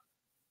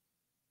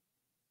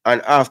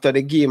 And after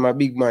the game, a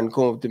big man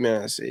come up to me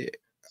and say,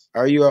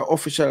 "Are you an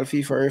official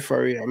FIFA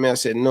referee?" And I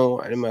said, "No."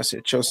 And I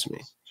said, "Trust me.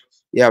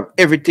 You have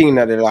everything in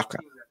the locker.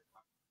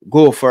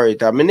 Go for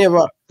it." And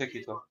take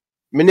it up.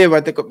 Me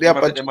never take up the Never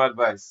take opportunity. them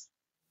advice.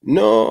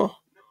 No.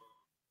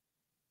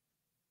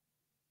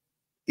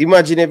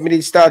 Imagine if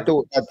me start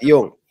out that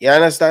young. You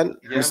understand?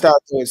 Yeah. We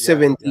start out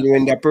 17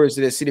 when that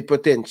person see the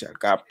potential.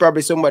 Cause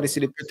probably somebody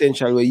see the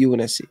potential where you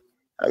wanna see.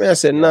 I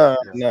said, nah,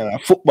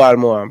 football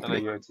more and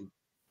play.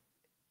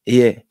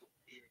 Yeah.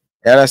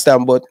 You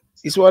understand? But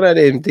it's one of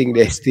them things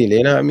there still,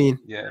 you know what I mean?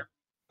 Yeah.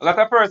 A lot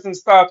of persons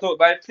start out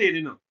by playing,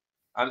 you know,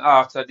 and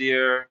after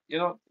they're, you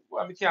know,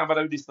 well, we can't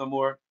bother with this no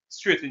more,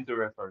 straight into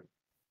referee.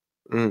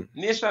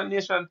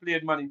 Nation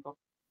played Manning Cup.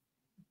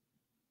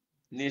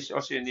 Nation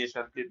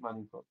played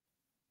Manning Cup.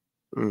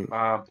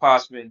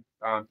 Parchment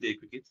played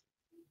cricket.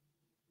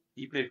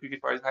 He played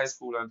cricket for his high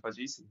school and for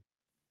GC.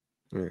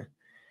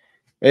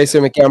 Hey,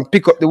 so we can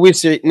pick up the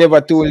whistle, never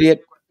too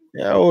late.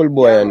 Yeah, old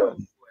boy, I know.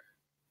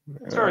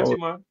 30,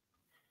 man.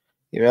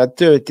 You are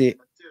 30.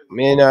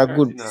 Me in a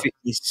good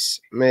fitness.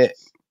 Me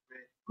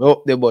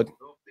up the but.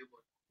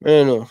 I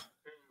don't know.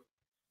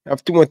 I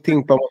have too much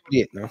things on my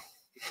plate now.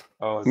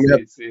 Oh,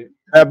 see.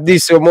 I have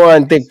this more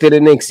and take to the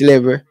next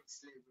level.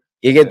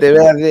 You get the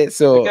way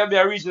so. You can be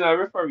a regional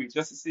referee,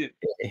 just to see it.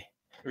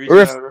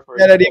 Regional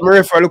referee.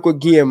 I look a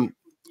game.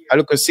 I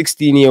look a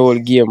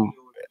 16-year-old game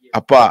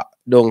apart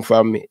down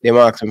from me. They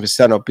ask me to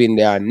stand up in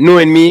there. And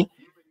knowing me,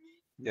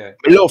 I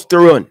love to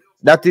run.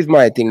 That is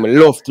my thing. I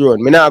love to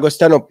run. I now go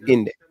stand up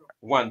in there.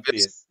 One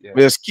place. I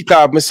just kick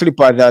off my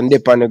slippers and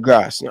dip on the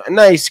grass.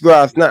 Nice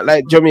grass, not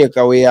like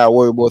Jamaica where you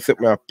worry about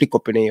something I pick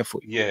up in your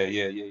foot.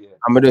 Yeah.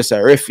 I'm just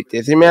a ref it.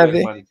 You see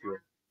me?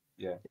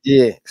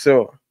 Yeah.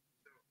 So,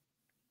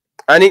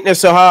 and it's not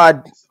so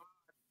hard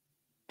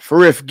for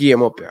ref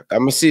game up here.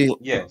 I'm see.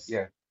 Yeah,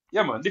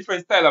 man.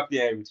 Different style of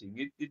play,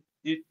 everything.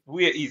 It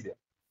way easier.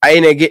 I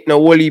ain't get no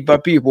whole heap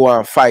of people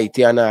want fight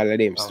and all of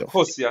them stuff.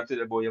 Cuss you and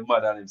tell about your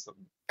mother and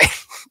something.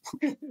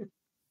 You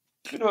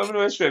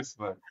know stress,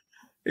 man.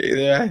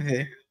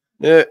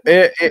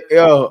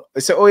 Yo,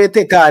 so how you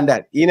take on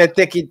that? You not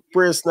take it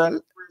personal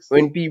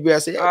when people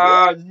say,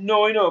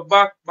 no, you know,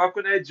 back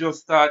when I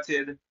just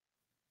started,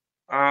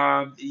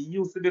 it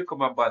used to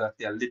become a bad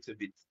affair a little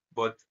bit,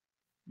 but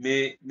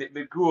me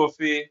grew up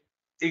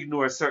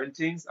ignore certain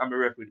things and me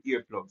rep with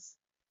earplugs.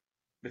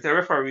 Me tell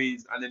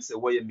referees and them say,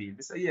 "What you mean?"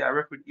 Me say, "Yeah, I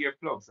rep with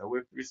earplugs. I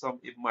work with some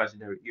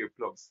imaginary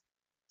earplugs."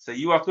 So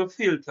you have to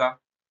filter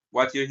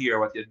what you hear,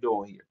 what you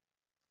don't hear.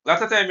 Last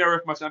time I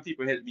ref match and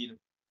people help me.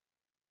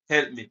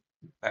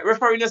 Like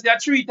referee just say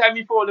 3 times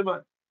before the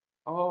man.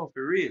 Oh,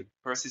 for real.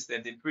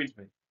 Persistent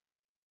infringement.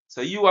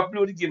 So you have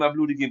blew the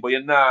game, but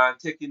you're not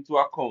taking into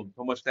account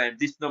how much time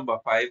this number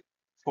 5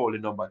 foul the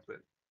number 12.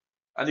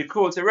 And the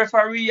crowd say,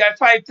 "Referee, I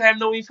 5 times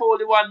now we foul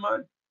the one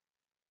man."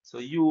 So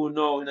you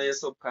know in your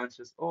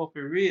subconscious, oh,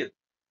 for real.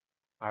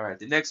 All right,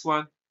 the next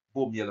one,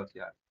 boom, yellow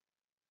card.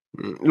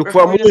 Look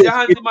for hands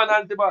the man,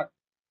 hands the ball.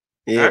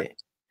 Yeah. Huh?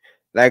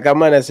 Like a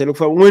man I say, look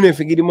for money if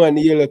you give the man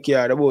the yellow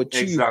card about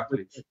 3.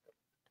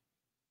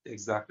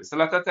 Exactly. So a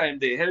lot of time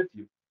they help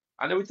you.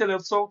 And then we tell you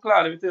some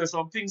cloud, we tell you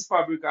some things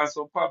fabric and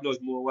some Pablo's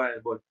more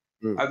wild, but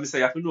as we say,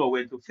 you have to know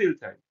when to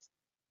filter it.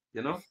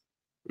 You know?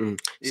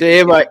 So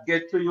if it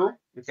get to you,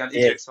 you can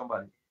eject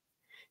somebody.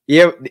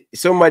 Yeah,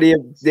 somebody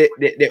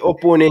the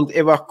opponent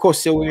ever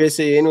cuss you where you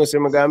say, you know, so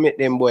I'm gonna make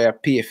them boy a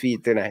pay fee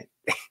tonight.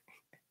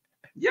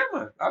 Yeah,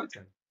 man, all the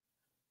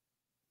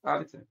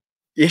time.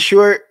 You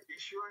sure?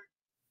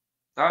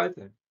 All the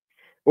time.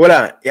 Hold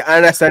on, you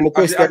understand the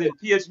question? As in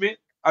PH me?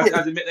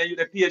 As in make you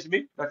the PH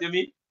me? That you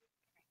mean?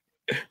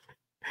 I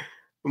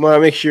want to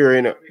make sure,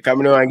 you know, because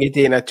I don't want to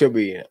get in a trouble,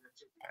 you know.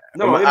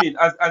 No, I mean,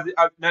 as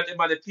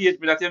the PH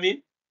me, that you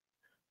mean?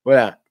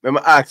 Well, I'm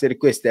going to ask you the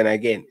question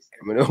again.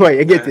 I don't want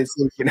you get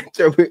yourself in a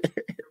trouble.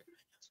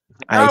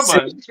 No,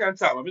 man, you can't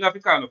talk. I'm not a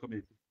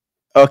community.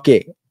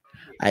 Okay.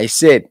 I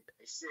said,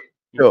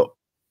 so,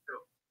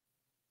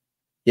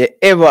 you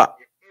ever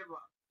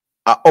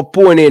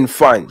opponent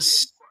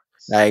fans,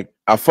 like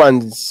a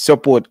fans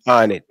support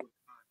on it,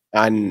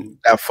 and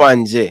the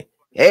fans say,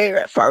 "Hey,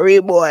 referee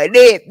boy,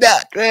 did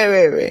that,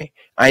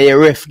 and you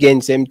ref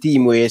against some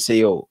team where you say,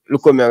 "Yo,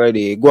 look at me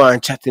already, go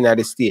and chatting at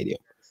the stadium."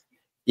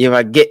 You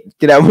ever get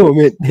to that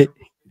moment?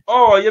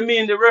 Oh, you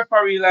mean the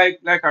referee like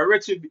a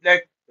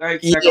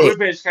like a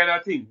revenge kind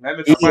of thing,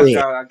 like a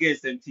battle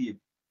against them team?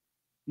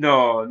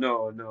 No.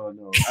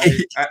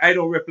 I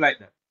don't ref like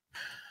that.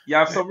 You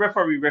have some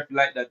referee ref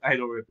like that. I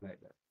don't ref like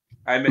that.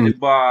 I make the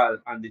ball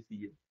on the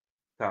field.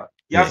 So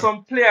you have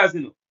some players,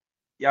 you know.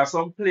 You have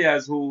some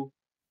players who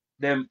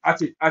them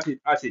at it.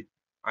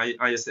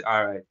 And you say,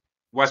 all right,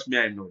 watch me,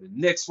 I know. The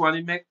next one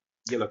you make,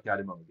 you look at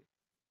him again.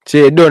 So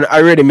you done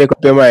already make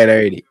up your mind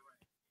already?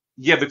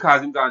 Yeah,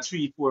 because him gone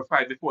 3, 4,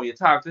 5 before you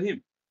talk to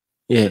him.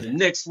 Yeah. And the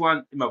next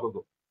one, him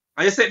go.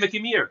 And you say make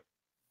him hear.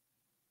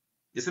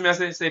 You see me, I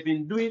say if he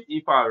do it,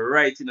 he fall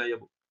right in your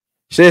book.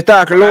 So you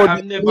talk loud.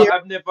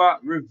 I've never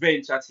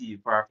revenge at you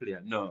for a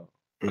player. No.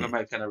 I'm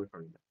not kind of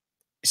referring that.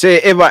 So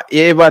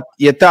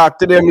you talk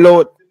to them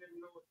loud?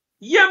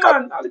 Yeah,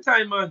 man. All the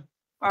time, man.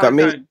 All Come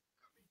the me, time.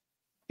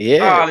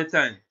 yeah, All the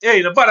time.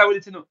 Hey, no bother with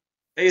it, you know.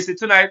 Hey, you see,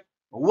 tonight,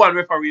 one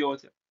referee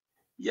out here.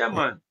 Yeah,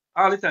 man.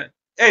 All the time.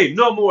 Hey,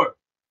 no more.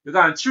 You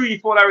got 3,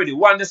 4 already.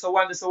 One this or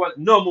one this or one.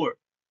 No more.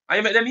 And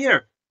you make them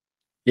here.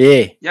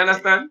 yeah. You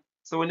understand?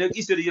 So when you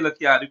issue the yellow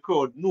card, the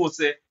crowd knows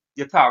say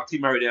you talk to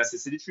him already and say,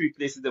 see the 3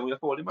 places then we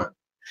call the man.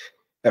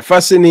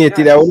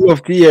 Fascinated. Yeah. I would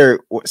love to hear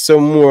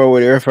some more what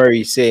the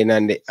referee saying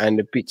and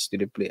the pitch to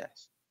the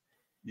players.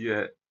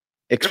 Yeah.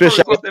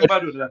 Especially Referee cost them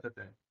bad with that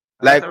time.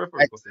 like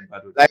Referee cost them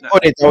bad with like that.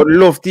 Odette. I would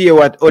love to hear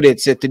what Odette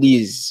said to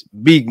these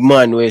big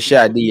man where she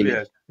are dealing.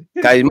 Players.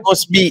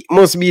 Cause it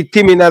must be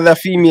timid as a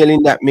female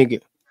in that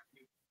Miguel.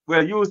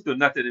 Well, used to,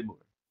 not anymore.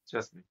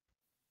 Trust me.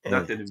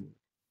 Not anymore.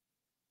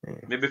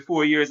 Maybe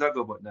 4 years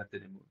ago, but not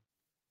anymore.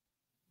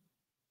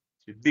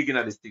 She's big in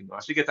this thing now.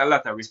 She get a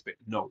lot of respect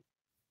now.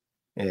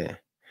 Yeah.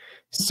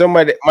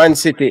 Somebody, Man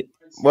City.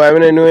 Boy, I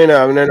don't know, I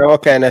don't know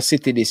what kind of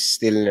city this is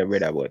still in the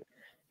brother, but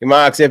you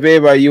might ask if you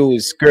ever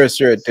use curse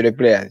word to the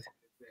players.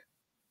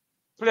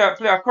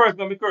 Player curse,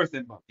 don't be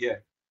cursing back. Yeah.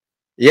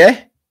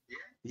 Yeah?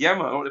 Yeah,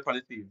 man, only on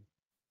the field.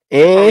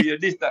 Eh? Referee,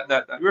 this,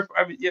 that.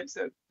 I mean,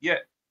 yeah.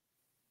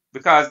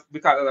 Because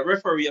as a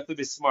referee, you have to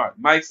be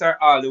smart. Mics are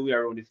all the way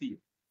around the field.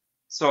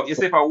 So you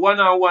say if a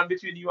one-on-one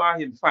between you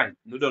and him, fine,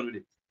 no done with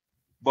it.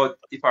 But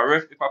if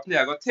a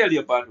player go tell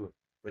you about it,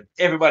 but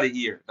everybody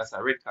here, that's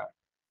a red card.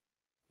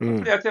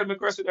 A player tell me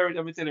curse with already,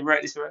 I'm tell him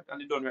write this right, and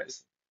they don't write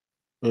this.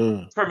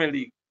 Premier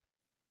League,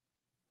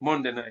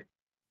 Monday night.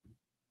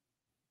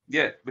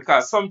 Yeah,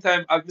 because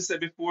sometimes, as we said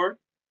before,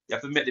 you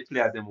have to make the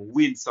players them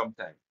win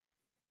sometime.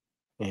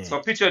 So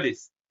picture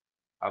this.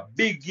 A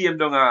big game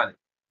down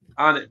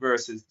on it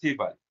versus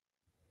T-Valley.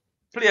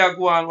 Player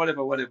go on,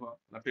 whatever.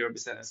 And a player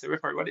beside and say,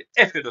 referee, what the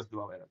F you just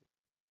do?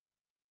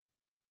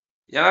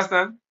 You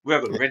understand? We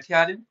are going to red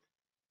card him.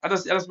 I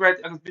just write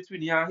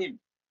between you and him.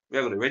 We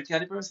are going to red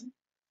card the person.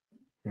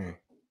 You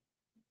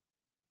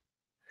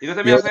know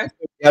what I say?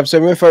 You have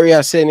some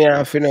referee saying you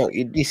have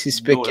to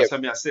disrespect. No, that's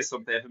what I say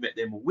sometimes to make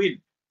them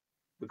win.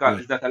 Because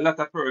there's not a lot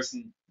of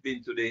person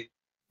been to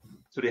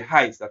the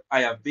heights that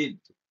I have been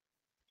to.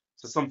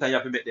 So sometimes you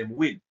have to make them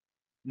win.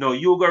 No,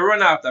 you go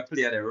run after a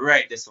player that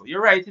right there. So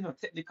you're right,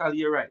 technically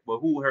you're right. But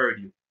who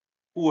heard you?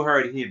 Who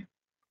heard him?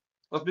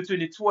 What's between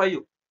the two of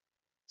you?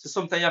 So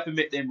sometimes you have to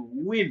make them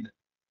win.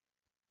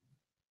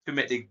 To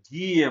make the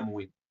game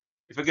win.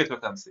 If you get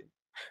what I'm saying.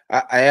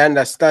 I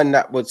understand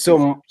that, but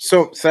some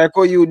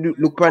psycho you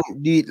look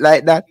and do it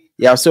like that.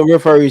 You have some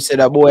referees said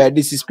that boy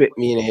disrespect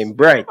me in him.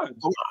 Bright.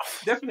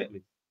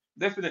 Definitely.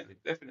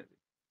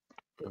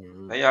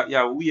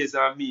 Yeah, ways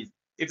and means.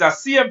 If that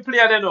same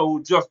player then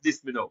who just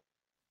this me now,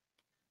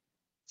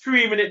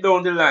 3 minutes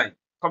down the line,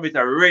 commit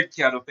a red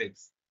card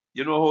offense.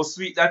 You know how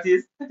sweet that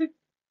is?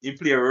 You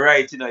play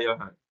right in your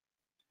hand.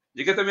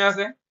 You get what I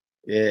say?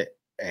 Yeah.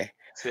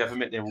 So you have to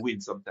make them win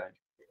sometime.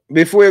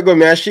 Before you go,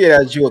 I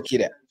share a joke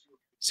here.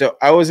 So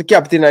I was the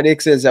captain of the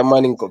Excelsior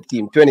Manning Cup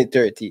team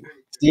 2013.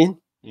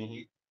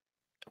 See?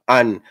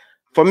 And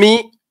for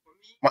me,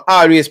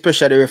 I always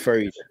pressure the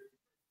referee.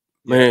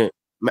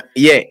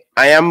 Yeah,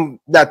 I am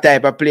that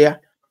type of player.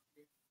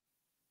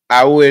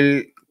 I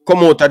will come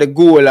out of the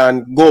goal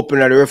and go up in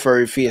the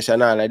referee face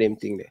and all of them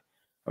things there.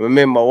 I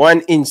remember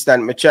one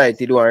instant I tried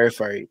to do a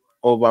referee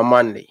over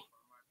Manley.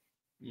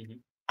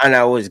 And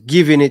I was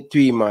giving it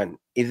to him, man.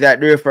 Is that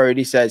the referee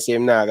decides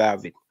him not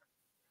have it?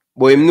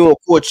 But him know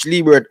Coach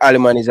Liebert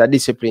Alleman is a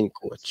disciplined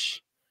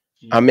coach.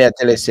 And me I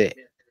tell you say,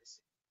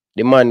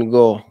 the man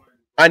go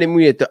and him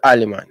way to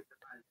Alleman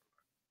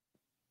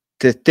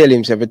to tell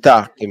himself to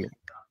talk to me.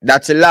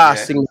 That's the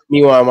last thing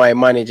me want my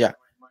manager.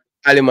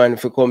 Alleman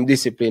to come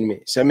discipline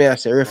me. So me I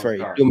say,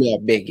 referee, do me a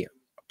beg you.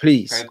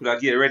 Please. I could have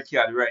get a red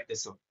card right there,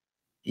 so.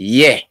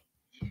 Yeah.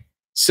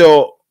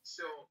 So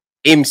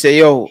him say,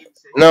 yo,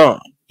 no,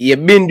 you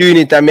been doing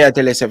it and me I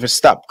tell yourself to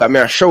stop. Because me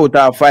I shout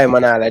out 5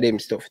 man all of them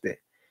stuff there.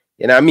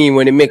 You know what I mean?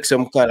 When he make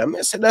some call,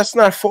 I say that's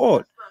not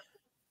fault.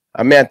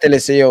 I mean I tell you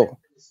say, yo,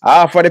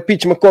 half of the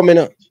pitch me coming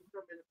up.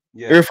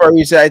 Yeah.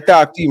 Referee say I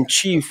talk to him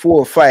 3,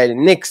 4, 5.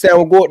 Next time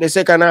we go out the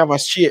second half, a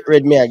straight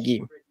red me a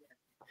game.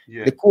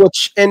 Yeah. The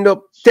coach end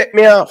up take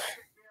me off.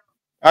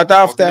 At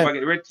half time. Never get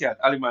the red card,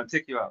 Alleman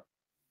take you off.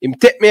 Him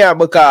take me off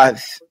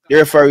because the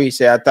referee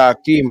say I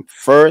talk to him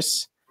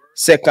first,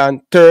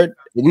 second, third.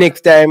 The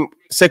next time,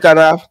 second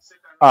half.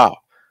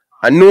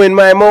 And knowing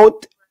my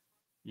mouth,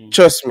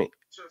 trust me.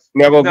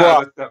 Me go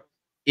out.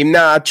 Him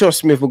not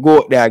trust me for go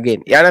out there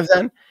again. You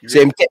understand? So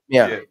him take me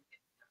out.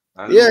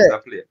 Yeah.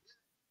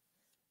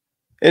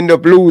 End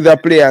up lose the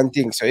play and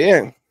things. So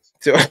yeah.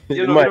 So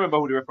you don't remember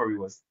who the referee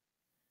was?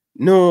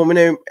 No,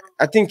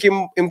 I think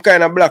him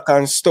kind of black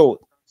and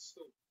stout.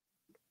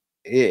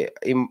 Yeah,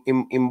 him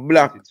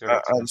black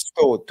and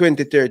stout.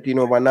 2013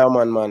 over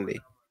Norman Manley.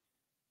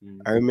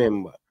 I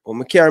remember. But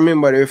I can't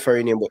remember the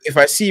referee name. But if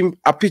I see him,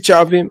 a picture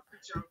of him,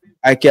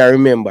 I can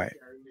remember it.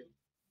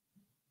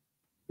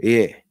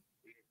 Yeah.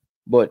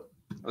 But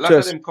a lot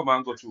of them come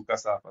and go through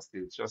Concacaf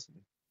still, trust me.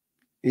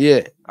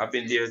 Yeah. I've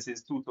been there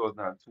since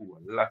 2002.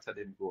 A lot of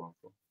them go and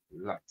come.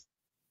 A lot.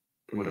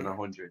 More than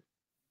 100.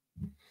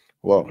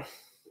 Wow.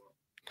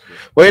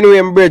 Well,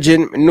 anyway,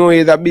 Bridging, know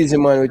you're a busy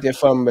man with your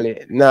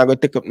family. Now go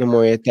take up no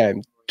more of your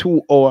time.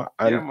 2 hours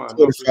and Yeah, man. Enough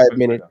 45 respect,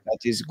 minutes. brother. That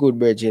is good,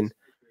 Bridging.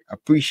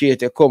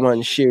 Appreciate you come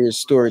and share your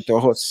story to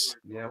us.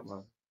 Yeah,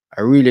 man.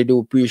 I really do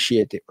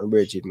appreciate it, my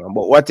Bridget, man.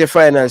 But what your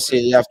final say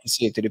you have to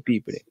say to the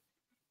people then?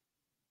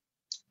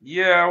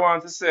 Yeah, I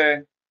want to say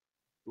it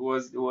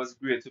was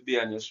great to be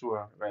on your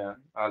show, Ryan.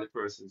 All the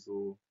persons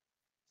who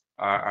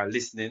are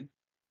listening,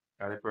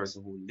 all the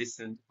person who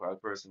listened, all the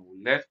person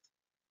who left,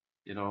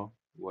 you know,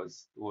 it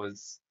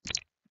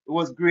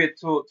was great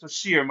to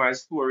share my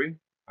story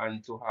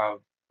and to have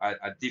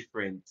a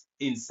different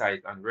insight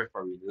on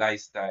referee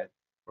lifestyle,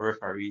 what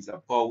referees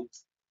about,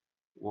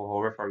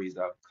 how referees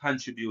have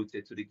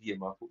contributed to the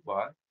game of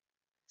football.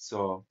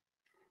 So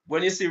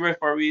when you see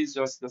referees,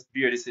 just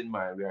bear this in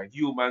mind. We are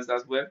humans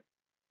as well.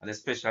 And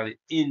especially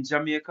in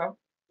Jamaica,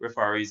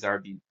 referees are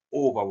being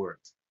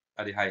overworked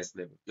at the highest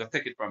level. Just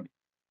take it from me.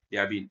 They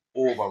are being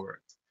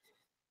overworked.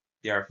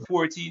 There are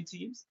 14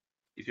 teams.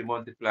 If you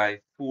multiply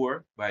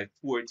 4 by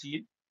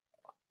 14,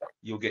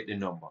 you'll get the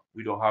number.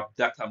 We don't have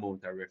that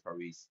amount of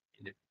referees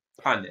in the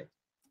panel.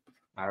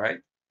 All right?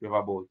 We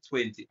have about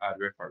 20 odd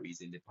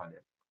referees in the panel.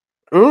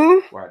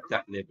 We're at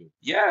that level.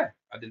 Yeah,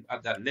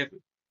 at that level.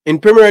 In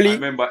Premier I League?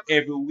 remember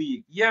every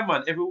week. Yeah,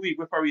 man, every week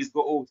referees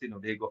go out,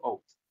 they go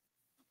out.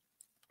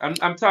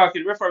 I'm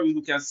talking referees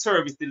who can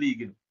service the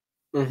league,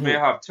 We may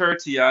have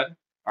 30 odd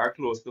or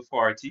close to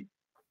 40,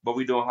 but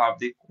we don't have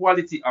the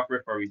quality of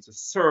referees to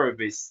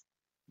service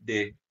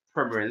the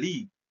Premier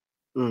League.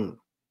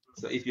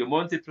 So if you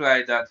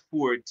multiply that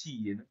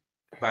 14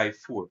 by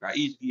 4, because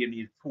each game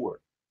needs 4,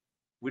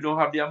 we don't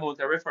have the amount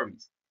of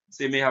referees.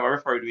 So you may have a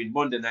referee doing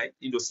Monday night,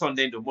 into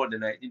Sunday, into Monday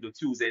night, into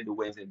Tuesday, into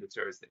Wednesday, into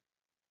Thursday.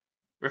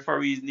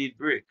 Referees need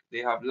break. They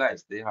have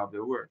lives. They have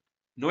their work.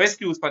 No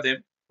excuse for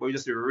them, but it's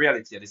just the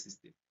reality of the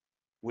system.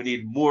 We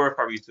need more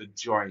referees to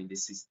join the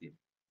system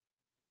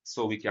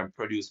so we can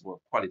produce more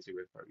quality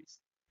referees.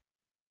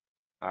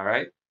 All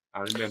right?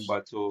 And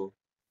remember to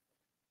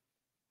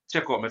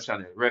check out my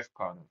channel, Ref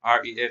Corner,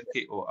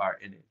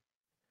 REFKORNA.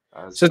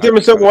 So tell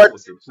me something,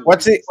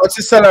 what's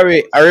the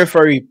salary a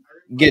referee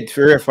get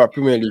for ref a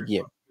Premier League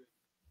game?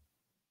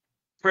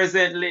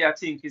 Presently, I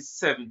think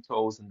it's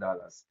 $7,000.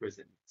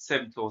 Presently,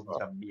 7,000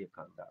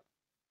 Jamaican dollars.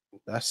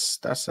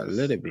 That's a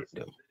little bit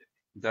though.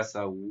 That's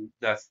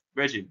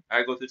Reggie.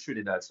 I got to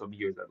Trinidad some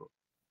years ago,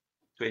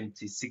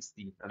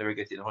 2016, and they were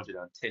getting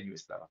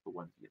 $110 for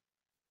one game.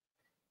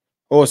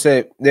 Oh,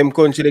 so them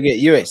country they get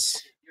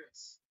US?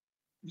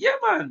 Yeah,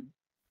 man.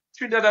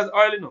 Trinidad has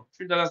oil,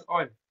 Trinidad has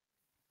oil.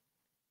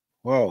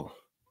 Wow.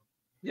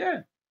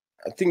 Yeah.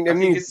 I think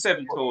it's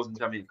 7,000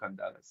 Jamaican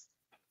dollars.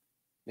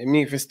 They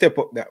need to step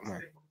up that,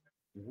 man.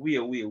 Way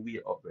up,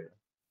 brother.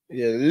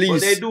 Yeah, at least.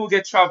 But they do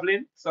get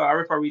traveling. So a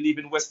referee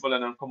leaving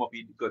Westmoreland and come up,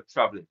 he got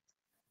traveling.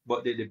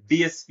 But the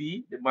base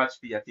fee, the match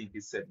fee, I think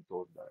is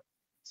 $7,000.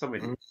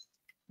 Something.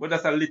 But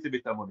that's a little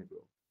bit of money,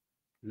 bro.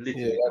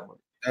 Little bit of money.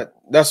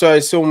 That's why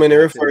so many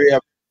referees.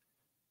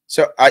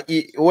 So,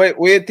 what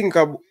you think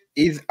of?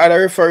 Is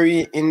other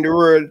referee in the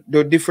world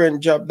do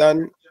different job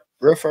than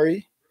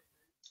referee?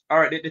 All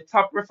right, the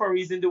top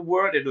referees in the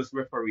world, they just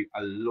referee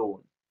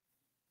alone.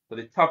 So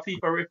the top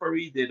FIFA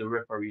referees, they do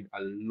referee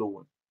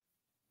alone.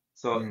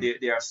 So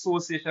their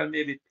association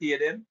maybe pay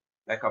them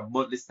like a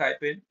monthly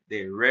stipend.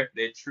 They ref,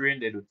 they train,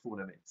 they do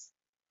tournaments.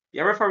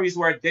 Your referees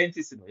who are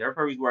dentists, your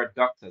referees who are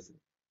doctors,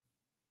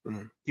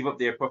 give up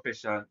their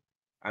profession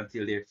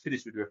until they're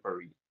finished with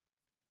referee.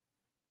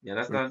 You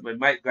understand? When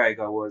Mike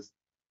Geiger was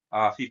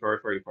FIFA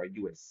referee for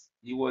US,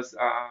 he was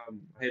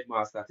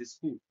headmaster at his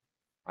school,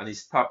 and he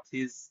stopped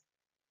his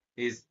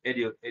education.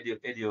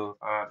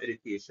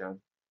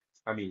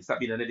 I mean, stopped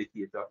being an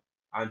educator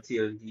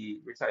until he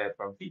retired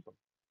from FIFA.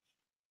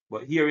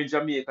 But here in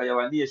Jamaica, you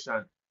have a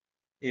nation.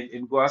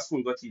 In go to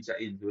school, go teach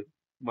in do it.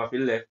 Must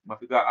left,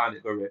 must go on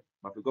it, go rep,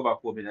 must go back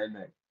home in the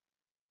night,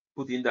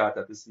 put in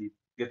data to sleep,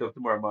 get up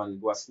tomorrow morning,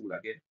 go to school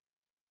again.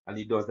 And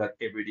he does that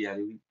every day of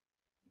the week.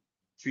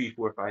 3,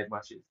 4, 5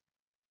 matches.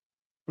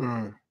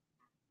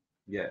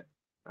 Yeah.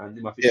 And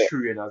he must be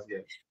trained as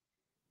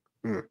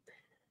well.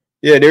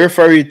 Yeah, the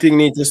referee thing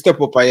needs to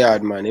step up a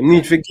yard, man. He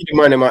need to give the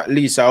man at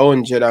least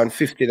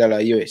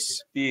 $150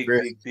 US. Big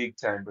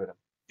time, brother.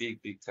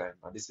 Big time,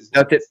 man. This is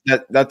that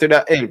would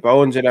help.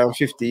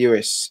 $150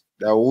 US.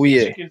 That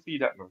weird. Chicken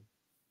feed that, man.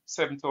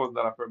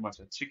 $7,000 per match.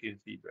 A chicken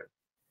feed, brother.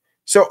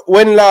 So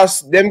when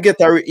last them get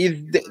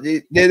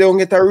they don't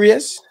get a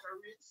raise?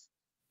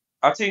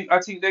 I think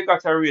they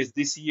got a raise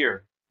this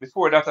year.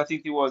 Before that, I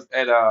think it was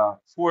at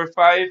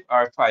 4-5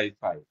 or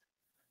 5-5.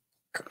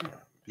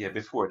 Yeah,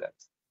 before that.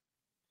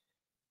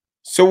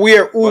 So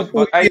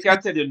but I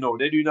can tell you no,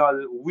 they do not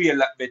way a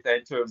lot better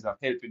in terms of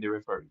helping the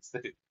referees.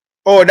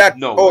 Oh, that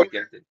no, oh,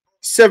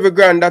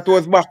 $7,000 that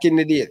was back in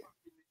the day.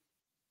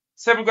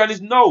 $7,000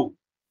 is no.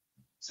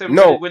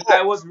 No. When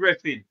I was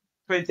reffing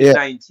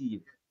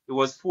 2019, it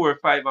was 4-5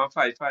 and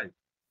 5-5.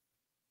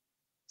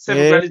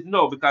 $7,000 is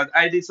no, because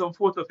I did some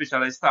photo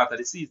official at the start of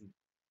the season.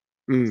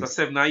 So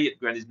 $7,000 and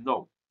 $8,000 is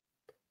no.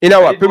 You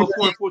know what? I did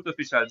 4 photo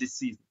official this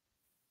season.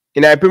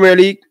 In the Premier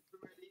League?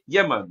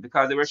 Yeah, man,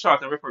 because they were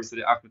short on referees, so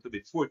they asked me to be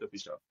fourth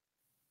official.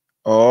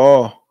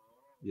 Oh.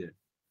 Yeah.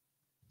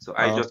 So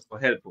I just for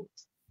help out.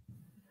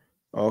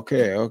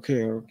 Okay.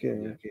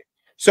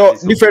 So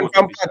different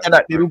from part of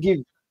that,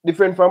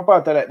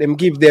 them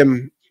give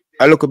them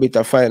a little bit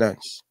of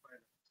finance.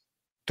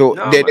 So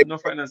no, man, no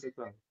finance at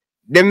all.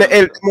 Them not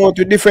help them out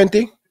with different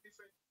thing?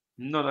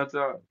 None at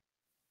all.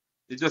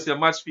 It's just your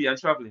match fee and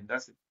traveling.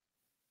 That's it.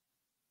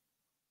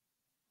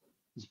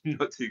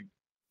 Nothing.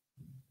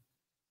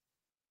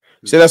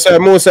 So that's why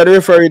most of the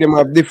referee them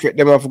have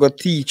got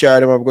teacher,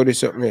 them have got do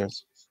something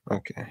else.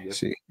 Okay. Yep.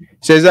 See.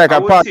 So it's like I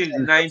a would think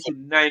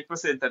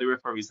 99% of the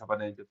referees have a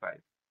 9 to 5.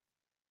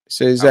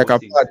 So it's like a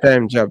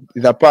part-time job.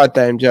 It's a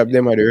part-time job,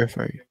 them are the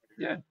referee.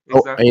 Yeah,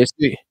 exactly. And you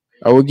see,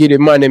 I will give the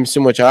man them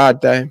so much a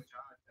hard time.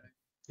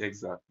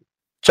 Exactly.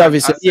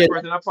 Travis, and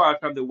separate and apart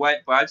from the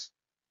white badge,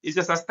 it's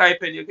just a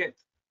stipend you get.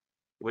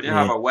 When you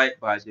have a white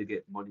badge, you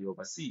get money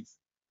overseas.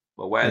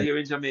 But while here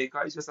in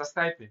Jamaica, it's just a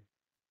stipend.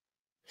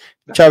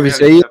 That's Travis,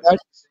 you hear that?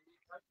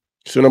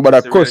 So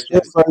nobody cost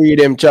referee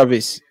them,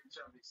 Travis.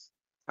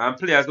 And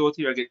players out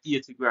here get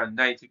 80 grand,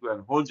 90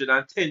 grand,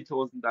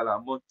 $110,000 a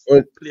month.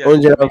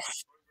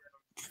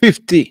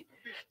 150.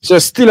 So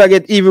still I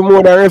get even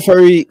more than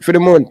referee for the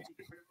month.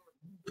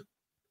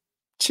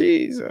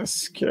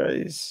 Jesus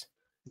Christ.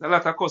 It's a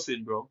lot of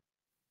cussing, bro.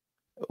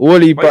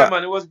 Holy but yeah,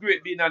 man, it was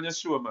great being on the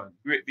show, man.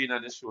 Great being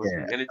on the show.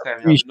 Yeah.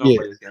 Anytime you have a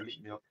number, you can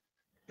link me up.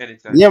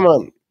 Anytime. Yeah,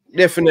 man.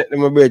 Definitely,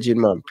 my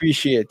virgin, man.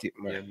 Appreciate it,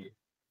 man. Yeah,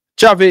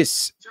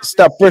 Travis,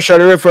 stop pressure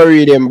the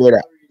referee them,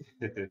 brother.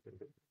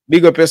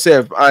 Big up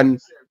yourself. And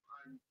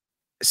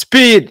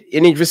Speid,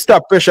 you need to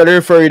stop pressure the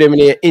referee them in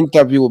the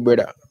interview,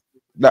 brother.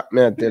 That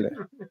me I tell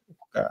you.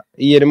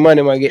 Yeah, the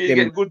money might get you them.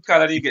 You get good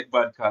color, you get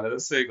bad color.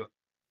 That's so you go.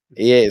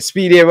 Yeah,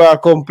 Speid ever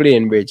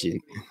complain, virgin.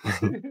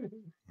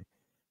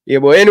 Yeah,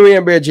 but anyway,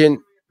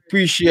 virgin,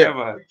 appreciate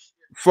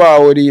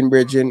forwarding,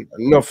 virgin.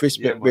 Enough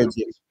respect,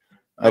 virgin.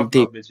 And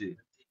think.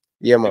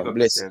 Yeah, man.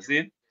 Bless.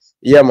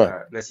 Yeah, man.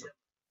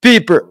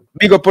 People,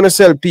 big up on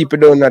yourself, people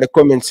down in the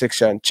comment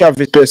section.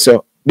 Travis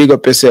Peso, big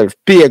up yourself.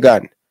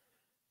 Pagan,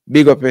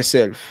 big up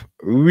yourself.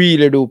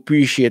 Really do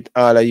appreciate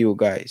all of you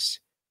guys.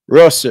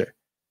 Russell,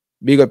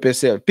 big up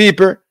yourself.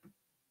 People,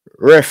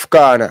 Ref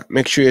Corner,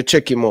 make sure you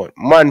check him out.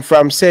 Man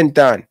from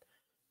Sentan,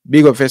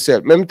 big up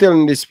yourself. I'm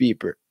telling these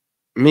people,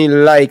 me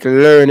like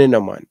learning,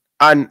 man.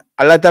 And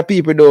a lot of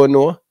people don't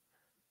know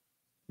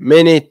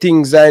many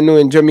things I know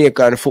in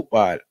Jamaican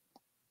football.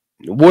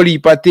 Whole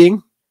heap of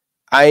thing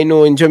I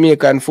know in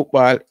Jamaican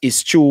football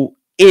is through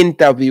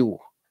interview.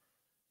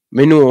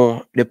 Me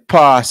know the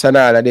pass and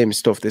all of them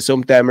stuff there.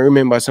 Sometimes I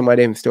remember some of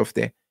them stuff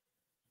there.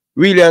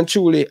 Really and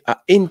truly, I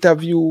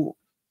interview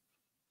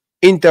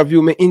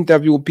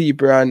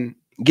people and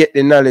get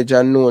the knowledge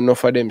and know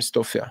enough of them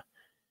stuff here.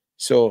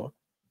 So,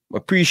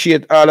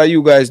 appreciate all of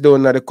you guys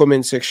down in the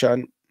comment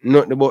section.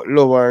 Nothing but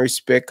love and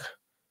respect.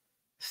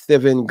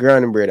 7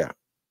 grand, brother.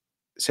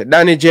 So,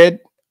 Danny Jed,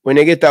 when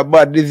you get a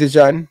bad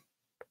decision,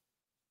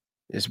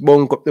 just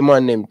bunk up the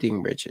man them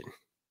thing, Bridget.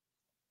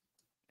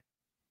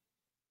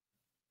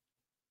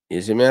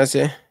 You see me I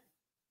say?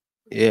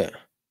 Yeah.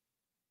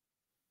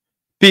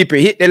 People,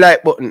 hit the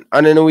like button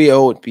and then we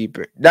out,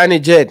 people. Danny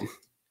Jed,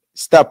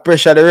 stop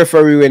pressure the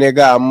referee when you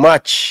got a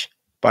match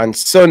on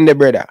Sunday,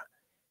 brother.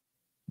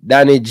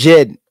 Danny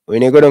Jed,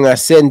 when you go down a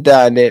center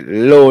and they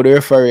load the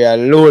referee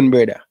alone,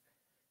 brother.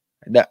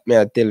 That me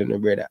I telling you,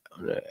 brother.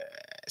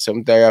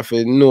 Sometimes you have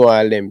to know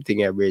all them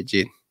things,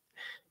 Bridget.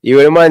 You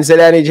know the man say,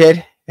 Danny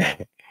Jed?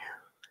 The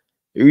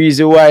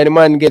reason why the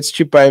man gets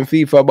stripper in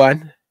FIFA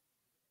ban,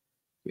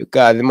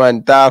 because the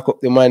man talk up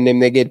the man them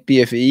they get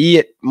paid for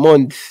 8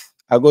 months.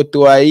 I go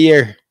to a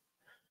year.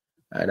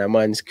 And the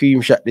man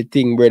screenshot the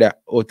thing, brother,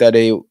 out of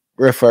the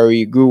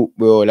referee group,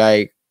 bro.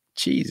 Like,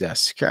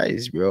 Jesus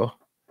Christ, bro.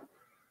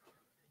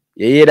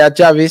 You hear that,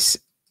 Travis?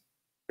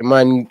 The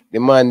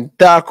man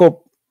talk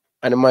up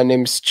and the man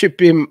them strip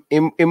him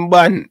in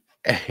ban.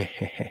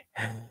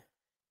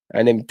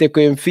 And them take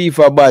him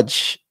FIFA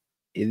badge.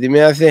 You see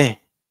me I say?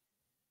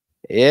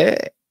 Yeah.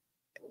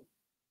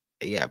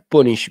 Yeah,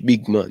 punish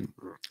big man.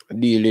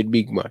 Deal with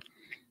big man.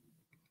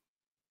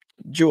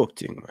 Joke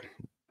thing, man.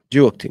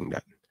 Joke thing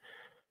that.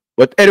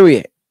 But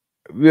anyway,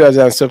 viewers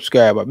and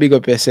subscribers, big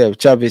up yourself.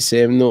 Travis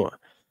same no.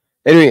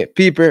 Anyway,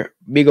 people,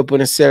 big up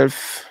on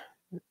yourself.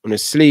 On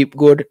sleep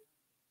good.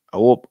 I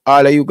hope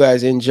all of you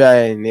guys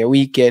enjoying the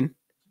weekend.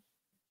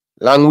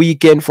 Long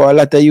weekend for a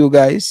lot of you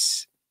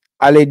guys.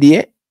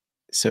 Holiday.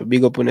 So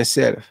big up on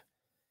yourself.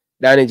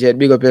 Danny Jed,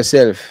 big up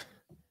yourself.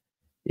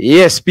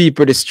 Yes,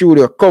 people, the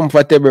studio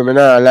comfortable, man.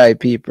 Not lie,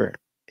 people.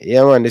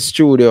 Yeah, man, the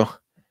studio.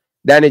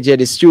 Danny J,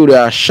 the studio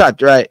are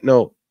shut right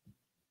now.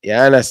 You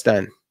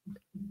understand?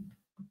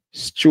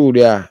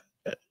 Studio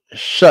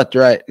shut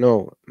right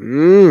now.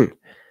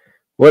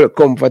 Well,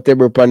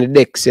 comfortable upon the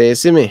deck, say, you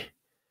see me?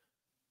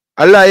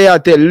 I lie here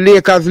tell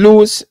Lakers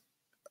lose.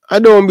 I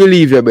don't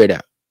believe you,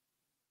 brother.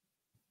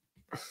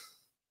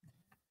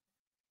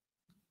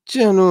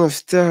 General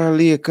Star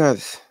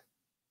Lakers.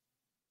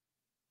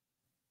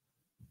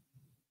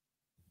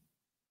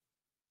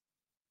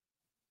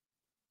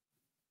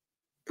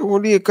 Who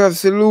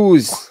Lakers to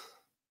lose?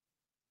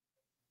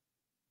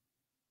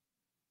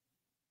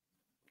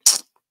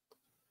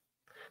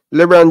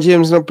 LeBron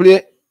James no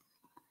play.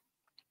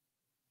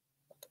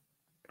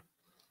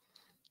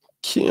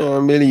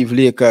 Can't believe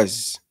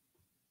Lakers.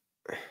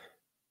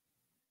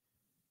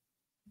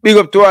 Big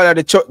up to all of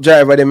the truck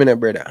driver them in,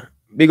 brother.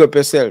 Big up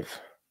yourself.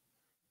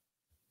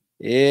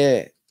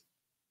 Yeah.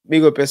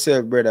 Big up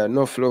yourself, brother.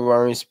 No love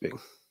and respect.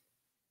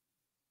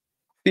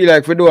 Feel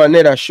like we do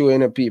another show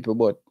in the people,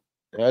 but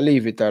I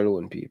leave it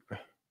alone, people.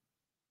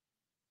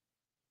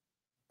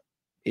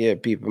 Yeah,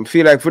 people.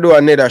 Feel like we do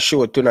another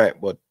show tonight,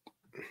 but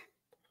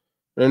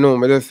I don't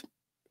know, just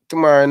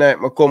tomorrow night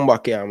I come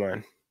back here,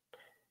 man.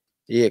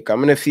 Yeah,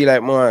 because I don't feel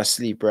like I want to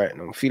sleep right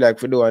now. I feel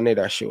like we do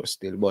another show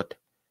still, but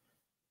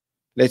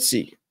let's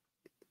see.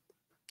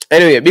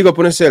 Anyway, big up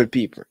on yourself,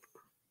 people.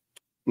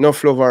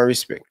 Enough love and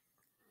respect.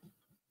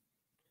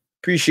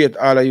 Appreciate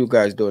all of you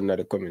guys down in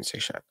the comment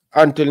section.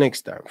 Until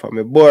next time, from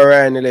my boy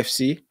Ryan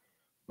LFC,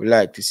 would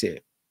like to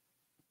say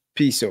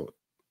peace out.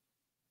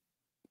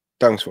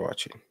 Thanks for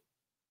watching.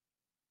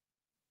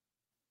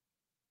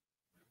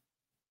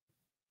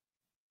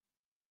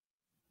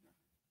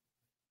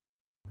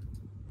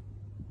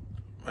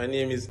 My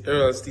name is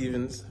Errol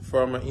Stevens,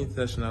 former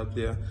international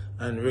player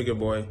and reggae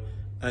boy,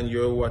 and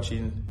you're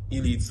watching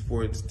Elite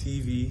Sports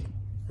TV,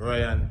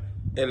 Ryan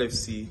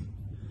LFC.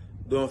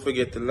 Don't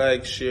forget to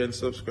like, share, and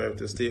subscribe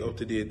to stay up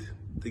to date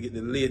to get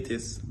the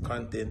latest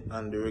content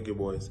on the Reggae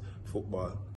Boyz football.